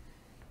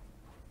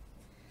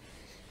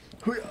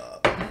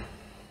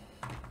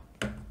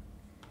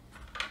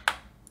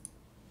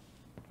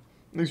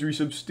 Thanks for your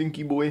sub,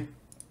 stinky boy.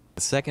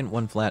 The second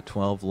 1 flat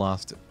 12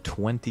 lost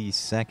 20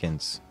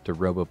 seconds to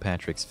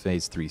RoboPatrick's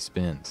Phase 3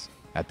 spins.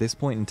 At this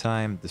point in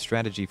time, the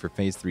strategy for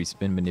Phase 3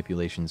 spin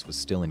manipulations was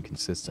still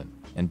inconsistent,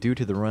 and due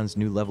to the run's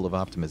new level of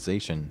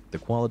optimization, the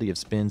quality of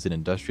spins in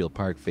Industrial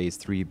Park Phase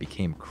 3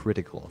 became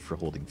critical for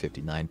holding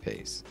 59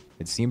 pace.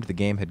 It seemed the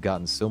game had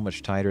gotten so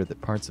much tighter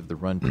that parts of the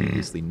run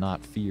previously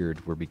not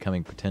feared were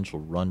becoming potential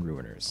run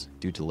ruiners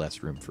due to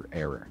less room for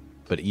error.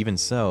 But even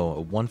so, a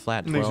 1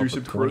 flat 12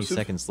 with 20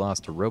 seconds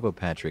lost to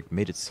RoboPatrick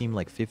made it seem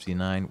like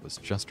 59 was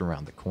just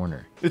around the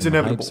corner. It's and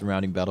inevitable. The hype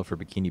surrounding Battle for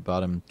Bikini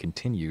Bottom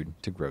continued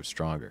to grow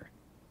stronger.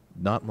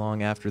 Not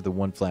long after the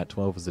 1 flat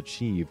 12 was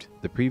achieved,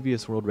 the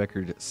previous world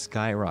record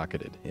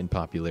skyrocketed in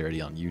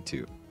popularity on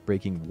YouTube,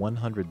 breaking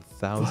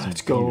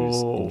 100,000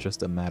 views in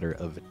just a matter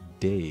of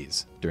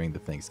days during the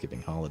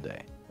Thanksgiving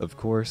holiday. Of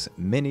course,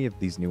 many of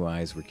these new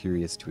eyes were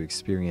curious to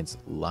experience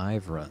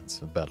live runs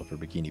of Battle for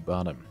Bikini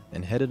Bottom,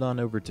 and headed on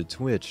over to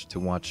Twitch to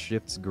watch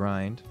Shift's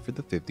grind for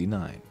the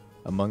 59.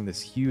 Among this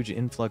huge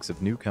influx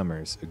of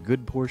newcomers, a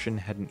good portion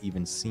hadn't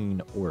even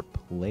seen or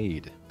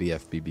played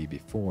BFBB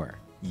before,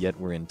 yet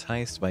were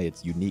enticed by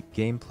its unique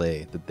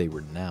gameplay that they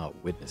were now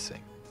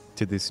witnessing.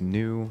 To this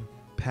new,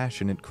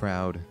 passionate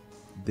crowd,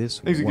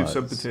 this was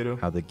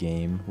how the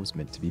game was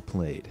meant to be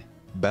played.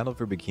 Battle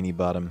for Bikini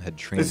Bottom had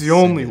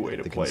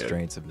transcended the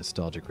constraints of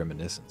nostalgic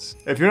reminiscence.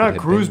 If you're not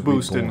cruise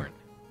boosting,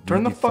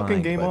 turn the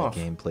fucking game off.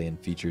 The gameplay and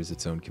features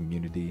its own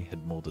community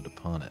had molded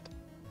upon it.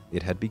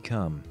 It had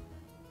become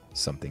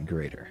something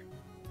greater.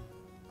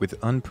 With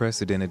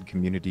unprecedented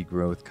community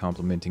growth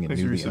complementing a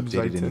newly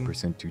updated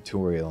in%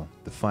 tutorial,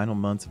 the final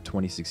months of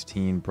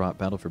 2016 brought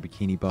Battle for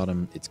Bikini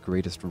Bottom its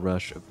greatest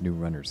rush of new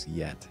runners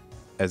yet.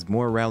 As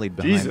more rallied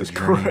behind the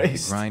journey,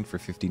 the grind for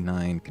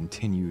 59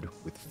 continued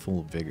with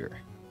full vigor.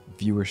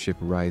 Viewership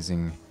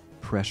rising,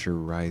 pressure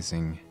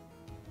rising,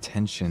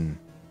 tension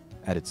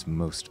at its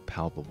most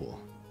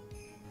palpable.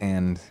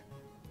 And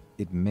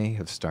it may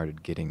have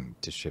started getting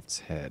to Shift's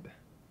head.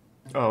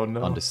 Oh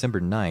no. On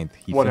December 9th,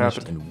 he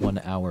finished in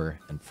 1 hour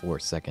and 4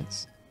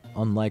 seconds.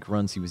 Unlike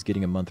runs he was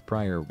getting a month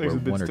prior where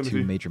 1 or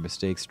 2 major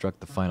mistakes struck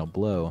the final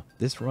blow,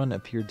 this run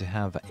appeared to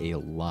have a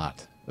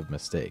lot of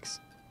mistakes.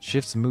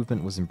 Shift's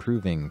movement was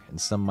improving, and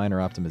some minor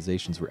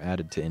optimizations were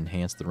added to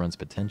enhance the run's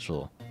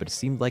potential, but it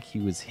seemed like he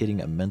was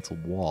hitting a mental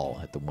wall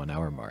at the 1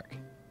 hour mark.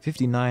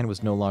 59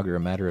 was no longer a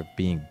matter of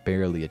being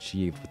barely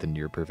achieved with a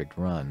near-perfect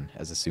run,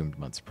 as assumed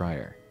months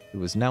prior. It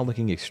was now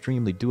looking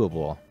extremely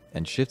doable,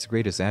 and Shift's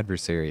greatest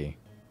adversary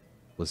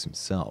was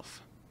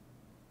himself.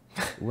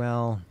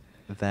 Well,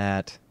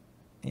 that,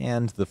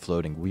 and the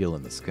floating wheel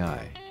in the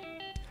sky.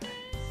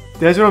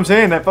 That's what I'm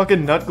saying, that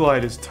fucking nut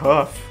glide is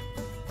tough.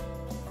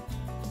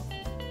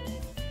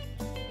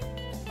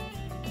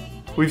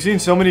 We've seen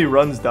so many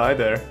runs die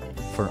there.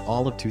 For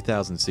all of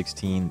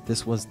 2016,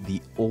 this was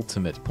the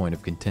ultimate point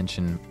of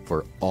contention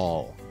for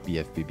all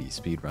BFBB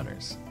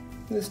speedrunners.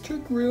 This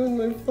trick ruined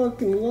my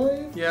fucking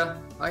life. Yeah,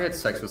 I had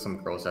sex with some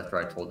girls after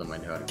I told them I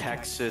knew how to.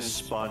 Texas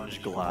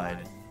Sponge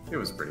Glide. It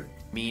was pretty.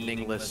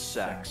 Meaningless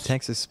sex.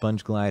 Texas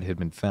Sponge Glide had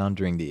been found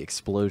during the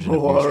explosion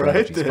of new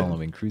strategies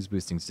following Cruise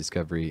Boosting's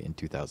discovery in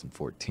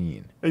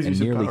 2014. And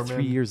nearly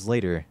 3 years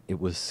later,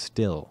 it was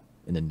still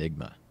an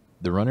enigma.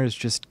 The runners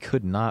just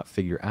could not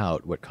figure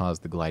out what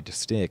caused the glide to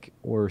stick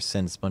or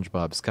send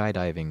SpongeBob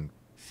skydiving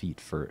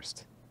feet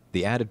first.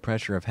 The added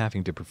pressure of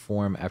having to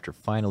perform after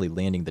finally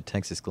landing the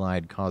Texas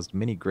glide caused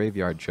many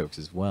graveyard chokes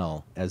as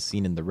well, as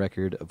seen in the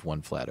record of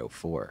 1 flat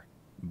 04.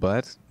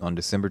 But on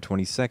December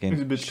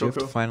 22nd,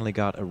 Shift finally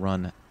got a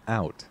run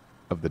out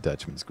of the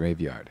Dutchman's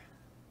graveyard.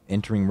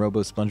 Entering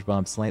Robo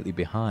SpongeBob slightly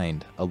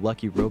behind, a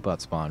lucky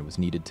robot spawn was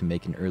needed to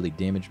make an early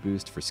damage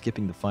boost for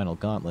skipping the final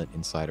gauntlet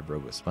inside of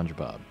Robo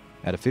SpongeBob.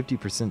 At a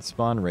 50%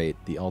 spawn rate,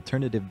 the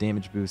alternative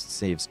damage boost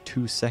saves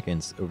 2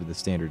 seconds over the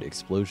standard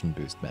explosion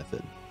boost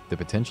method. The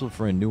potential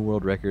for a new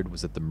world record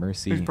was at the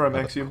mercy of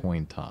a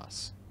coin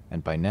toss.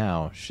 And by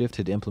now, Shift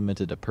had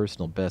implemented a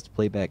personal best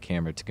playback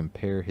camera to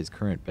compare his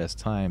current best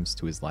times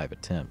to his live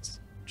attempts.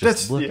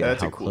 Just look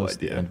at how close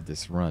the end of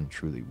this run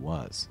truly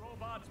was.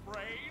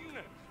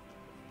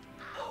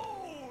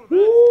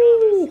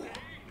 Woo!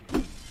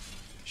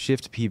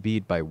 Shift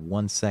PB'd by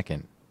 1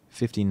 second,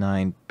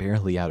 59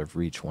 barely out of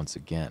reach once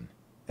again.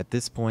 At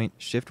this point,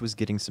 Shift was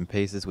getting some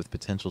paces with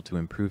potential to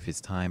improve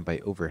his time by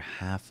over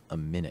half a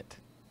minute.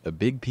 A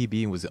big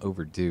PB was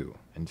overdue,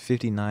 and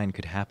 59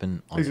 could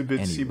happen on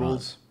any run.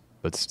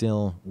 But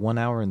still, 1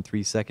 hour and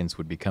 3 seconds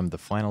would become the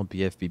final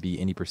BFBB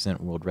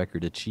any% world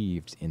record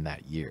achieved in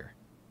that year.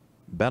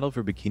 Battle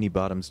for Bikini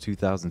Bottom's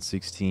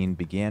 2016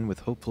 began with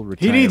hopeful retirees.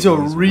 He needs a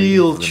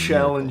real waiting for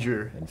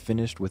challenger. And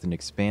finished with an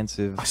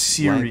expansive,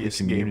 serious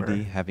community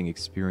gamer. having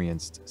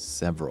experienced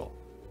several.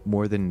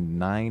 More than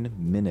 9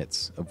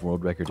 minutes of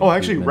world record. Oh,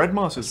 actually, improvement, Red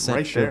Moss is a set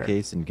right there.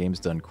 showcase in Games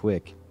Done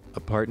Quick, a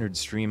partnered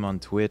stream on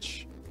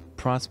Twitch,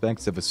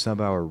 prospects of a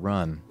sub-hour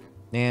run,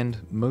 and,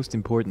 most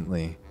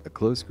importantly, a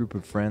close group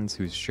of friends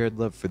whose shared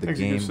love for the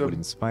game would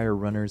inspire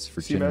runners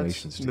for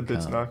generations to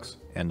come.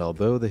 And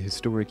although the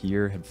historic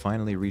year had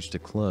finally reached a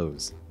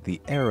close,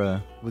 the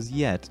era was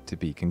yet to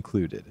be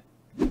concluded.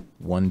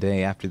 One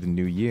day after the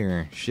new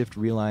year, Shift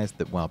realized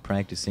that while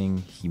practicing,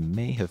 he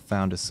may have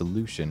found a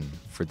solution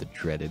for the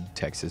dreaded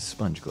Texas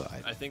Sponge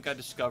Glide. I think I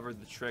discovered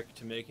the trick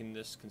to making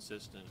this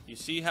consistent. You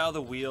see how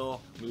the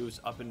wheel moves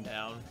up and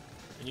down,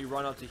 and you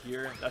run up to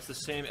here? That's the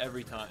same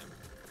every time.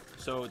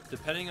 So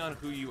depending on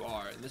who you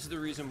are, and this is the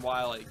reason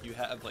why like you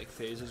have like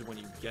phases when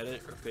you get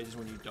it or phases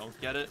when you don't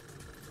get it,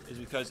 is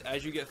because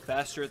as you get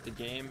faster at the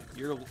game,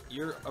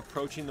 you're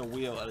approaching the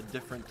wheel at a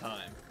different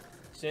time.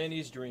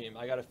 Sandy's Dream,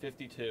 I got a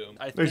 52.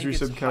 I think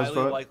it's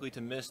highly likely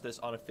to miss this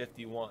on a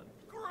 51.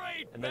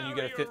 Great, and then you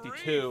get a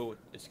 52,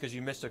 it's because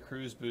you missed a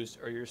cruise boost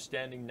or you're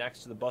standing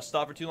next to the bus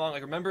stop for too long.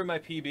 Like remember in my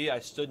PB, I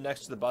stood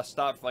next to the bus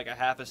stop for like a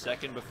half a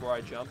second before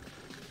I jumped.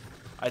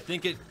 I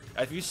think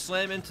if you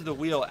slam into the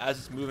wheel as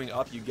it's moving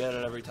up, you get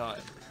it every time.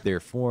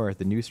 Therefore,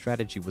 the new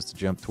strategy was to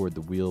jump toward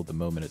the wheel the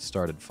moment it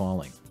started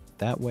falling.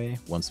 That way,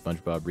 once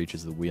SpongeBob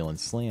reaches the wheel and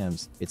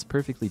slams, it's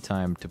perfectly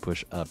timed to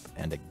push up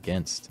and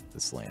against the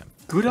slam.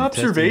 Good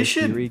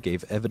observation! Theory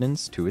gave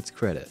evidence to its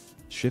credit.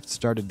 Shift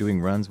started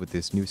doing runs with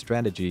this new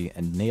strategy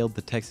and nailed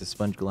the Texas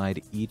Sponge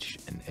Glide each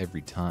and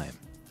every time.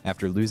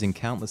 After losing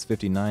countless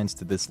 59s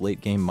to this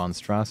late-game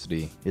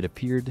monstrosity, it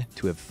appeared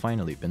to have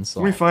finally been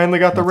solved. We finally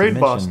got the raid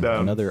boss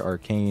down. Another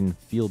arcane,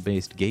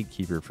 field-based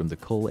gatekeeper from the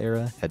Cole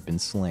era had been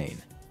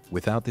slain.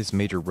 Without this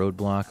major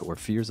roadblock or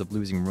fears of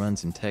losing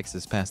runs in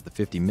Texas past the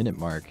 50-minute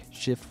mark,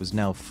 Shift was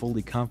now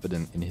fully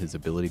confident in his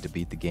ability to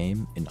beat the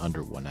game in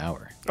under 1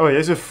 hour. Oh, he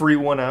has a free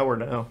 1 hour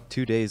now.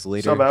 2 days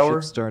later,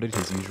 Shift started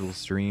his usual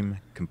stream,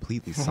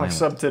 completely silent. Like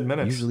sub 10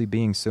 minutes. Usually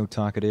being so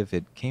talkative,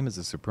 it came as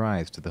a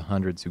surprise to the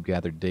hundreds who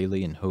gathered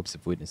daily in hopes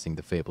of witnessing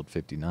the fabled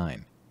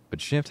 59.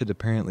 But Shift had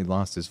apparently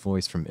lost his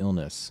voice from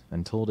illness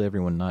and told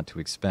everyone not to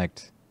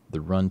expect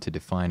the run to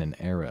define an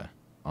era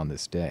on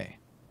this day.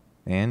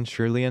 And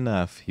surely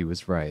enough, he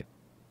was right.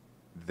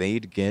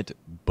 They'd get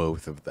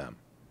both of them.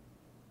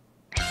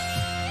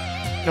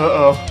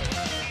 Uh-oh.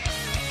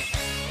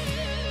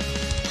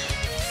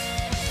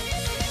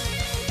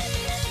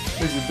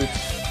 There's a bit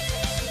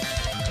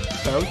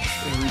pouch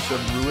and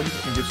resub ruined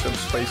and get some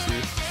spicy.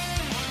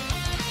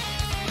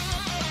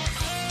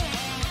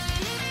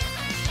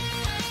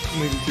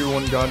 Maybe tier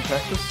 1 God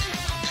Cactus.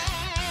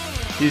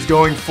 He's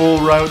going full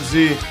Route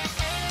Z.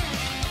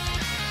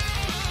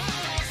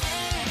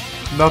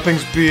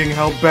 Nothing's being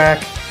held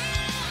back.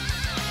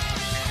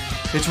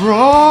 It's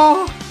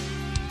raw!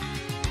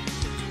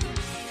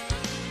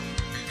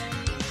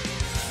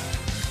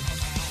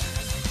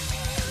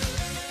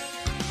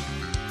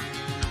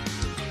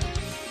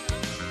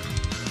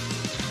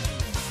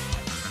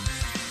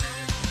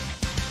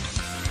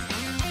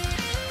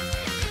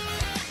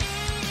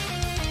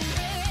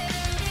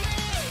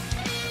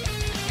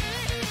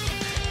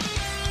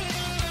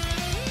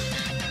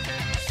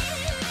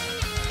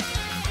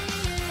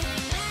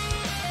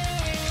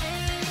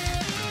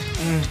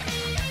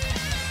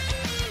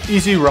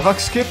 Easy rock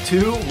skip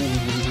too?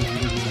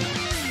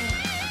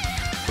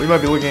 We might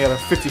be looking at a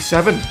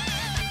 57.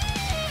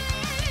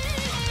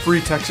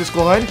 Free Texas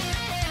Glide.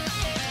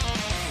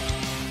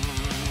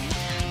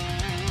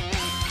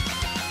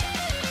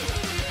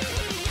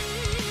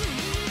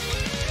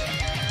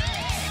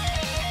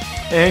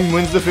 And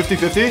wins the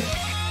 50-50.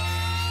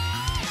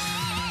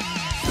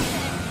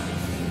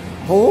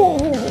 Oh!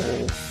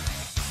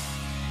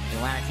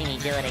 You wanna see me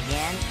do it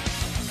again?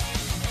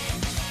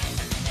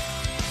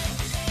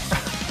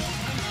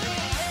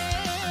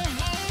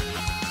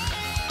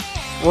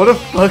 What a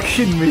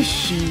fucking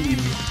machine.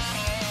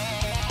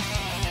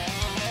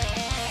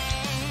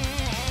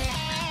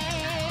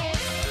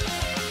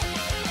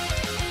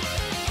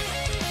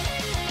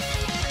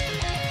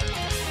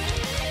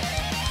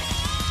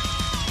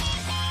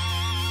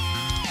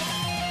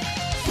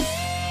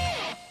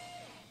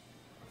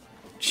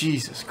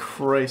 Jesus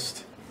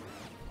Christ.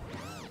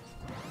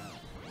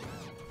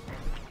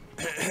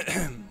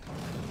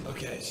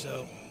 Okay,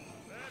 so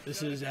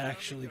this is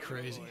actually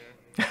crazy.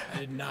 I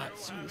did not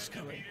see this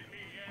coming.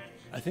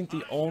 I think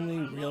the only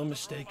real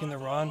mistake in the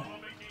run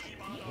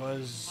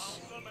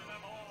was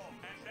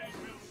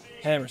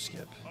hammer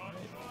skip.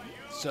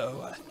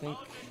 So I think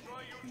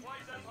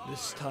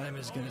this time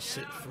is gonna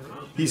sit for.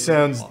 He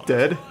sounds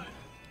dead.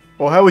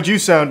 Well, how would you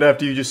sound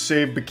after you just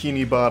saved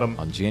Bikini Bottom?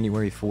 On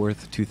January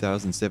 4th,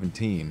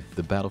 2017,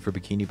 the Battle for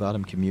Bikini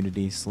Bottom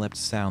community slept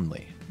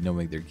soundly,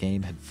 knowing their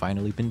game had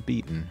finally been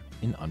beaten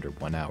in under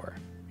 1 hour.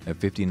 At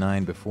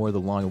 59 before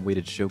the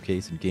long-awaited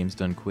showcase in Games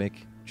Done Quick,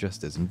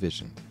 just as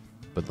envisioned.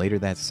 But later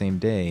that same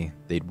day,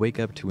 they'd wake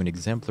up to an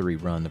exemplary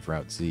run of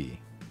Route Z,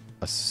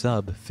 a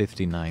sub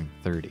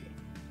 59:30.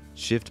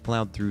 Shift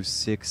plowed through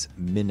 6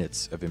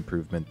 minutes of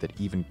improvement that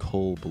even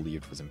Cole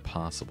believed was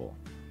impossible.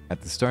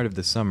 At the start of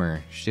the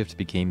summer, Shift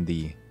became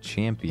the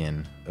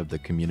champion of the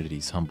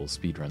community's humble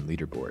speedrun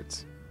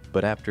leaderboards.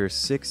 But after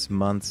 6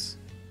 months,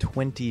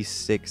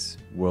 26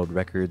 world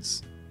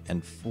records,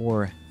 and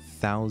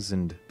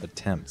 4,000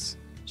 attempts,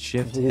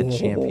 Shift had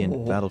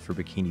championed Battle for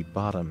Bikini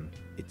Bottom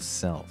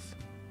itself.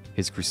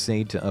 His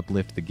crusade to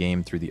uplift the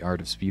game through the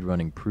art of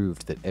speedrunning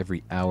proved that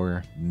every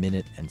hour,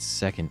 minute, and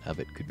second of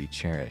it could be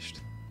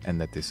cherished, and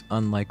that this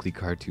unlikely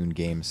cartoon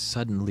game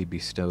suddenly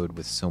bestowed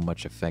with so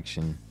much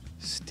affection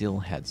still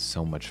had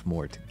so much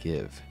more to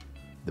give.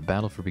 The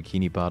battle for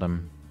Bikini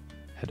Bottom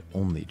had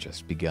only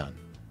just begun.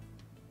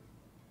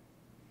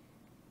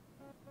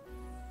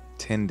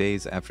 10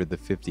 days after the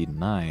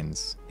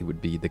 59s, it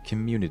would be the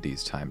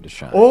community's time to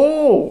shine.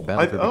 Oh!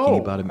 Battle for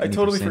Bikini Bottom I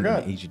totally 80%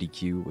 forgot. in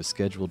HDQ was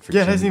scheduled for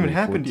Yeah, it hasn't January even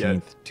happened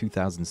 14th, yet.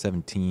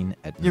 2017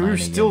 at 9 Yeah, we were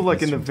still a.m.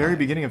 like in the Eastern very Time.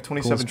 beginning of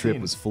Cole's 2017.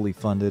 trip was fully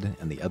funded,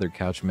 and the other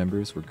couch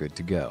members were good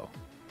to go.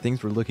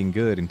 Things were looking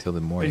good until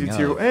the morning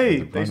Thanks of. to Hey,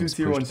 when the thanks run was to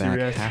Tier 1 pushed back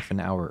React. half an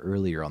hour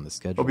earlier on the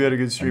schedule. Hope you had a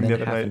good stream and the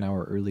then other half night. an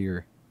hour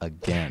earlier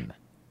again.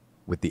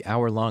 With the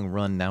hour-long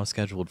run now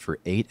scheduled for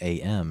 8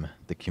 a.m.,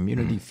 the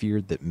community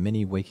feared that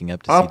many waking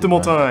up to see the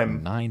Optimal run at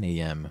time. 9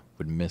 a.m.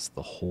 would miss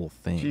the whole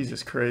thing.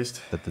 Jesus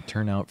Christ. That the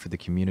turnout for the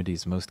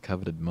community's most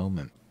coveted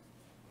moment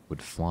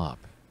would flop.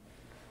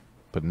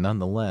 But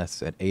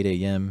nonetheless, at 8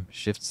 a.m.,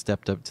 Shift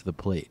stepped up to the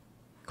plate.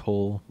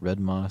 Cole, Red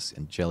Moss,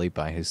 and Jelly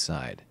by his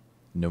side.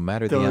 No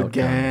matter the outcome,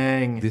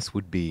 gang. this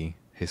would be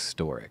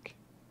historic.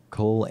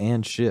 Cole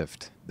and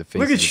Shift, the faces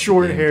Look at of the game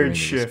short-haired during their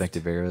Shift.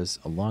 respective eras,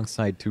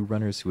 alongside two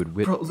runners who had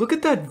Bro, look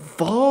at that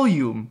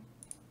volume.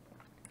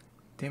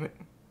 Damn it.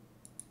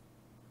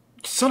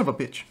 Son of a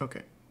bitch.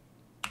 Okay.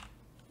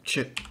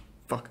 Shit.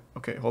 Fuck.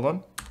 Okay, hold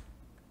on.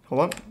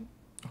 Hold on.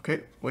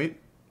 Okay, wait.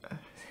 A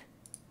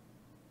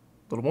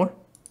little more.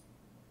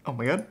 Oh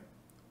my god.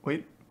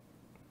 Wait.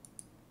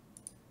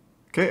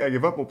 Okay, I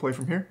give up. We'll play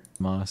from here.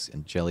 Moss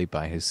and Jelly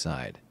by his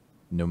side.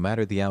 No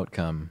matter the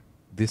outcome,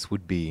 this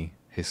would be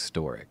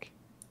historic.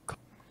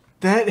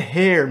 That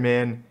hair,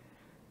 man.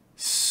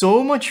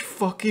 So much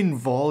fucking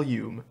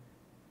volume.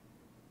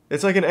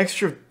 It's like an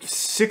extra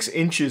 6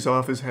 inches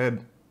off his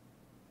head.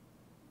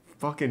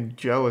 Fucking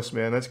jealous,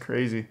 man. That's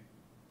crazy.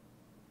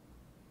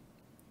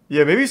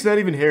 Yeah, maybe it's not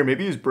even hair.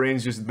 Maybe his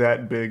brain's just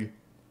that big.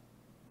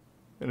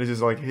 And it's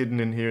just like hidden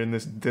in here in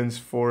this dense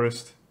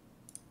forest.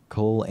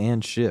 Cole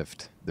and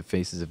Shift, the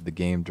faces of the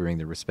game during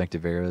their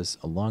respective eras,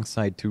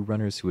 alongside two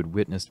runners who had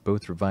witnessed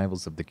both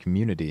revivals of the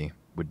community,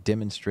 would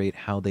demonstrate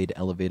how they'd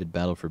elevated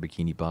Battle for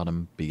Bikini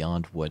Bottom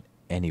beyond what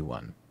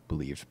anyone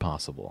believed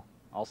possible.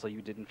 Also,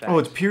 you did in fact... Oh,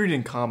 it's period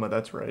and comma,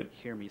 that's right.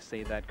 Hear me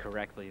say that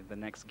correctly. The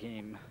next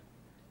game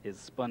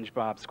is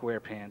SpongeBob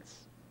SquarePants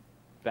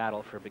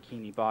Battle for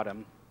Bikini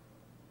Bottom.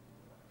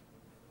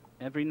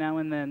 Every now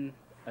and then,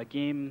 a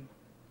game...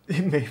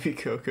 It may be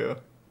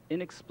Coco.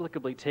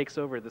 ...inexplicably takes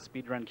over the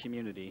speedrun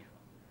community.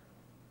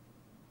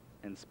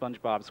 And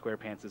SpongeBob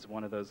SquarePants is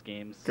one of those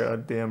games.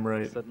 Goddamn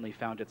right. Suddenly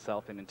found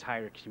itself an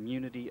entire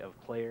community of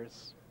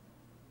players.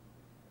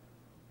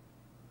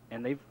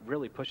 And they've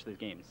really pushed the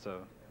game, so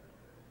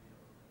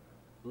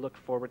look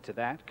forward to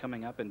that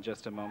coming up in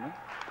just a moment.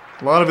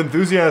 A lot of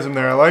enthusiasm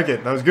there. I like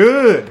it. That was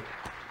good.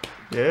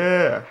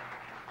 Yeah.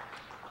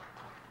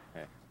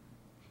 Okay.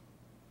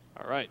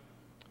 All right.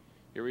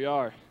 Here we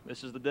are.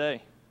 This is the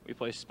day. We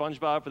play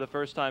SpongeBob for the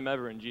first time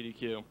ever in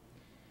GDQ.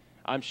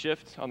 I'm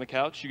Shift on the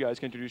couch. You guys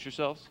can introduce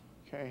yourselves.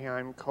 Okay,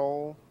 I'm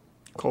Cole.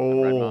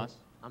 Cole. Red Moss.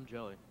 I'm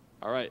Jelly.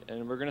 All right,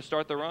 and we're going to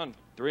start the run.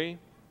 3,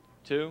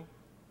 2,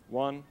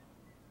 1,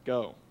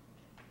 go.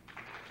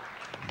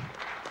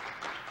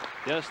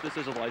 Yes, this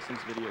is a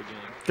licensed video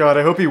game. God,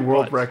 I hope he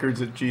world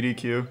records at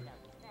GDQ.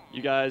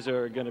 You guys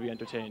are going to be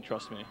entertained,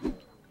 trust me.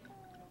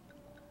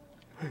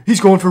 He's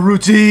going for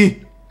Route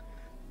Z.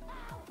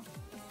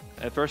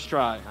 At first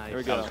try. Nice. There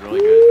we go. That was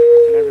really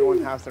good. And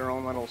everyone has their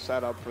own little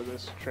setup for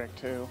this trick,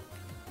 too.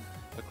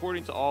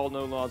 According to all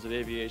known laws of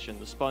aviation,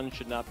 the sponge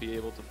should not be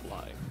able to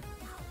fly.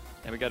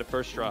 And we got a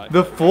first try.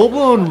 The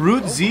full-blown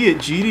Route Z at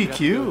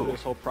GDQ.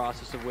 This whole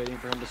process of waiting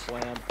for him to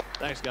slam.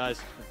 Thanks,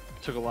 guys.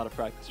 Took a lot of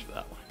practice for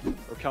that one.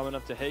 We're coming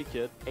up to Hey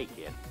Kid. Hey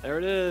Kid. There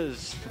it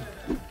is.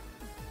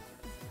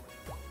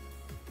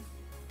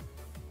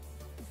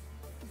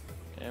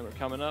 And we're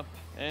coming up,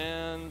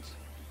 and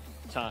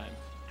time.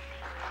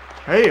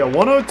 Hey, a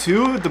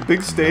 102 at the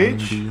big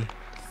stage.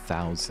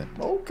 90,000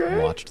 Okay.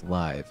 watched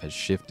live as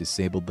Shift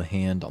disabled the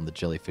hand on the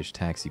jellyfish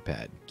taxi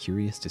pad,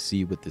 curious to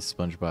see what this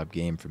SpongeBob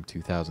game from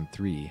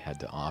 2003 had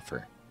to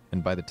offer.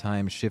 And by the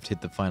time Shift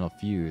hit the final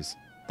fuse,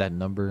 that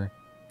number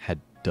had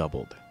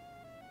doubled.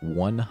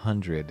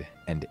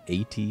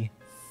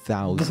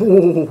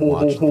 180,000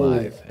 watched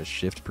live as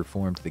Shift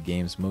performed the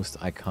game's most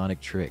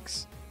iconic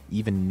tricks,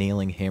 even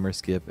nailing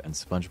Hammerskip and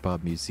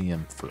SpongeBob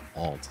Museum for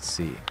all to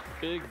see.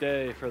 Big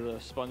day for the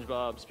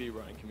SpongeBob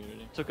speedrunning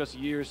community. It took us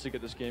years to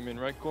get this game in,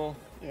 right, Cole?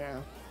 Yeah,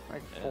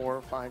 like 4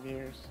 or 5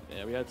 years.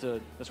 Yeah,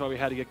 that's why we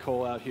had to get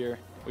Cole out here.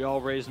 We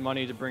all raised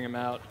money to bring him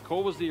out.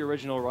 Cole was the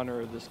original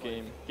runner of this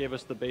game. Gave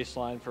us the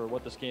baseline for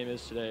what this game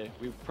is today.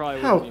 We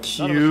probably wouldn't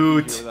even, none of us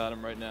would be here without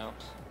him right now.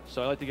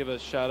 So I'd like to give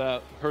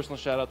a personal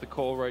shout out to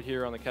Cole right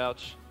here on the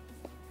couch.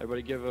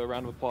 Everybody give a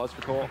round of applause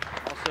for Cole.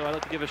 Also, I'd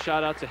like to give a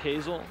shout out to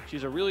Hazel.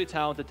 She's a really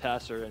talented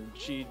tasser, and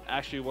she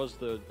actually was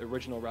the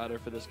original router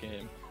for this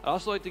game. I'd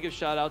also like to give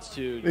shout outs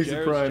to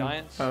Jared's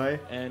Giants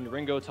and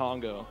Ringo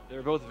Tongo.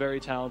 They're both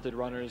very talented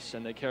runners,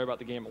 and they care about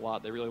the game a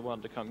lot. They really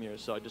wanted to come here,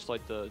 so I'd just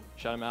like to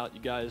shout them out.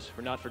 You guys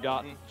were not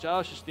forgotten. Shout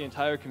out to the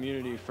entire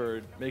community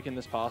for making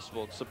this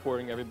possible,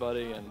 supporting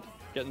everybody, and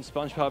getting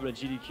SpongeBob in a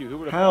GDQ. Who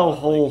would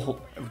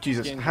have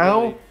Jesus,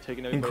 how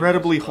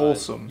incredibly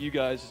wholesome. You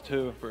guys,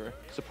 too, for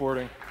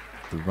supporting.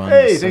 The run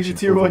was such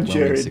an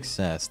overwhelming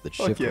success that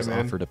Shift was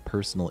offered a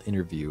personal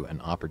interview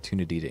and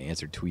opportunity to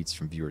answer tweets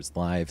from viewers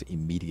live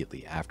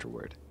immediately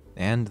afterward.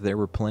 And there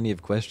were plenty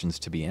of questions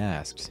to be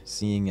asked,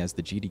 seeing as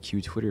the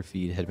GDQ Twitter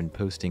feed had been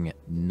posting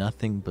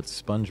nothing but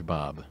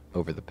SpongeBob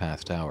over the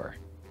past hour.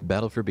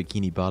 Battle for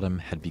Bikini Bottom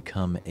had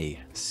become a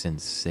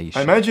sensation.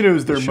 I imagine it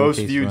was their most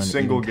viewed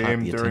single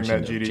game during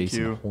that GDQ.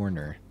 Jason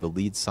Horner, the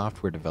lead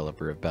software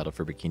developer of Battle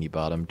for Bikini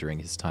Bottom during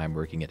his time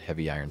working at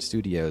Heavy Iron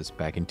Studios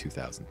back in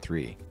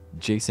 2003.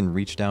 Jason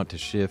reached out to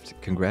Shift,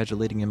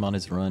 congratulating him on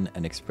his run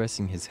and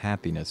expressing his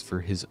happiness for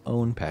his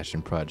own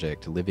passion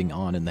project living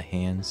on in the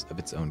hands of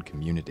its own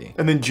community.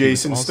 And then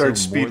Jason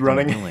starts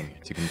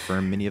speedrunning. To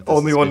confirm many of the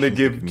only one to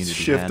give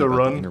Shift a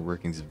run. The inner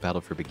workings of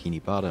Battle for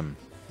Bikini Bottom,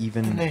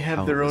 even and they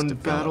have their own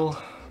battle.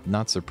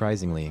 Not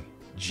surprisingly,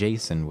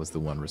 Jason was the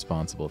one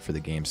responsible for the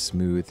game's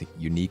smooth,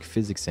 unique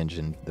physics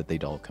engine that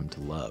they'd all come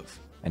to love,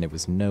 and it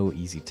was no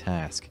easy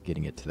task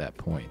getting it to that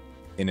point.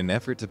 In an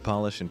effort to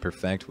polish and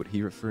perfect what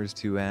he refers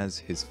to as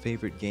his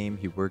favorite game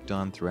he worked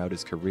on throughout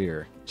his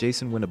career,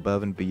 Jason went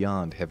above and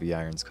beyond Heavy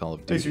Iron's Call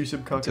of Duty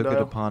and took it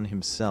upon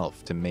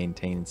himself to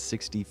maintain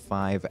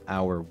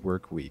 65-hour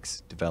work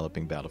weeks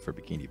developing Battle for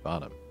Bikini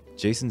Bottom.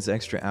 Jason's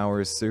extra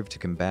hours served to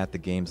combat the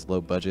game's low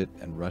budget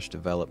and rush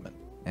development,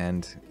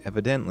 and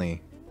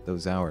evidently,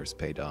 those hours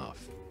paid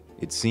off.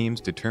 It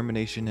seems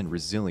determination and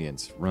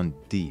resilience run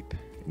deep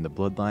in the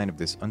bloodline of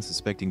this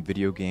unsuspecting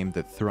video game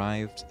that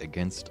thrived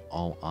against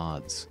all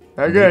odds.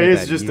 That guy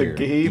is just a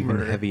gamer.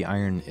 Even Heavy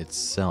Iron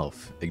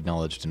itself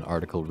acknowledged an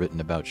article written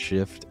about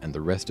Shift and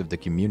the rest of the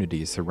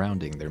community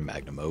surrounding their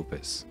magnum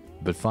opus.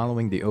 But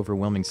following the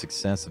overwhelming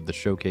success of the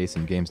showcase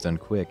and Games Done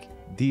Quick,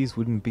 these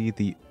wouldn't be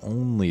the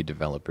only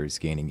developers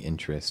gaining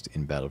interest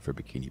in Battle for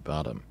Bikini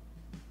Bottom.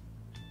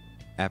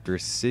 After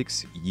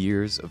 6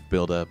 years of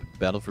build-up,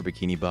 Battle for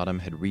Bikini Bottom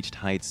had reached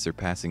heights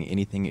surpassing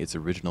anything its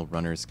original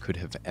runners could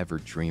have ever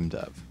dreamed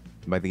of.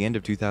 By the end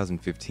of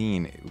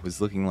 2015, it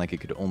was looking like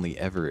it could only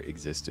ever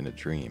exist in a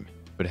dream.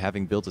 But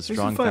having built a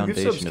strong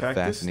foundation of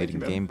fascinating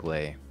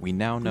gameplay, we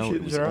now know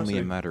it was only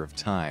a matter of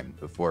time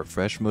before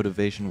fresh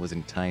motivation was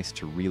enticed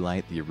to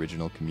relight the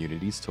original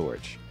community's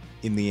torch.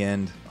 In the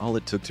end, all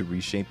it took to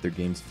reshape their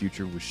game's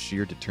future was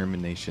sheer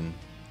determination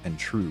and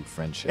true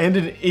friendship. And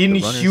an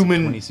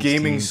inhuman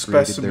gaming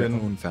specimen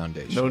their own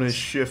foundation known as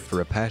Shift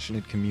for a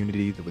passionate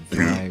community that would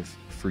thrive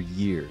for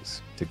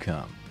years to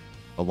come.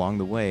 Along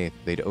the way,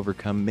 they'd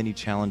overcome many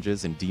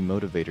challenges and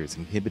demotivators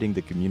inhibiting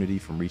the community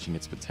from reaching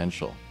its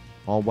potential,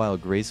 all while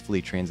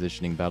gracefully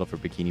transitioning Battle for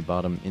Bikini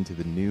Bottom into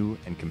the new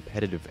and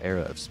competitive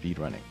era of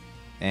speedrunning.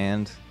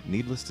 And,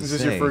 needless to say, is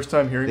this your first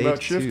time hearing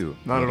about Shift?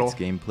 Not at all. Its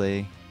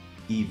gameplay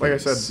even like I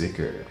said,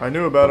 sicker. I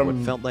knew about him.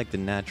 What felt like the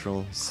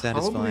natural,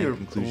 satisfying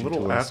conclusion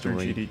to our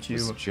story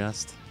was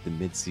just the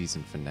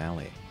mid-season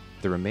finale.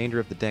 The remainder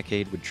of the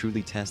decade would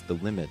truly test the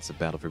limits of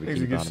Battle for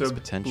Bikini Bottom's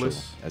potential,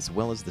 as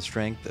well as the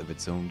strength of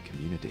its own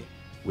community.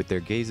 With their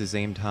gazes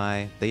aimed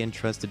high, they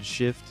entrusted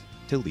Shift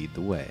to lead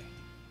the way.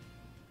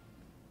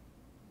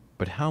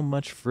 But how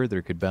much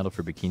further could Battle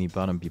for Bikini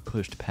Bottom be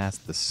pushed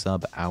past the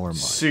sub-hour mark?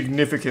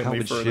 Significantly How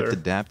would further. Shift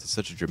adapt to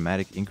such a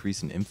dramatic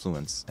increase in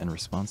influence and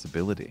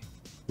responsibility?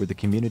 Were the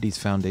community's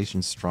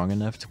foundation strong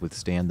enough to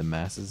withstand the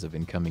masses of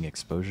incoming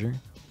exposure?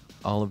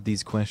 All of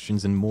these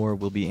questions and more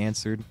will be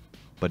answered,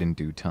 but in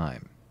due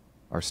time.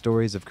 Our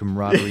stories of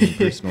camaraderie and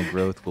personal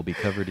growth will be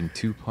covered in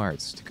 2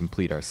 parts to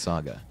complete our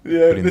saga.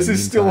 Yeah, this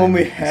is still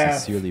only half. We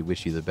sincerely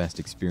wish you the best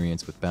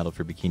experience with Battle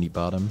for Bikini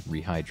Bottom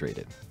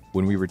Rehydrated.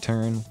 When we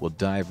return, we'll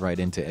dive right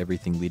into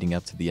everything leading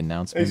up to the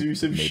announcement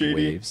that made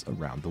waves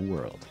around the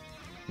world.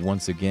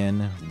 Once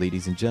again,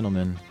 ladies and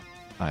gentlemen,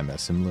 I'm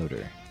SM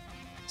Loader.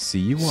 See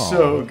you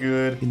all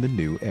in the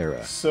new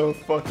era. So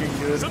fucking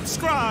good.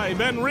 Subscribe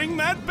and ring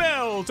that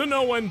bell to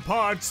know when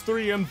parts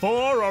 3 and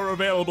 4 are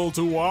available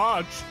to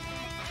watch.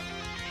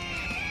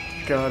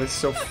 God, it's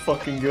so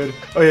fucking good.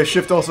 Oh yeah,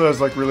 Shift also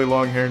has like really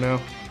long hair now.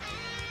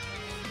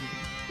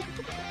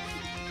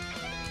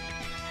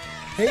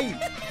 Hey,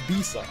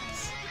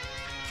 B-Sauce.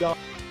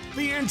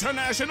 The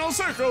International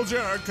Circle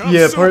Jerk.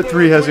 Yeah, part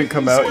 3 hasn't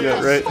come out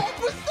yet, right?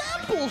 What was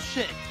that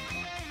bullshit?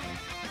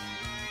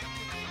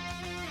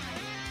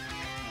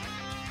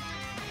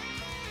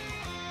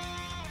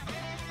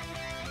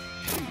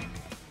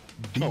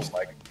 Oh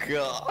my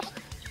god.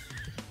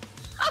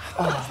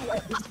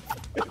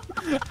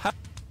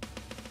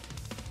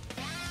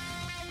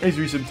 He's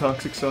resub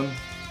Toxic Sun.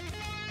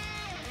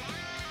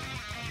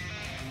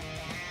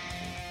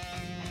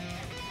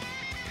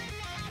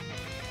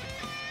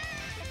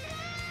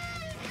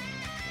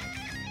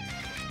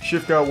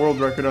 Shift got world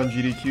record on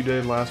GDQ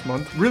day last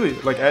month. Really?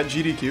 Like at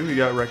GDQ, he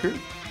got record?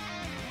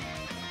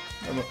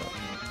 I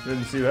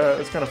didn't see that.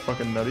 That's kind of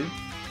fucking nutty.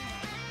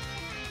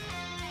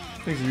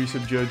 Thanks,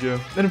 resub Jojo.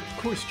 And of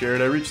course,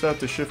 Jared, I reached out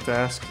to Shift to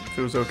ask if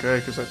it was okay,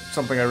 because that's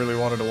something I really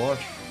wanted to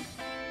watch.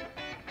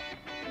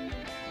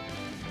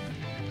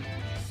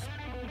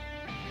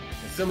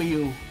 Some of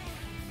you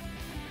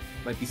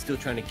might be still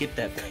trying to get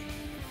that thing.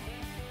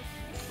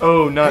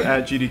 Oh, not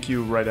at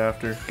GDQ, right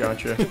after.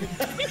 Gotcha.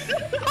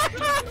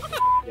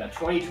 Yeah,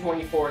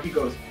 2024, he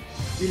goes,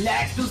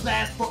 relax, those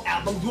last 4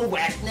 albums were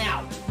whack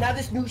now. Now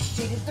this new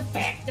shit is the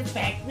fact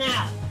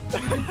now.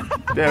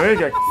 Damn, we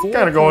got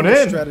kind of going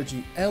in.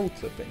 Strategy L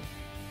clipping.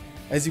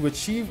 As you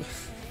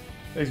achieve...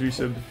 As we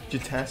said,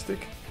 Jitastic.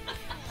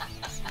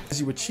 As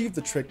you achieve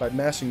the trick by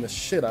mashing the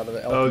shit out of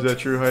the L. Oh, is that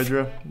true,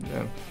 Hydra?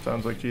 Yeah,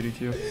 sounds like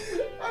GDQ.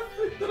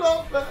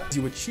 As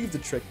you achieve the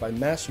trick by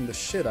mashing the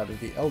shit out of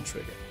the L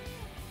trigger.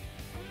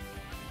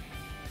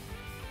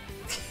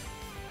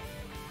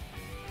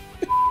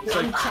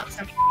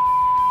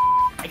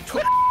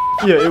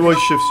 Yeah, it was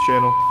Shift's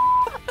channel.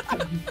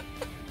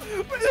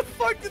 Where the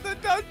fuck did the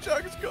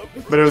nunchucks go?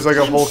 But it was like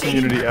a whole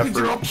community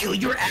effort. I'll kill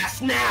your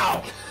ass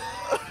now.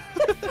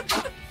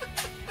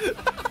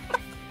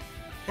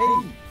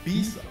 Hey,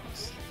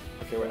 B-Sauce.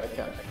 Okay, wait, I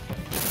can't.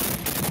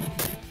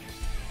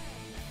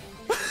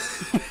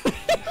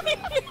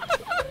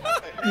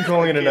 You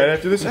calling it a night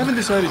after this? I haven't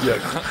decided yet.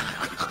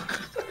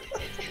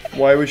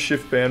 Why was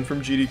Shift banned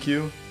from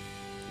GDQ?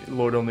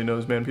 Lord only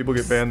knows, man. People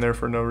get banned there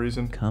for no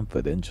reason.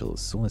 Confidential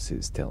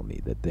sources tell me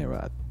that there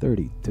are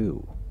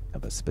 32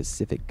 of a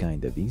specific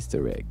kind of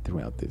Easter egg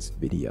throughout this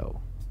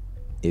video.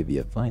 If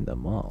you find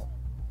them all,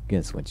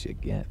 guess what you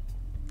get?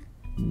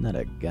 Not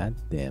a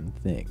goddamn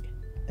thing.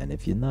 And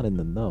if you're not in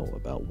the know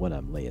about what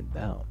I'm laying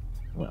down,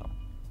 well,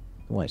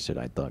 why should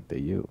I talk to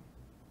you?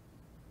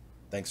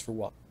 Thanks for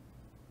watching.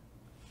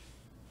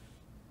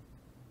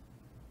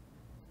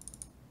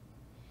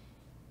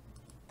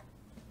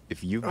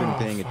 If you've been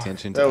paying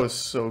attention to that was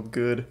so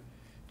good.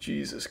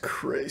 Jesus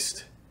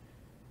Christ.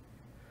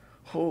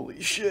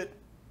 Holy shit.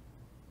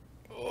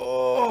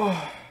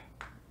 Oh.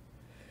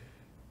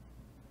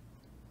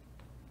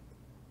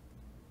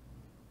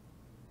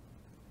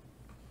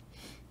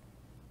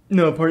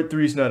 No, part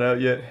 3's not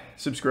out yet.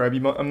 Subscribe.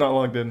 I'm not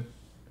logged in.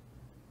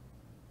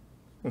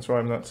 That's why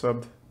I'm not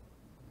subbed.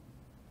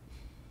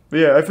 But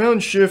yeah, I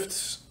found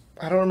Shift's...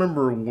 I don't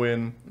remember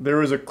when. There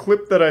was a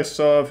clip that I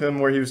saw of him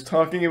where he was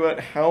talking about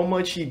how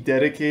much he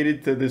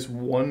dedicated to this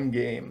one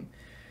game.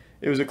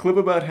 It was a clip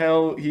about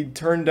how he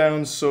turned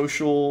down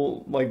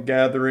social like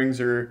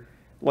gatherings or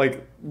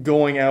like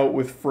going out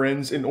with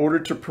friends in order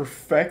to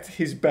perfect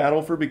his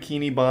Battle for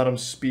Bikini Bottom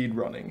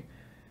speedrunning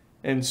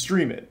and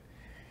stream it.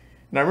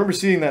 And I remember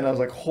seeing that and I was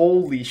like,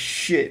 holy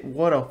shit,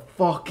 what a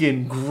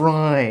fucking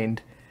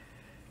grind.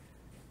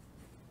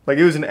 Like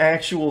it was an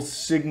actual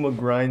Sigma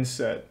grind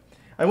set.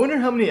 I wonder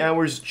how many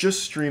hours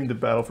just streamed the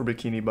Battle for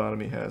Bikini Bottom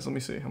he has. Let me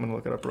see. I'm going to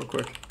look it up real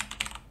quick.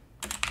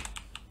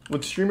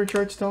 Would streamer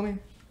charts tell me?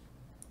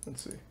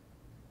 Let's see.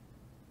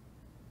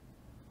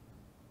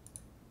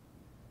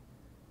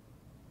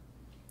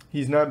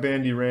 He's not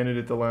banned. He ran it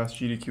at the last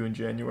GDQ in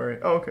January.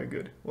 Oh, okay,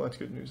 good. Well, that's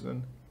good news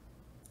then.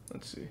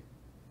 Let's see.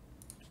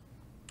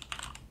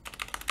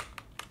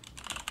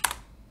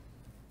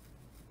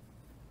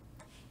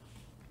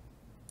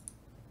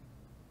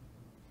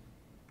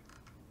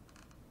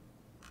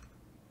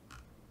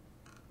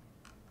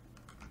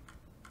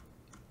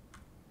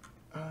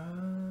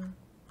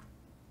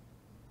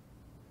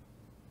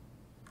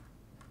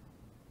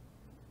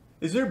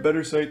 Is there a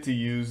better site to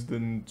use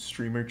than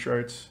streamer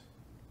charts?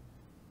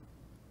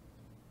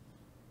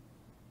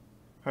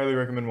 Highly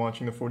recommend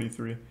watching the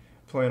 43.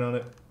 Plan on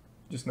it,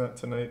 just not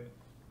tonight.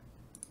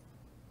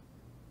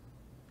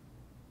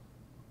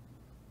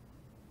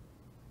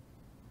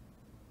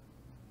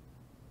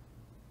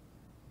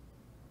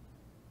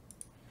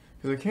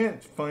 Because I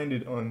can't find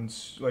it on,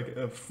 like,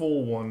 a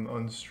full one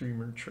on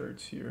streamer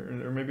charts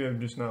here. Or maybe I'm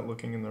just not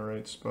looking in the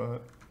right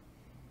spot.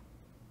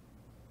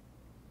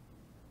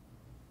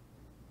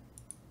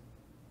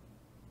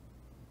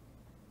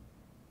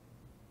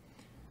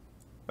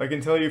 I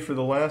can tell you for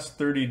the last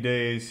 30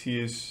 days, he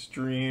has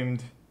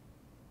streamed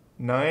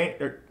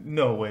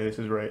no way, this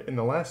is right. In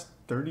the last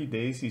 30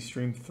 days, he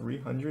streamed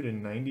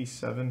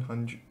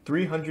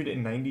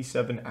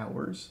 397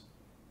 hours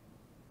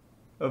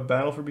of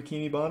Battle for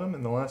Bikini Bottom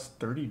in the last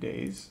 30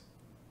 days.